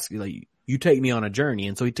to ask you, like, you take me on a journey.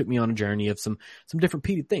 And so he took me on a journey of some different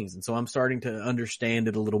peated things. And so I'm starting to understand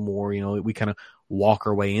it a little more. You know, we kind of walk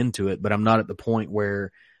our way into it, but I'm not at the point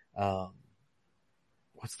where,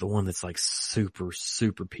 what's the one that's like super,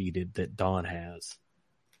 super peated that Don has?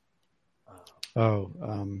 He's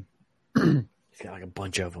got like a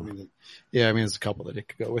bunch of them. Yeah. I mean, there's a couple that it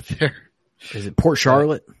could go with there. Is it Port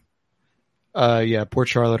Charlotte? Yeah, Port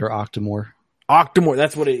Charlotte or Octomore. Octomore,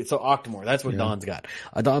 that's what so Octomore, that's what Don's got.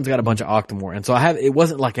 Don's got a bunch of Octomore. And so it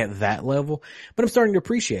wasn't like at that level, but I'm starting to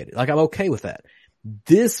appreciate it. Like, I'm okay with that.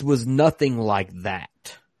 This was nothing like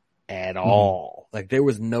that at all. Like, there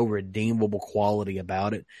was no redeemable quality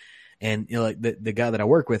about it. And, you know, like the guy that I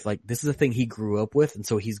work with, like, this is a thing he grew up with. And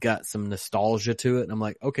so he's got some nostalgia to it. And I'm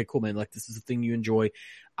like, okay, cool, man. Like, this is a thing you enjoy.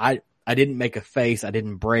 I didn't make a face. I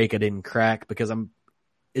didn't break. I didn't crack because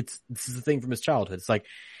this is a thing from his childhood. It's like,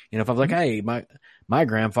 you know, if I was like, hey, my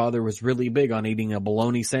grandfather was really big on eating a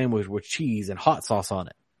bologna sandwich with cheese and hot sauce on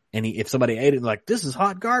it. And if somebody ate it, like, this is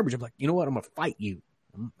hot garbage. I'm like, you know what? I'm going to fight you.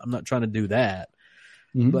 I'm not trying to do that.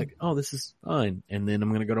 Mm-hmm. Like, oh, this is fine. And then I'm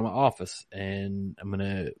going to go to my office and I'm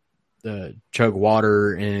going to chug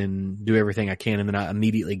water and do everything I can. And then I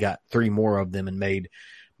immediately got 3 more of them and made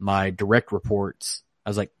my direct reports. I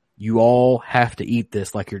was like, you all have to eat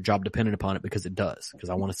this like your job depended upon it, because it does, because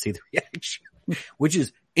I want to see the reaction, which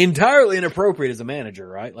is entirely inappropriate as a manager,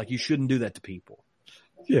 right? Like, you shouldn't do that to people.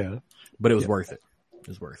 Yeah. But it was worth it. It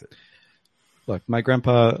was worth it. Look, my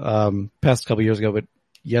grandpa, passed a couple years ago, but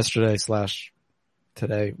yesterday /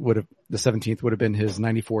 today the 17th would have been his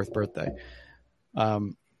 94th birthday.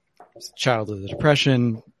 Child of the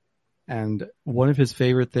Depression. And one of his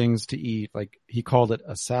favorite things to eat, like he called it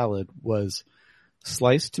a salad, was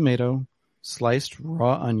sliced tomato, sliced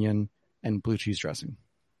raw onion, and blue cheese dressing.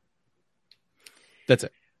 That's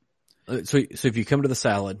it. So if you come to the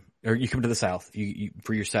salad, or you come to the South, you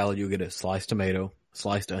for your salad, you'll get a sliced tomato,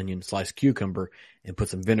 sliced onion, sliced cucumber, and put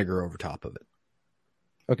some vinegar over top of it.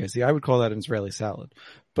 Okay, see, I would call that an Israeli salad,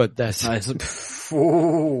 but that's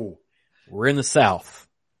Ooh, we're in the South.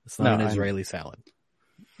 It's not an Israeli salad.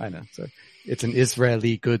 I know. So it's an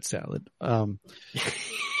Israeli good salad. But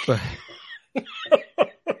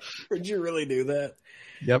did you really do that?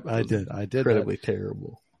 Yep, I did. Incredibly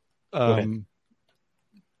terrible.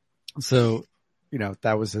 So, you know,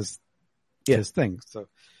 that was his thing. So,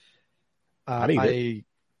 I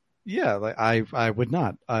would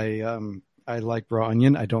not. I like raw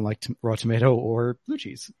onion. I don't like raw tomato or blue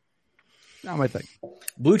cheese. Not my thing.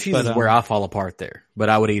 Blue cheese is where I fall apart there, but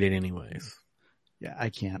I would eat it anyways. Yeah, I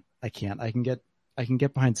can't. I can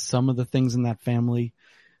get behind some of the things in that family.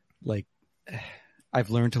 Like, I've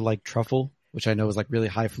learned to like truffle, which I know is like really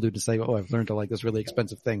highfalutin to say, oh, I've learned to like this really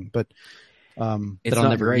expensive thing, but it's that I'll not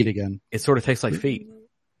never great eat again. It sort of tastes like feet.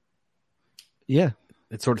 Yeah.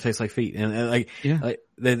 It sort of tastes like feet. And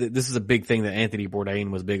this is a big thing that Anthony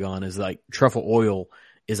Bourdain was big on, is like truffle oil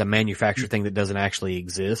is a manufactured thing that doesn't actually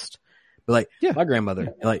exist. But like my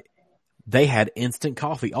grandmother, like they had instant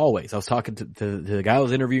coffee always. I was talking to the guy I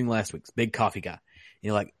was interviewing last week, big coffee guy.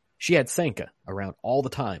 Like she had Sanka around all the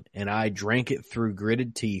time, and I drank it through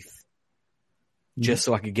gritted teeth just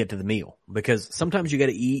so I could get to the meal, because sometimes you got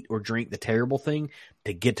to eat or drink the terrible thing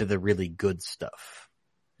to get to the really good stuff.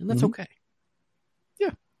 And that's okay.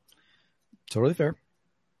 Yeah. Totally fair.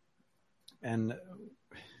 And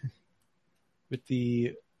with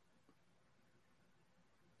the,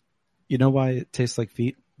 you know why it tastes like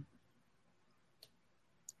feet?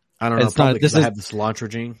 I don't know. It's probably not, because I have the cilantro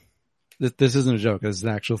gene. This isn't a joke. This is an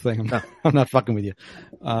actual thing. I'm not fucking with you.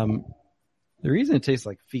 The reason it tastes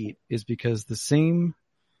like feet is because the same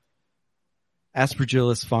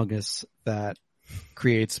Aspergillus fungus that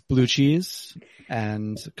creates blue cheese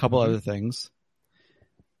and a couple other things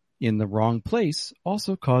in the wrong place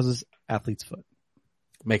also causes athlete's foot.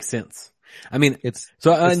 Makes sense. I mean,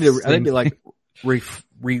 I need to like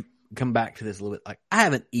come back to this a little bit. Like, I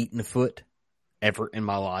haven't eaten a foot ever in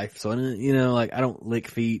my life, so like I don't lick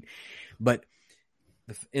feet, but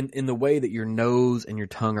in the way that your nose and your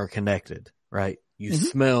tongue are connected, right? You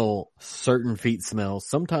smell certain feet smells.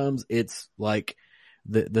 Sometimes it's like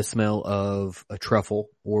the smell of a truffle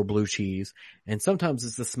or blue cheese, and sometimes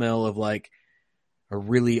it's the smell of like a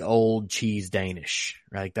really old cheese Danish,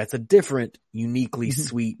 right? That's a different, uniquely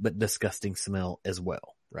sweet but disgusting smell as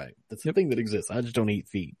well, right? That's the thing that exists. I just don't eat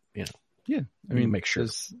feet, Yeah, I mean, make sure.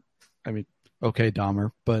 Okay,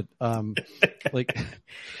 Dahmer, but like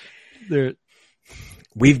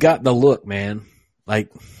we've got the look, man.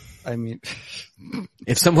 Like, I mean,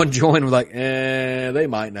 if someone joined with like, they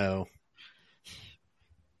might know.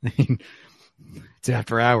 I mean, it's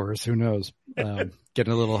after hours. Who knows?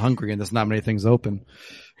 Getting a little hungry, and there's not many things open.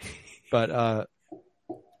 But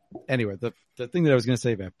anyway, the thing that I was going to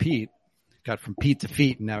say about Pete got from Pete to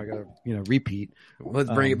feet, and now I got to repeat.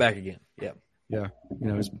 Let's bring it back again. Yeah, yeah.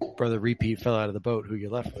 His brother Repeat fell out of the boat. Who you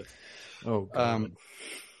left with? Oh, God.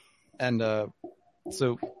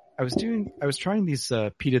 So I was trying these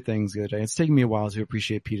PETA things the other day. It's taken me a while to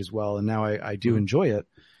appreciate Pete as well, and now I do enjoy it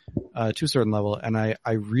to a certain level, and I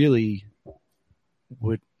really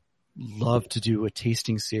would love to do a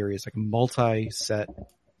tasting series, like a multi-set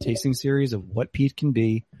tasting series of what peat can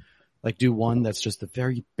be. Like, do one that's just the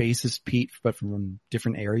very basest peat, but from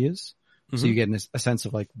different areas. So you get a sense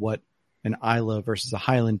of like what an Isla versus a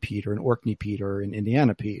Highland peat, or an Orkney peat, or an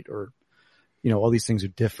Indiana peat, or, all these things are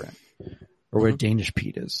different, or what a Danish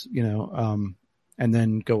peat is, and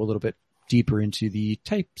then go a little bit deeper into the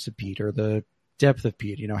types of peat or the depth of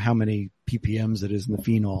peat, how many ppms it is in the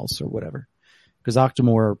phenols or whatever. Because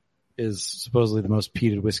Octomore is supposedly the most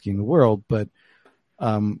peated whiskey in the world, but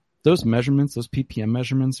those measurements, those ppm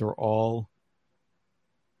measurements, are all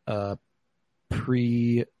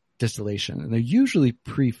pre-distillation, and they're usually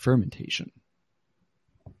pre-fermentation.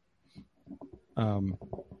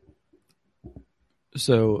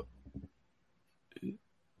 So,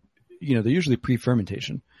 they're usually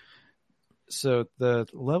pre-fermentation. So the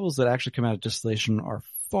levels that actually come out of distillation are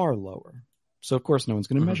far lower. So of course no one's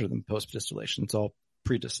going to measure them post-distillation. It's all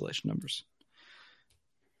pre-distillation numbers.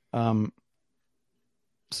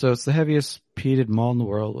 So it's the heaviest peated malt in the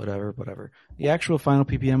world, whatever. The actual final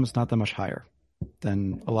ppm is not that much higher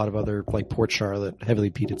than a lot of other, like Port Charlotte, heavily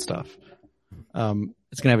peated stuff. It's going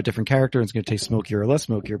to have a different character, and it's going to taste smokier or less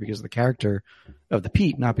smokier because of the character of the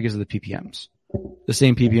peat, not because of the ppms. The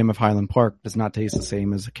same ppm of Highland Park does not taste the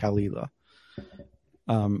same as a Kalila.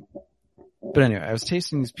 But anyway, I was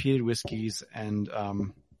tasting these peated whiskeys, and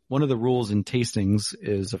one of the rules in tastings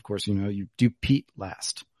is, of course, you do peat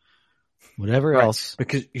last. Whatever else,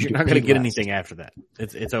 because you're not going to get anything after that.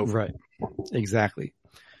 It's over. Right. Exactly.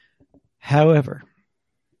 However,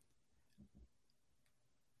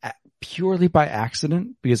 purely by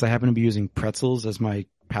accident, because I happen to be using pretzels as my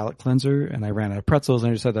palate cleanser, and I ran out of pretzels,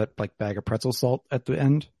 and I just had that like bag of pretzel salt at the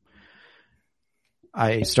end,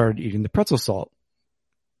 I started eating the pretzel salt.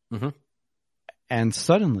 And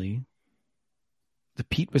suddenly, the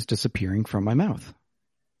peat was disappearing from my mouth.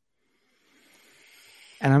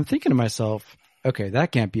 And I'm thinking to myself, okay,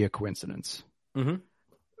 that can't be a coincidence.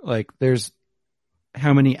 Like, there's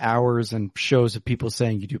how many hours and shows of people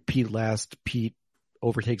saying you do peat last, peat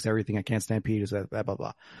overtakes everything, I can't stand peat, is that blah, blah,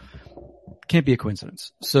 blah. Can't be a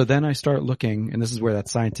coincidence. So then I start looking, and this is where that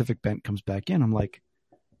scientific bent comes back in. I'm like,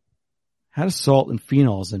 how does salt and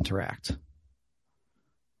phenols interact?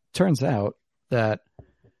 Turns out that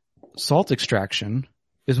salt extraction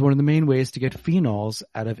is one of the main ways to get phenols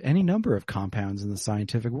out of any number of compounds in the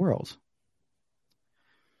scientific world.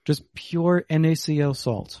 Just pure NaCl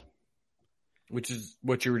salt. Which is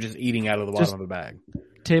what you were just eating out of the bottom of the bag.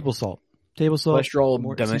 Table salt. Table salt.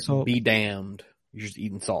 Cholesterol, be damned. You're just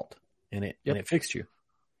eating salt. And it fixed you.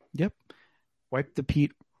 Yep. Wiped the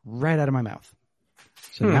peat right out of my mouth.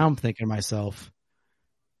 So now I'm thinking to myself,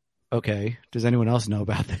 okay, does anyone else know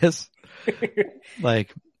about this?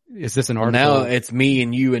 Like, is this an article? Now it's me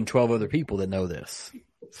and you and 12 other people that know this.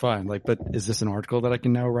 Fine. Like, but is this an article that I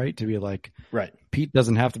can now write to be like, right? Peat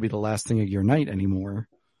doesn't have to be the last thing of your night anymore.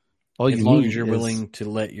 All as long as you're willing to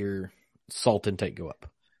let your salt intake go up.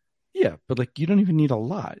 Yeah, but like you don't even need a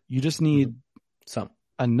lot. You just need some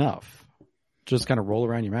enough. Just kind of roll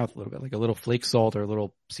around your mouth a little bit, like a little flake salt or a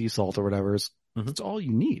little sea salt or whatever. That's all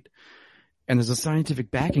you need. And there's a scientific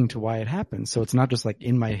backing to why it happens. So it's not just like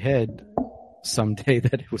in my head someday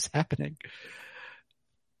that it was happening.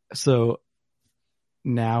 So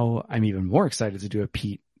now I'm even more excited to do a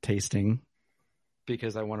peat tasting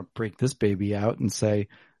because I want to break this baby out and say,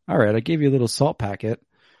 all right, I gave you a little salt packet.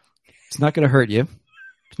 It's not going to hurt you.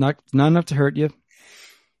 It's not enough to hurt you.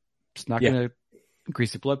 It's not going to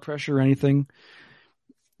increase your blood pressure or anything.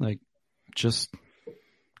 Like, just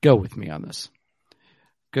go with me on this.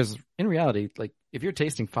 Because in reality, like, if you're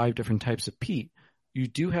tasting 5 different types of peat, you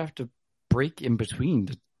do have to break in between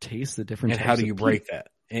to taste the different types of peat. And how do you break that?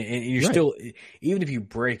 And you're still, even if you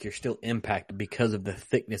break, you're still impacted because of the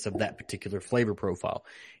thickness of that particular flavor profile.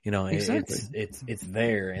 You know, exactly. It's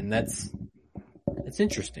there, and it's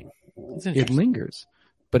interesting. It lingers.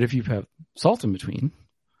 But if you have salt in between,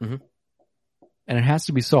 and it has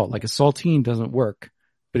to be salt, like a saltine doesn't work.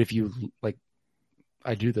 But if you, like,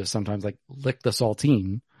 I do this sometimes, like lick the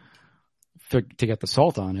saltine to get the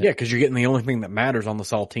salt on it. Yeah, because you're getting the only thing that matters on the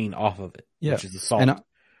saltine off of it, which is the salt.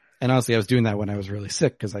 And honestly, I was doing that when I was really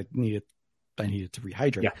sick because I needed to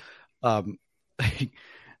rehydrate. Yeah.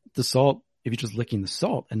 The salt, if you're just licking the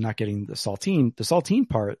salt and not getting the saltine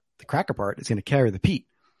part, the cracker part, is going to carry the peat.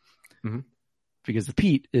 Because the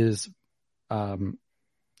peat is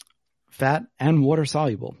fat and water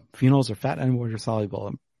soluble. Phenols are fat and water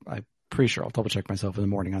soluble. I'm pretty sure. I'll double check myself in the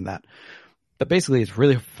morning on that. But basically, it's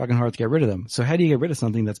really fucking hard to get rid of them. So how do you get rid of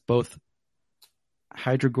something that's both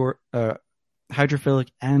hydrophilic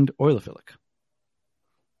and oiliophilic?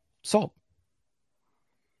 Salt.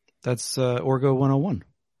 That's Orgo 101.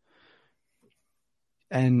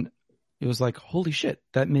 And it was like, holy shit,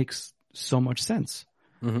 that makes so much sense.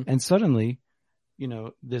 And suddenly, you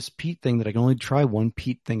know, this peat thing that I can only try one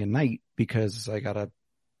peat thing a night because I gotta,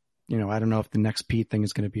 you know, I don't know if the next peat thing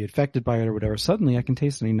is going to be affected by it or whatever. Suddenly I can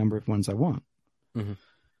taste any number of ones I want.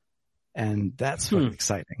 And that's fucking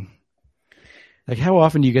exciting. Like, how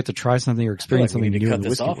often do you get to try something or experience something new in the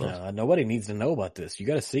whiskey world? Now. Nobody needs to know about this. You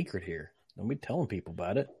got a secret here. Don't be telling people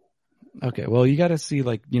about it. Okay, well, you got to see,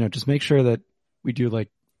 like, you know, just make sure that we do like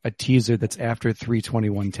a teaser that's after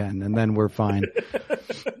 3/21/10, and then we're fine.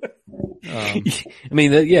 I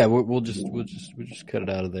mean, we'll just cut it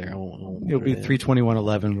out of there. It'll be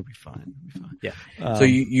 3/21/11. We'll be fine. Yeah. So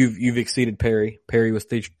you've exceeded Perry. Perry was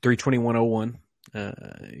 3/21/01.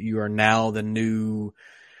 You are now the new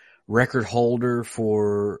record holder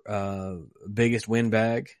for biggest win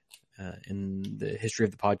bag in the history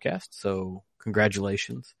of the podcast. So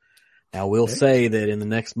congratulations. Now we'll say that in the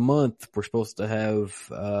next month we're supposed to have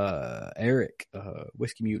Eric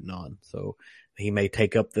Whiskey Mutant on, so he may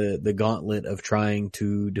take up the gauntlet of trying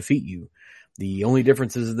to defeat you. The only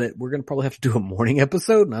difference is that we're going to probably have to do a morning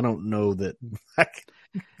episode, and I don't know that I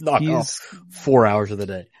can knock off 4 hours of the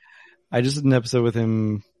day. I just did an episode with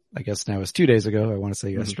him, I guess now it's 2 days ago. I want to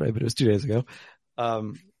say yesterday, but it was 2 days ago.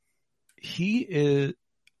 He is,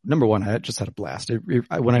 number one, I just had a blast.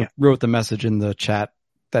 When I wrote the message in the chat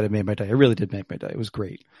that it made my day, it really did make my day. It was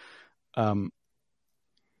great.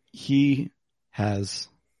 He has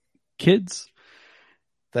kids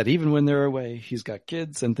that even when they're away, he's got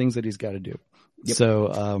kids and things that he's got to do. Yep.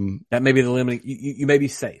 So, that may be the limiting, you may be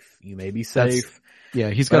safe. You may be safe.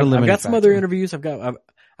 He's got a limiting I've got some factor. other interviews. I've got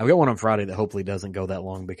one on Friday that hopefully doesn't go that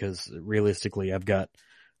long because realistically I've got,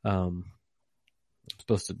 I'm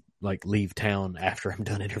supposed to like leave town after I'm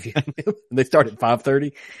done interviewing him. They start at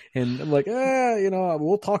 5:30 and I'm like, you know,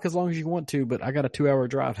 we'll talk as long as you want to, but I got a 2-hour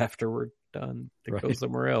drive after we're done to go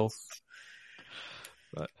somewhere else.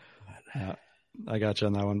 But I got you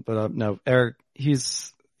on that one. But no, Eric, he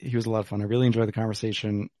was a lot of fun. I really enjoyed the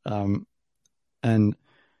conversation. And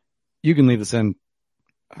you can leave this in.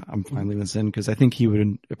 I'm fine leaving this in because I think he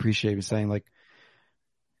would appreciate me saying, like,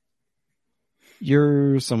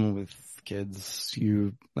 you're someone with kids.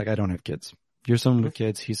 I don't have kids. You're someone with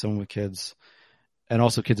kids. He's someone with kids, and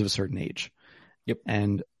also kids of a certain age. Yep.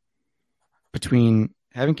 And between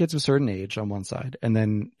having kids of a certain age on one side, and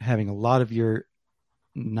then having a lot of your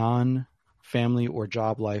non-family or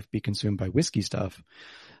job life be consumed by whiskey stuff,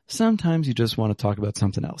 sometimes you just want to talk about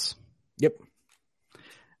something else. Yep.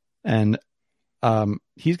 And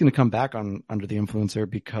he's going to come back on Under the Influencer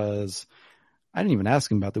because I didn't even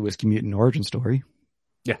ask him about the Whiskey Mutant origin story.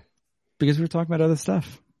 Yeah. Because we were talking about other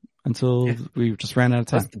stuff until we just ran out of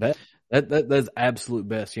time. That's the best. That's absolute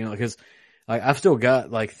best, because like I've still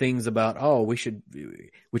got like things about, we should,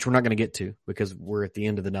 which we're not going to get to because we're at the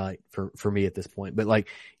end of the night for me at this point. But like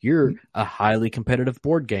you're a highly competitive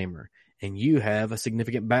board gamer and you have a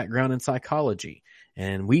significant background in psychology.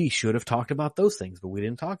 And we should have talked about those things, but we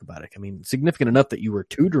didn't talk about it. I mean, significant enough that you were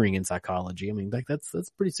tutoring in psychology. I mean, like that's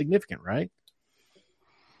pretty significant, right?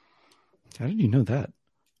 How did you know that?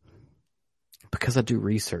 Because I do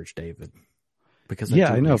research, David. Because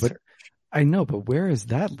I know, but where is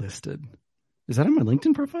that listed? Is that on my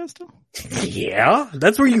LinkedIn profile still? Yeah,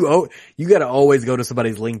 that's where you got to always go to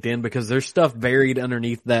somebody's LinkedIn because there's stuff buried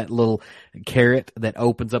underneath that little carrot that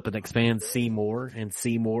opens up and expands see more, and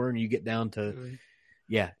you get down to,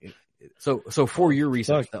 So for your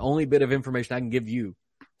research, the only bit of information I can give you,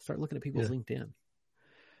 start looking at people's LinkedIn.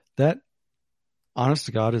 That, honest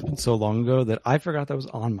to God, has been so long ago that I forgot that was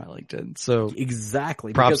on my LinkedIn. So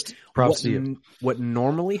exactly. Props to you. What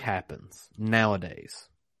normally happens nowadays,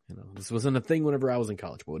 this wasn't a thing whenever I was in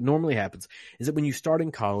college, but what normally happens is that when you start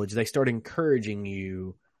in college, they start encouraging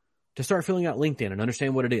you to start filling out LinkedIn and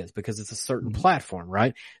understand what it is because it's a certain platform,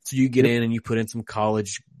 right? So you get in and you put in some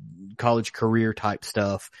college career type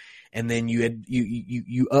stuff. And then you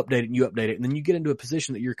update it, and then you get into a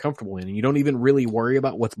position that you're comfortable in, and you don't even really worry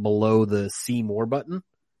about what's below the see more button.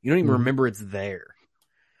 You don't even remember it's there.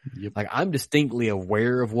 Yep. Like I'm distinctly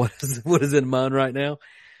aware of what is in mine right now,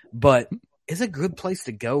 but it's a good place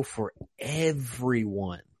to go for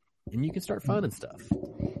everyone, and you can start finding stuff.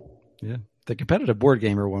 Yeah, the competitive board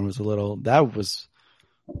gamer one was that was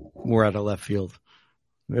more out of left field.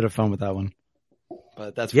 We had fun with that one,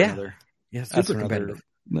 but that's for another. Yeah, super competitive.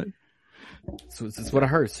 So it's what I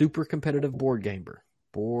heard. Super competitive board gamer,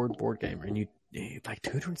 and you like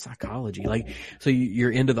tutoring psychology. Like, so you're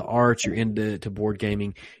into the arts, you're into board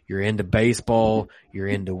gaming, you're into baseball, you're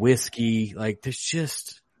into whiskey. Like, there's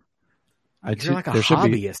just, you're like a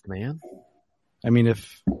hobbyist, man. I mean,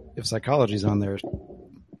 if psychology's on there,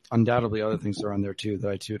 undoubtedly other things are on there too that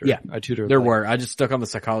I tutor. Yeah, I tutor. There were. I just stuck on the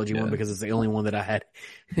psychology one because it's the only one that I had.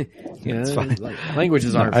 It's fine. Like,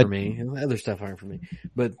 languages aren't for me. Other stuff aren't for me.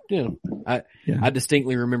 But I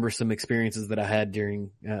distinctly remember some experiences that I had during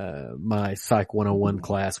my Psych 101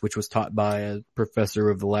 class, which was taught by a professor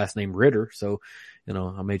of the last name Ritter. So,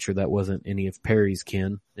 I made sure that wasn't any of Perry's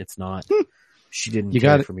kin. It's not. She didn't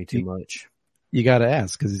care for me too much. You got to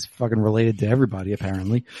ask because he's fucking related to everybody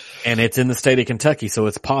apparently. And it's in the state of Kentucky, so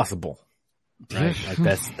it's possible, right? Like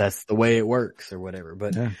that's the way it works or whatever.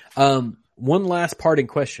 But, one last parting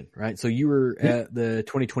question, right? So you were at the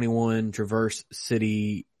 2021 Traverse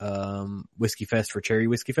City, Whiskey Fest for Cherry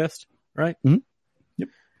Whiskey Fest, right? Mm-hmm. Yep.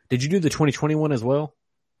 Did you do the 2021 as well?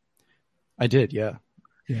 I did. Yeah.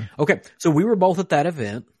 Yeah. Okay. So we were both at that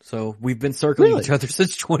event. So we've been circling each other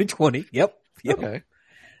since 2020. Yep. Okay.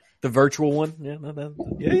 The virtual one. Yeah.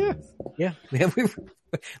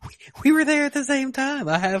 We were there at the same time.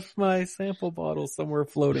 I have my sample bottle somewhere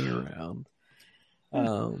floating around.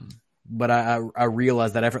 But I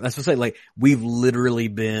realized that effort. That's what I say. Like, we've literally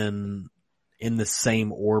been in the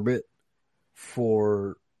same orbit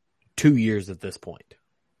for 2 years at this point.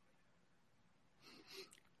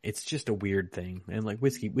 It's just a weird thing. And like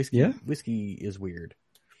whiskey is weird.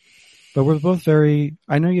 But we're both very,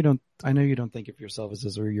 I know you don't think of yourself as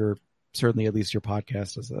this, or you're certainly at least your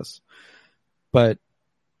podcast as this, but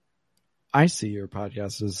I see your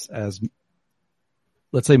podcast as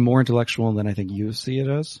let's say more intellectual than I think you see it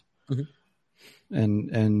as. Mm-hmm.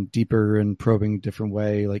 And deeper and probing different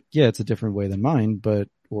way. Like, it's a different way than mine,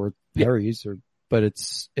 or Perry's but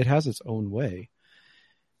it has its own way.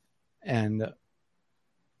 And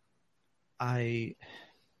I'll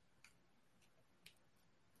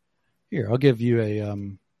give you a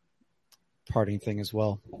parting thing as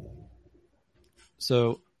well.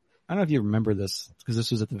 So I don't know if you remember this because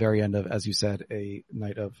this was at the very end of, as you said, a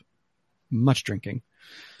night of much drinking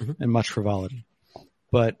and much frivolity.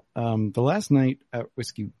 But the last night at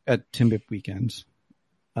Timbip Weekend,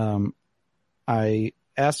 I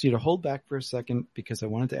asked you to hold back for a second because I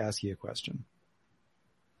wanted to ask you a question.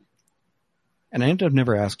 And I ended up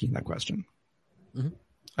never asking that question. Mm-hmm.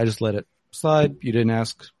 I just let it slide. You didn't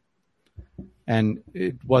ask. and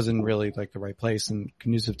it wasn't really like the right place and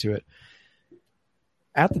conducive to it.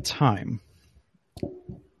 At the time,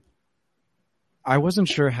 I wasn't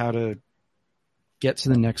sure how to get to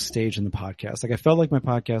the next stage in the podcast. Like I felt like my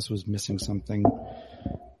podcast was missing something,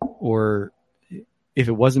 or if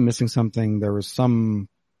it wasn't missing something, there was some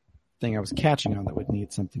thing I was catching on that would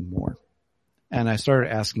need something more. And I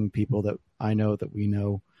started asking people that I know, that we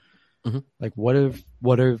know, like what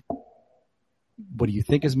do you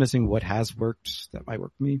think is missing? What has worked that might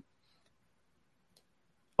work for me?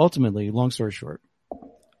 Ultimately, long story short,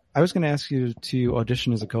 I was going to ask you to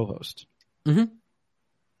audition as a co-host.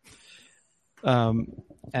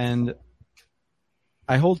 And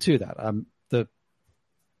I hold to that.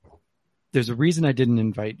 There's a reason I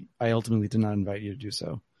ultimately did not invite you to do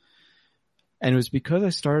so. And it was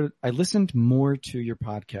because I listened more to your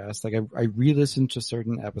podcast. Like I re-listened to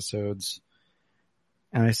certain episodes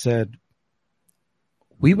and I said,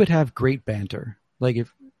 we would have great banter. Like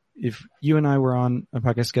if you and I were on a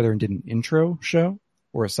podcast together and did an intro show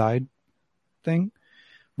or a side thing,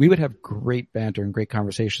 we would have great banter and great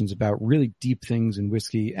conversations about really deep things in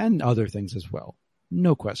whiskey and other things as well.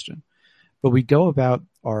 No question. But we go about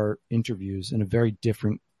our interviews in a very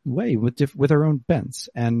different way with our own bents.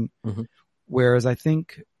 And whereas I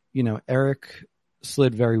think, Eric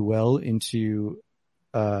slid very well into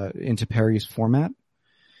Perry's format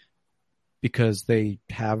because they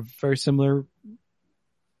have very similar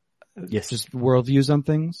just worldviews on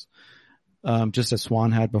things, just as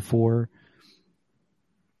Swan had before.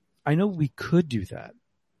 I know we could do that,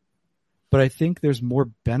 but I think there's more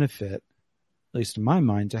benefit, at least in my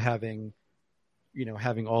mind, to having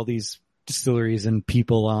all these distilleries and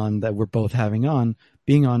people on that we're both having on,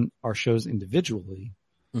 being on our shows individually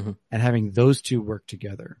and having those two work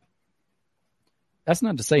together. That's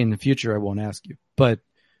not to say in the future I won't ask you, but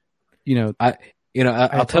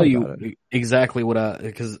I'll tell you exactly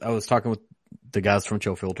because I was talking with the guys from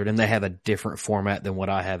Chill Filtered and they have a different format than what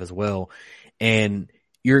I have as well. And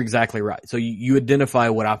you're exactly right. So you identify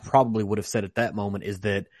what I probably would have said at that moment is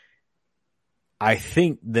that I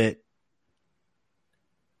think that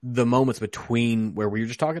the moments between where we were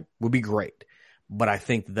just talking would be great, but I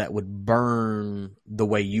think that would burn the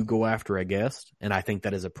way you go after a guest. And I think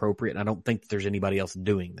that is appropriate. And I don't think that there's anybody else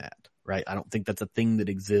doing that, right? I don't think that's a thing that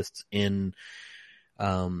exists in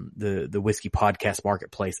the whiskey podcast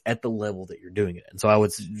marketplace at the level that you're doing it. And so I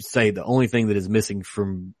would say the only thing that is missing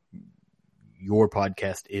from your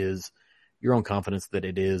podcast is your own confidence that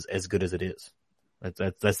it is as good as it is.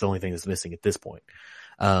 That's the only thing that's missing at this point.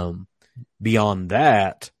 Beyond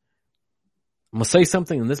that, I'm going to say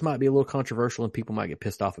something, and this might be a little controversial and people might get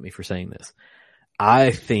pissed off at me for saying this.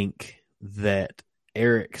 I think that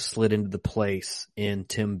Eric slid into the place in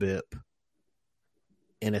Tim Bipp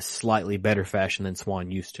in a slightly better fashion than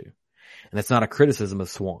Swan used to. And that's not a criticism of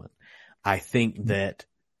Swan. I think that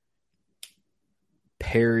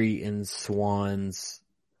Perry and Swan's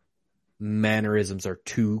mannerisms are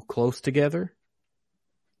too close together.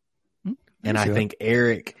 And I think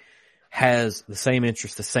Eric has the same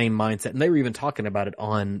interest, the same mindset. And they were even talking about it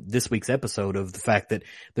on this week's episode of the fact that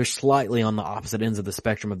they're slightly on the opposite ends of the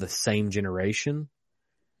spectrum of the same generation,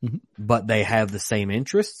 but they have the same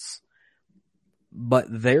interests. But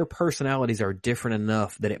their personalities are different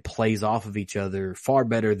enough that it plays off of each other far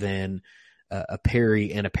better than a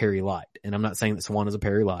Perry and a Perry Light. And I'm not saying that Swan is a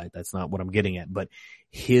Perry Light. That's not what I'm getting at. But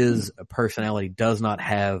his personality does not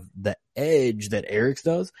have the edge that Eric's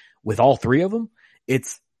does with all three of them.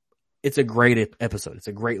 It's a great episode. It's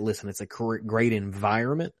a great listen. It's a great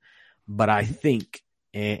environment. But I think,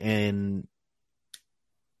 and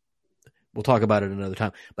we'll talk about it another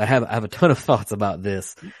time, but I have a ton of thoughts about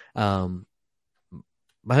this.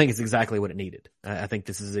 I think it's exactly what it needed. I think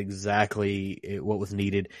this is exactly what was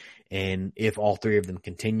needed. And if all three of them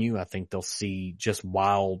continue, I think they'll see just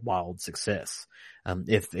wild, wild success.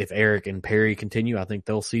 If Eric and Perry continue, I think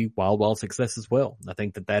they'll see wild, wild success as well. I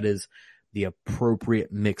think that is the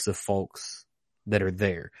appropriate mix of folks that are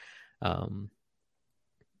there.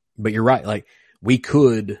 But you're right. Like we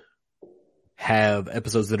could have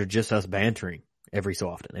episodes that are just us bantering every so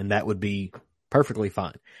often, and that would be perfectly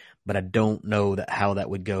fine. But I don't know how that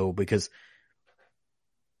would go because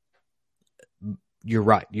you're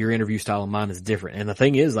right. Your interview style and mine is different. And the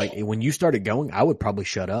thing is, like, when you started going, I would probably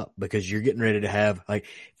shut up because you're getting ready to have, like,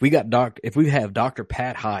 if we have Dr.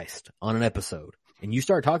 Pat Heist on an episode and you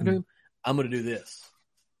start talking to him, I'm going to do this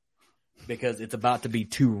because it's about to be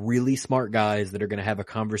two really smart guys that are going to have a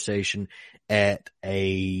conversation at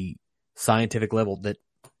a scientific level that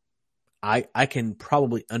I can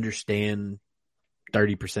probably understand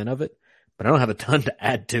 30% of it, but I don't have a ton to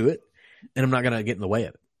add to it, and I'm not going to get in the way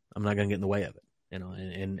of it. I'm not going to get in the way of it,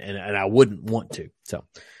 and I wouldn't want to. So,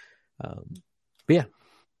 but yeah,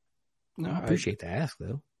 no, I appreciate the ask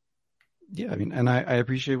though. Yeah, I mean, and I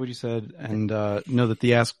appreciate what you said, and know that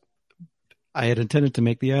the ask, I had intended to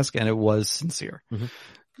make the ask, and it was sincere. Mm-hmm.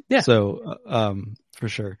 Yeah. So, for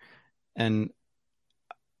sure. And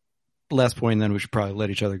last point, and then we should probably let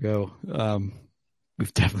each other go.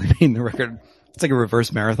 We've definitely made the record. It's like a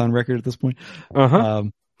reverse marathon record at this point.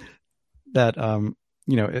 That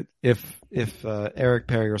if Eric,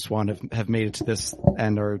 Perry, or Swan have made it to this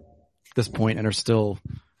end or this point and are still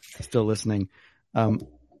listening, I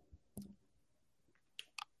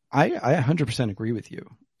 100% agree with you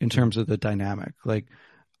in terms of the dynamic. Like,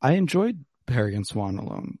 I enjoyed Perry and Swan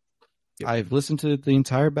alone. Yep. I've listened to the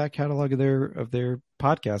entire back catalog of their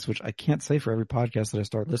podcast, which I can't say for every podcast that I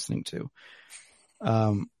start listening to.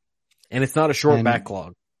 And it's not a short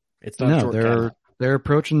backlog. It's not a short catalog. They're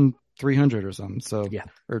approaching 300 or something. So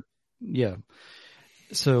yeah.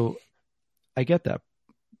 So I get that,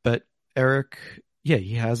 but Eric,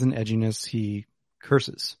 he has an edginess. He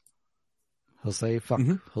curses. He'll say fuck.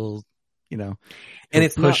 Mm-hmm. He'll and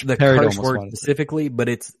it's not the curse word specifically, but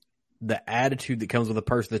it's the attitude that comes with a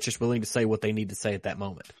person that's just willing to say what they need to say at that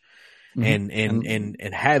moment. Mm-hmm.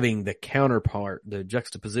 And having the counterpart, the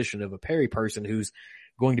juxtaposition of a Perry person who's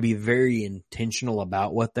going to be very intentional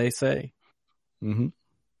about what they say. Mm-hmm.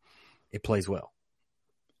 It plays well.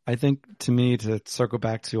 I think, to me, to circle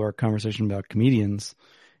back to our conversation about comedians,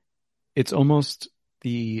 it's almost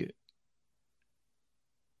if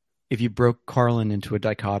you broke Carlin into a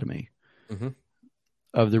dichotomy mm-hmm.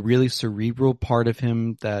 of the really cerebral part of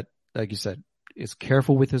him that, like you said, is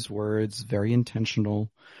careful with his words, very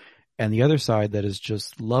intentional, and the other side that is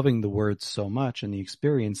just loving the words so much and the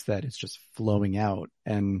experience that it's just flowing out,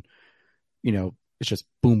 and it's just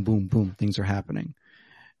boom, boom, boom, things are happening.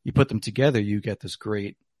 You put them together, you get this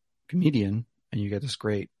great comedian, and you get this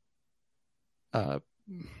great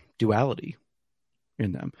duality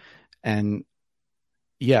in them. And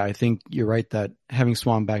yeah, I think you're right that having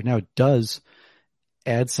Swan back now does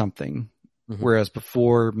add something, mm-hmm. whereas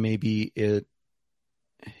before maybe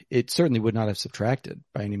it certainly would not have subtracted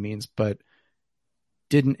by any means, but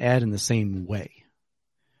didn't add in the same way.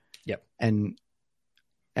 Yep. And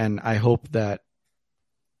I hope that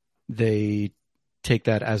they take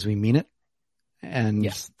that as we mean it, and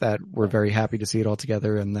that we're very happy to see it all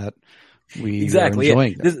together, and that we are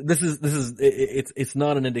enjoying it. This is it's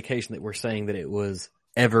not an indication that we're saying that it was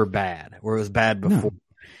ever bad or it was bad before. No.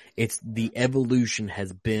 It's the evolution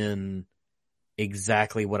has been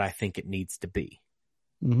exactly what I think it needs to be.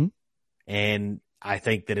 Mm-hmm. And I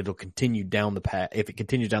think that it'll continue down the path. If it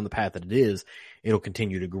continues down the path that it is, it'll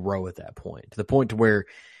continue to grow at that point, to the point to where,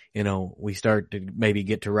 we start to maybe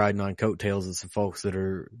get to riding on coattails of some folks that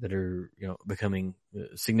are, becoming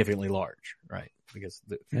significantly large, right? Because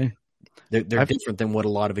they're different than what a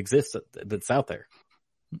lot of exists that's out there.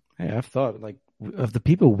 Hey, I've thought, like, of the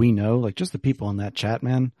people we know, like just the people in that chat,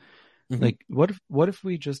 man, mm-hmm. like what if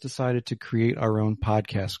we just decided to create our own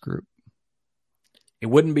podcast group? It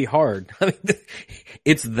wouldn't be hard. I mean,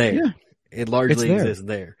 it's there. Yeah, it largely exists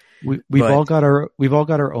there. We've all got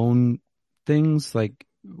our own things. Like,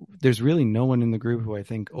 there's really no one in the group who I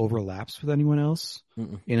think overlaps with anyone else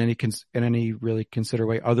in any really considered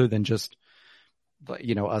way, other than just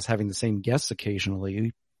us having the same guests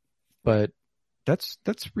occasionally. But that's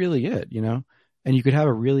really it, And you could have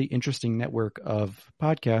a really interesting network of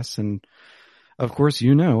podcasts, and of course,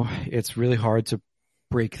 it's really hard to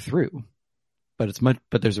break through.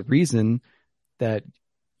 But there's a reason that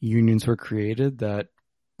unions were created, that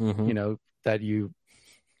mm-hmm. That you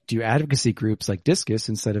do advocacy groups like Discus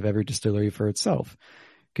instead of every distillery for itself,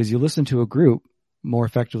 because you listen to a group more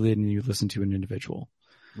effectively than you listen to an individual.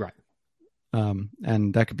 Right.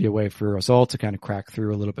 And that could be a way for us all to kind of crack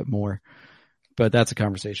through a little bit more. But that's a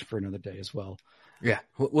conversation for another day as well. Yeah,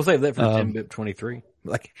 we'll save that for 10-BIP 23.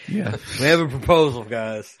 We have a proposal,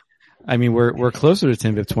 guys. I mean, we're closer to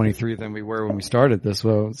 10-BIP 23 than we were when we started this.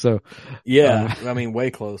 So yeah,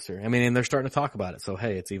 way closer. And they're starting to talk about it. So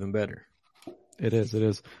hey, it's even better. It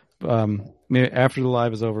is. After the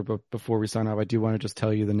live is over, but before we sign off, I do want to just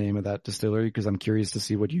tell you the name of that distillery, because I'm curious to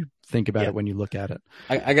see what you think about it when you look at it.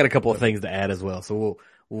 I got a couple of things to add as well. So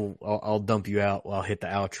I'll dump you out. I'll hit the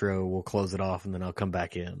outro. We'll close it off, and then I'll come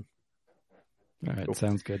back in. All right. Cool.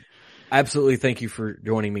 Sounds good. Absolutely. Thank you for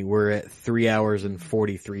joining me. We're at 3 hours and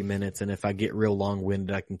 43 minutes. And if I get real long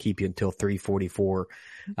winded, I can keep you until 3:44.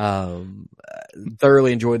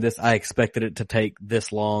 Thoroughly enjoyed this. I expected it to take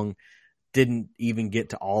this long. Didn't even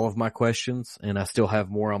get to all of my questions, and I still have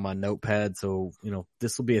more on my notepad. So,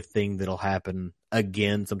 this will be a thing that'll happen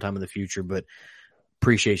again sometime in the future, but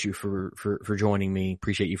appreciate you for joining me.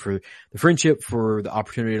 Appreciate you for the friendship, for the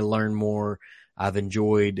opportunity to learn more. I've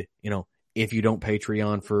enjoyed, if you don't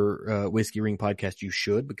Patreon for Whiskey Ring Podcast, you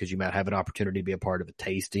should, because you might have an opportunity to be a part of a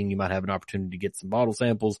tasting. You might have an opportunity to get some bottle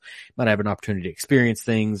samples. You might have an opportunity to experience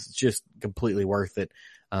things. It's just completely worth it.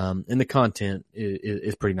 And the content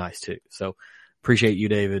is pretty nice too. So appreciate you,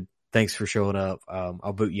 David. Thanks for showing up.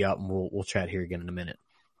 I'll boot you out and we'll chat here again in a minute.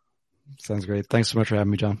 Sounds great. Thanks so much for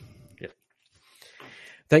having me, John. Yeah.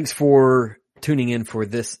 Thanks for tuning in for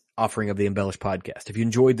this offering of the Embellish Podcast. If you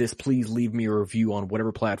enjoyed this, please leave me a review on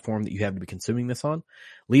whatever platform that you have to be consuming this on.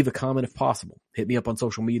 Leave a comment if possible. Hit me up on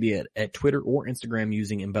social media at Twitter or Instagram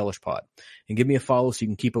using EmbellishPod. And give me a follow so you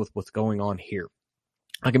can keep up with what's going on here.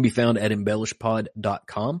 I can be found at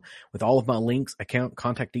embellishpod.com with all of my links, account,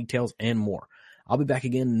 contact details, and more. I'll be back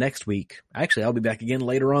again next week. Actually, I'll be back again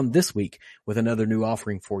later on this week with another new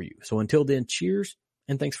offering for you. So until then, cheers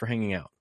and thanks for hanging out.